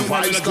time, you know a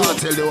Vibes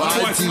Cartel, you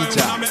are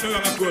teacher.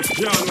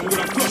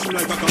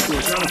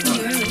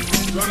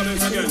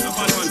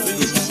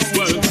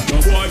 Well, no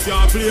boy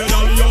can't play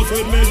dolly out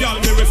with me, girl.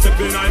 Me we step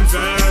in I'm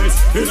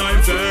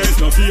face,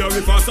 no fear.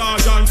 If a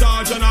sergeant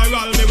or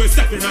general, me we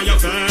step in your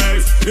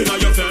face,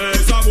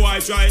 A boy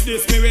try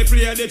this, me we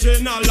play the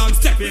general and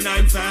step in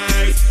I'm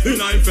face,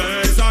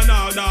 And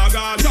all dog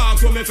talk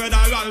to me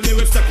federal, me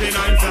we step in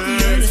I'm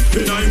face,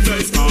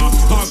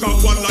 I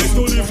got one life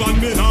to live and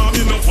me nah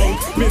be no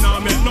punk. Me nah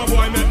make no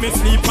boy make me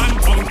sleep and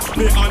punk.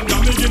 Me under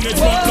me in it,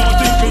 but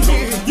nothing me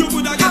come. You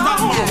coulda get that.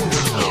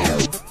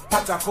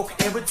 Pot I cook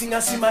everything I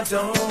see my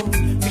dome.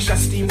 Fish I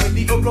steam with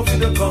the okra for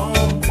the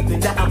bone. Then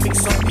that I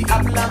mix up the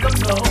apple and the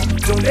plum.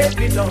 Don't let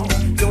me down,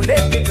 don't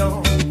let me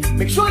down.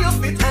 Make sure you're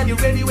fit and you're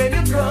ready when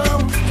you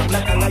come. I'm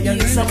like a lion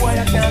in some way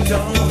I can't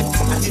down.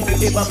 And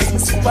if you ever make me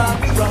super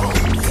wrong,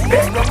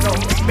 bedrock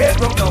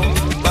down,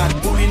 bad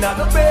pulling out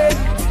the bed.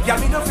 Yeah,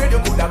 me no afraid you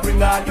coulda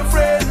bring out your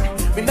friend.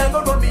 Me nah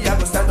go run, me I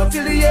go stand up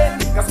till the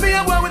end. Cause me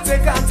and boy we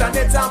take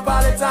Antoinette and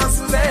Paulette and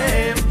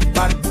Suzanne.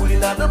 Bad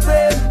pulling out the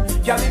bed.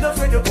 Yeah, me no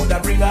afraid you coulda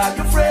bring out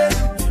your friend.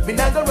 Me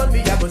nah go run,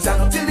 me I go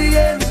stand up till the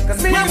end.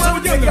 Cause me and boy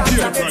we take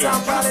Antoinette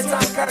and Paulette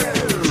and Karen.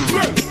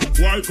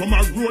 Why come a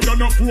road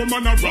and a poor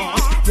man a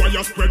rat? Why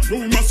you spread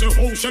rumors say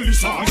how Shelly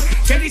saw?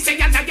 Shelly say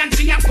a lion,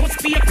 she a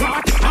post be a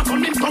part. I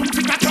come in, come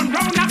pick a turn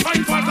round and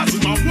find for cause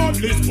him a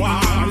worthless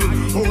one.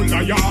 Oh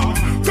liar,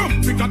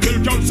 come pick a tell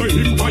girl say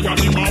him tired.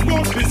 Him a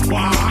worthless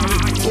one.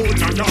 Oh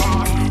liar,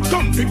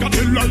 come pick a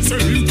tell I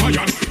say him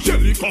tired.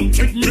 Shelly come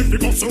check me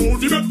if go so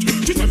the bet.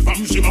 She said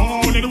fam she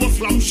on and what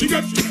flam she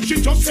get. She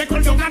just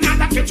circle down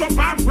another ketchup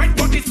and bread.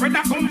 But this bread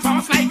a come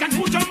fast like a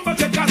new jumbo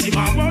jet. Cause him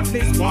a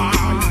worthless one.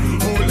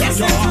 Oh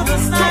liar. The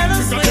style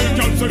of swing.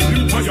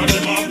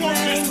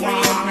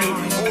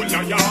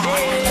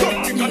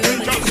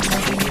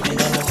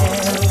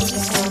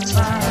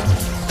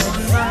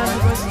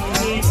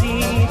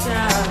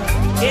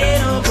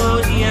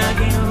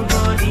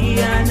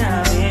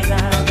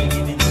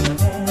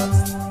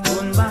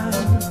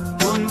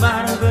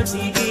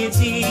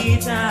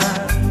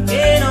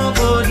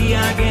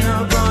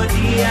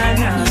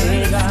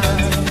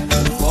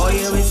 Boy,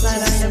 you is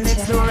silent, them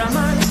next door a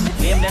man.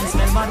 Game them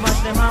spend bad,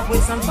 watch them up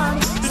with some fun.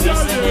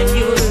 And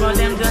use for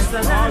them just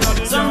a land.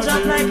 Some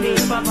drop like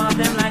this, pop off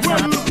them like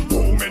that.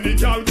 How many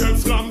y'all get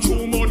slammed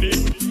through money?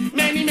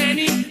 Many.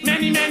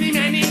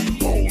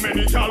 How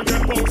many y'all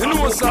get bounced? You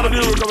know what's up with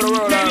you coming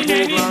around like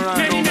Google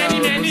right now.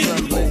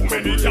 How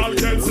many y'all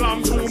get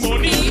slammed through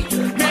money?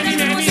 Many.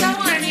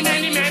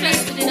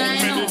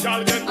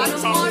 get I don't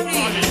some worry.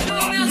 money. You know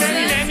what I'm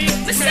saying?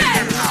 Me say,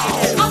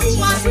 a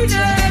woman with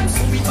them,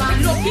 so we born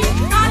lucky.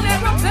 All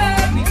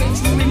aeroplane, we get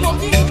through we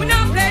monkey. We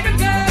not play the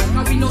game,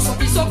 and we know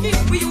sucky.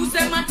 We use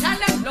them and tell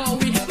them no.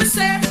 We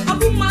say, a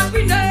woman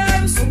with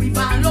them, so we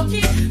born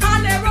lucky.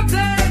 All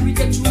aeroplane, we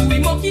get through we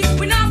monkey.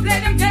 We not play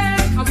them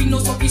game, and we know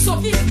sucky.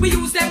 We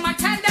use them and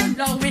tell them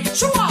no. We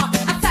sure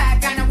a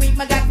tag and a week,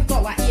 my guy for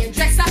go a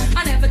hairdresser.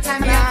 And every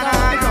time I go,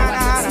 we go a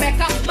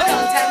dressmaker. But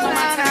don't tell my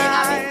man to me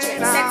I'm a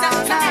trendsetter.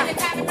 So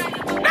anytime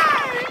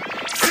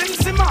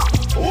Sim-Simma,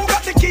 who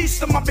got the keys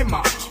to my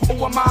bimmer? Who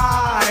am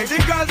I? The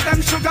girls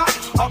them sugar.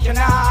 How can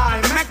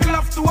I make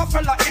love to a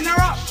fella in a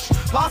rush?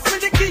 Pass me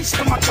the keys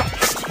to my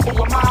trucks. Who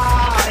am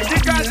I? The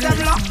girls them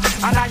love.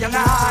 And I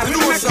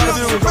we make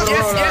love to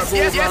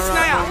yes,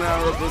 Naya.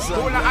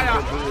 Who am I?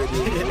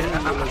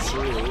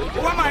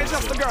 Who am I?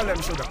 Just the girl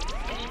them sugar.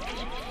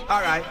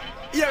 Alright,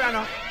 here I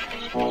know.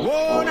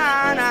 Oh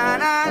na na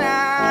na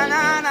na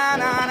na na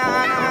na na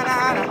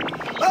na.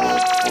 Oh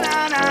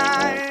na na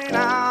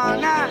na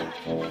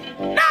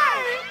na.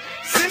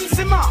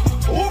 Sim-Simma,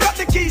 who got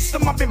the keys to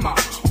my bimmer?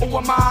 Who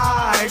am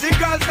I? The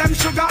girls them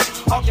sugar.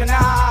 How can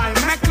I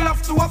make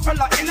love to a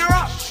fella in a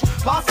rush?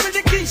 Pass me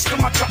the keys to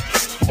my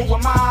trucks. Who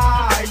am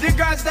I? The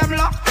girls them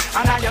love.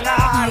 And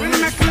I we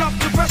make love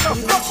to pressure.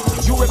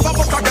 You a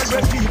bubble cocker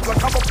when people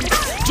come up it.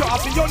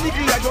 Drop your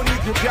niggle like your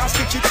niggle can't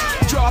stitch it.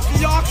 Drop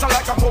your oxen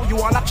like a bow you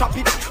wanna chop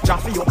it.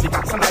 Drop your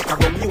pickaxe like a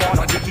gun you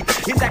wanna dig it.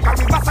 It's like a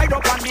riverside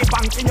up on the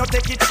bank and you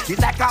take it. It's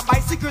like a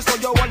bicycle so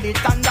you hold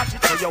it and dash it.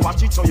 So you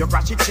watch it so you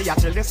crash it. She a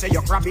tell you say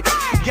you grab it.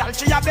 Girl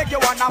she a beg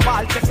you wanna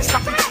ball take it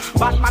stop it.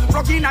 Batman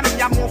plug in and me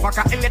a move like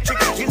a electric.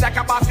 It's like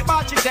a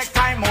basketball she take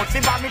time out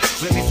to vomit.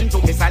 We listen to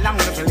me silent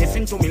we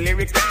listen to me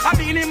lyrics. I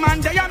mean him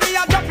and they and me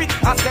a drop it.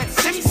 I said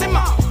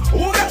Sim-Simma,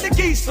 who got the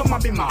keys to my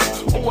bimmer?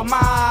 Who am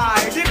I?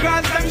 The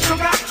girls them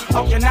sugar.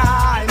 How can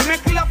I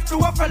make love to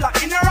a fella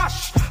in a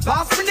rush?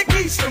 Pass me the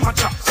keys to my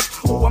trucks.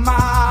 Who am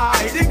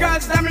I? The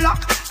girls them lock.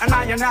 And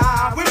I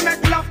will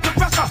make love to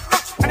pressure.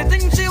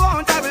 Anything she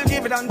wants, I will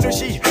give it unto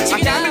she.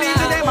 I can't believe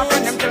today my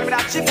friend them tell me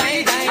that she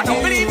free. I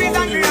don't believe he's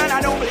angry and I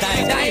don't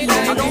believe I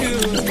don't.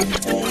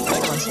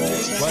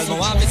 Well, no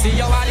one to see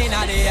you all in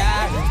the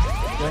air.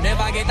 You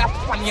never get up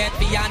and yet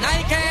be an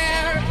I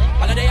care.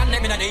 All of the young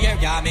them in the air,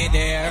 yeah, me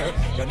there.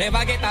 You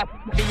never get up,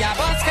 be a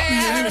bus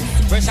care.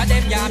 Pressure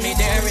them, yeah, me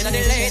there. In the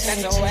late and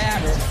nowhere.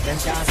 Them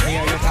can't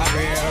steer your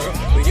career.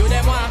 With you,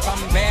 them want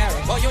compare.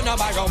 But you know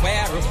borrow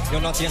where. You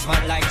not chase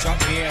man like Chuck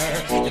here.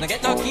 You don't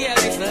get no kill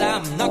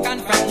Islam. No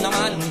confront no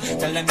man.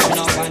 Tell them you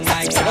no one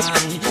like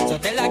son. So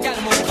tell a girl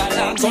move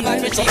along. So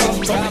like me she come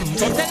from.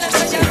 Tell them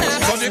that you're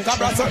not. So the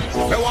cabra say,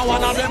 they want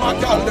one of them a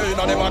girl. They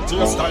know them a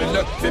tear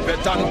style. Flip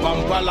it and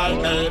pamper like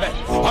baby.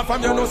 And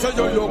from you know say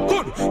you look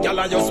good. Girl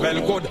and you smell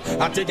good.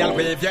 I take girl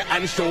wave your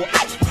hand show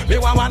out. Me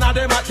want one of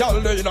them a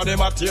girl, they know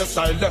them a tear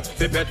style.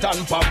 Flip it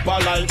and pamper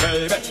like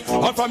baby.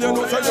 And from you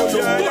know say you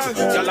look good.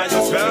 Girl and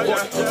you smell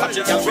good. I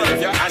take girl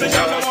wave your hand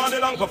show out. The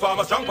long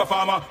performer, strong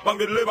performer, bang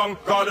the living,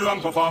 call the wrong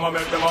performer,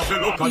 make them off the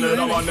look and then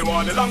I want them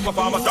on the long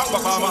performer, strong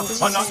performer,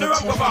 and not the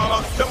wrong performer.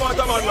 They want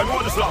a man when you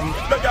the slum.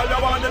 The girl they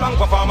want the long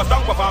performer,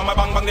 strong performer,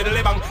 bang bang the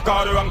living,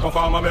 call the wrong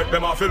performer, make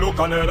them off the look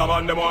and then I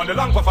want them on the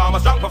long performer,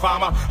 strong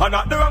performer, and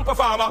not the wrong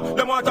performer.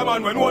 They want a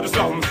man when you the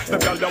slum. The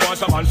girl they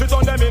want a man, sit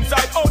on them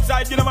inside,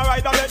 outside, give them a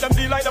ride and let them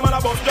feel like them on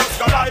a bus just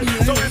collide.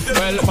 So if they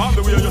well, farm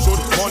the way you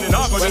should, money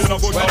not go in no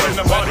good, but when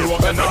them body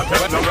walking not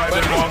take no ride,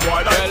 them one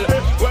boy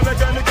like when they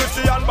can the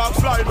Christian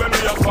backslide, when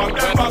we a funk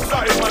them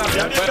backside, man I see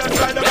the best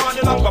side, them on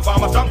the long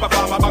performer, strong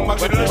performer, bang bang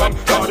with the living,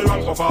 call the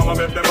wrong performer,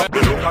 make them up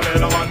the look and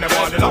then I want them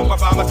on the long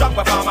performer, strong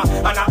performer,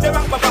 and not the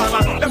wrong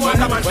performer, them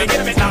want a man to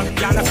give it down,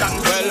 you understand?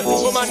 Well,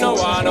 woman no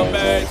want no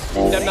bait,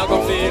 them not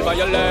gon' feel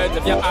violate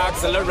if you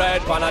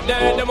accelerate, pan a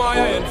day, them more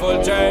you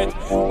infiltrate,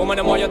 woman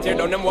them more you tear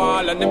down them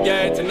wall and them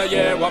gates in the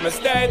year, what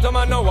mistake,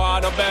 woman no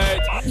want no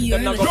bait,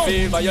 them not gon'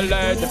 feel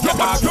violate if you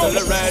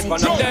accelerate, pan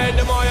a day,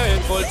 them more you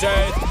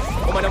infiltrate.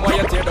 Woman, them why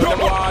you tear down them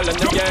wall and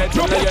them get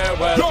in the air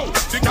well.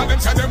 The girl them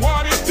say them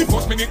want it, the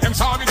first minute them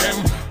saw me them.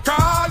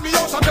 Call me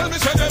out and tell me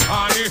say them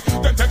honey.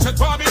 Them text it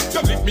for me,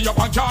 them lift me up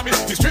and draw me.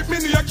 They strip me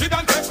naked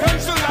and take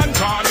pencil and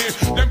draw me.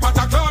 Them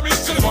patter claw me,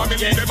 still want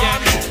me leave them on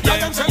me. Now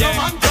them say them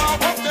man draw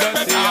up them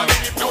better me.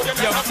 Now them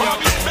never for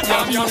me,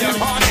 better me on the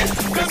party.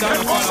 Them say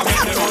them want me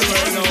the whole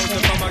world now. So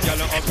from a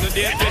girl up to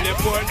date, we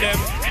report them.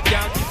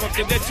 Can't keep up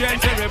to the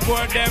trends, we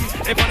report them.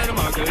 If one of the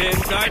muggle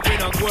inside, we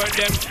not court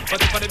them. But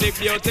if one of the big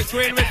beauty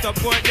queen, we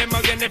support them.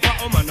 Again, if a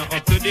woman not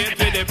up to date,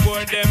 we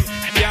report them.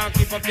 Can't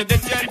keep up to the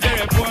trends, we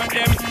report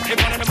them. If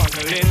one of the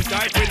muggle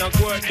inside, we not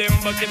court them.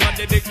 But if one of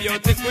the big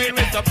beauty queen,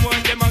 we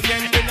support them.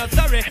 Again, we not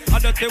sorry. I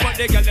don't say what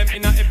they get them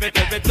in a every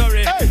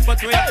territory.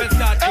 But we have to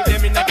start with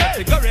them in a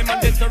category.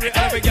 Mandatory,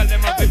 and we get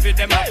them up if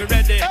them up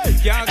ready.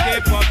 Can't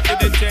keep up to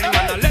the trend,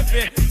 man, I left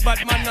it. But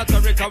man, not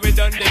sorry, cause we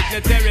done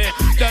dignitary.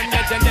 Done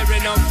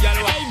legendary now.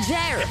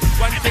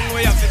 One thing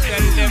we have to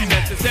tell them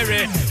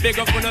necessary. Big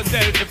up on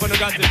ourselves if we don't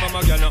got it from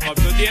a girl up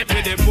to date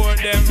with the poor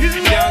them.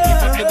 Can't keep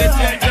up to the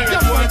change to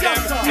report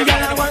them. If I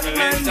don't want to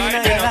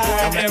inside, we don't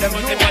pour them.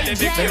 But if I the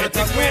big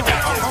beauty queen.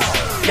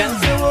 Can't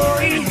say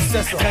boy,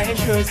 can you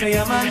sure say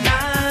I'm a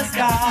nice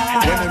guy?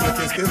 When you make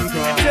your skin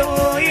crawl. Say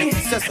boy,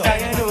 can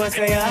you know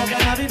say I'm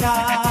gonna be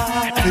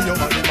bad? See your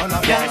body man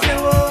a Can't say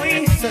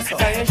boy,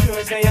 can you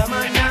sure say I'm a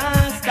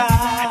nice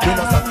guy? You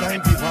know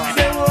sometimes people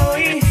say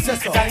boy,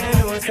 can you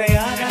know say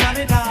I'm gonna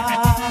be bad?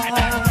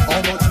 How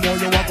much more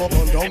you want to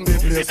burn down the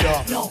place,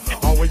 yeah?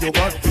 How will you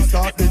got to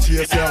start the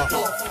chase, yeah?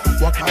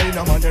 What kind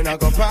of man you not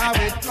go par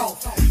with?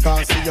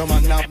 Can't see your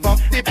man not fuck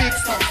the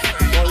pics.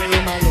 Only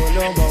him alone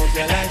know about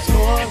your life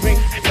story.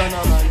 So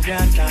no man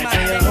can talk to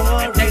your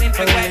glory.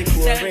 Only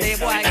glory.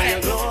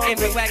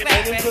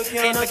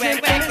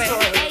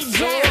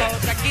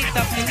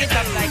 It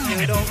up like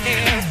you don't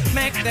care.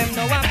 Make them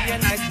know I'm your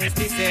niceness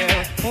this year.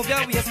 Move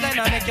your waistline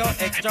and make your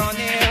extra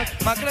near.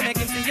 Macro make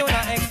him see you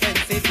not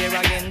expensive here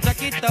again.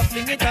 Jack it up,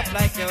 fling it up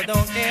like you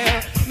don't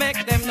care.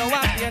 Make them know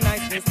I'm your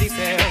niceness this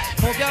year.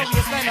 Move your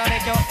waistline and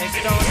make your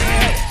extra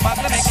near.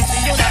 Macro make him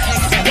see you not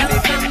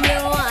expensive. From you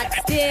hot,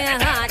 stay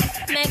hot.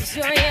 Make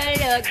sure you're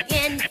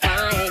looking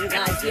fine.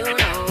 Cause you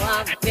know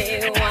I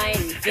feel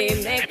wine. Feel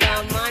make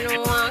a man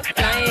walk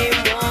like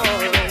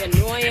more. You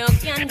know you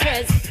can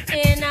dress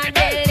in a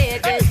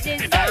latest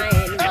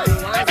design. Man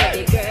wants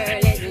the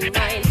girl is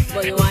mine,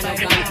 but you wanna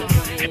come to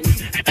mine.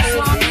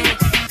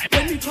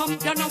 When we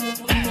champion a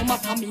woman, no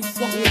matter me,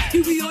 wow. The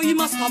way he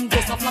must come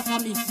just a flatter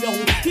me, yo.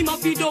 He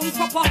must be done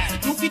proper.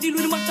 No fi deal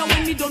with the matter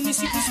when me done, me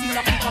see this feel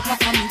a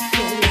flatter me,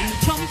 yo.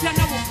 When we champion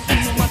a woman,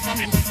 no matter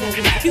me, wow.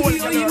 The way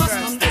he must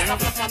come just a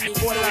flatter me,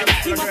 yo.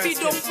 He must be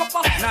done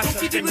proper. No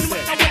fi deal with the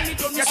matter when me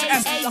done, me see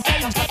this feel a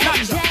flatter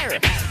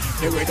me.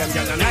 The way them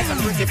girls are nice and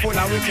pretty, full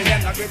of witty,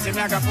 them not gritty, me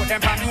I go put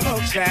them on me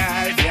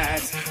bookshelf,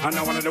 yes. And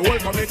now one of the whole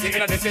community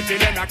in the city,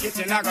 them not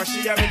kitchen, I go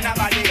share with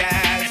nobody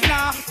else,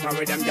 no. Now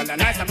with them girls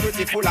are nice and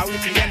pretty, full of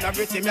witty, them not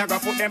gritty, me I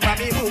go put them on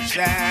me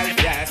bookshelf,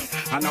 yes.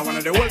 And now one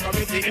of the whole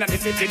community in the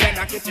city, them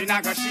not kitchen, I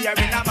go share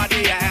with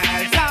nobody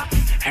else, no.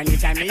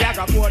 Anytime me I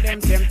go pour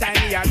them, same time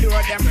me I do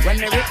them. When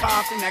me rip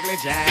off the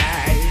negligee,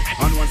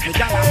 and once me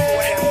gonna pour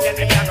them, then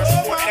me I go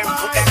show them,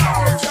 put them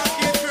out.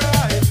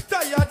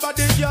 Tired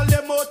body girl,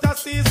 them out of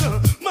season.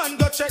 Man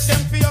go check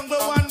them for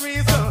younger one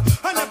reason.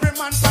 And every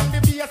man from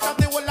the base of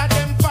the whole of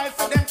them fight,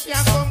 so them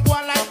can't come go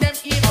like them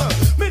evil.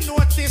 Me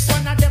notice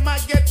one of them I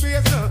get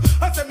reason.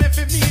 I say me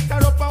fi meet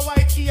her up a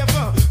white cave.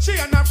 She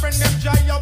and her friend them dry up.